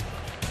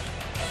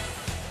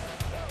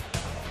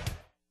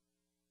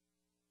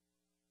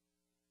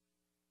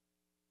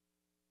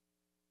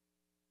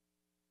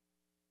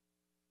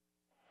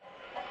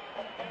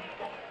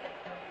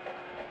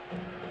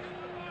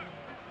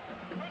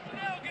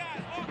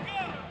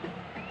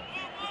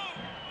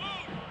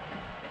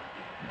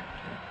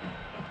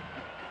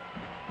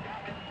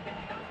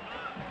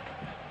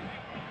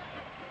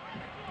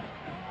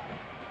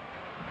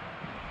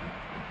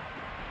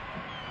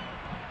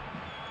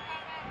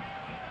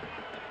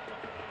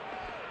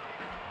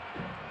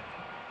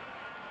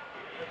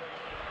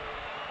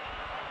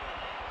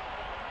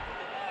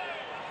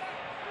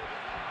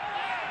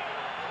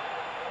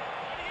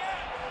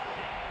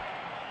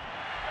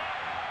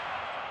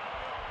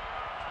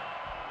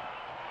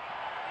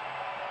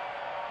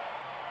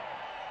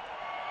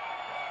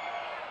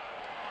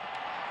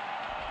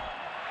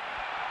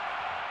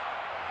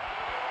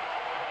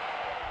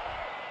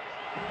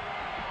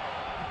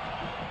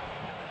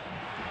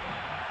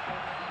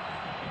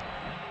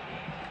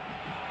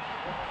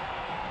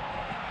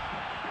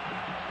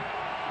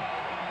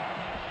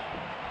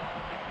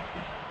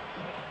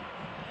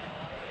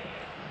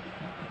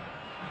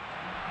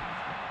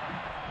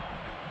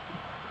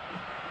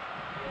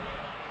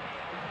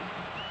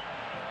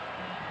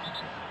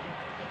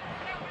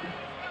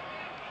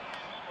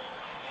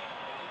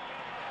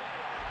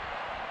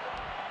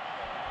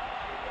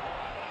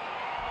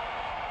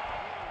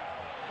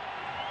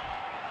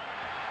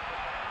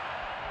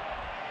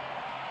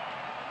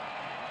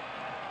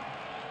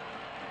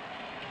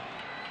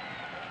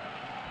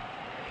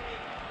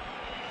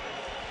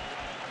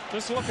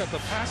 This look at the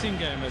passing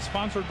game is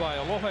sponsored by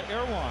Aloha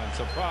Airlines,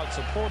 a proud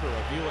supporter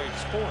of UH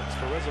Sports.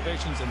 For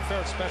reservations and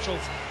fare specials,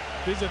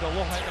 visit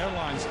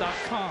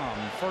aloha-airlines.com.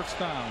 First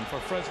down for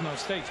Fresno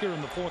State here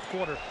in the fourth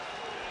quarter.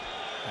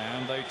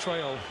 And they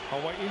trail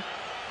Hawaii.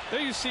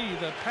 There you see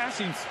the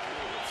passing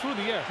through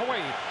the air.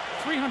 Hawaii,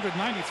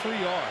 393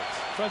 yards.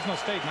 Fresno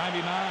State,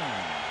 99.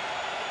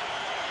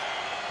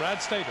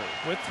 Brad Stater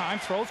with time,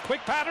 throws,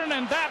 quick pattern,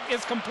 and that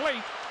is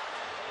complete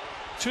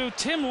to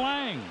Tim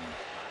Lang.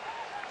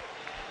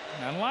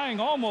 And Lang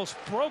almost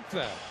broke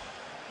that.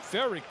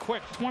 Very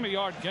quick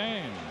 20-yard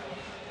gain.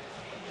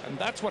 And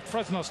that's what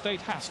Fresno State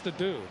has to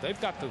do.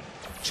 They've got to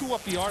chew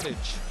up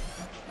yardage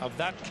of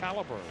that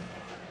caliber.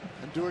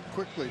 And do it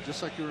quickly,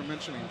 just like you were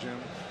mentioning, Jim.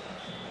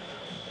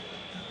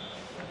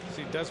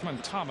 See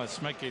Desmond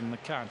Thomas making the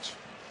catch.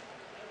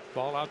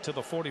 Ball out to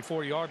the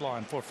 44-yard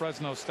line for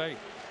Fresno State.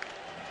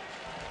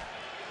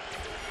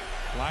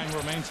 Lang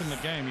remains in the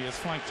game. He is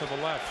flanked to the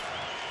left.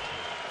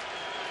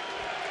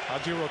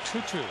 Hajiro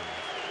Tutu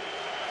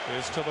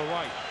is to the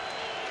right.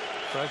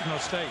 Fresno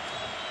State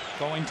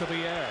going to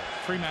the air.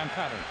 3-man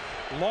pattern.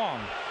 Long.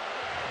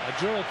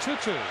 Hajiro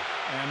Tutu.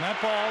 And that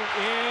ball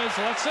is,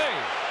 let's see,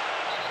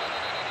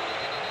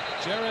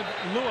 Jared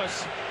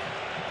Lewis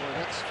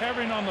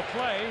carrying on the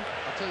play.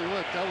 I'll tell you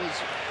what, that was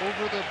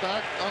over the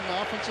back on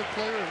the offensive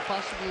player and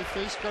possibly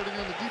face guarding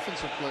on the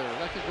defensive player.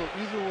 That could go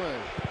either way.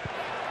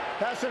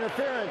 Pass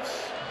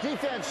interference.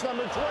 Defense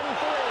number 23.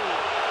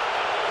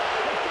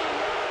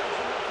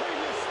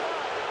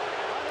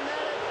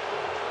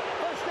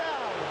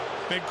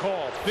 Big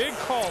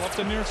call up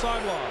the near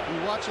sideline.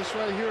 You watch this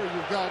right here.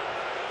 You've got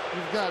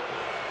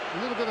a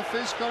little bit of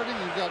face guarding.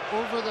 You've got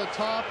over the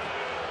top.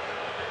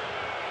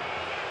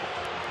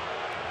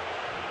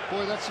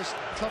 Boy, that's just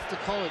tough to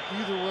call it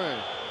either way.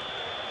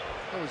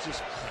 That was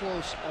just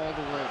close all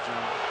the way,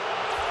 John.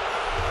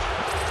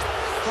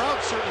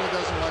 Crowd certainly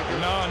doesn't like it.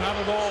 No, not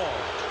at all.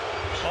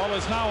 Ball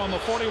is now on the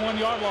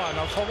 41-yard line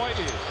of Hawaii.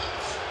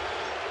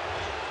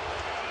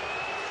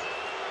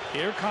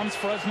 Here comes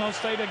Fresno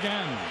State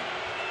again.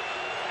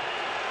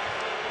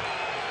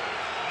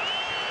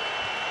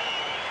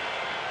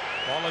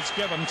 Ball is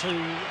given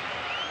to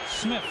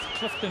Smith,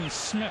 Clifton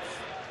Smith.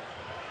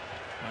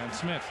 And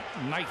Smith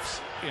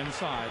knifes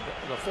inside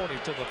the 40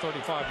 to the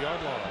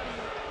 35-yard line.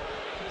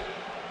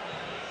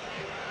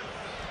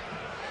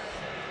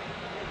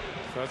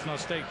 Fresno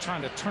State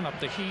trying to turn up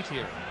the heat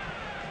here.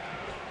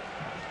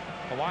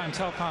 Hawaiian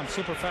Telcom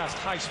Superfast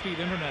high-speed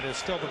internet is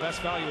still the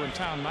best value in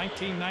town.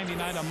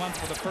 $19.99 a month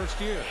for the first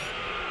year.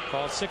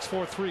 Call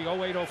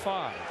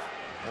 643-0805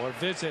 or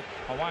visit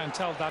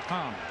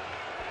hawaiiantel.com.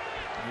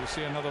 You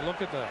see another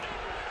look at that.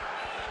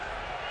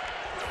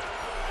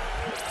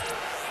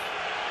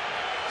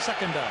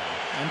 Second down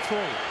and 3.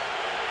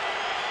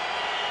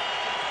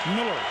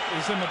 Miller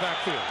is in the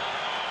backfield.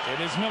 It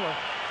is Miller.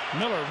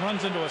 Miller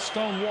runs into a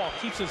stone wall,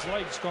 keeps his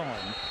legs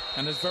going,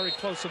 and is very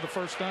close to the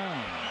first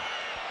down.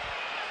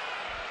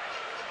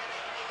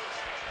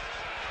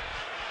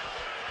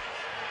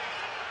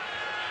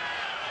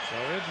 So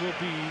it will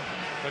be,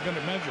 they're going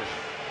to measure.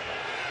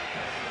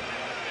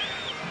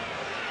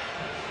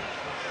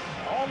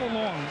 All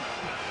along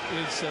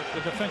is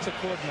the defensive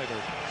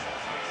coordinator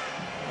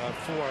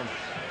for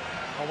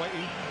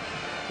Hawai'i,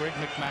 Greg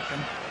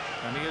McMackin,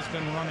 and he has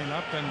been running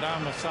up and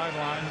down the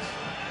sidelines.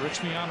 Rich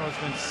Miano has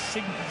been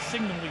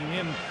signaling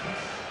in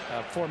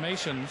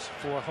formations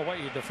for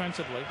Hawai'i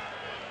defensively.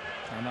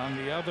 And on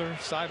the other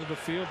side of the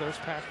field, there's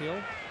Pat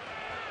Hill.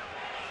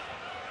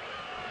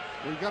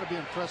 Well, you got to be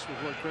impressed with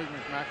what Greg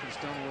McMackin's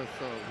done with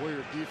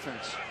Warrior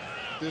defense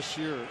this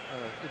year.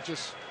 It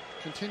just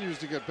continues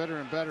to get better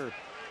and better.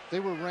 They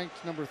were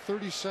ranked number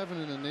 37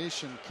 in the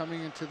nation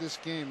coming into this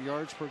game,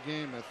 yards per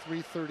game at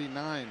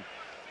 339.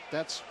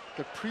 That's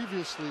the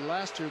previously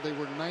last year they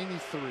were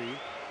 93.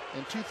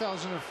 In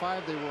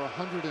 2005 they were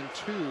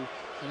 102,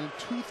 and in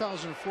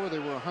 2004 they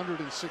were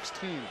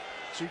 116.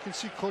 So you can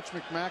see Coach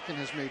McMackin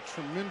has made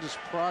tremendous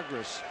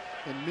progress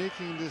in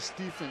making this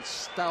defense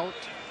stout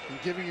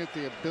and giving it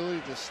the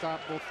ability to stop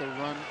both the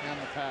run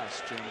and the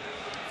pass, Jim.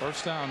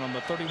 First down on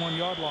the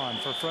 31-yard line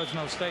for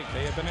Fresno State.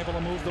 They have been able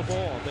to move the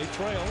ball. They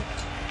trail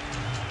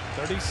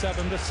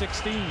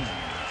 37-16.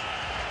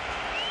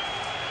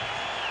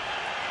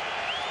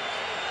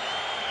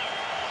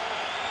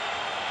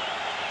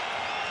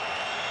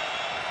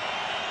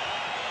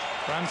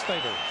 Brand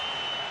Stater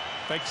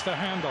fakes the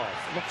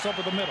handoff, looks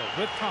over the middle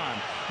with time,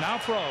 now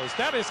throws.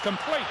 That is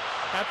complete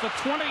at the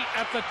 20,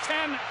 at the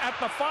 10, at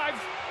the 5,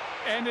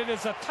 and it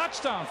is a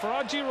touchdown for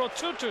Ajiro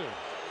Tutu.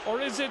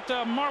 Or is it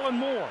Marlon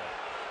Moore?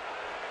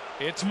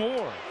 It's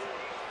Moore.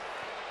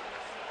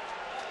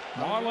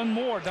 Marlon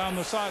Moore down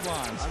the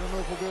sidelines. I don't know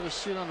if we'll be able to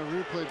see it on the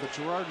replay, but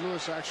Gerard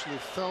Lewis actually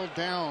fell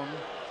down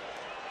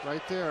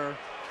right there,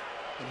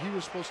 and he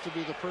was supposed to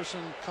be the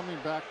person coming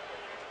back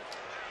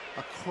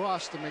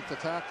across to make the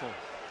tackle.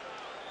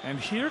 And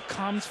here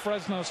comes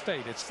Fresno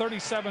State. It's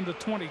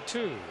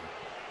 37-22.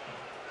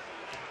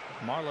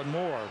 Marlon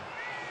Moore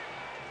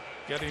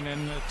getting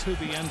into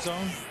the end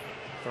zone.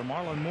 For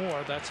Marlon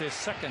Moore, that's his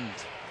second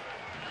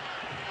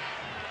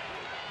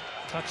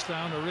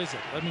touchdown, or is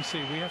it? Let me see.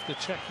 We have to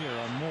check here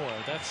on Moore.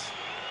 That's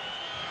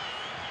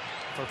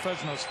for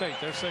Fresno State.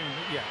 They're saying,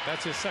 yeah,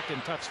 that's his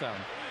second touchdown.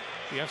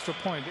 The extra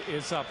point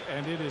is up,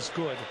 and it is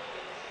good.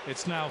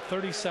 It's now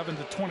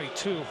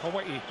 37-22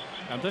 Hawai'i,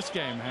 and this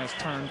game has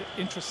turned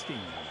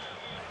interesting.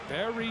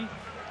 Very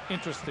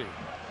interesting.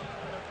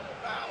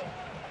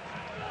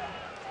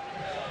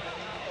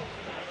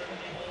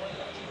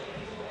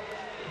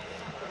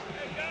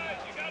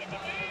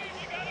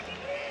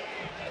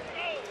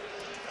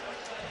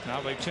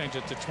 Now they change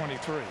it to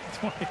 23.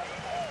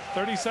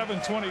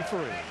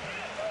 37-23.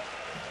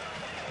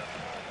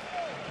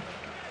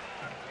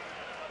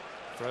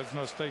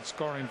 Fresno State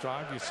scoring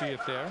drive. You see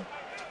it there.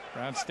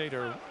 Brand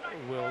Stater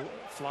will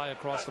fly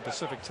across the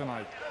Pacific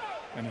tonight,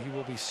 and he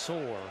will be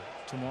sore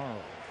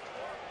tomorrow.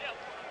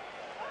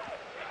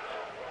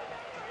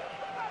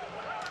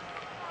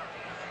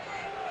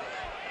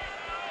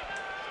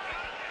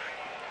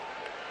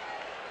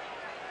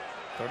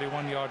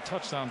 "31-yard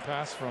touchdown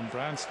pass from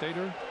Brand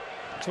Stater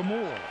to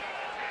Moore."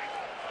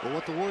 Well,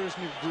 what the Warriors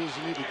need to do is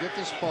they need to get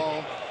this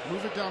ball,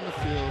 move it down the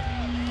field,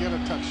 get a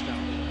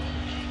touchdown.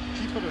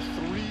 Keep it a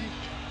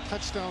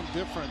 3-touchdown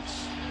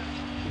difference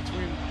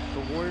between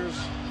the Warriors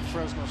and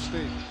Fresno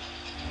State.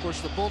 Of course,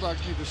 the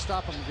Bulldogs need to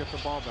stop them and get the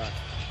ball back.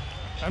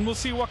 And we'll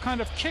see what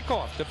kind of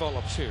kickoff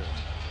develops here.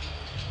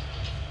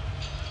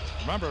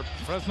 Remember,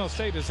 Fresno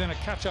State is in a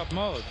catch-up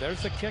mode.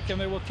 There's the kick, and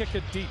they will kick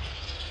it deep.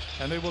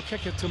 And they will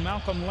kick it to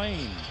Malcolm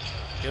Lane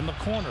in the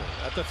corner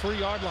at the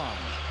 3-yard line.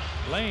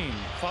 Lane,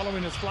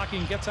 following his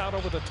blocking, gets out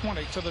over the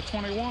 20 to the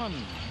 21.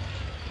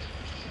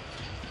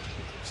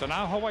 So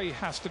now Hawaii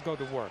has to go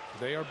to work.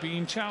 They are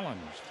being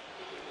challenged.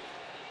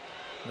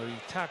 The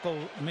tackle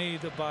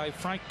made by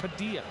Frank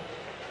Padilla.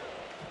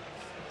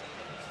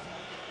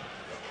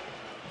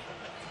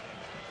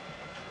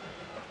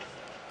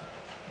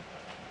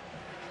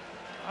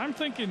 I'm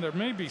thinking there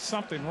may be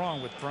something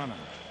wrong with Brennan.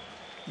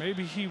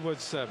 Maybe he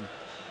was,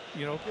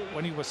 you know,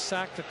 when he was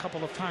sacked a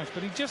couple of times,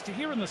 but he just,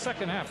 here in the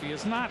second half, he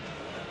has not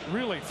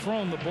really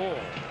thrown the ball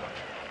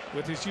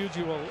with his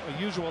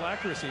usual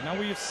accuracy. Now,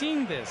 we have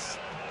seen this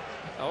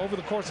over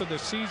the course of the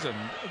season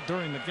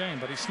during the game,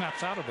 but he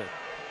snaps out of it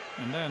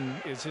and then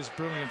is his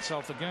brilliant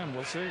self again.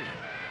 We'll see.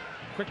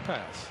 Quick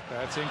pass.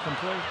 That's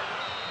incomplete.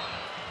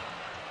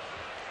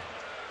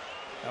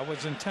 That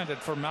was intended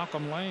for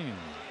Malcolm Lane.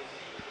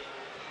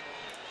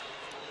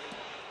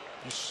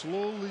 You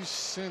slowly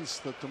sense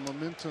that the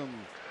momentum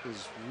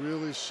is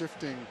really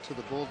shifting to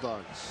the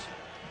Bulldogs.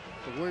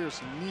 The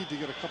Warriors need to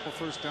get a couple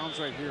first downs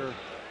right here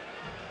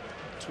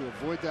to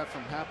avoid that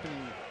from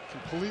happening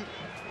completely.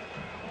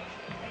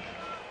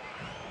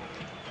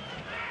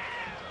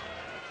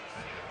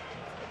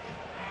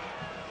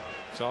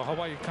 So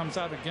Hawaii comes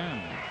out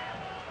again.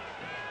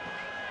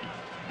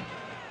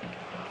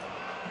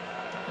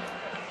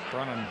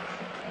 Brennan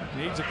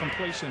needs a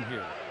completion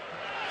here.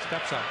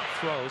 Steps out,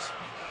 throws.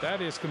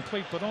 That is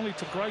complete, but only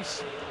to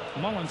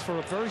Grice-Mullens for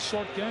a very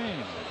short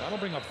gain. That'll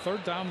bring up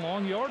third down,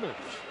 long yardage.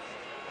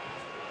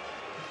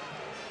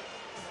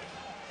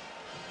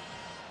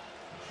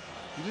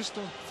 You just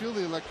don't feel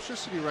the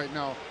electricity right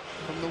now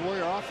from the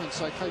Warrior offense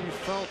like how you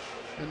felt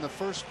in the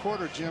first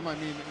quarter, Jim. I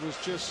mean, it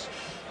was just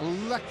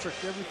electric.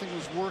 Everything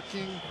was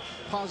working,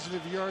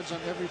 positive yards on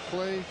every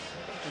play.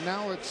 And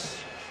now it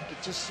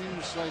just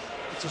seems like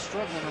it's a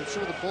struggle. And I'm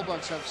sure the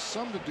Bulldogs have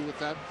some to do with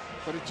that,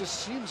 but it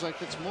just seems like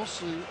it's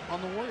mostly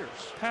on the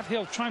Warriors. Pat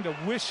Hill trying to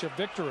wish a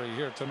victory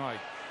here tonight.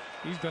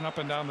 He's been up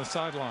and down the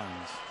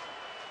sidelines.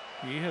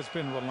 He has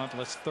been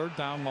relentless. Third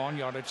down, long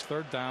yardage,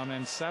 third down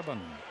and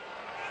 7.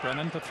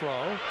 Brennan to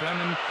throw.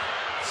 Brennan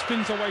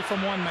spins away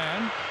from one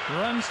man,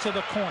 runs to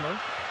the corner.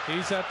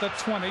 He's at the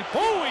 20.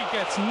 Oh, he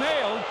gets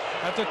nailed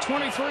at the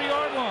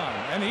 23-yard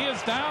line, and he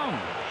is down.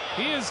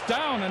 He is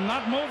down and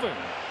not moving.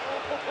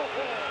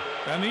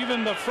 And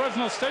even the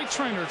Fresno State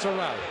trainers are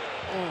out.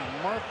 Oh,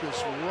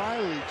 Marcus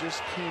Riley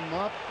just came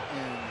up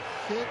and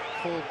hit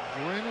Colt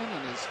Brennan,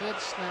 and his head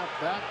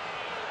snapped back.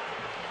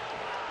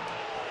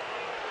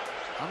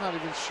 I'm not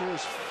even sure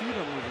his feet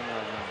are moving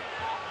right now.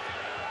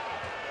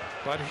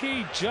 But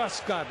he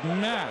just got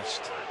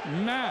mashed.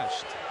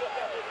 Mashed.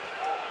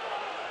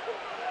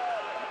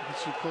 You can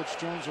see Coach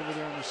Jones over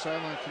there on the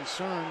sideline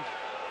concerned.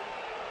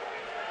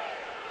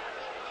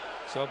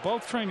 So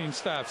both training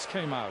staffs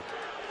came out.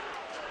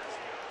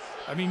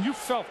 I mean, you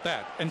felt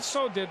that, and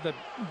so did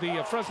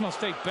the Fresno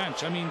State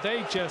bench. I mean,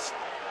 they just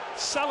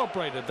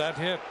celebrated that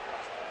hit.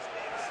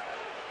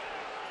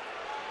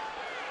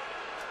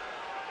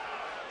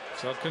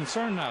 So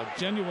concern now,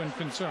 genuine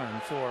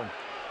concern for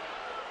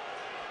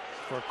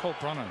Colt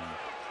Brennan.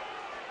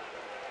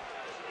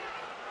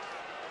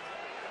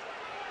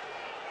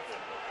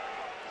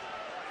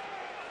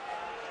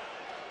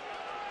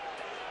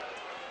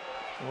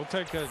 We'll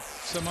take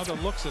some other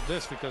looks at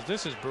this because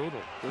this is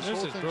brutal. This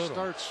whole thing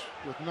starts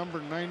with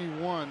number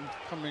 91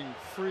 coming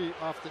free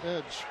off the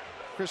edge.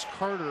 Chris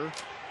Carter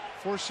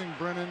forcing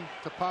Brennan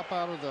to pop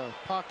out of the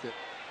pocket.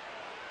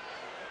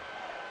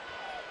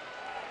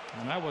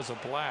 And that was a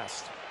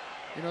blast.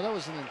 You know, that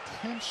was an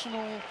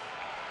intentional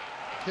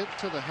hit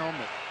to the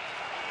helmet.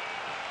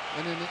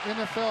 And in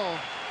the NFL,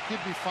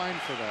 he'd be fined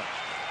for that.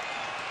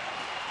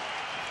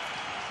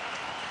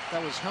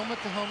 That was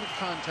helmet-to-helmet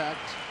contact.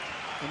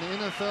 In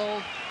the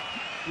NFL,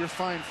 you're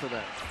fined for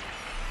that.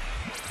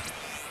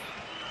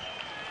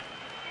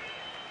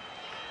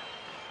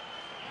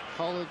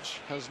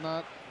 College has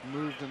not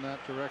moved in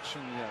that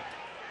direction yet.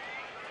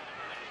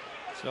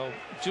 So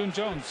June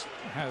Jones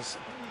has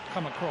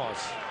come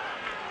across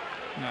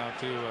now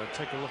to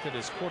take a look at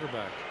his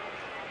quarterback.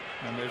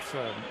 And they've,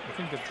 I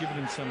think they've given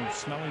him some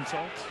smelling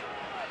salts.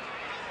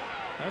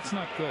 That's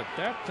not good.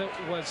 That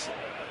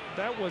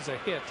was a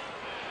hit.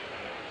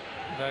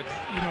 That,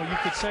 you know, you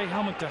could say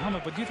helmet to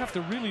helmet, but you'd have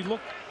to really look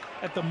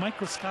at the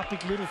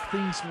microscopic little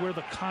things where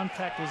the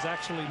contact was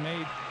actually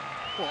made.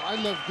 Well, I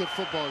love good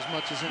football as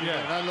much as anybody,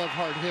 and I love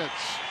hard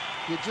hits.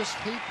 You just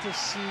hate to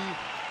see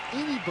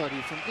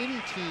anybody from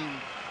any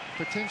team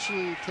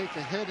potentially take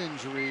a head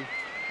injury,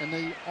 and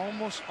they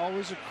almost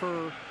always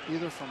occur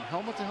either from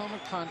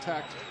helmet-to-helmet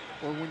contact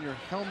or when your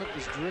helmet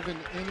is driven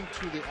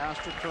into the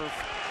astroturf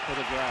or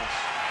the grass.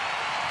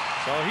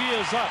 So he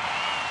is up,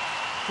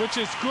 which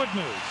is good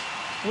news.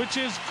 Which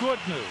is good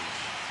news.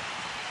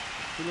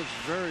 He looks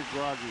very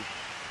groggy.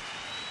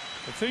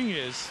 The thing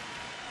is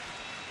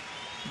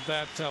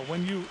that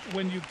when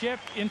you get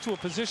into a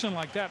position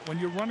like that, when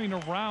you're running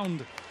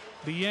around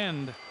the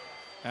end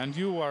and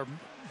you are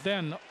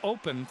then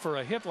open for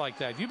a hit like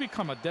that, you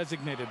become a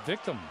designated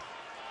victim.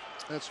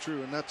 That's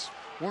true, and that's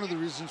one of the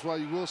reasons why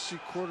you will see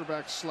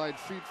quarterbacks slide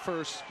feet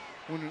first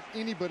when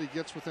anybody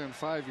gets within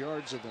 5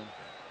 yards of them.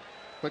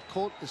 But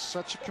Colt is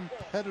such a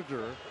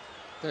competitor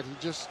that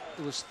it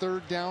was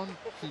third down.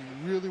 He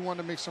really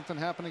wanted to make something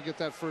happen and get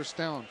that first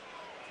down.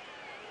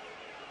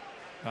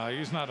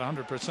 He's not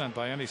 100%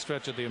 by any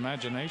stretch of the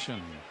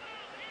imagination.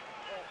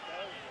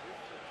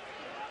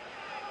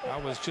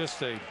 That was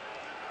just a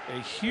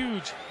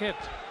huge hit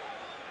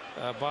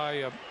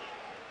by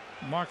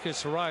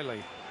Marcus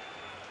Riley.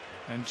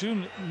 And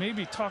June may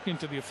be talking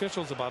to the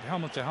officials about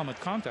helmet-to-helmet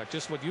contact,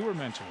 just what you were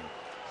mentioning.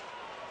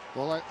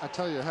 Well, I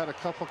tell you, I had a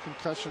couple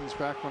concussions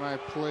back when I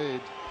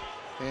played.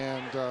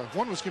 And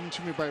one was given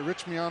to me by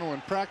Rich Miano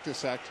in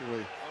practice,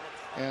 actually.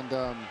 And,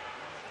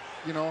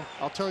 you know,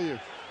 I'll tell you,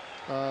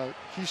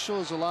 he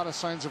shows a lot of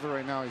signs of it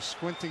right now. He's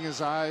squinting his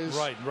eyes.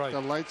 Right.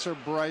 The lights are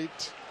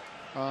bright.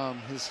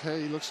 His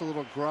head, he looks a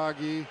little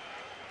groggy.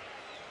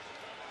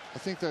 I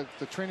think that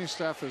the training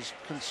staff is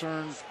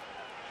concerned.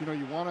 You know,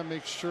 you want to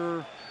make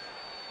sure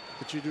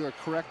that you do a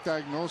correct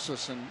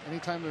diagnosis, and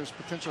anytime there's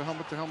potential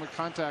helmet-to-helmet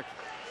contact,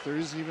 there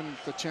is even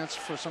the chance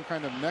for some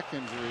kind of neck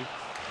injury.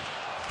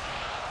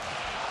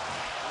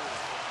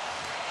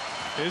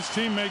 His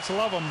teammates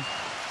love him.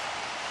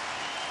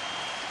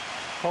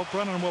 Colt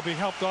Brennan will be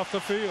helped off the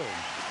field.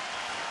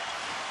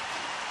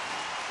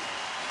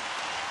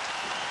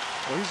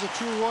 Well, he's a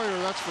true warrior,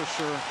 that's for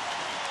sure.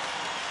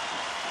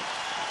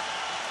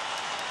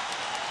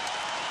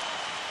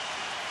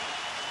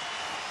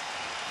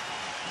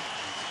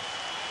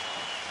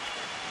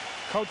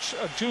 Coach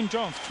June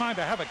Jones trying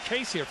to have a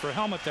case here for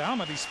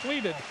helmet-to-helmet. He's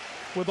pleaded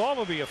with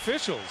all of the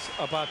officials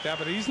about that,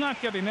 but he's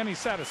not getting any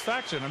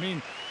satisfaction. I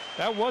mean,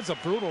 that was a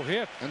brutal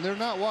hit. And they're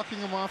not walking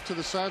him off to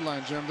the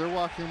sideline, Jim. They're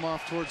walking him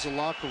off towards the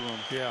locker room.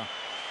 Yeah.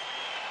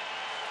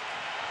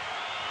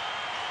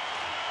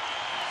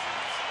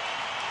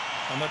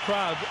 And the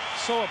crowd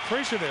so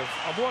appreciative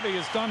of what he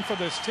has done for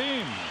this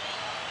team.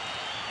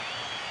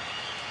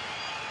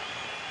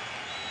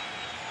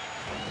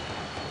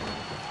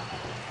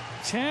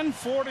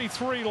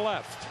 .10:43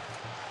 left.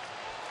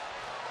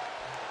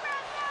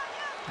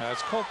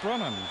 As Colt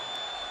Brennan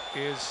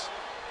is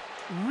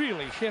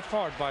really hit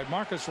hard by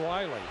Marcus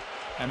Riley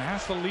and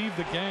has to leave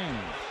the game.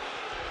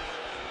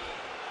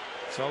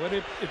 So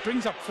it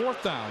brings up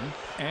 4th down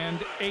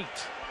and 8.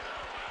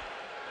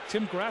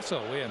 Tim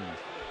Grasso in.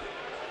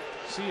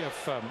 See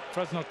if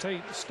Fresno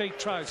State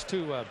tries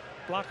to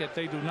block it.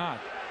 They do not.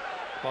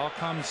 Ball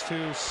comes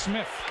to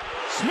Smith.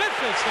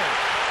 Smith is hit.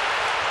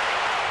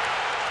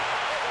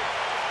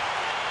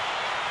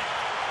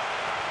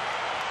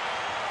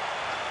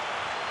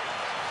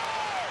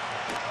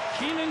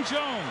 Keenan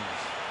Jones.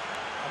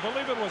 I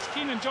believe it was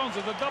Keenan Jones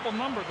with a double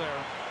number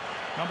there.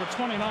 Number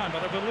 29,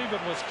 but I believe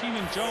it was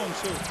Keenan Jones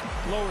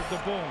who lowered the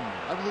boom.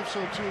 I believe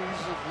so too.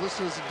 He's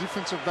listed as a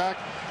defensive back.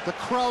 The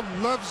crowd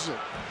loves it.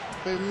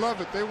 They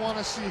love it. They want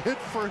to see hit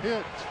for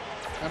hit.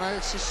 And I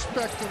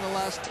suspect in the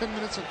last 10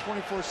 minutes and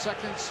 24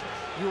 seconds,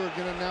 you are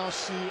going to now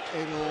see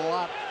a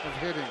lot of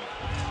hitting.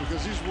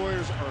 Because these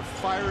Warriors are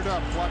fired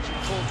up watching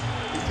Colt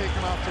be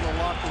taken off to the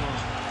locker room.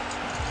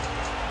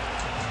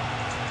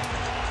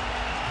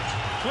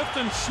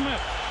 Clifton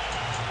Smith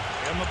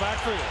in the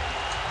backfield,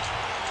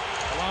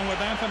 along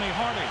with Anthony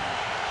Harding.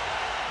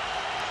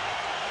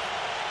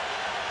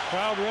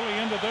 Crowd really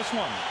into this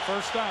one.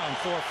 1st down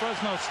for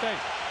Fresno State.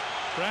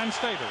 Brand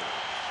Stater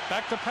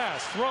back to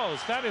pass,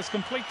 throws. That is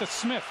complete to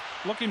Smith,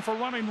 looking for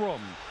running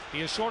room. He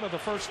is short of the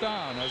 1st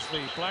down as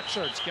the black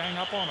shirts gang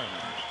up on him.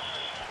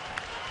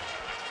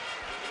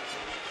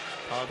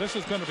 This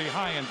is going to be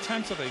high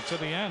intensity to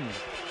the end.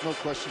 No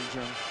question,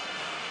 Jim.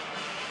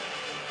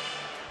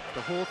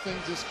 The whole thing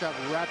just got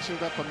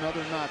ratcheted up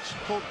another notch.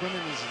 Colt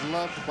Brennan is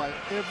loved by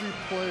every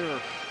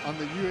player on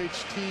the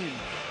UH team,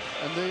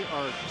 and they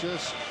are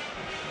just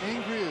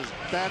angry as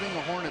batting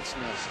a hornet's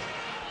nest.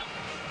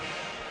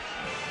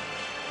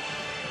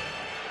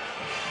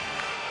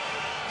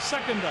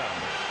 Second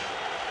down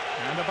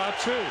and about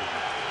 2.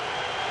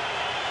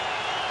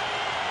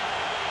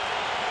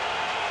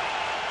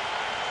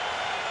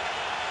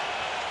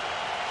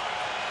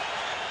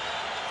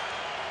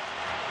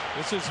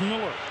 This is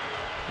Miller.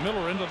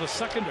 Miller into the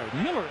secondary.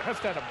 Miller has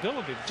that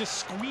ability to just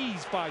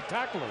squeeze by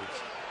tacklers.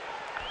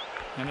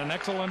 And an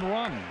excellent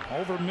run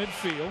over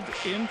midfield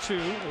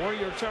into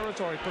Warrior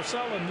territory.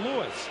 Purcell and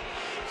Lewis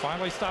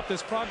finally stop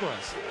this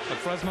progress. But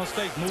Fresno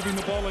State moving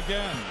the ball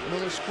again.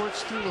 Miller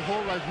squirts through the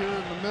hole right here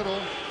in the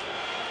middle.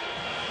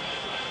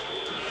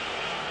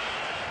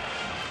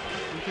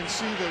 You can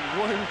see that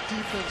Warrior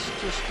defense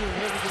just doing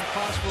everything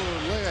possible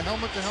to lay a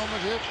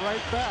helmet-to-helmet hit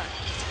right back.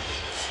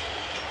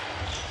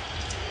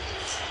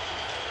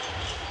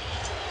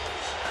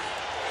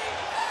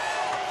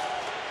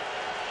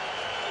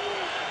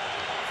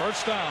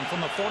 First down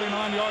from the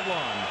 49-yard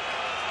line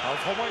of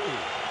Hawaii.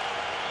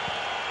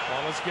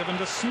 Ball is given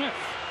to Smith.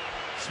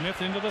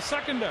 Smith into the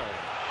secondary.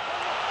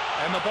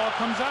 And the ball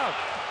comes out.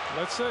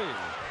 Let's see.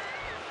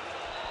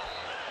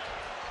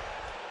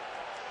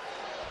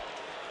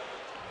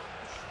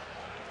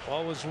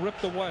 Ball was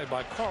ripped away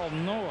by Carl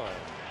Noah,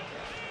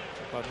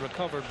 but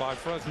recovered by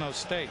Fresno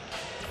State.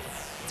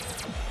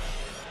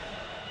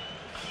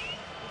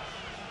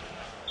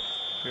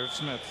 Here's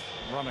Smith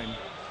running.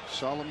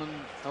 Solomon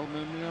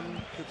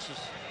Aluminum pitches.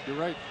 You're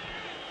right.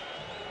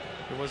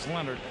 It was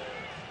Leonard.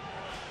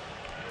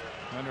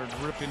 Leonard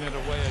ripping it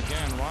away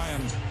again.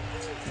 Ryan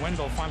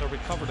Wendell finally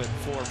recovered it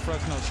for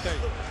Fresno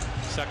State.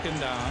 Second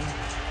down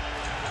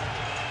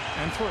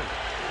and 3.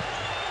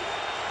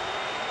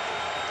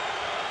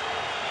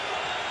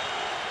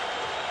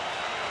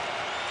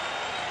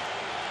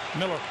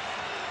 Miller.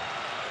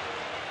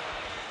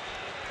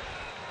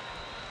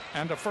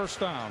 And a first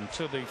down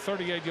to the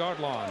 38-yard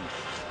line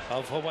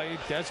of Hawaii.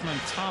 Desmond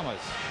Thomas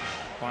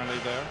finally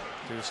there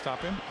to stop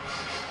him.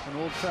 An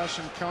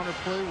old-fashioned counter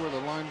play where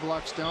the line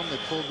blocks down. They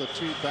pull the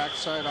 2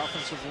 backside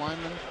offensive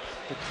linemen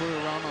to clear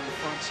around on the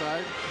front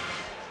side.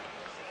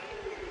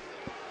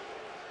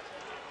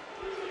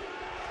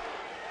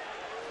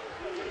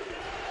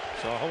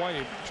 So Well,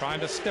 Hawaii trying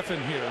to stiffen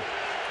here.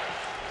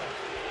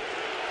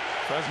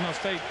 Fresno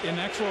State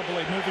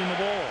inexorably moving the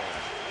ball.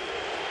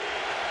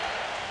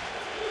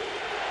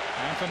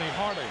 Anthony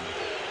Harding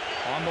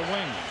on the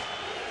wing.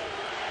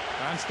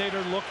 Van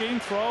Stater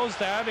looking, throws,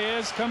 that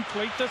is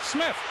complete to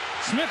Smith.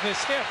 Smith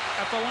is hit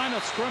at the line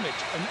of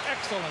scrimmage. An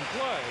excellent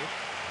play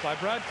by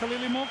Brad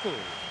Kalilimoku.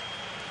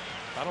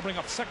 That'll bring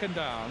up second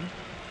down.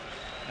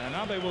 And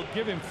now they will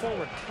give him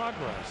forward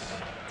progress.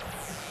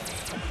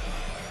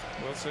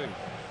 We'll see.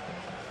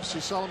 See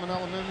Solomon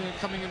Alamemian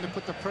coming in to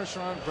put the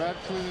pressure on. Brad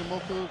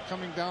Kalilimoku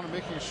coming down and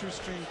making a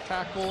shoestring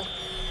tackle.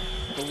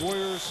 The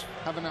Warriors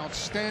have an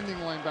outstanding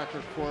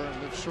linebacker core,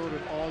 and they've showed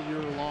it all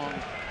year long.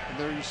 And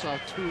there you saw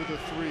 2 of the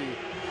 3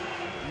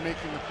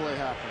 making the play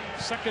happen.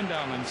 Second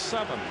down and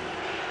 7.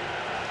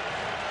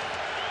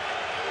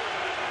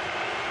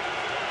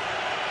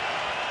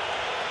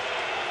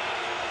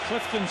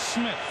 Clifton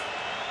Smith.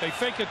 They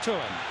fake it to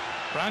him.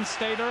 Van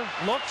Stater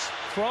looks,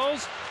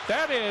 throws.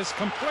 That is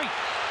complete.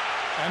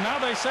 And now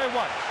they say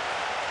what?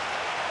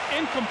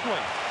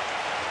 Incomplete.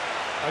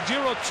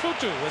 Ajiro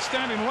Tutu was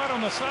standing right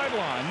on the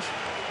sidelines,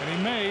 and he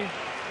may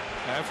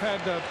have had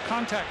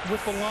contact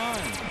with the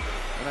line.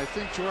 And I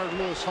think Gerard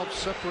Lewis helped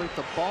separate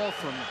the ball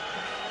from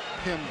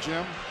him,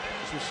 Jim,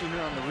 as we see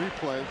here on the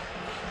replay.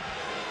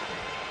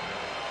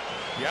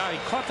 Yeah, he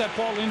caught that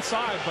ball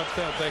inside, but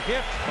the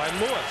hit by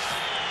Lewis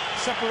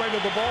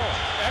separated the ball.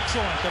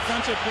 Excellent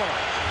defensive play.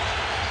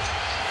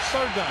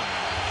 Third down.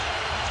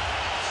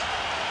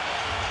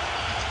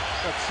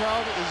 The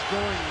crowd is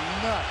going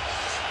nuts.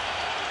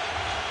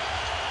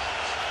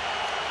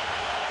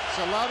 It's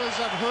the loudest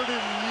I've heard it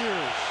in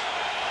years.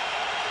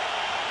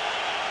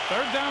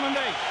 Third down and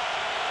 8.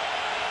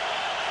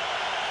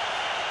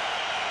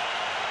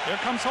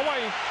 Here comes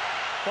Hawaii.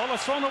 Ball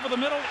is thrown over the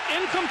middle.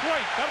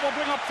 Incomplete. That will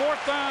bring up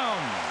fourth down.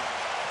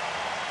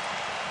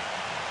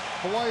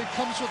 Hawaii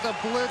comes with a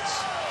blitz.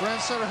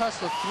 Brandsetter has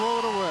to throw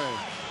it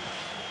away.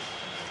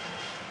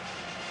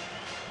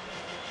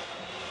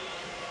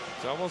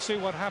 So we'll see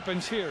what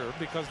happens here,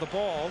 because the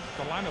ball,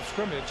 the line of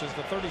scrimmage, is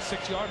the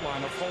 36-yard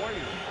line of Hawaii.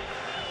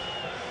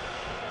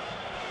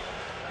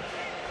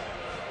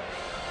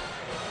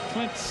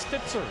 Clint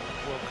Stitzer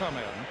will come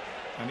in,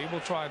 and he will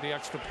try the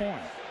extra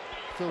point.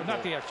 Or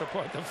not the extra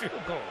point, the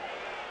field goal.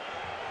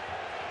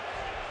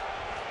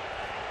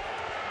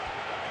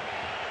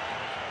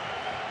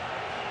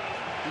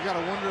 You got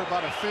to wonder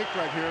about a fake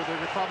right here.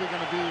 They're probably going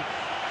to be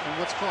in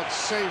what's called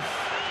safe,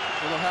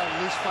 where they'll have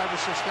at least 5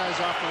 or 6 guys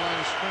off the line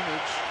of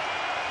scrimmage.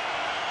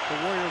 The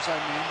Warriors, I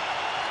mean.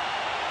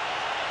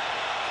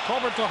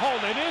 Colbert to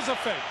hold. It is a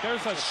fake.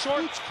 There's a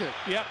short pooch kick.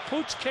 Yeah,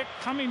 pooch kick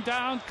coming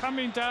down,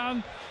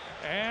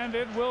 and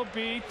it will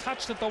be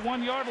touched at the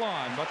 1-yard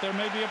line, but there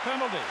may be a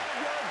penalty.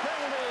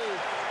 Penalty.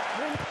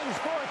 Remains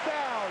fourth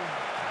down.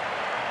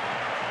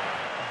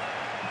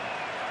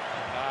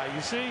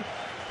 You see,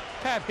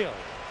 Pat Hill.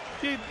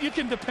 You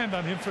can depend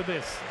on him for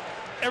this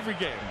every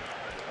game.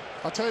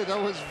 I'll tell you,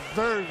 that was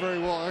very, very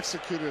well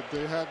executed.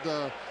 They had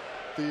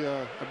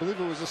I believe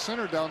it was a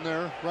center down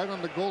there right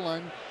on the goal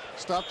line.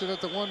 Stopped it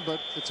at the 1,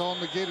 but it's all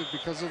negated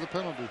because of the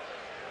penalty.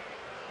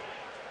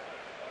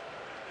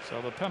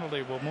 So the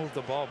penalty will move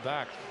the ball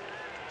back.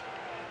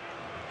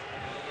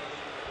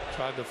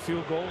 Tried the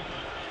field goal.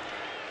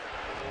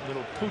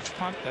 Little pooch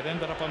punt that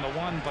ended up on the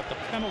 1, but the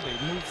penalty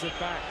moves it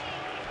back.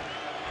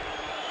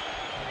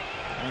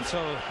 And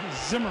so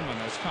Zimmerman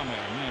has come in,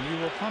 and he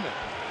will punt it.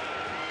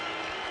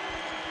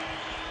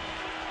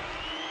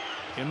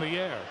 In the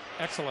air.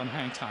 Excellent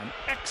hang time.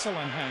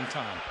 Excellent hang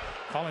time.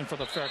 Calling for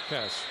the fair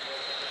catch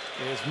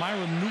is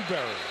Myron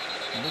Newberry.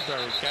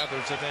 Newberry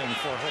gathers it in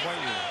for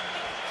Hawaii.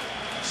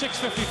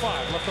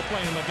 6:55 left to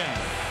play in the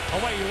game.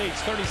 Hawaii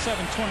leads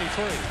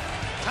 37-23.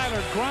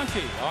 Tyler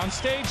Gronke on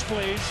stage,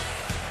 please.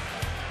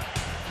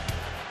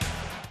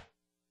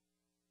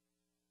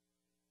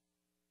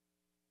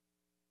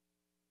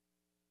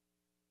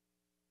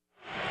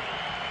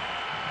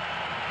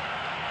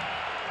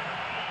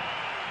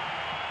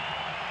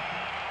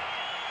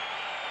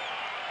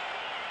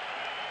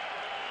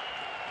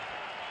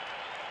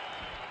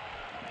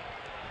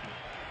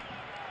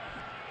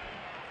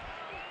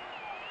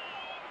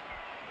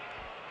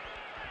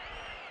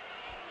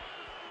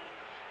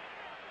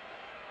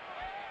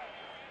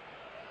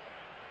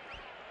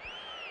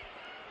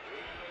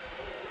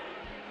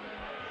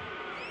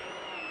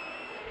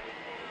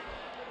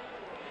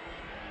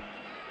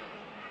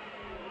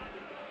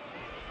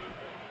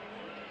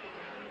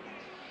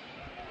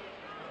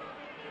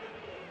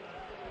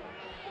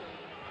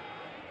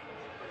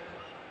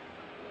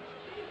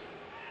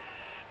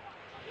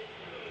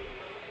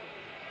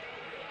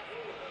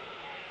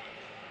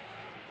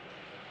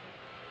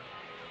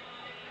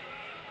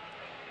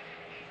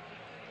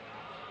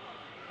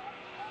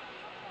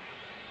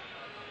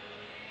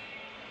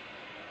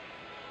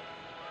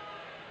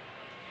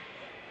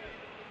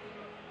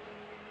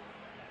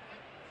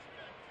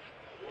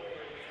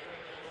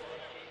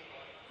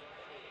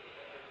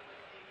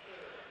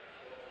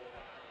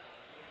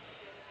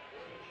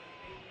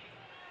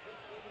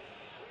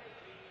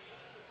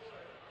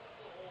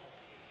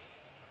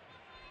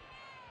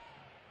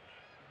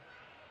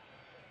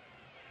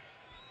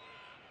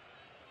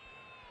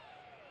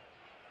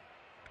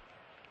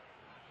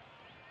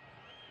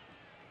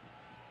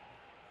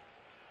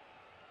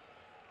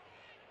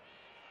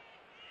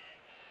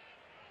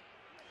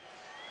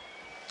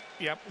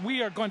 Yep,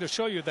 we are going to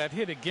show you that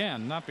hit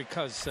again, not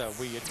because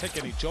we take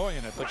any joy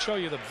in it, but show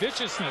you the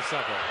viciousness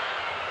of it.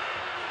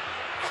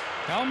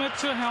 Helmet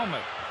to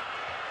helmet.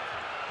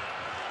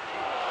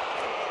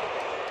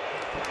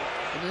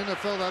 In the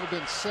NFL, that would have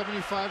been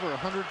 $75,000 or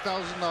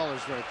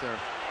 $100,000 right there.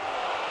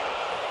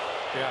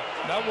 Yeah,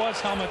 that was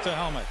helmet to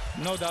helmet,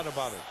 no doubt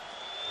about it.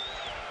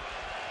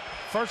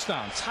 First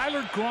down.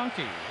 Tyler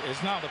Gronke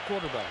is now the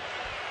quarterback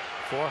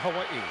for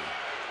Hawaii.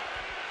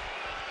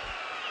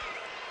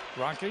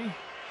 Gronke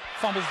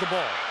fumbles the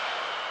ball.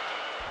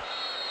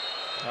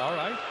 All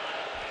right.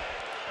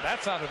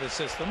 That's out of the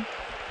system.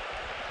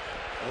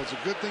 Well, it's a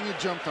good thing he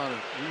jumped on it.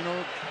 You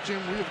know, Jim,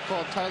 we have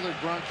called Tyler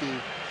Gronke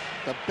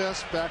the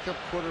best backup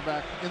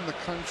quarterback in the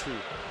country.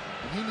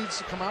 And he needs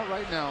to come out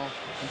right now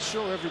and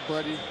show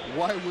everybody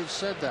why we've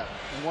said that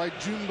and why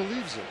June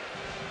believes it.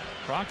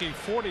 Gronke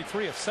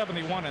 43 of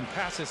 71 and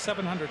passes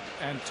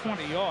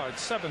 720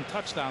 yards, 7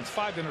 touchdowns,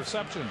 5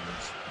 interceptions.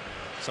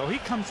 So he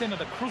comes in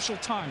at a crucial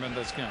time in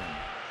this game.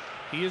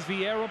 He is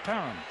the heir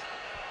apparent.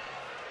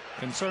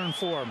 Concern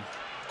for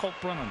Colt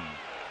Brennan.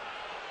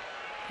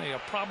 They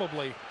are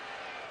probably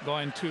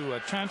going to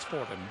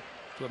transport him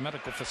to a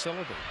medical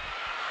facility.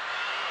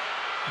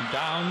 And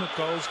down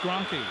goes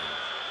Gronke.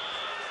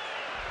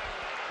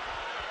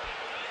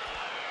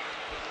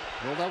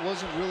 Well, that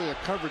wasn't really a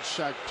coverage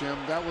sack, Jim.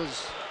 That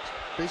was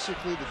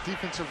basically the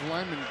defensive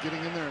lineman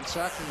getting in there and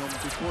sacking him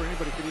before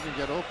anybody could even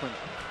get open.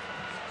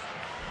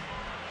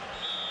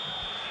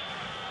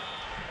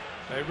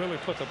 They really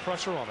put the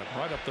pressure on him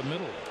right up the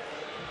middle.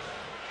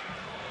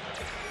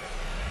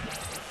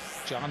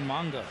 John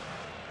Manga.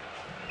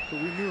 Who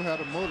we knew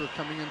had a motor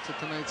coming into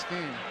tonight's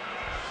game.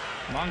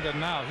 Manga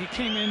now, he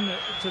came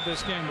into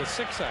this game with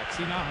 6 sacks.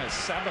 He now has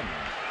 7.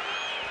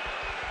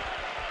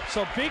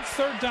 So big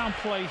third down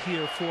play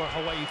here for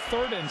Hawaii.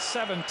 3rd and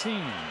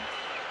 17.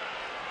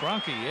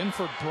 Gronke in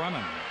for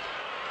Brennan.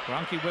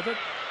 Gronke with it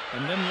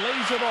and then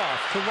lays it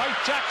off to Wright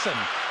Jackson.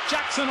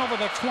 Jackson over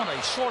the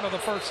 20, short of the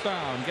first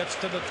down, gets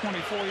to the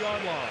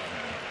 24-yard line.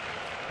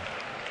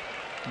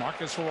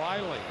 Marcus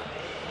Riley,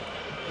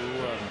 who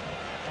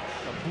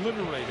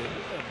obliterated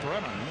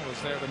Brennan,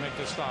 was there to make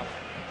the stop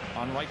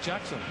on Wright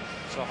Jackson.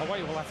 So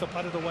Hawaii will have to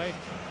put it away.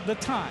 The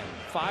time,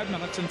 5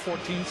 minutes and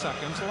 14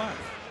 seconds left.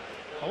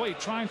 Hawaii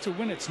trying to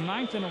win its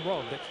 9th in a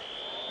row.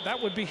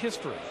 That would be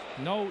history.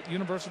 No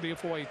University of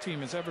Hawaii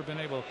team has ever been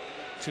able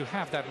to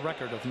have that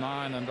record of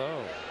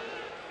 9-0.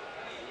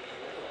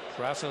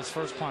 Grasso's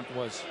first punt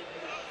was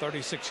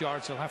 36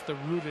 yards. He'll have to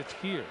root it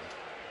here.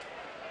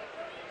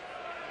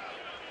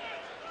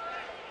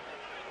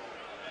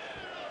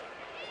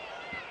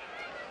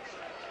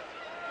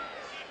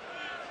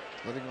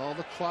 Letting all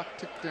the clock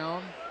tick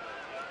down.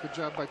 Good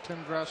job by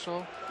Tim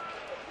Grasso.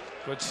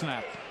 Good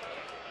snap.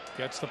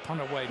 Gets the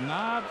punt away.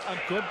 Not a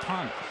good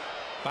punt.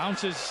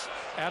 Bounces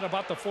at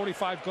about the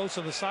 45, goes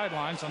to the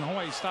sidelines, and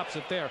Hawaii stops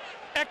it there.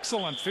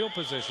 Excellent field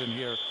position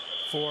here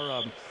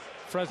for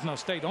Fresno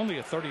State. Only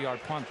a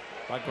 30-yard punt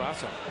by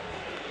Grasso.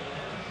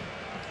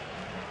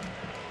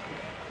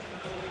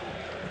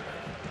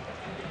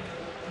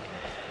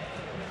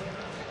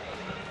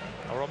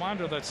 A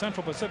reminder that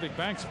Central Pacific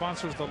Bank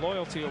sponsors the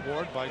Loyalty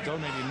Award by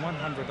donating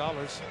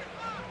 $100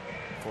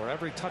 for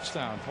every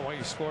touchdown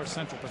Hawaii scores.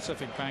 Central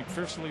Pacific Bank,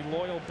 fiercely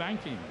loyal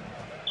banking.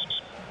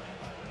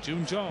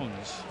 June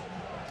Jones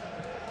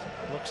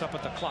looks up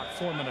at the clock.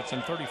 4 minutes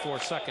and 34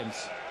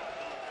 seconds.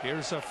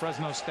 Here's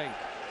Fresno State.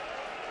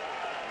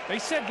 They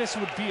said this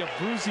would be a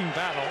bruising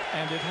battle,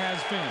 and it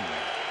has been.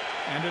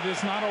 And it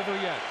is not over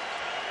yet.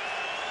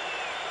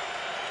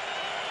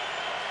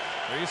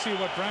 There you see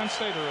what Brand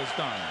Stater has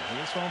done.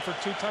 He is thrown for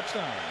 2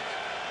 touchdowns.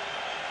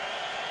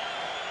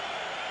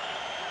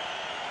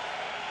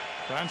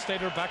 Brand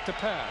Stater back to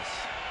pass.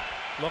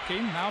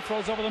 Looking, now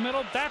throws over the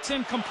middle. That's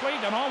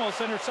incomplete and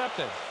almost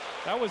intercepted.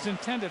 That was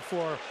intended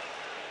for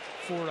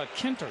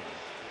Kinter.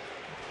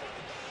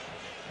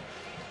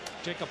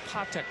 Jacob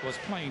Patek was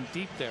playing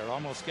deep there,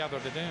 almost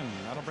gathered it in.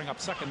 That'll bring up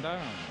 2nd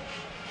down.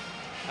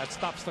 That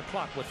stops the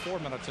clock with 4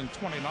 minutes and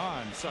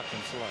 29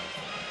 seconds left.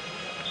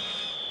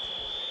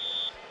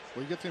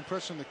 Well, you get the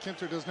impression that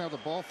Kinter doesn't have the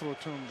ball thrown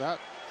to him that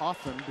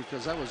often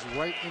because that was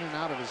right in and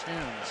out of his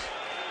hands.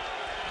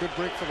 Good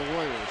break for the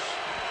Warriors.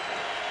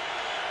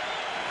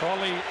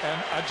 Crawley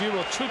and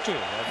Ajiro Tutu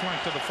are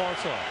flanked to the far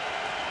side.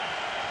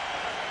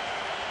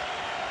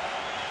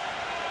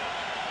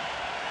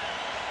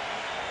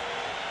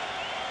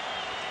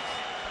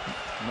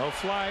 No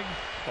flag.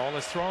 Ball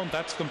is thrown.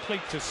 That's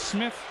complete to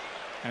Smith.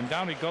 And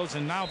down he goes,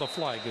 and now the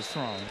flag is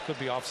thrown. Could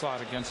be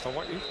offside against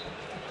Hawaii.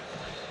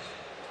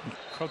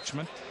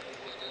 Encroachment.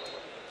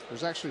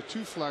 There's actually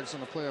 2 flags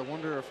on the play. I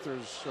wonder if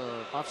there's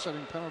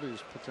offsetting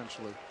penalties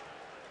potentially.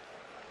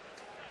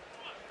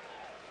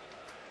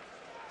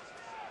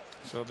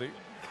 So the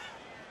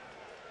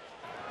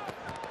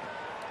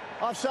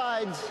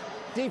offsides,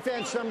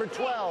 defense number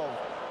 12.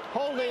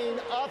 Holding,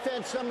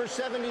 offense number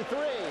 73.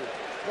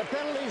 The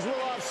penalties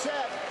will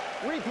offset.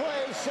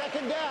 Replay,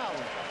 2nd down.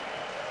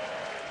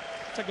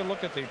 Take a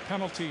look at the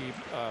penalty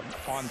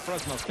on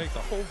Fresno State, the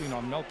holding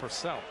on Mel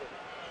Purcell.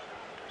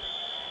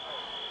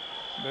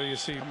 There you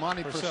see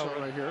Amani Purcell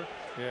right here.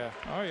 Yeah.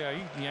 Oh, yeah.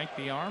 He yanked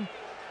the arm.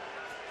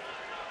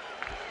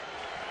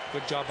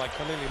 Good job by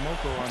Kalili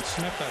Moko on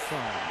Smith that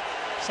time.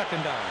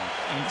 Second down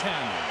and 10.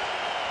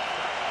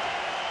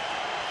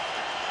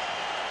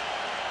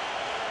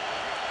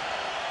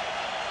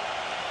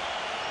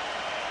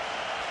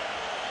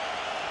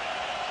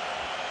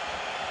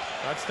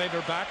 Brad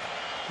Stater back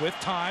with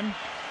time.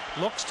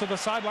 Looks to the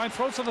sideline,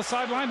 throws to the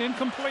sideline,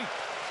 incomplete.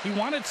 He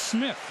wanted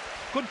Smith.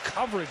 Good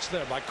coverage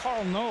there by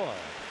Carl Noah.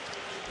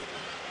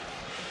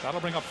 That'll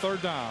bring up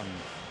third down.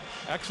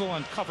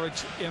 Excellent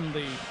coverage in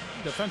the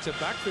defensive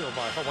backfield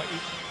by Hawaii.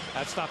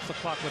 That stops the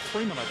clock with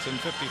 3 minutes and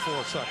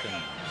 54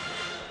 seconds.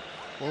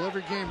 Well,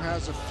 every game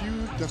has a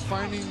few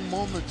defining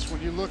moments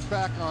when you look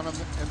back on them,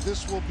 and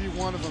this will be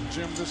one of them,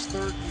 Jim. This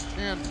 3rd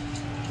and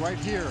 10 right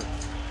here.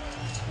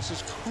 This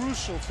is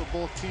crucial for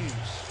both teams.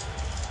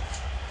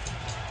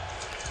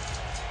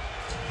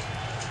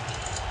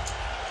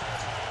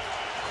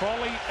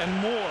 Crawley and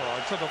Moore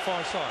are to the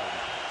far side.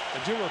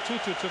 Ajiro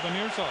Tutu to the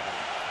near side.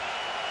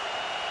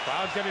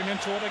 Crowd getting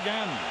into it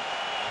again.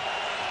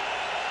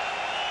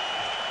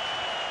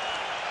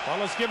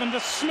 Ball is given to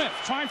Smith,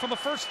 trying for the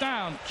first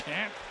down.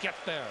 Can't get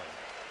there.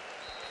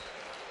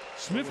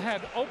 Smith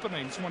had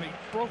openings when he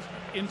broke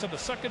into the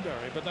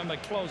secondary, but then they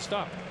closed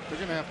up. They're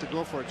going to have to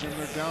go for it, Jim.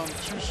 They're down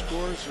 2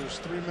 scores. There's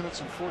 3 minutes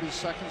and 40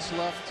 seconds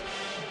left.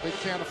 They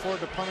can't afford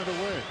to punt it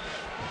away.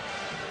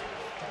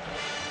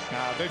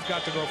 Now they've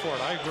got to go for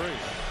it. I agree.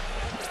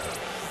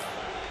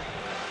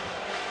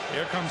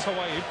 Here comes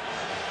Hawaii.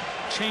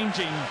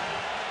 Changing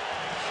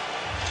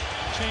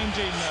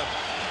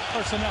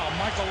personnel.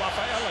 Michael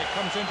Lafayette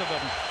comes into the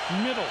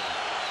middle.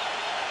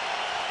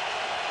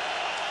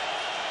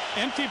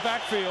 Empty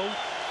backfield.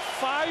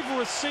 5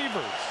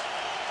 receivers.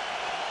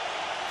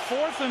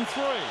 4th and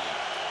 3.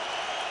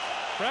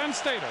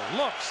 Brandstater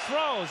looks,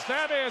 throws.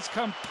 That is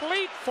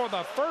complete for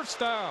the first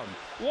down.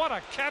 What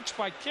a catch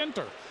by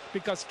Kinter,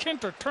 because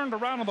Kinter turned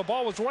around and the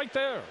ball was right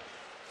there.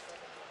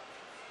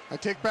 I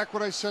take back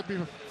what I said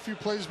a few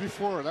plays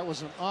before. That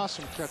was an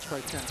awesome catch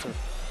by Kinter.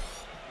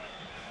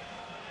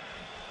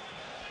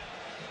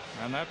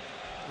 And that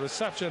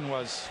reception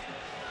was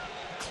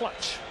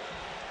clutch.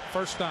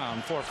 First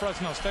down for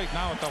Fresno State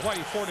now at the Hawaii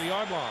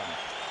 40-yard line.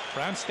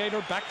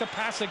 Brandstater back to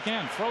pass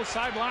again. Throw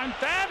sideline.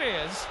 That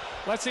is,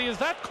 let's see, is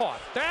that caught?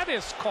 That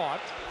is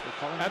caught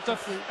at the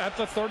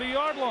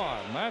 30-yard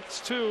line. That's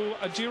to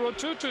Ajiro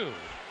Tutu.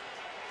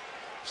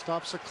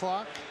 Stops the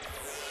clock.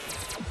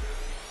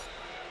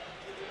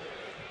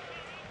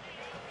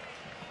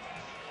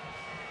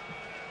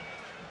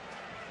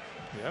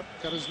 Yep.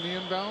 Got his knee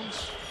in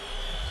bounds.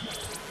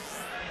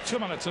 2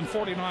 minutes and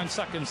 49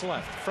 seconds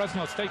left.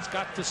 Fresno State's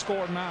got to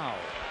score now.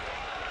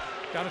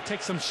 Got to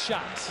take some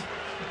shots.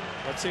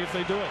 Let's see if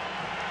they do it.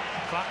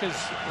 Clock is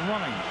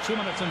running. 2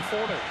 minutes and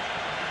 40.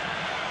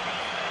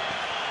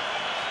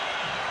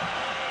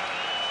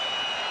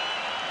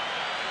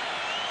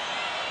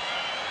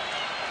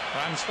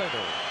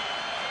 Brandstater.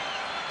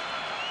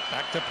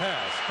 Back to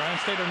pass.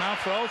 Brandstater now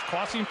throws.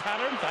 Crossing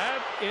pattern.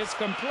 That is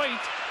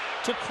complete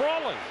to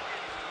Crawley.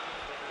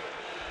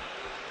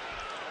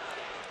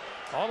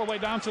 All the way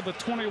down to the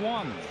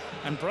 21.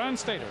 And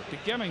Brandstater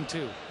beginning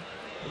to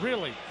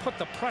really put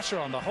the pressure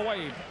on the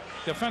Hawaii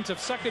defensive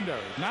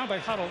secondary. Now they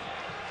huddle.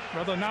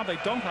 Rather, now they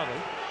don't huddle.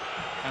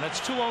 And it's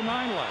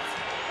 2:09 left.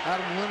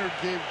 Adam Leonard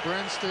gave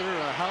Brandstater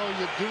a "how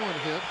you doing"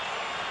 hit.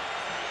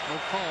 No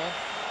call.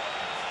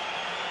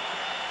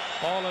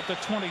 Ball at the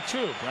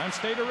 22.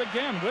 Brandstater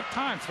again with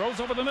time.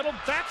 Throws over the middle.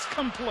 That's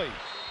complete.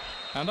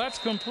 And that's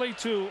complete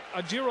to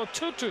Ajiro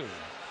Tutu.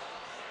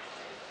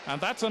 And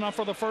that's enough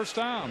for the first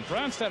down.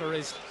 Brandstater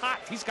is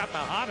hot. He's got the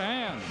hot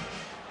hand.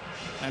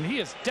 And he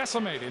is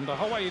decimating the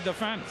Hawaii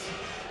defense.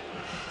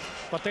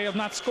 But they have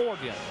not scored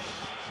yet.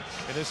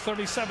 It is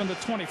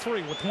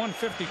 37-23 with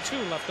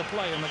 1:52 left to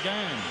play in the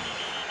game.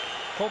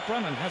 Colt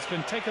Brennan has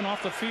been taken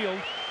off the field.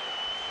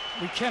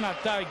 We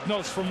cannot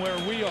diagnose from where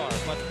we are,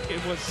 but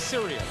it was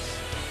serious.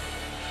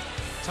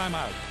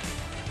 Timeout.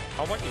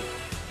 Hawaii.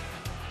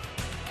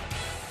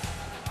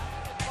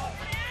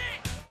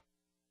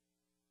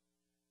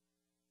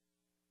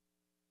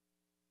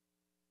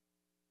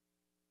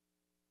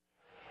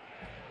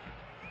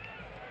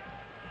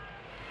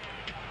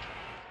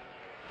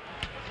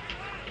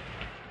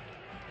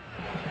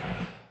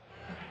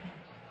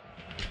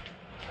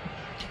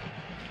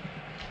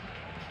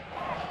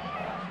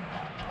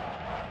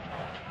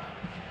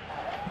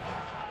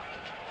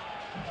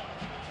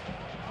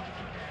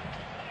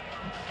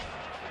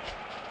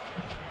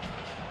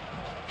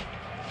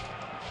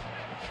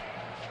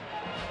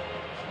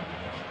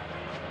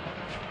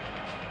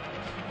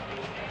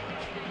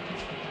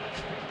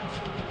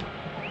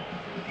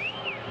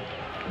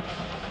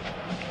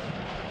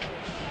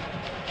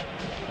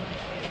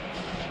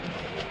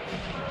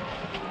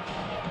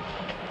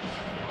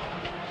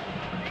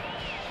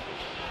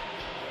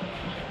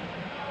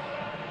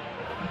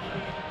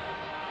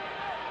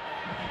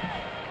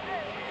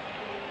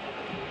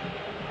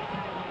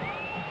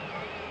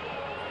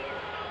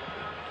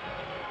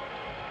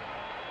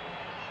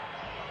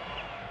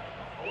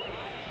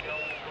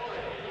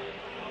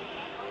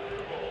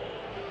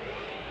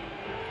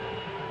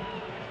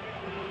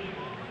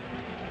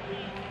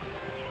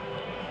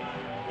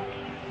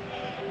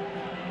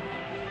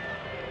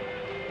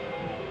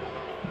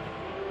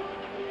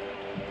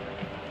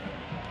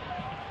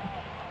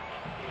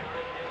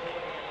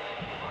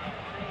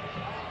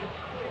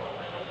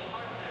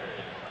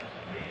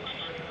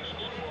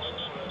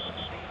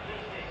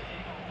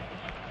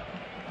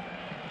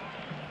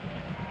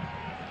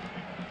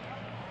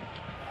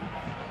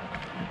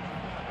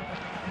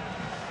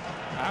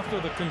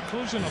 After the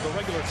conclusion of the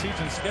regular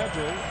season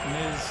schedule,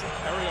 Ms.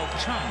 Ariel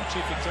Chung,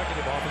 Chief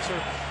Executive Officer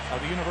of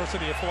the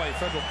University of Hawaii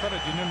Federal Credit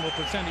Union, will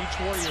present each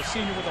Warrior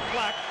senior with a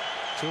plaque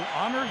to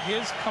honor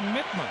his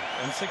commitment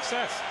and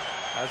success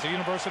as a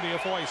University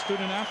of Hawaii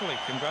student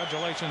athlete.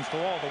 Congratulations to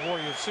all the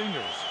Warrior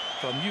seniors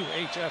from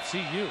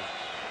UHFCU.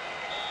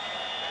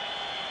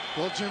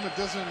 Well, Jim, it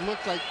doesn't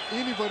look like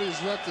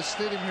anybody's left the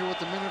stadium here with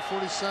a minute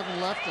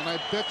 47 left, and I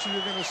bet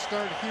you're going to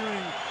start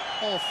hearing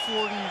all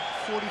 40,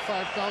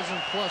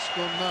 45,000 plus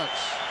go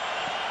nuts.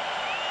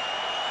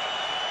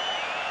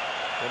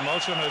 The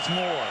motion is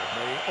more.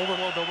 They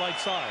overload the right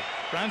side.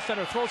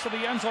 Brandstetter throws for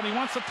the end zone. He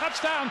wants a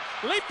touchdown.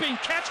 Leaping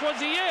catch. Was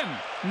he in?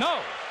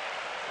 No.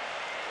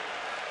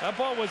 That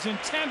ball was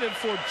intended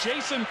for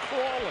Jason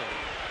Crawley.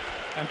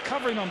 And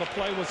covering on the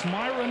play was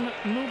Myron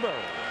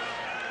Newberry.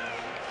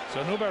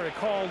 So Newberry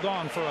called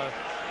on for a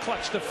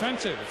clutch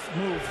defensive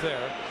move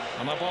there.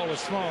 And that ball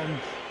was thrown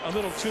a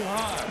little too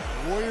high.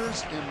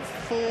 Warriors in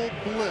full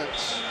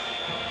blitz.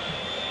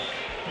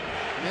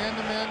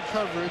 Man-to-man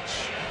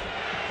coverage.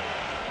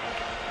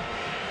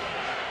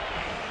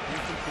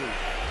 Incomplete.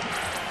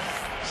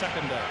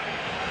 Second down.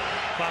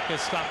 Clock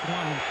is stopped.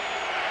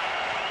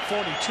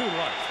 1:42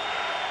 left.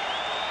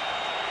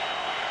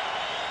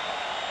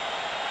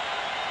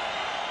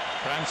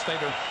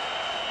 Brandstetter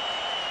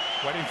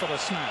waiting for the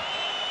snap.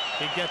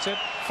 He gets it,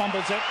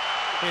 fumbles it,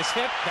 is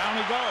hit, down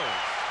he goes.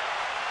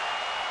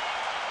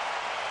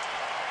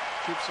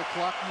 Keeps the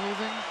clock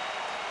moving.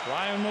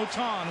 Ryan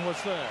Mouton was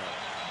there.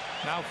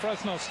 Now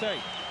Fresno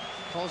State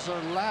calls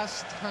their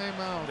last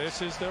timeout.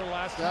 This is their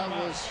last timeout.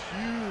 That was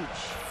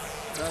huge.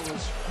 That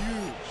was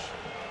huge.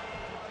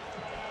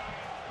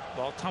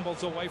 Ball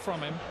tumbles away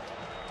from him.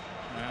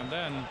 And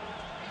then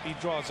he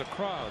draws a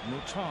crowd.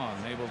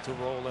 Mouton able to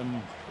roll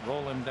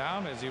him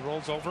down as he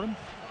rolls over him.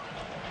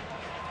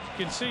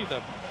 You can see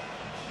the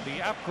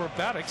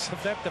acrobatics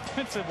of that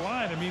defensive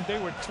line. I mean, they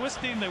were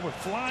twisting, they were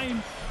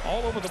flying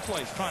all over the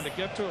place trying to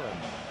get to him.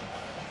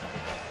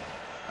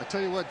 I tell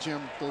you what,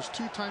 Jim, those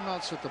two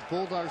timeouts that the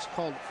Bulldogs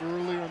called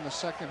earlier in the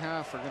second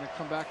half are going to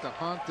come back to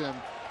haunt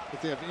them if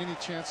they have any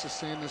chance to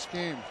stay in this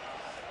game,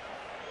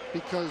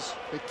 because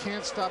they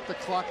can't stop the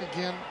clock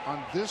again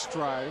on this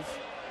drive.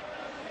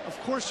 Of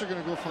course they're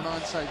going to go for an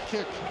onside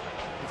kick.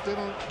 If they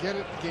don't get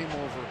it, game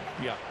over.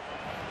 Yeah.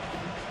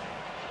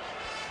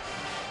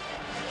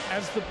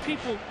 As the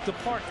people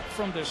depart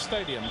from this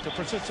stadium to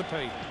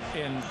participate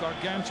in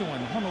gargantuan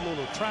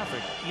Honolulu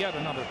traffic yet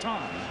another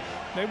time,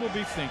 they will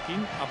be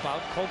thinking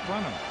about Colt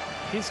Brennan,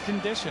 his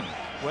condition,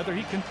 whether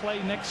he can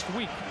play next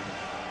week.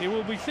 They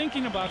will be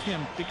thinking about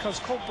him because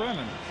Colt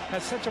Brennan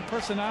has such a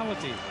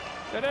personality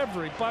that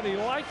everybody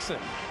likes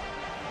him.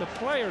 The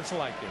players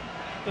like him.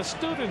 The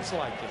students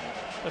like him.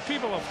 The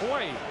people of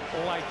Hawaii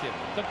like him.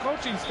 The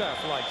coaching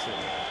staff likes him.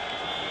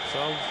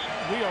 So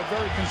we are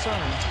very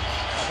concerned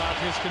about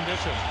his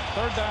condition.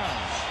 Third down.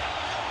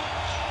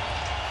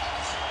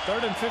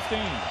 3rd and 15.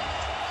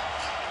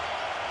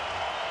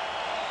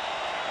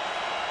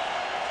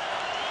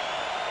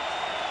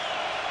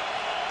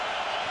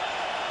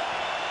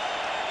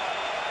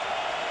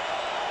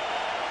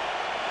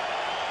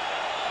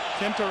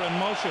 Kinter in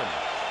motion.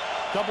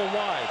 Double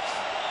wides.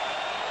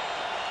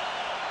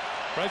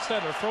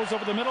 Brandstetter throws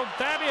over the middle.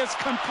 That is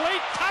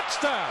complete.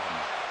 Touchdown.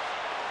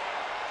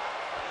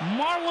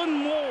 Marlon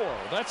Moore.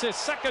 That's his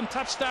second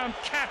touchdown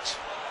catch.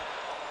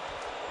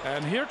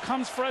 And here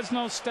comes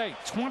Fresno State.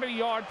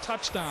 20-yard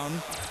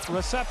touchdown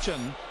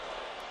reception.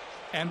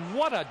 And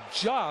what a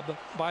job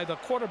by the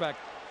quarterback,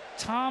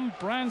 Tom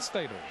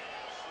Brandstetter.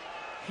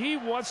 He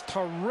was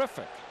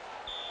terrific.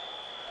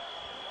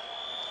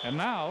 And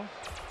now,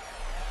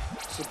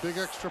 it's a big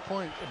extra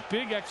point. A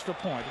big extra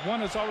point.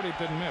 One has already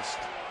been missed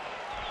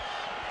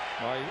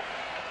by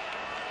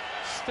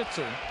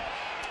Stitzer.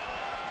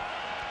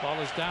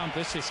 Ball is down.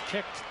 This is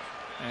kicked,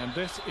 and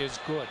this is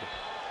good.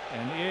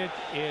 And it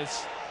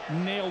is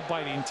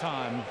nail-biting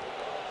time.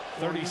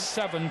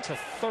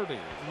 37-30.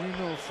 We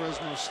know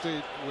Fresno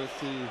State with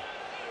the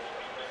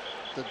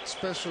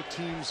special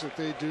teams that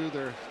they do.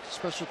 Their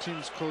special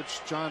teams coach,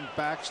 John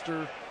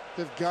Baxter,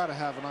 they've got to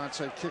have an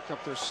onside kick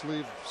up their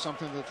sleeve,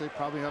 something that they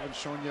probably haven't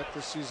shown yet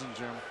this season,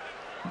 Jim.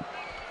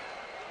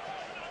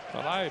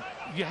 But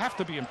you have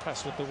to be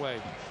impressed with the way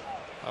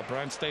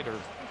Brandstetter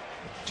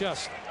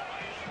just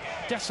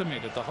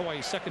decimated the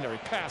Hawaii secondary,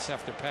 pass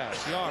after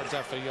pass, yards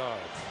after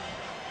yards.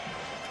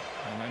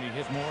 And then he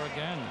hit Moore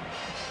again.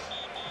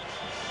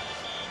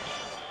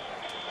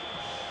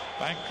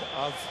 Bank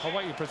of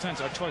Hawaii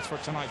presents our choice for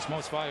tonight's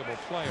most valuable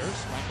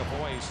players. Bank of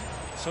Hawaii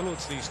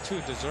salutes these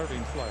two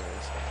deserving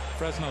players.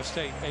 Fresno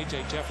State,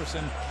 A.J.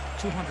 Jefferson,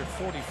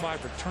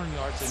 245 return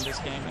yards in this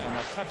game and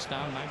a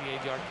touchdown,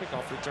 98-yard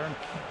kickoff return.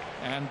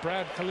 And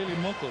Brad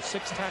Kalilimuku,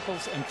 6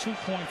 tackles and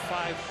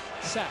 2.5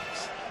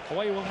 sacks.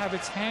 Hawaii will have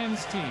its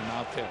hands team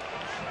out there.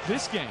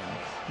 This game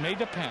may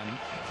depend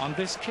on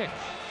this kick.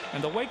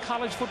 And the way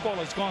college football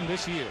has gone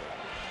this year,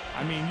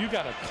 I mean, you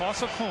got to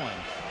toss a coin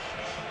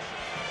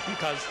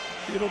because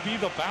it'll be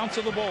the bounce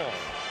of the ball.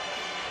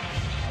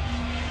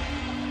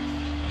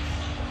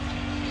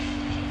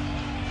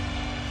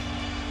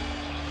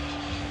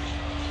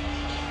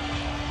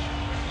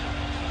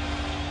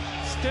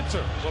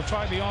 Stitzer will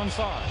try the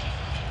onside.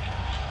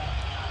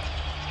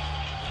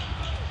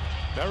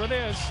 There it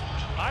is.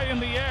 High in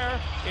the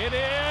air. It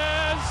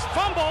is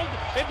fumbled.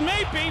 It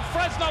may be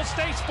Fresno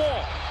State's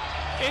ball.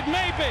 It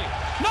may be.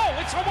 No,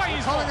 it's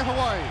Hawaii's ball. Calling it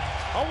Hawaii.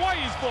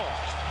 Hawaii's ball.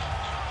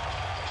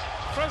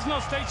 Fresno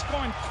State's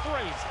going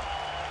crazy.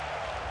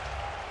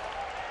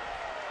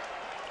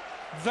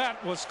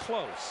 That was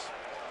close.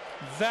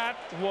 That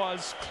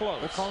was close.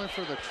 They're calling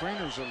for the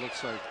trainers, it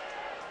looks like.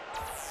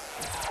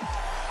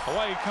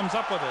 Hawaii comes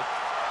up with it.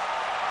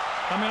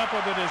 Coming up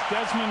with it is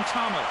Desmond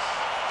Thomas.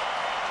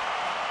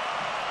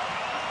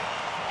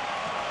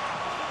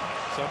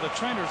 So the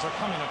trainers are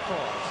coming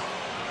across.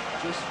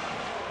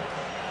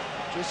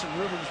 Jason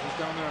Rivers was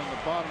down there on the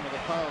bottom of the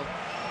pile.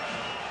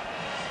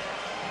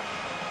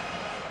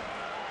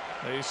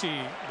 There you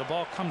see the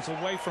ball comes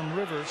away from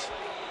Rivers,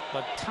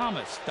 but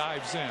Thomas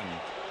dives in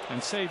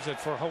and saves it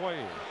for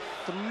Hawaii.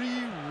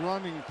 3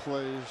 running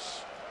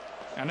plays.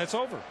 And it's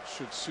over.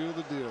 Should seal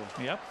the deal.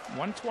 Yep,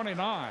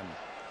 1:29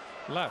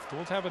 left.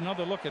 We'll have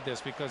another look at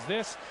this because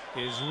this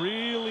is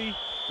really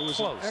It was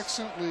close. an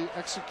excellently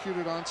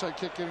executed onside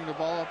kick, getting the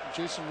ball up.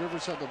 Jason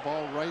Rivers had the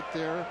ball right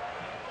there.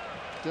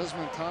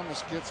 Desmond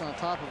Thomas gets on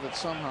top of it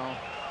somehow.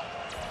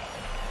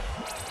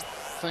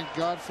 Thank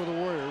God for the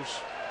Warriors.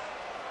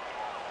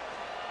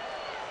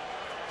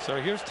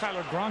 So here's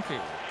Tyler Gronke.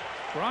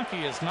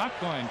 Gronke is not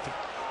going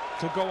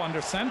to go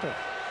under center.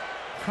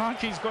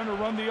 Gronke's going to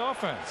run the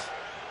offense.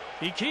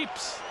 He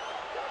keeps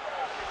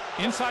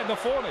inside the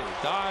 40,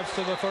 dives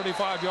to the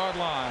 35-yard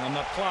line, and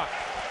the clock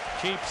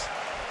keeps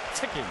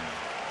ticking.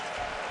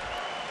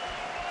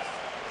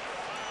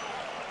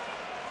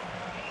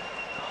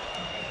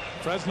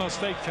 Fresno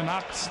State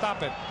cannot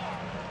stop it.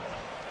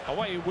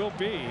 Hawaii will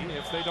be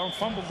if they don't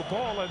fumble the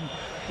ball, and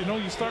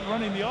you start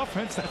running the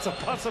offense. That's a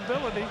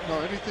possibility. No,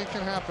 anything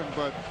can happen,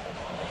 but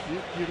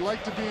you'd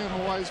like to be in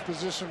Hawaii's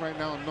position right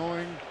now,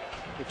 knowing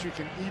that you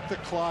can eat the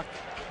clock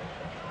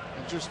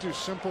and just do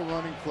simple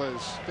running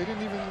plays. They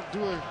didn't even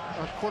do a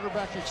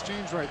quarterback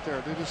exchange right there.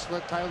 They just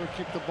let Tyler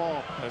keep the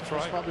ball. That's right.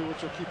 That's probably what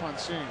you'll keep on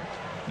seeing.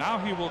 Now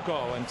he will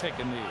go and take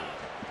a knee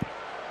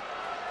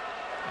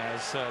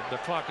as the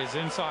clock is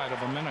inside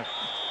of a minute.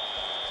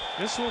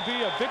 This will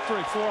be a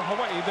victory for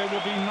Hawaii. They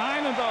will be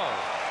 9-0.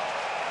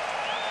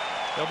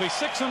 They'll be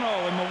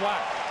 6-0 in the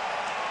WAC.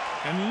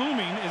 And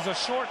looming is a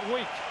short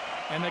week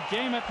and a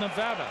game at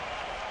Nevada.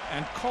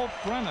 And Colt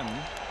Brennan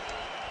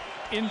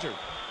injured.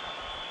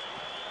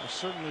 I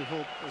certainly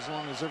hope, as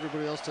long as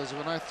everybody else does.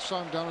 When I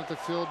saw him down at the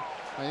field,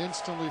 I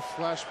instantly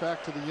flashed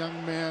back to the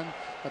young man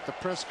at the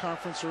press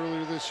conference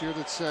earlier this year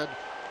that said,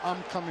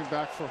 "I'm coming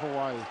back for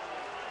Hawaii."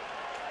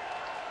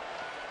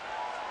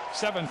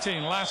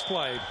 17, last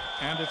play,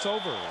 and it's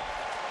over.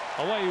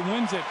 Hawaii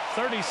wins it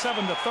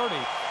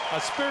 37-30.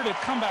 A spirited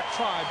comeback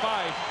try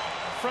by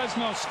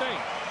Fresno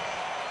State.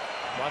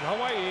 But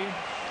Hawaii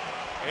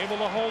able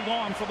to hold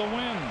on for the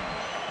win.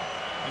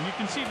 And you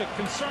can see the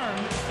concern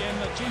in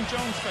Gene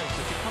Jones' face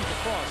as he comes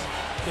across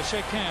to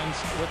shake hands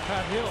with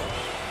Pat Hill.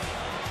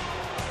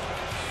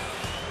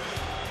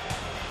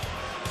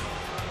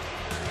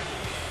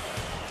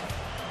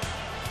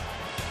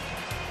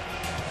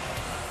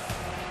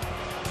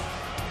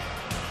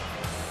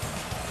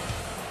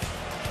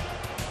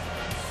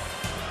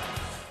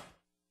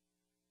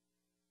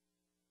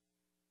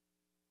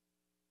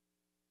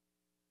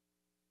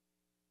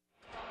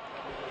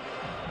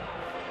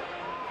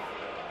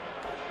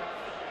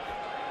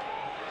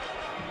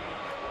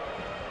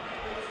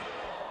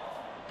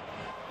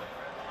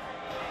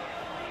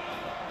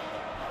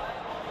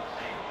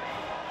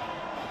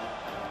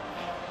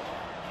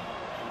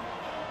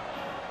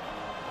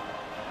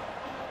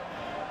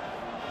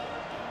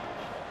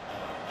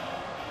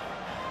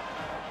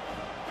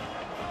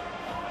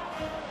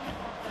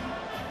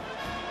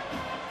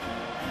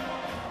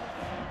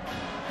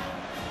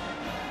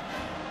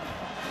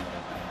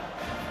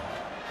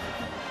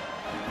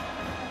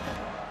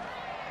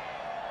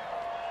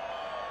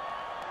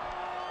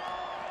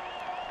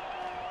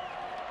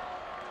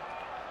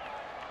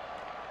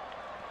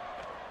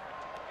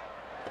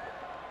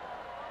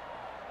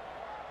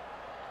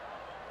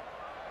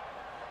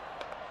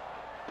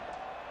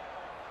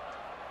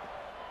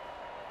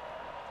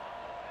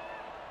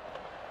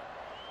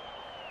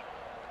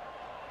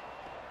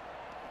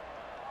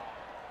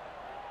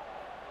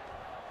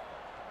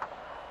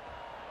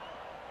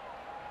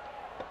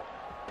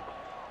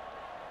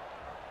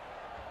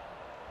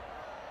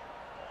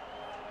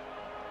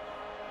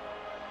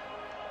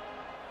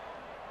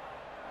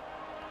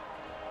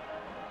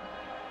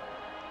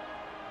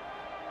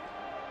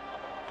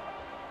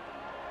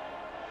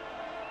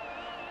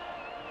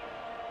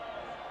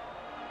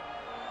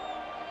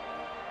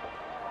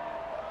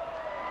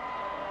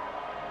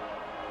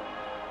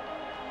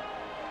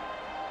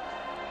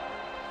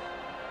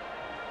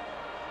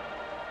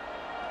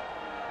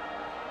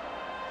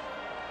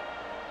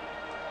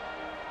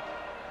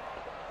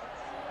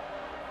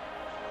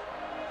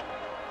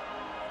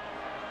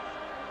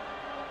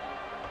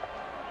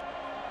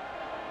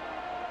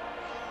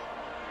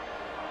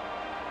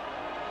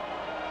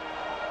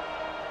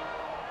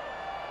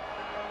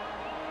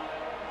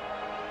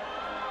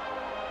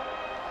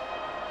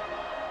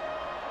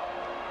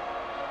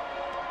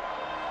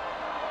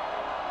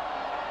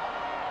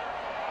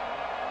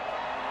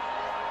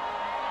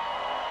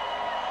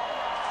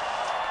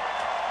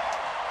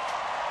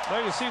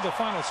 There you see the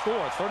final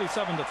score,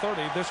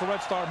 37-30. This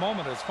Red Star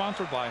moment is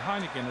sponsored by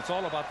Heineken. It's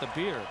all about the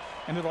beer.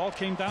 And it all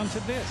came down to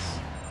this.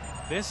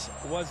 This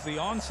was the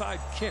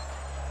onside kick.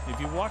 If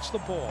you watch the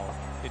ball,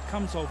 it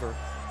comes over.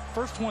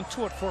 First one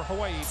to it for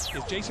Hawaii is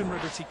Jason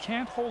Rivers. He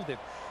can't hold it.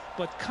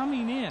 But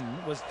coming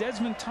in was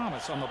Desmond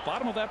Thomas on the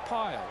bottom of that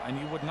pile, and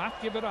you would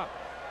not give it up.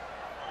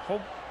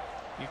 Hope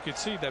you could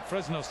see that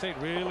Fresno State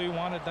really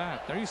wanted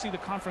that. There you see the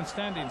conference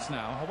standings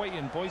now. Hawaii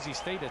and Boise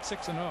State at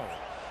 6-0.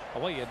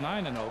 Hawaii at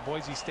 9-0.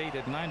 Boise State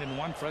at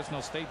 9-1. Fresno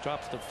State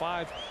drops to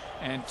 5-2,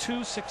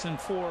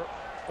 6-4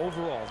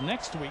 overall.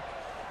 Next week,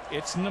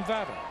 it's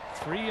Nevada,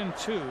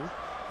 3-2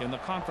 in the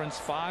conference,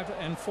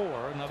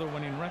 5-4, another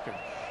winning record.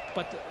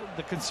 But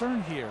the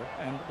concern here,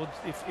 and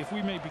if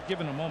we may be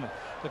given a moment,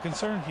 the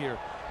concern here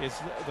is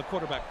the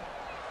quarterback,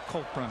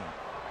 Colt Brennan.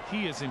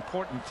 He is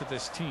important to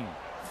this team,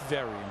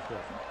 very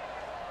important.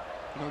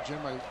 You know,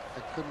 Jim, I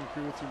couldn't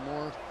agree with you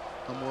more.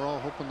 We're all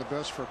hoping the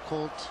best for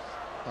Colt.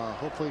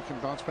 Hopefully he can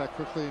bounce back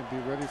quickly and be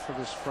ready for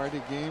this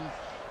Friday game.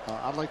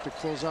 I'd like to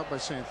close out by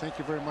saying thank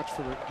you very much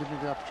for giving me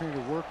the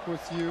opportunity to work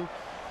with you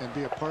and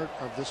be a part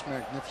of this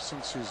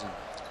magnificent season.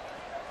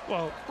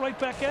 Well, right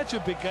back at you,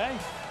 big guy.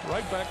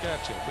 Right back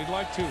at you. We'd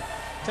like to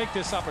take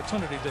this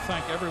opportunity to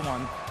thank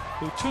everyone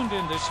who tuned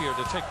in this year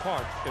to take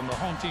part in the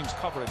home team's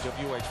coverage of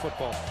UH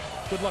football.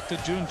 Good luck to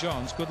June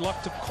Jones. Good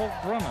luck to Colt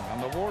Brennan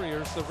and the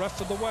Warriors the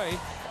rest of the way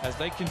as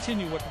they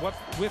continue with what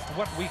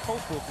we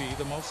hope will be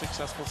the most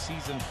successful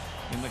season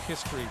in the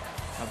history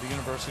of the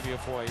University of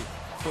Hawaii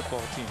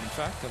football team. In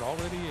fact, it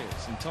already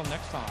is. Until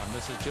next time,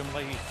 this is Jim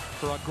Leahy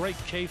for a great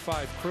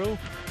K5 crew.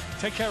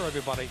 Take care,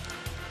 everybody.